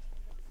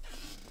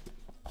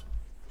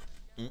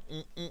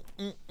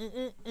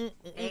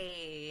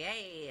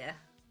 Hey.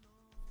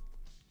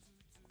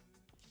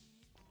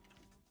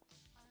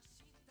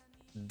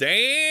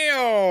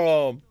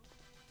 Damn!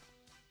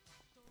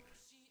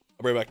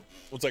 I'll be right back.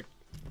 One sec.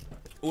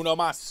 Uno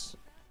más.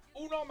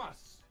 Uno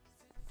más.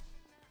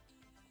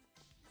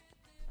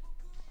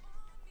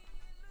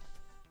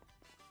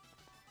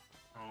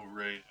 All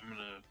right, I'm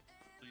gonna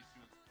place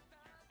you.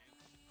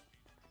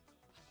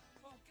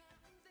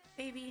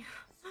 Baby,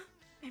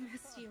 I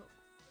missed you.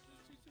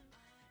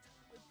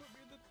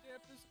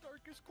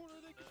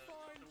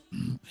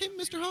 Hey,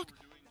 Mr. Hawk.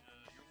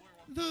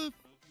 The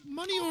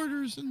money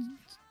orders and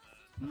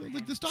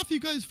like the stuff you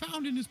guys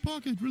found in his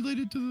pocket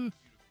related to the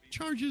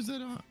charges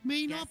that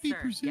may not be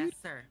pursued. Yes,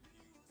 sir.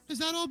 Is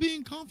that all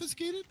being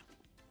confiscated?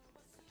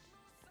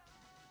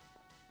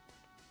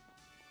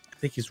 I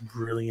think he's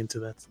really into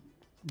that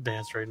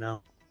dance right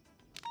now.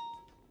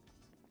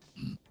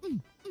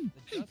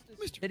 Hey,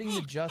 Mr. Hitting the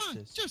Hawk,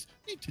 justice. I just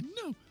need to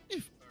know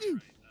if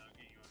you.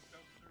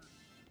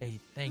 Hey,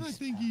 thanks. I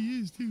think he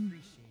is too.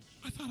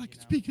 I thought I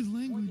could speak his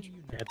language.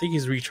 Yeah, I think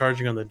he's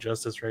recharging on the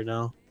justice right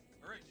now.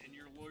 All right, and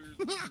your lawyers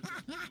will discuss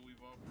the deal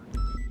we've offered, and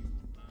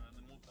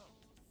then we'll talk.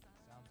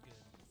 Sounds good.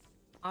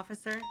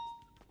 Officer,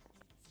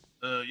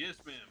 Yes,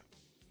 ma'am.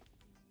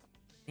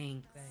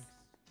 thanks.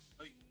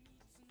 Hey.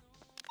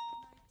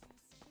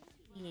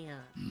 Yeah.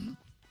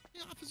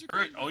 Yeah, Officer. All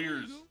right, Green, all there you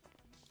yours. go.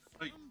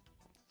 Hey.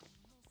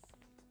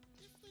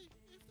 If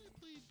they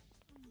plead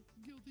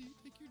guilty,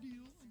 take your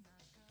deal and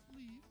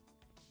leave.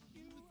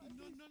 Even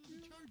with none of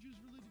the charges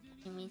related to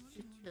any. I miss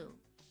you too.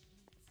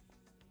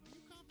 You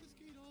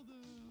confiscate all the.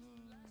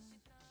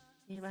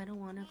 If I don't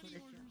want to go money to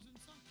jail. orders and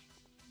such.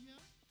 Yeah.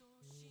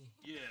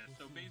 Yeah,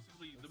 so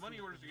basically, the money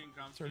orders are getting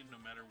confiscated no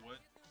matter what.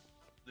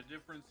 The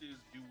difference is,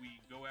 do we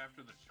go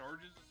after the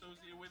charges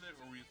associated with it,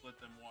 or we just let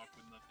them walk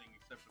with nothing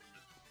except for the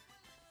misdemeanors?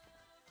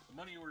 The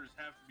money orders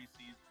have to be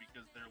seized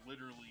because they're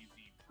literally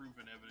the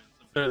proven evidence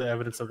of They're the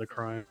evidence of the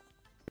crime.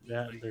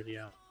 Yeah,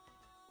 yeah.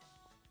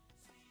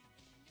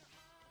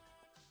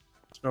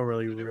 There's no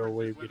really The real difference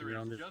way is of getting whether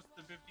around it's it. just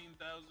the 15,000,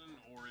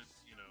 or it's,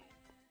 you know,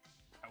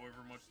 however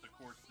much the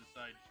courts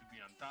decide should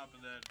be on top of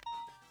that, or,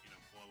 you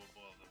know, blah blah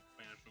blah, the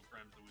financial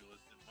crimes that we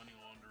listed, money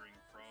laundering,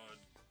 fraud,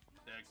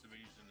 tax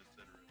evasion,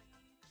 etc.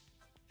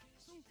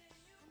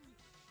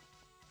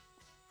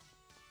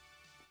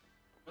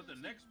 But the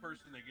next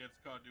person that gets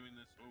caught doing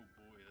this, oh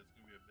boy, that's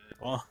gonna be a bad day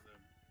Well, for them.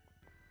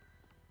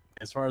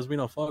 as far as we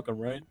know, fuck them,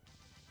 right?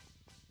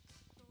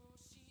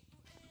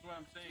 That's what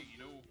I'm saying. You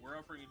know, we're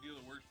offering a deal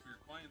that works for your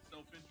client's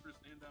self-interest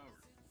and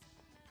ours.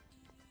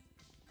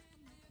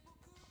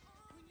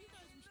 When you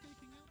guys were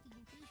staking out the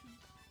locations,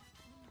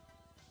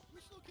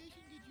 which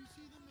location did you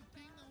see them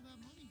obtain all that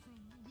money from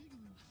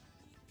illegally?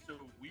 So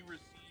we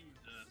received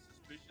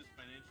suspicious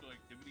financial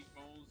activity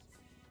calls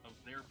of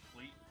their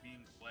plate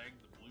being flagged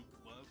the Blue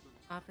Club.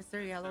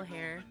 Officer Yellow Several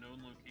Hair. of the known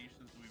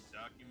locations we've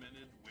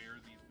documented where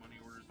these money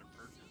orders are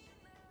purchased,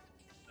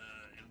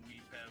 and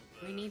we have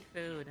We need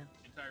food.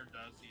 entire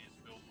dossiers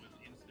filled with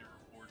incident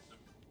reports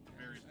of the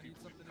various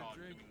people we've caught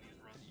doing these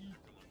runs in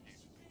different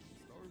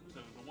So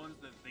the ones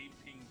that they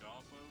pinged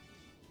off of.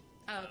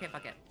 Oh, okay,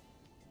 fuck it.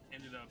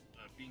 Ended up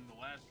being the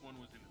last one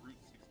was in Route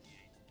 68.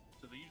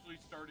 So they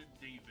usually start at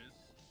Davis,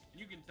 and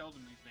you can tell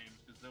them these names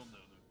because they'll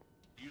know them.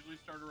 They usually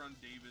start around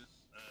Davis.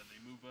 They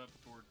move up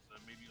towards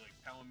maybe like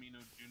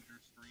Palomino,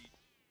 Ginger Street,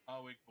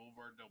 Hawick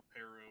Boulevard, Del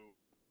Perro.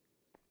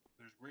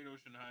 There's Great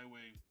Ocean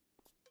Highway.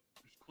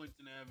 There's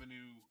Clinton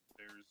Avenue.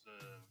 There's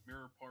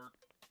Mirror Park.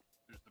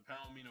 There's the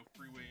Palomino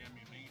Freeway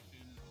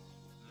Ammunition,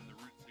 and then the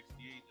Route 68,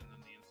 and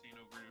then the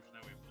Encino Great Ocean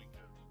Highway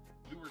Fleeca.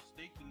 We were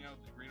staking out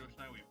the Great Ocean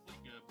Highway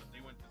Fleeca, but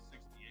they went to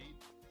 68,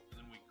 and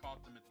then we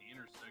caught them at the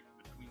intersection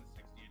between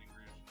 68 and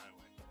Great Ocean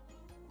Highway.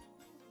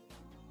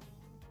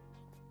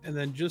 And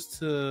then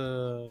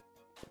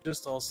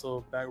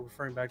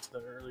referring back to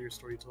the earlier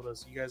story you told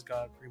us, you guys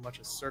got pretty much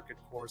a circuit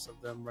course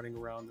of them running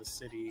around the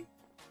city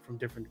from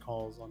different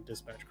calls on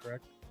dispatch,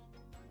 correct?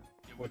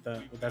 Yeah, with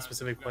that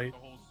specific we've plate.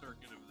 got the whole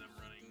circuit of them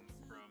running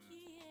from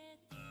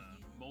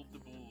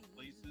multiple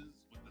places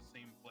with the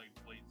same flag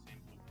plate,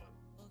 same blue club.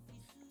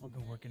 I'll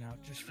go working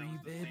out just for That you,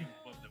 was the babe. same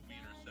club that we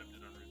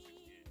intercepted on Route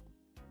 68.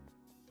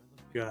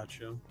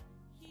 Gotcha. All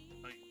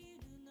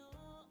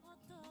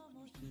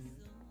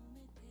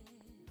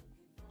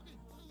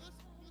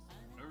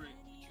right.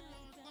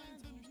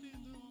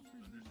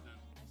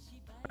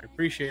 I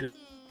appreciate it.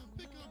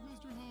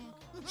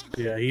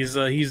 Yeah,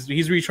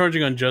 he's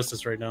recharging on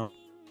justice right now.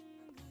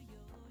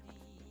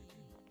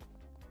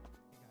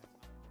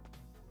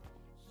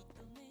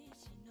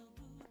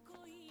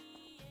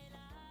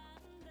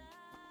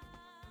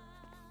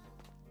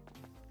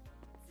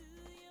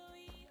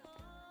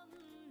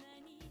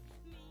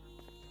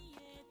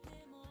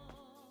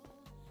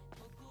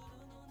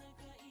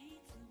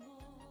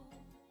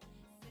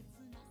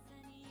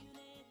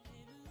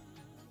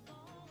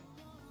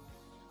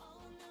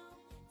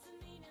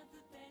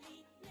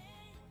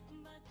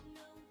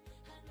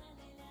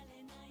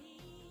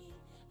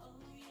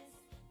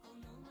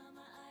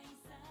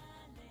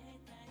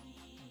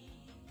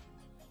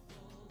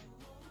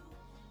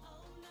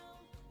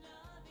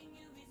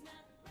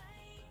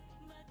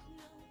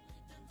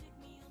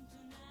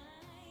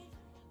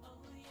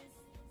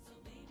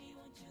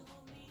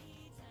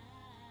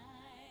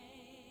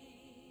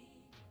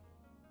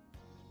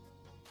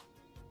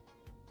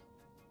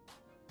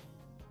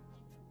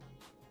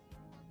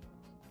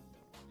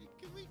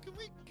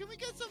 Can we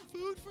get some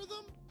food for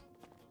them?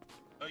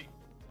 Hey.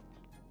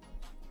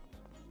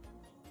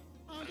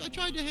 I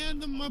tried to hand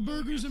them my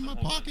burgers in my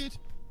pocket.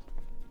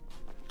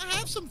 I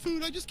have some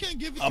food. I just can't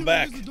give it to I'm them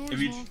back. because the door's If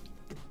you locked.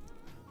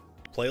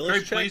 Playlist try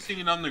check? placing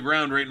it on the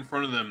ground right in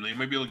front of them. They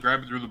might be able to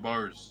grab it through the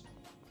bars.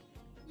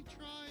 We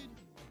tried.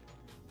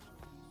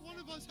 One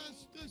of us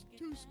has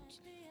too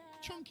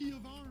chunky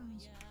of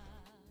arms.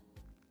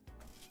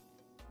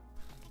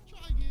 I'll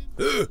try again.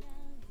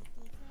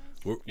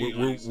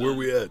 Where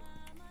we at?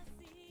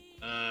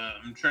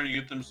 I'm trying to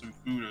get them some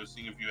food. I was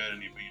seeing if you had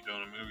any, but you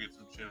don't. I'm gonna go get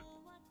some chip.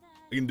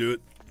 I can do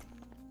it.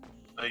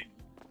 Hey.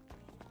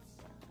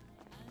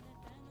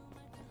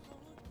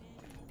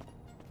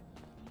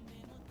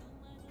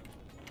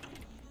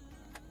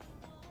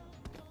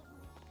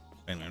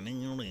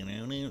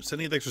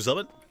 Sending thanks for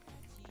subbing.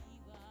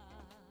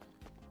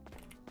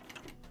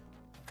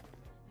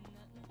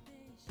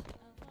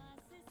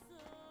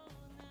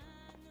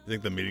 You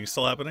think the meeting's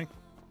still happening?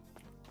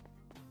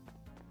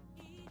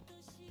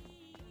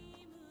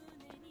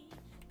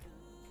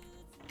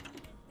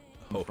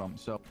 From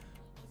so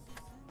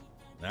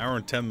An hour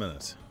and 10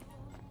 minutes.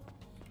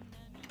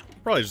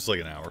 Probably just like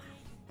an hour.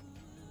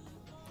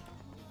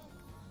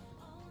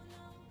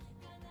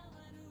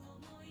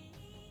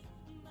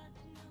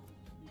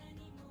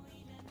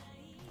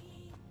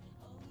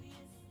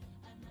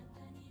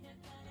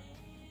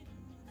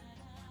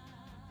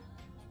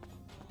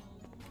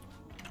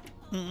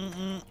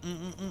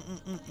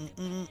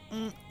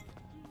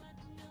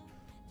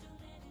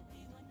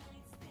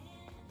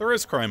 There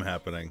is crime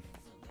happening.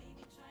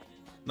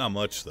 Not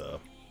much, though.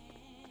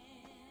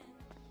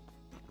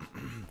 I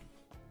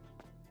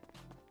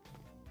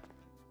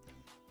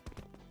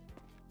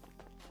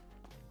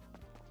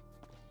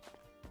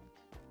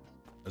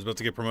was about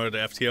to get promoted to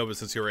FTO, but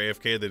since you were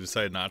AFK, they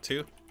decided not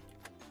to.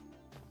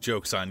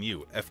 Joke's on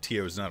you.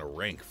 FTO is not a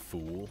rank,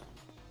 fool.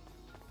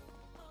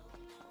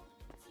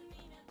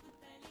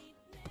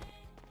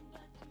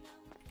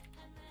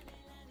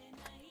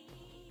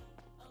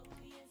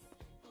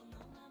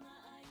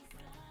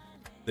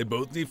 They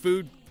both need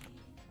food?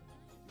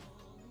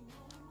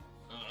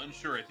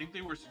 Unsure. I think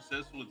they were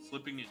successful at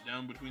slipping it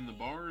down between the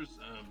bars,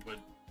 but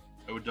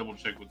I would double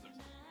check with them.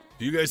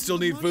 Do you guys still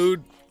need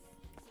food?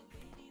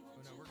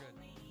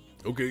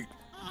 Okay.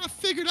 I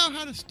figured out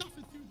how to stuff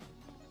it through.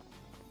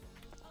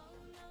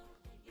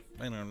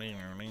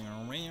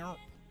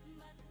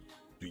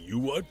 Do you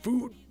want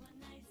food?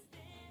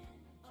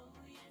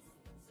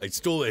 I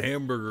stole a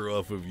hamburger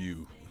off of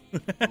you.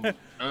 No,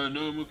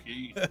 I'm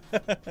okay.